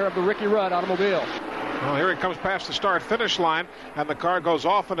left rear of the Ricky Rudd automobile. Well, here he comes past the start-finish line, and the car goes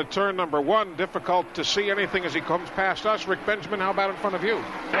off into turn number 1. Difficult to see anything as he comes past us. Rick Benjamin, how about in front of you? Well,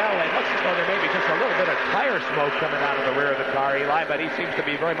 it looks as though there may be just a little bit of tire smoke coming out of the rear of the car, Eli, but he seems to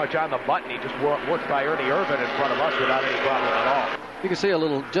be very much on the button. He just worked by Ernie Irvan in front of us without any problem at all. You can see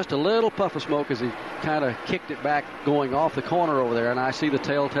just a little puff of smoke as he kind of kicked it back going off the corner over there. And I see the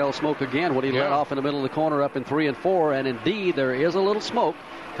telltale smoke again when he let off in the middle of the corner up in 3 and 4. And indeed, there is a little smoke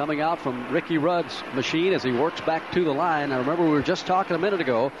coming out from Ricky Rudd's machine as he works back to the line. Now, remember, we were just talking a minute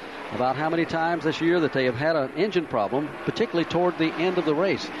ago about how many times this year that they have had an engine problem, particularly toward the end of the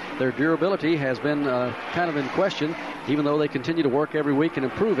race. Their durability has been kind of in question, even though they continue to work every week and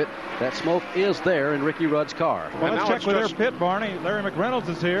improve it. That smoke is there in Ricky Rudd's car. Well, let's check with their pit, Barney. Larry McReynolds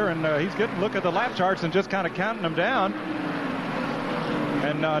is here, and he's getting a look at the lap charts and just kind of counting them down.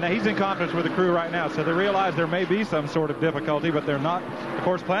 And now he's in conference with the crew right now, so they realize there may be some sort of difficulty, but they're not, of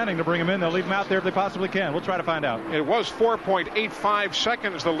course, planning to bring him in. They'll leave him out there if they possibly can. We'll try to find out. It was 4.85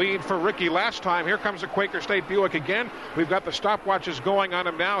 seconds the lead for Ricky last time. Here comes the Quaker State Buick again. We've got the stopwatches going on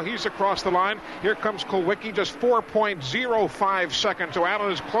him now. He's across the line. Here comes Kulwicki, just 4.05 seconds. So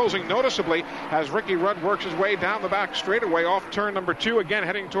Allen is closing noticeably as Ricky Rudd works his way down the back straightaway off turn number 2, again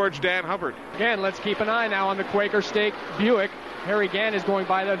heading towards Dan Hubbard. Again, let's keep an eye now on the Quaker State Buick. Harry Gann is going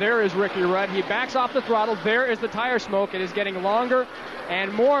by there. There is Ricky Rudd. He backs off the throttle. There is the tire smoke. It is getting longer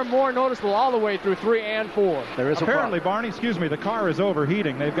and more noticeable all the way through 3 and 4. There is apparently, Barney, the car is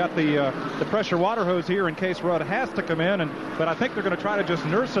overheating. They've got the pressure water hose here in case Rudd has to come in, but I think they're going to try to just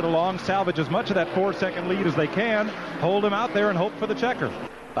nurse it along, salvage as much of that 4-second lead as they can, hold him out there, and hope for the checker.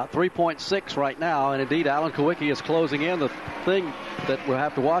 About 3.6 right now, and indeed Alan Kulwicki is closing in. The thing that we'll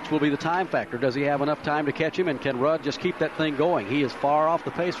have to watch will be the time factor. Does he have enough time to catch him, and can Rudd just keep that thing going? He is far off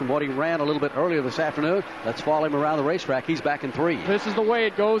the pace from what he ran a little bit earlier this afternoon. Let's follow him around the racetrack. He's back in 3. This is the way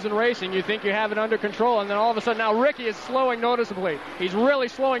it goes in racing. You think you have it under control, and then all of a sudden now Ricky is slowing noticeably. He's really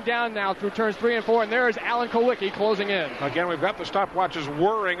slowing down now through turns 3 and 4, and there is Alan Kulwicki closing in. Again, we've got the stopwatches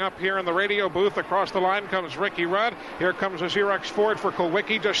whirring up here in the radio booth. Across the line comes Ricky Rudd. Here comes a Xerox Ford for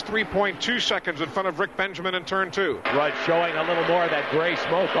Kulwicki, just 3.2 seconds in front of Rick Benjamin in turn 2. Rudd showing a little more of that gray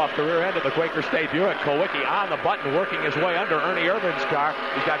smoke off the rear end of the Quaker State Buick. Kulwicki on the button, working his way under Ernie Irvan's car.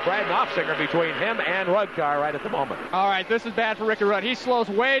 He's got Brad Knopfsinger between him and Rudd car right at the moment. All right, this is bad for Ricky Rudd. He slows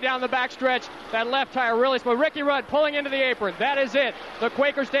way down the back stretch. That left tire really slow. Ricky Rudd pulling into the apron. That is it. The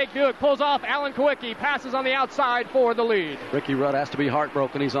Quaker State Buick pulls off. Alan Kulwicki passes on the outside for the lead. Ricky Rudd has to be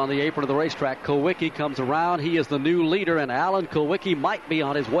heartbroken. He's on the apron of the racetrack. Kulwicki comes around. He is the new leader, and Alan Kulwicki might be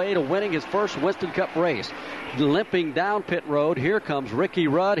on his way to winning his first Winston Cup race. Limping down pit road, here comes Ricky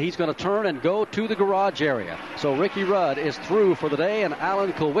Rudd. He's going to turn and go to the garage area. So Ricky Rudd is through for the day, and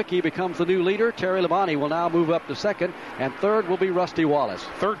Alan Kulwicki becomes the new leader. Terry Labonte will now move up to second, and third will be Rusty Wallace.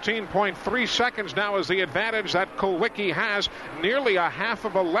 13.3 seconds now is the advantage that Kulwicki has. Nearly a half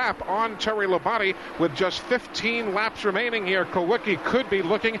of a lap on Terry Labonte with just 15 laps remaining here. Kulwicki could be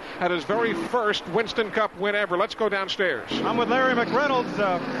looking at his very first Winston Cup win ever. Let's go downstairs. I'm with Larry McReynolds,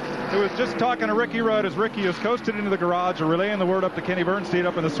 who was just talking to Ricky Rudd as Ricky is coasted into the garage, relaying the word up to Kenny Bernstein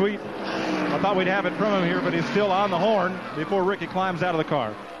up in the suite. I thought we'd have it from him here, but he's still on the horn before Ricky climbs out of the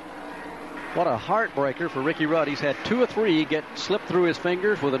car. What a heartbreaker for Ricky Rudd. He's had 2 or 3 get slipped through his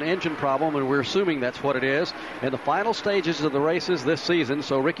fingers with an engine problem, and we're assuming that's what it is in the final stages of the races this season.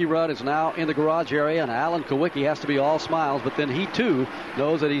 So Ricky Rudd is now in the garage area, and Alan Kulwicki has to be all smiles, but then he too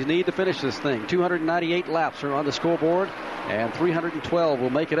knows that he needs to finish this thing. 298 laps are on the scoreboard, and 312 will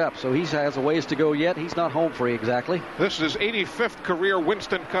make it up. So he has a ways to go yet. He's not home free exactly. This is his 85th career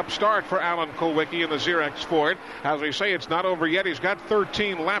Winston Cup start for Alan Kulwicki in the Xerox Ford. As we say, it's not over yet. He's got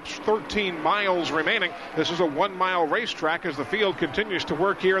 13 laps, 13 miles remaining. This is a 1-mile racetrack as the field continues to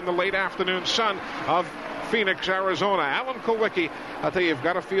work here in the late afternoon sun of Phoenix, Arizona. Alan Kulwicki, I tell you, you've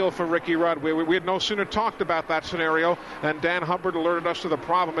got a feel for Ricky Rudd. We had no sooner talked about that scenario than Dan Hubbard alerted us to the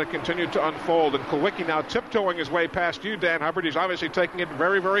problem. It continued to unfold. And Kulwicki now tiptoeing his way past you, Dan Hubbard. He's obviously taking it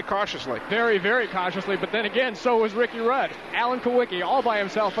very, very cautiously. Very, very cautiously. But then again, so was Ricky Rudd. Alan Kulwicki all by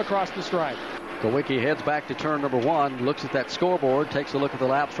himself across the stripe. Kulwicki heads back to turn number 1, looks at that scoreboard, takes a look at the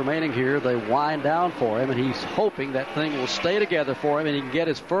laps remaining here. They wind down for him, and he's hoping that thing will stay together for him and he can get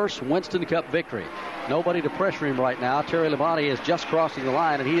his first Winston Cup victory. Nobody to pressure him right now. Terry Labonte is just crossing the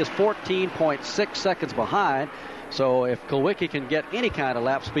line, and he is 14.6 seconds behind. So if Kulwicki can get any kind of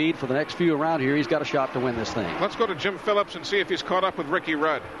lap speed for the next few around here, he's got a shot to win this thing. Let's go to Jim Phillips and see if he's caught up with Ricky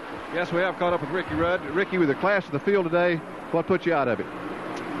Rudd. Yes, we have caught up with Ricky Rudd. Ricky, with the class of the field today, what put you out of it?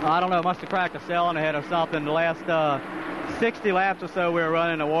 I don't know. Must have cracked a cell ahead or something. The last 60 laps or so we were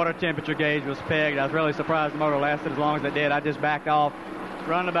running, the water temperature gauge was pegged. I was really surprised the motor lasted as long as it did. I just backed off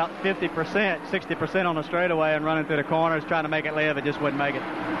running about 50%, 60% on the straightaway and running through the corners, trying to make it live. It just wouldn't make it.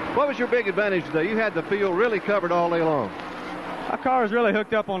 What was your big advantage today? You had the field really covered all day long. Our car was really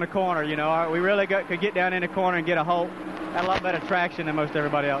hooked up on the corner, you know. We really could get down in the corner and get a hold. Had a lot better traction than most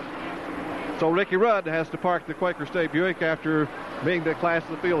everybody else. So Ricky Rudd has to park the Quaker State Buick after being the class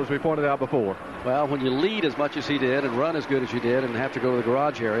of the field, as we pointed out before. Well, when you lead as much as he did and run as good as you did and have to go to the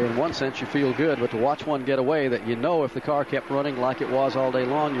garage area, in one sense you feel good, but to watch one get away that you know if the car kept running like it was all day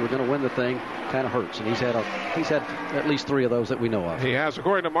long, you were going to win the thing, kind of hurts. And he's had at least 3 of those that we know of. He has,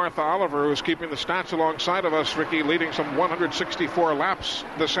 according to Martha Oliver, who's keeping the stats alongside of us, Ricky, leading some 164 laps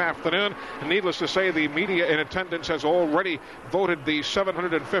this afternoon. And needless to say, the media in attendance has already voted the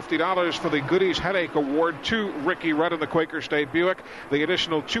 $750 for the Goodies Headache Award to Ricky Rudd in the Quaker State Buick. The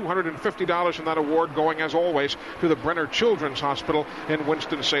additional $250 from that award going, as always, to the Brenner Children's Hospital in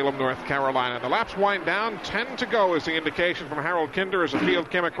Winston-Salem, North Carolina. The laps wind down. 10 to go is the indication from Harold Kinder as the field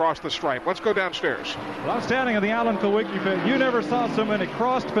came across the stripe. Let's go downstairs. Well, I'm standing in the Alan Kulwicki pit. You never saw so many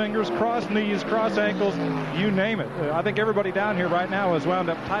crossed fingers, crossed knees, crossed ankles, you name it. I think everybody down here right now is wound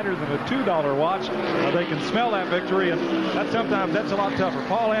up tighter than a $2 watch. They can smell that victory, and that's a lot tougher.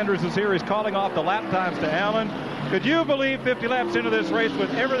 Paul Andrews is here. He's calling off the lap times to Alan. Could you believe 50 laps into this race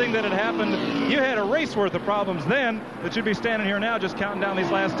with everything that had happened, you had a race worth of problems then that you'd be standing here now just counting down these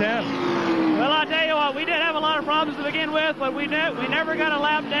last 10? Well, I tell you what, we did have a lot of problems to begin with, but we never got a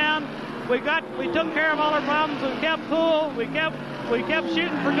lap down. We took care of all our problems. We kept cool. We kept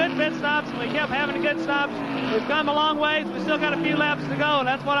shooting for good pit stops, and we kept having good stops. We've come a long ways. We still got a few laps to go, and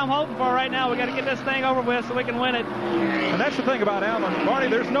that's what I'm hoping for right now. We got to get this thing over with so we can win it. And that's the thing about Alan. Barney,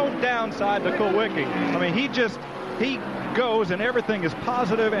 there's no downside to Kulwicki. I mean, he goes and everything is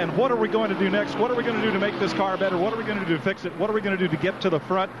positive, and what are we going to do next? What are we going to do to make this car better? What are we going to do to fix it? What are we going to do to get to the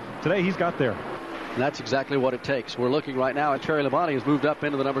front? Today he's got there. And that's exactly what it takes. We're looking right now at Terry Labonte, who's moved up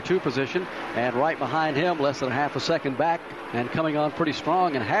into the number 2 position, and right behind him, less than a half a second back, and coming on pretty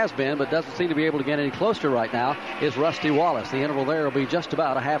strong, and has been, but doesn't seem to be able to get any closer right now, is Rusty Wallace. The interval there will be just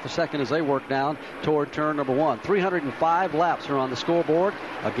about a half a second as they work down toward turn number 1. 305 laps are on the scoreboard.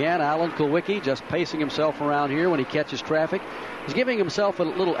 Again, Alan Kulwicki just pacing himself around here when he catches traffic. He's giving himself a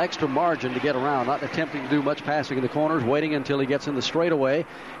little extra margin to get around, not attempting to do much passing in the corners, waiting until he gets in the straightaway,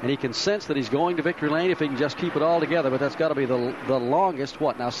 and he can sense that he's going to victory lane if he can just keep it all together, but that's got to be the longest,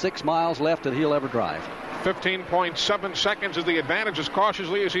 6 miles left that he'll ever drive. 15.7 seconds is the advantage as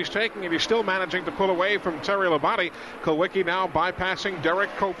cautiously as he's taking it. He's still managing to pull away from Terry Labonte. Kulwicki now bypassing Derek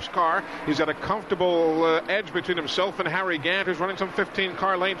Cope's car. He's at a comfortable edge between himself and Harry Gant, who's running some 15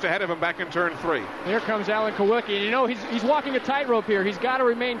 car lengths ahead of him back in turn 3. Here comes Alan Kulwicki. And you know, he's walking a tightrope here. He's got to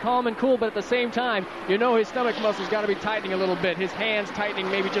remain calm and cool, but at the same time, you know his stomach muscles got to be tightening a little bit. His hands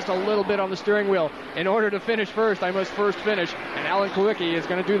tightening maybe just a little bit on the steering wheel. In order to finish first, I must first finish. And Alan Kulwicki is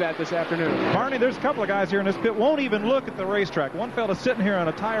going to do that this afternoon. Barney, there's a couple of guys here in this pit won't even look at the racetrack. One fella sitting here on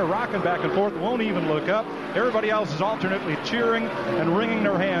a tire rocking back and forth won't even look up. Everybody else is alternately cheering and wringing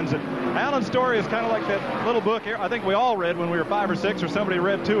their hands. And Alan's story is kind of like that little book here I think we all read when we were 5 or 6, or somebody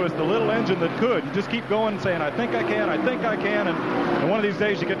read to us, The Little Engine That Could. You just keep going and saying, I think I can, and one of these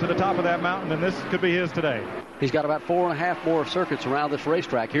days you get to the top of that mountain, and this could be his today. He's got about 4.5 more circuits around this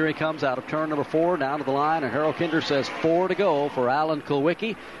racetrack. Here he comes out of turn number 4 down to the line, and Harold Kinder says 4 to go for Alan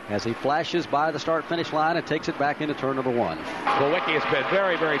Kulwicki as he flashes by the start-finish line and takes it back into turn number 1. Kulwicki has been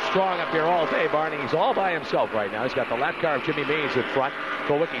very, very strong up here all day, Barney. He's all by himself right now. He's got the lap car of Jimmy Means in front.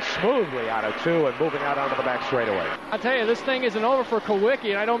 Kulwicki smoothly out of 2 and moving out onto the back straightaway. I tell you, this thing isn't over for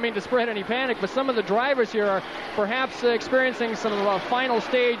Kulwicki, and I don't mean to spread any panic, but some of the drivers here are perhaps experiencing some final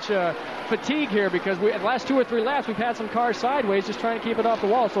stage fatigue here, because the last 2 or 3 laps we've had some cars sideways just trying to keep it off the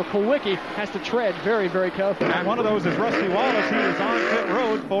wall. So Kulwicki has to tread very, very carefully. And one of those is Rusty Wallace. He is on pit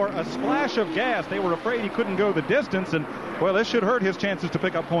road for a splash of gas. They were afraid he couldn't go the distance, and well, this should hurt his chances to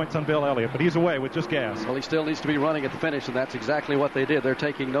pick up points on Bill Elliott, but he's away with just gas. Well, he still needs to be running at the finish, and that's exactly what they did. They're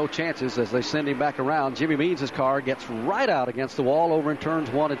taking no chances as they send him back around. Jimmy Means' car gets right out against the wall over in turns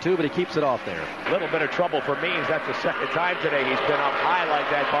 1 and 2, but he keeps it off there. A little bit of trouble for Means. That's the second time today he's been up high like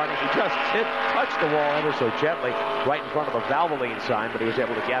that, Barney. He just touched the wall ever so gently right in front of a Valvoline sign, but he was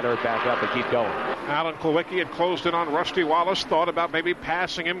able to gather it back up and keep going. Alan Kulwicki had closed in on Rusty Wallace, thought about maybe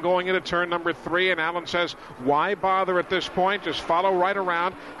passing him going into turn number 3, and Alan says, why bother at this point? Just follow right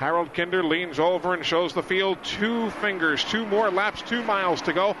around. Harold Kinder leans over and shows the field 2 fingers, 2 more laps, 2 miles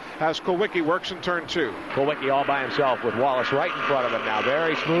to go as Kulwicki works in turn 2. Kulwicki all by himself with Wallace right in front of him now.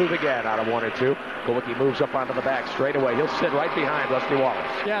 Very smooth again out of 1 or 2. Kulwicki moves up onto the back straightaway. He'll sit right behind Rusty Wallace.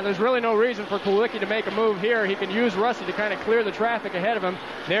 Yeah, there's really no no reason for Kulwicki to make a move here. He can use Rusty to kind of clear the traffic ahead of him.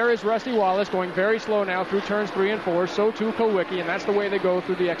 There is Rusty Wallace going very slow now through turns 3 and 4. So too Kulwicki, and that's the way they go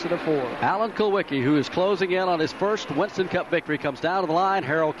through the exit of 4. Alan Kulwicki, who is closing in on his first Winston Cup victory, comes down to the line.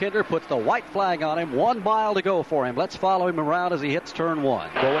 Harold Kinder puts the white flag on him. 1 mile to go for him. Let's follow him around as he hits turn 1.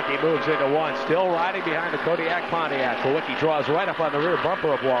 Kulwicki moves into 1, still riding behind the Kodiak Pontiac. Kulwicki draws right up on the rear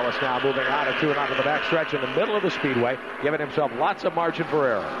bumper of Wallace now, moving out of 2 and onto the back stretch in the middle of the speedway, giving himself lots of margin for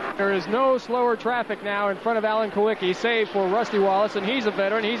error. There is no slower traffic now in front of Alan Kulwicki, save for Rusty Wallace, and he's a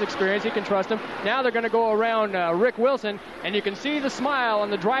veteran, he's experienced, he can trust him. Now they're going to go around Rick Wilson, and you can see the smile on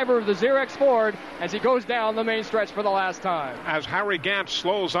the driver of the Xerox Ford as he goes down the main stretch for the last time. As Harry Gant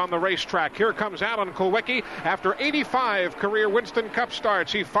slows on the racetrack, here comes Alan Kulwicki. After 85 career Winston Cup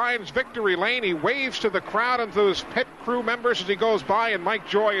starts, he finds victory lane. He waves to the crowd and to his pit crew members as he goes by, and Mike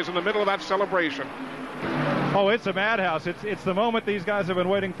Joy is in the middle of that celebration. Oh, it's a madhouse. It's the moment these guys have been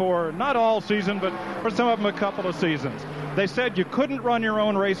waiting for, not all season, but for some of them a couple of seasons. They said you couldn't run your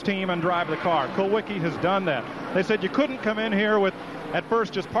own race team and drive the car. Kulwicki has done that. They said you couldn't come in here with, at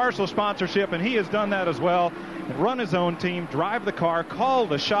first, just partial sponsorship, and he has done that as well. And run his own team, drive the car, call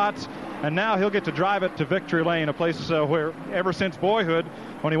the shots, and now he'll get to drive it to victory lane, a place where ever since boyhood,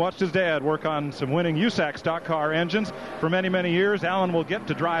 when he watched his dad work on some winning USAC stock car engines for many, many years, Alan will get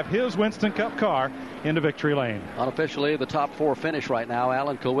to drive his Winston Cup car into victory lane. Unofficially, the top 4 finish right now.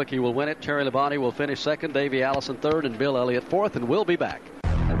 Alan Kulwicki will win it. Terry Labonte will finish second. Davey Allison third, and Bill Elliott fourth, and we'll be back.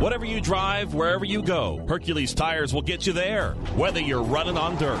 Whatever you drive, wherever you go, Hercules Tires will get you there, whether you're running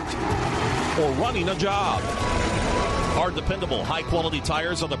on dirt or running a job. Our dependable, high-quality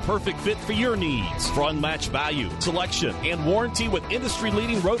tires are the perfect fit for your needs. For unmatched value, selection, and warranty with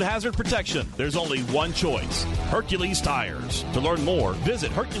industry-leading road hazard protection, there's only one choice: Hercules Tires. To learn more,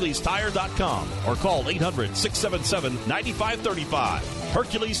 visit HerculesTire.com or call 800-677-9535.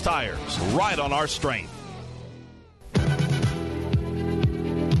 Hercules Tires. Ride on our strength.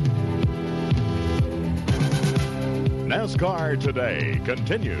 NASCAR Today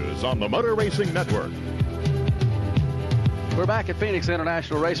continues on the Motor Racing Network. We're back at Phoenix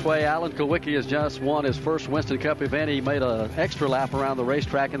International Raceway. Alan Kulwicki has just won his first Winston Cup event. He made an extra lap around the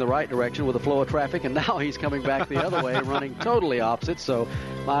racetrack in the right direction with the flow of traffic, and now he's coming back the other way, running totally opposite. So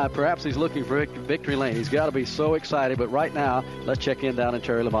perhaps he's looking for victory lane. He's got to be so excited. But right now, let's check in down in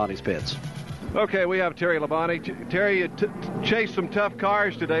Terry Labonte's pits. Okay, we have Terry Labonte. Terry, you chased some tough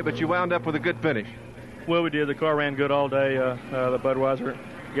cars today, but you wound up with a good finish. Well, we did. The car ran good all day. The Budweiser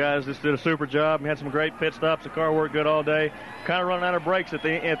guys just did a super job. We had some great pit stops. The car worked good all day. Kind of running out of brakes at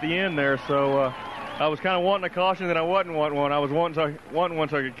the end there, so I was kind of wanting a caution that I wasn't wanting one. I was wanting one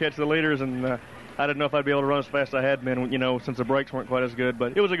so I could catch the leaders, and I didn't know if I'd be able to run as fast as I had been, since the brakes weren't quite as good.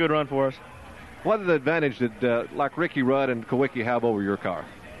 But it was a good run for us. What advantage did like Ricky Rudd and Kulwicki have over your car?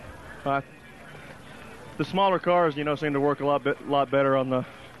 The smaller cars, seem to work a lot better on the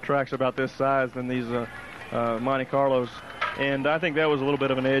tracks about this size than these Monte Carlos. And I think that was a little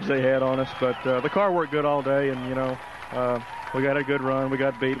bit of an edge they had on us. But the car worked good all day, and, we got a good run. We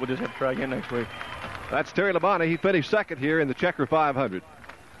got beat. We'll just have to try again next week. That's Terry Labonte. He finished second here in the Checker 500.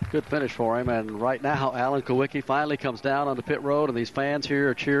 Good finish for him. And right now, Alan Kulwicki finally comes down on the pit road, and these fans here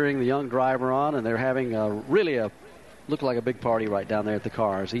are cheering the young driver on, and they're having look like a big party right down there at the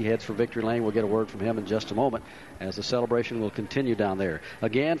car. As he heads for victory lane, we'll get a word from him in just a moment as the celebration will continue down there.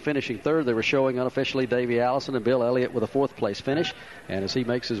 Again, finishing third, they were showing unofficially Davey Allison and Bill Elliott with a fourth place finish. And as he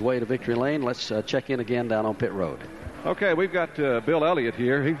makes his way to victory lane, let's check in again down on pit road. Okay, we've got Bill Elliott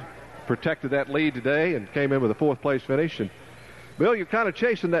here. He protected that lead today and came in with a fourth place finish. And Bill, you're kind of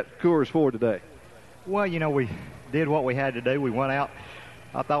chasing that Coors Ford today. Well, we did what we had to do. We went out.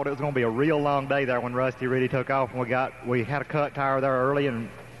 I thought it was going to be a real long day there when Rusty really took off, and we had a cut tire there early, and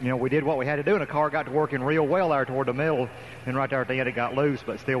we did what we had to do, and the car got to working real well there toward the middle, and right there at the end it got loose,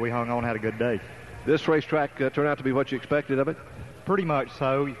 but still we hung on and had a good day. This racetrack turned out to be what you expected of it? Pretty much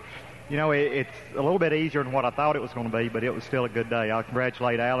so. It's a little bit easier than what I thought it was going to be, but it was still a good day. I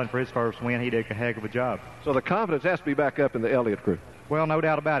congratulate Alan for his first win. He did a heck of a job. So the confidence has to be back up in the Elliott crew. Well, no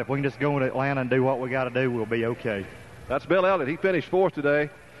doubt about it. If we can just go into Atlanta and do what we got to do, we'll be okay. That's Bill Elliott. He finished fourth today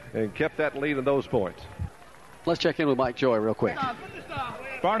and kept that lead in those points. Let's check in with Mike Joy real quick.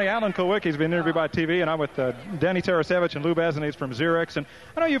 Barney, Alan Kulwicki's been interviewed by TV, and I'm with Danny Tarasevich and Lou Bazanese from Xerox. And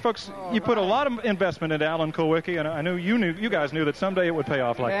I know you folks, you put a lot of investment into Alan Kulwicki, and I knew you guys knew that someday it would pay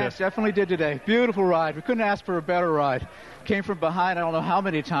off like this. Yes, definitely did today. Beautiful ride. We couldn't ask for a better ride. Came from behind I don't know how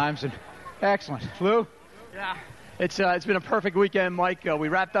many times, and excellent. Lou? Yeah. It's been a perfect weekend, Mike. We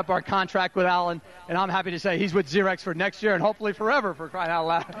wrapped up our contract with Alan, and I'm happy to say he's with Xerox for next year and hopefully forever, for crying out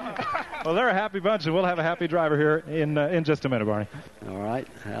loud. Well, they're a happy bunch, and we'll have a happy driver here in just a minute, Barney. All right.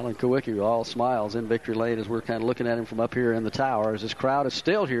 Alan Kulwicki, all smiles in victory lane as we're kind of looking at him from up here in the tower, as this crowd is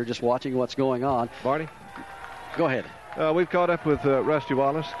still here just watching what's going on. Barney? Go ahead. We've caught up with Rusty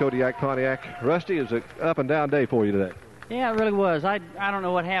Wallace, Kodiak Pontiac. Rusty, it was an up-and-down day for you today. Yeah, it really was. I don't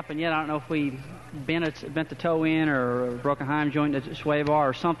know what happened yet. I don't know if we bent the toe in or broke a heim joint at the sway bar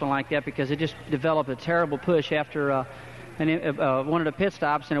or something like that, because it just developed a terrible push after one of the pit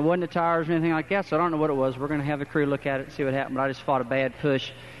stops, and it wasn't the tires or anything like that, so I don't know what it was. We're going to have the crew look at it and see what happened, but I just fought a bad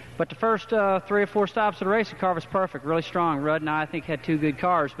push. But the first 3 or 4 stops of the race, the car was perfect, really strong. Rudd and I think, had 2 good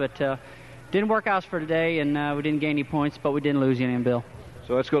cars, but didn't work out for today, and we didn't gain any points, but we didn't lose any, Bill.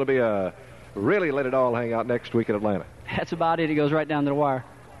 So it's going to be really let it all hang out next week in Atlanta. That's about it. It goes right down to the wire.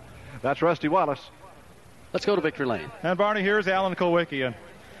 That's Rusty Wallace. Let's go to victory lane. And Barney, here's Alan Kulwicki. And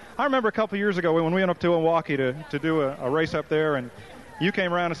I remember a couple of years ago when we went up to Milwaukee to do a race up there, and you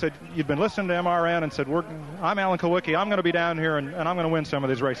came around and said you'd been listening to MRN and said, I'm Alan Kulwicki. I'm going to be down here, and I'm going to win some of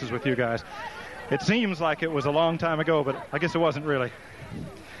these races with you guys. It seems like it was a long time ago, but I guess it wasn't really.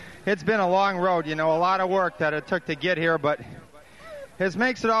 It's been a long road, a lot of work that it took to get here, but it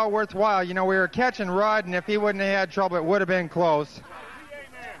makes it all worthwhile. We were catching Rudd, and if he wouldn't have had trouble, it would have been close.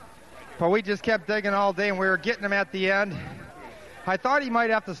 But we just kept digging all day, and we were getting him at the end. I thought he might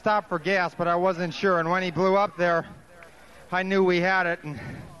have to stop for gas, but I wasn't sure. And when he blew up there, I knew we had it. And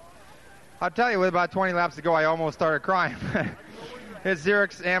I'll tell you, with about 20 laps to go, I almost started crying. His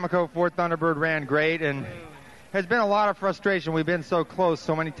Xerox Amoco Ford Thunderbird ran great, and there's been a lot of frustration. We've been so close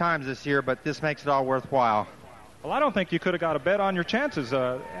so many times this year, but this makes it all worthwhile. Well, I don't think you could have got a bet on your chances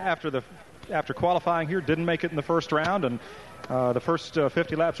after qualifying here. Didn't make it in the first round, and the first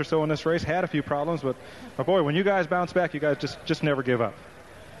 50 laps or so in this race had a few problems. But boy, when you guys bounce back, you guys just never give up.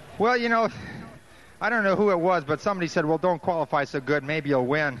 Well, I don't know who it was, but somebody said, well, don't qualify so good. Maybe you'll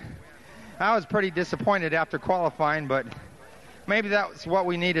win. I was pretty disappointed after qualifying, but maybe that's what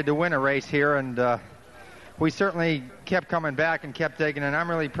we needed to win a race here, and we certainly kept coming back and kept digging, and I'm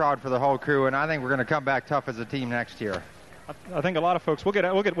really proud for the whole crew, and I think we're going to come back tough as a team next year. I think a lot of folks, we'll get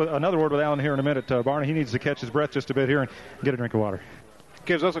another word with Alan here in a minute. Barney, he needs to catch his breath just a bit here and get a drink of water.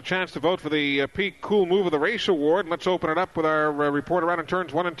 Gives us a chance to vote for the Peak Cool Move of the Race Award. Let's open it up with our reporter out in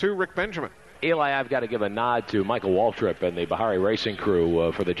turns 1 and 2, Rick Benjamin. Eli, I've got to give a nod to Michael Waltrip and the Bahari Racing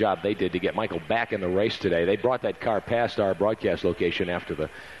crew for the job they did to get Michael back in the race today. They brought that car past our broadcast location after the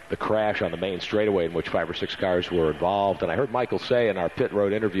crash on the main straightaway in which 5 or 6 cars were involved. And I heard Michael say in our pit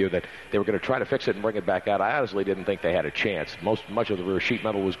road interview that they were going to try to fix it and bring it back out. I honestly didn't think they had a chance. Much of the rear sheet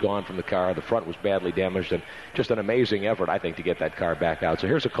metal was gone from the car. The front was badly damaged, and just an amazing effort, I think, to get that car back out. So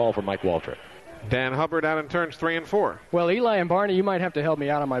here's a call from Mike Waltrip. Dan Hubbard out in turns 3 and 4. Well, Eli and Barney, you might have to help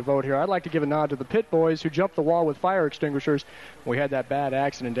me out on my vote here. I'd like to give a nod to the pit boys who jumped the wall with fire extinguishers. We had that bad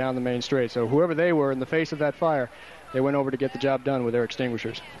accident down the main straight. So whoever they were in the face of that fire, they went over to get the job done with their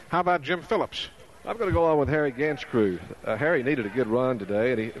extinguishers. How about Jim Phillips? I'm going to go on with Harry Gant's crew. Harry needed a good run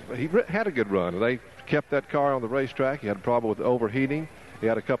today, and he had a good run. They kept that car on the racetrack. He had a problem with overheating. He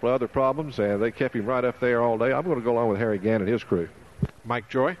had a couple of other problems, and they kept him right up there all day. I'm going to go along with Harry Gant and his crew. Mike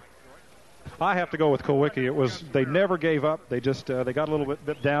Joy? I have to go with Kulwicki. They never gave up. They just they got a little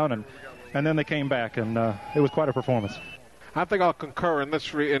bit down, and then they came back, and it was quite a performance. I think I'll concur in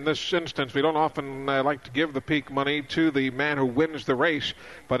this instance. We don't often like to give the Peak money to the man who wins the race,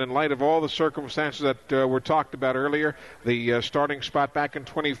 but in light of all the circumstances that were talked about earlier, the starting spot back in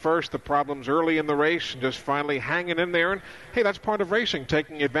 21st, the problems early in the race, and just finally hanging in there. And hey, that's part of racing,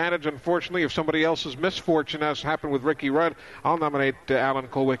 taking advantage, unfortunately, of somebody else's misfortune, as happened with Ricky Rudd. I'll nominate Alan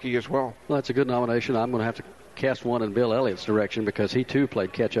Kulwicki as well. Well, that's a good nomination. I'm going to have to cast one in Bill Elliott's direction because he too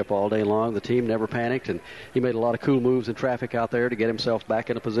played catch-up all day long. The team never panicked, and he made a lot of cool moves in traffic out there to get himself back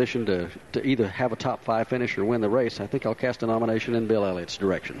in a position to either have a top 5 finish or win the race. I think I'll cast a nomination in Bill Elliott's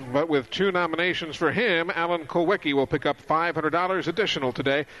direction. But with 2 nominations for him, Alan Kulwicki will pick up $500 additional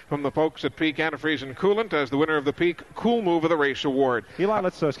today from the folks at Peak Antifreeze and Coolant as the winner of the Peak Cool Move of the Race Award. Eli,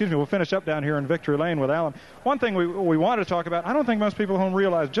 we'll finish up down here in Victory Lane with Alan. One thing we wanted to talk about, I don't think most people at home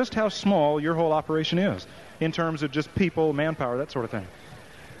realize just how small your whole operation is in terms of just people, manpower, that sort of thing.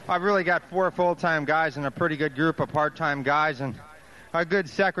 I've really got 4 full-time guys and a pretty good group of part-time guys and a good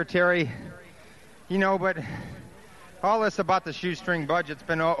secretary, but all this about the shoestring budget's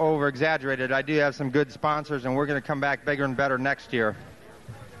been over-exaggerated. I do have some good sponsors, and we're going to come back bigger and better next year.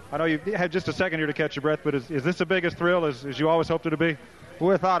 I know you had just a second here to catch your breath, but is this the biggest thrill as you always hoped it to be?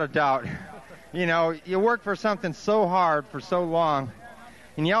 Without a doubt. You work for something so hard for so long,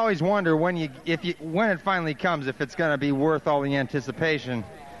 And you always wonder when it finally comes, if it's going to be worth all the anticipation.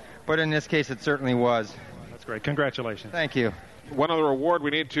 But in this case, it certainly was. That's great. Congratulations. Thank you. One other award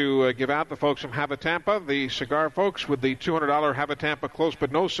we need to give out, the folks from Have a Tampa, the cigar folks, with the $200 Have a Tampa Close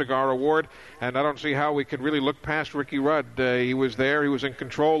But No Cigar Award. And I don't see how we can really look past Ricky Rudd. He was there. He was in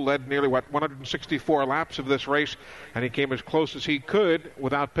control, led nearly, 164 laps of this race, and he came as close as he could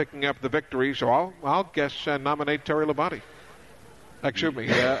without picking up the victory. So I'll guess nominate Terry Labonte. Excuse me.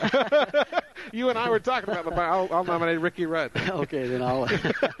 You and I were talking about I'll nominate Ricky Rudd. Okay, then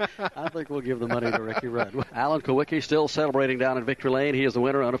I think we'll give the money to Ricky Rudd. Alan Kulwicki still celebrating down in Victory Lane. He is the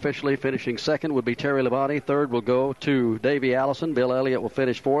winner unofficially. Finishing second would be Terry Labonte. Third will go to Davey Allison. Bill Elliott will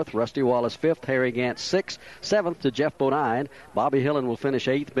finish fourth. Rusty Wallace fifth. Harry Gant sixth. Seventh to Jeff Bodine. Bobby Hillen will finish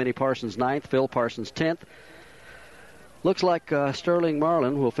eighth. Benny Parsons ninth. Phil Parsons 10th. Looks like Sterling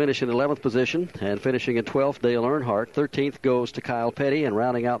Marlin will finish in 11th position, and finishing in 12th, Dale Earnhardt. 13th goes to Kyle Petty, and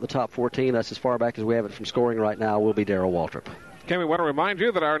rounding out the top 14, that's as far back as we have it from scoring right now, will be Darrell Waltrip. Okay, we want to remind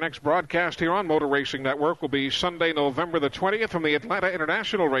you that our next broadcast here on Motor Racing Network will be Sunday, November the 20th from the Atlanta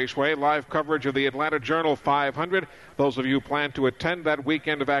International Raceway. Live coverage of the Atlanta Journal 500. Those of you who plan to attend that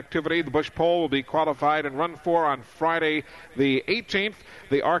weekend of activity, the Busch Pole will be qualified and run for on Friday the 18th.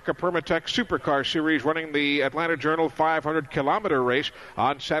 The ARCA Permatech Supercar Series running the Atlanta Journal 500-kilometer race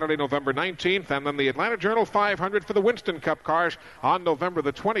on Saturday, November 19th. And then the Atlanta Journal 500 for the Winston Cup cars on November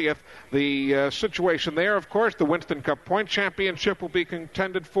the 20th. The situation there, of course, the Winston Cup Point Championship will be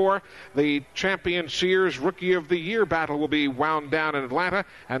contended for. The Champion Sears Rookie of the Year battle will be wound down in Atlanta,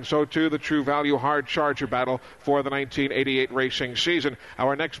 and so too the True Value Hard Charger battle for the 1988 racing season.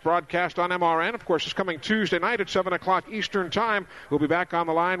 Our next broadcast on MRN, of course, is coming Tuesday night at 7 o'clock Eastern Time. We'll be back on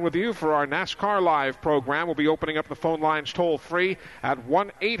the line with you for our NASCAR Live program. We'll be opening up the phone lines toll-free at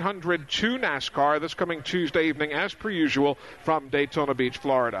 1-800-2-NASCAR this coming Tuesday evening, as per usual, from Daytona Beach,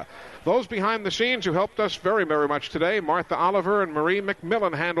 Florida. Those behind the scenes who helped us very, very much today, Martha Oliver and Marie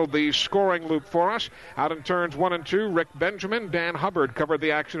McMillan handled the scoring loop for us. Out in turns 1 and 2, Rick Benjamin, Dan Hubbard covered the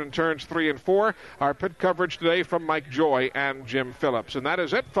action in turns 3 and 4. Our pit coverage today from Mike Joy and Jim Phillips. And that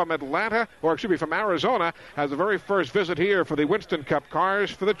is it from from Arizona, as the very first visit here for the Winston Cup cars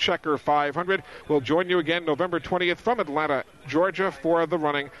for the Checker 500. We'll join you again November 20th from Atlanta, Georgia, for the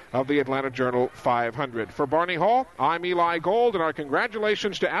running of the Atlanta Journal 500. For Barney Hall, I'm Eli Gold, and our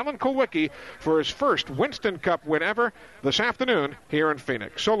congratulations to Alan Kulwicki for his first Winston Cup win ever this afternoon here in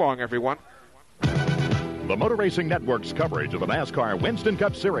Phoenix. So long, everyone. The Motor Racing Network's coverage of the NASCAR Winston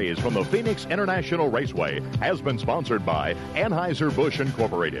Cup Series from the Phoenix International Raceway has been sponsored by Anheuser-Busch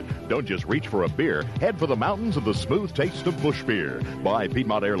Incorporated. Don't just reach for a beer, head for the mountains of the smooth taste of Busch beer. By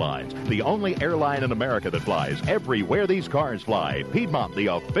Piedmont Airlines, the only airline in America that flies everywhere these cars fly. Piedmont, the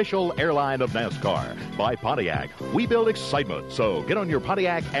official airline of NASCAR. By Pontiac, we build excitement, so get on your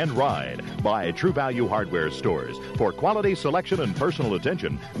Pontiac and ride. By True Value Hardware Stores. For quality, selection, and personal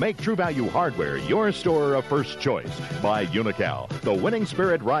attention, make True Value Hardware your store of first choice. By Unical, the winning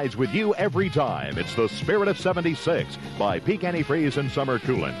spirit rides with you every time. It's the spirit of 76. By Peak Antifreeze and Summer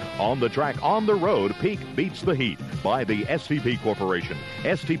Coolant. On the track, on the road, Peak beats the heat. By the STP Corporation.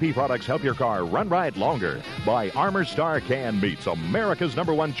 STP products help your car run right longer. By Armor Star Canned Meats, America's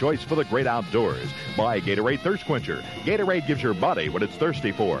 #1 choice for the great outdoors. By Gatorade Thirst Quencher. Gatorade gives your body what it's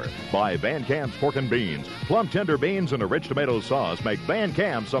thirsty for. By Van Camp's Pork and Beans. Plum tender beans and a rich tomato sauce make Van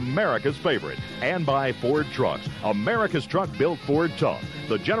Camp's America's favorite. And by Ford Trucks, America's truck built Ford tough.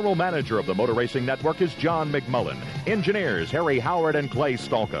 The general manager of the Motor Racing Network is John McMullen. Engineers Harry Howard and Clay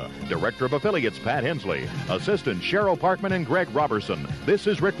Stalka. Director of Affiliates Pat Hensley. Assistant Cheryl Parkman and Greg Robertson. This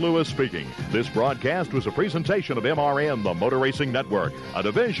is Rick Lewis speaking. This broadcast was a presentation of MRN, the Motor Racing Network, a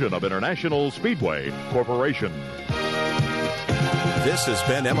division of International Speedway Corporation. This has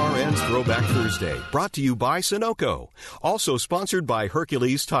been MRN's Throwback Thursday, brought to you by Sunoco. Also sponsored by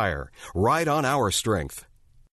Hercules Tire. Ride on our strength.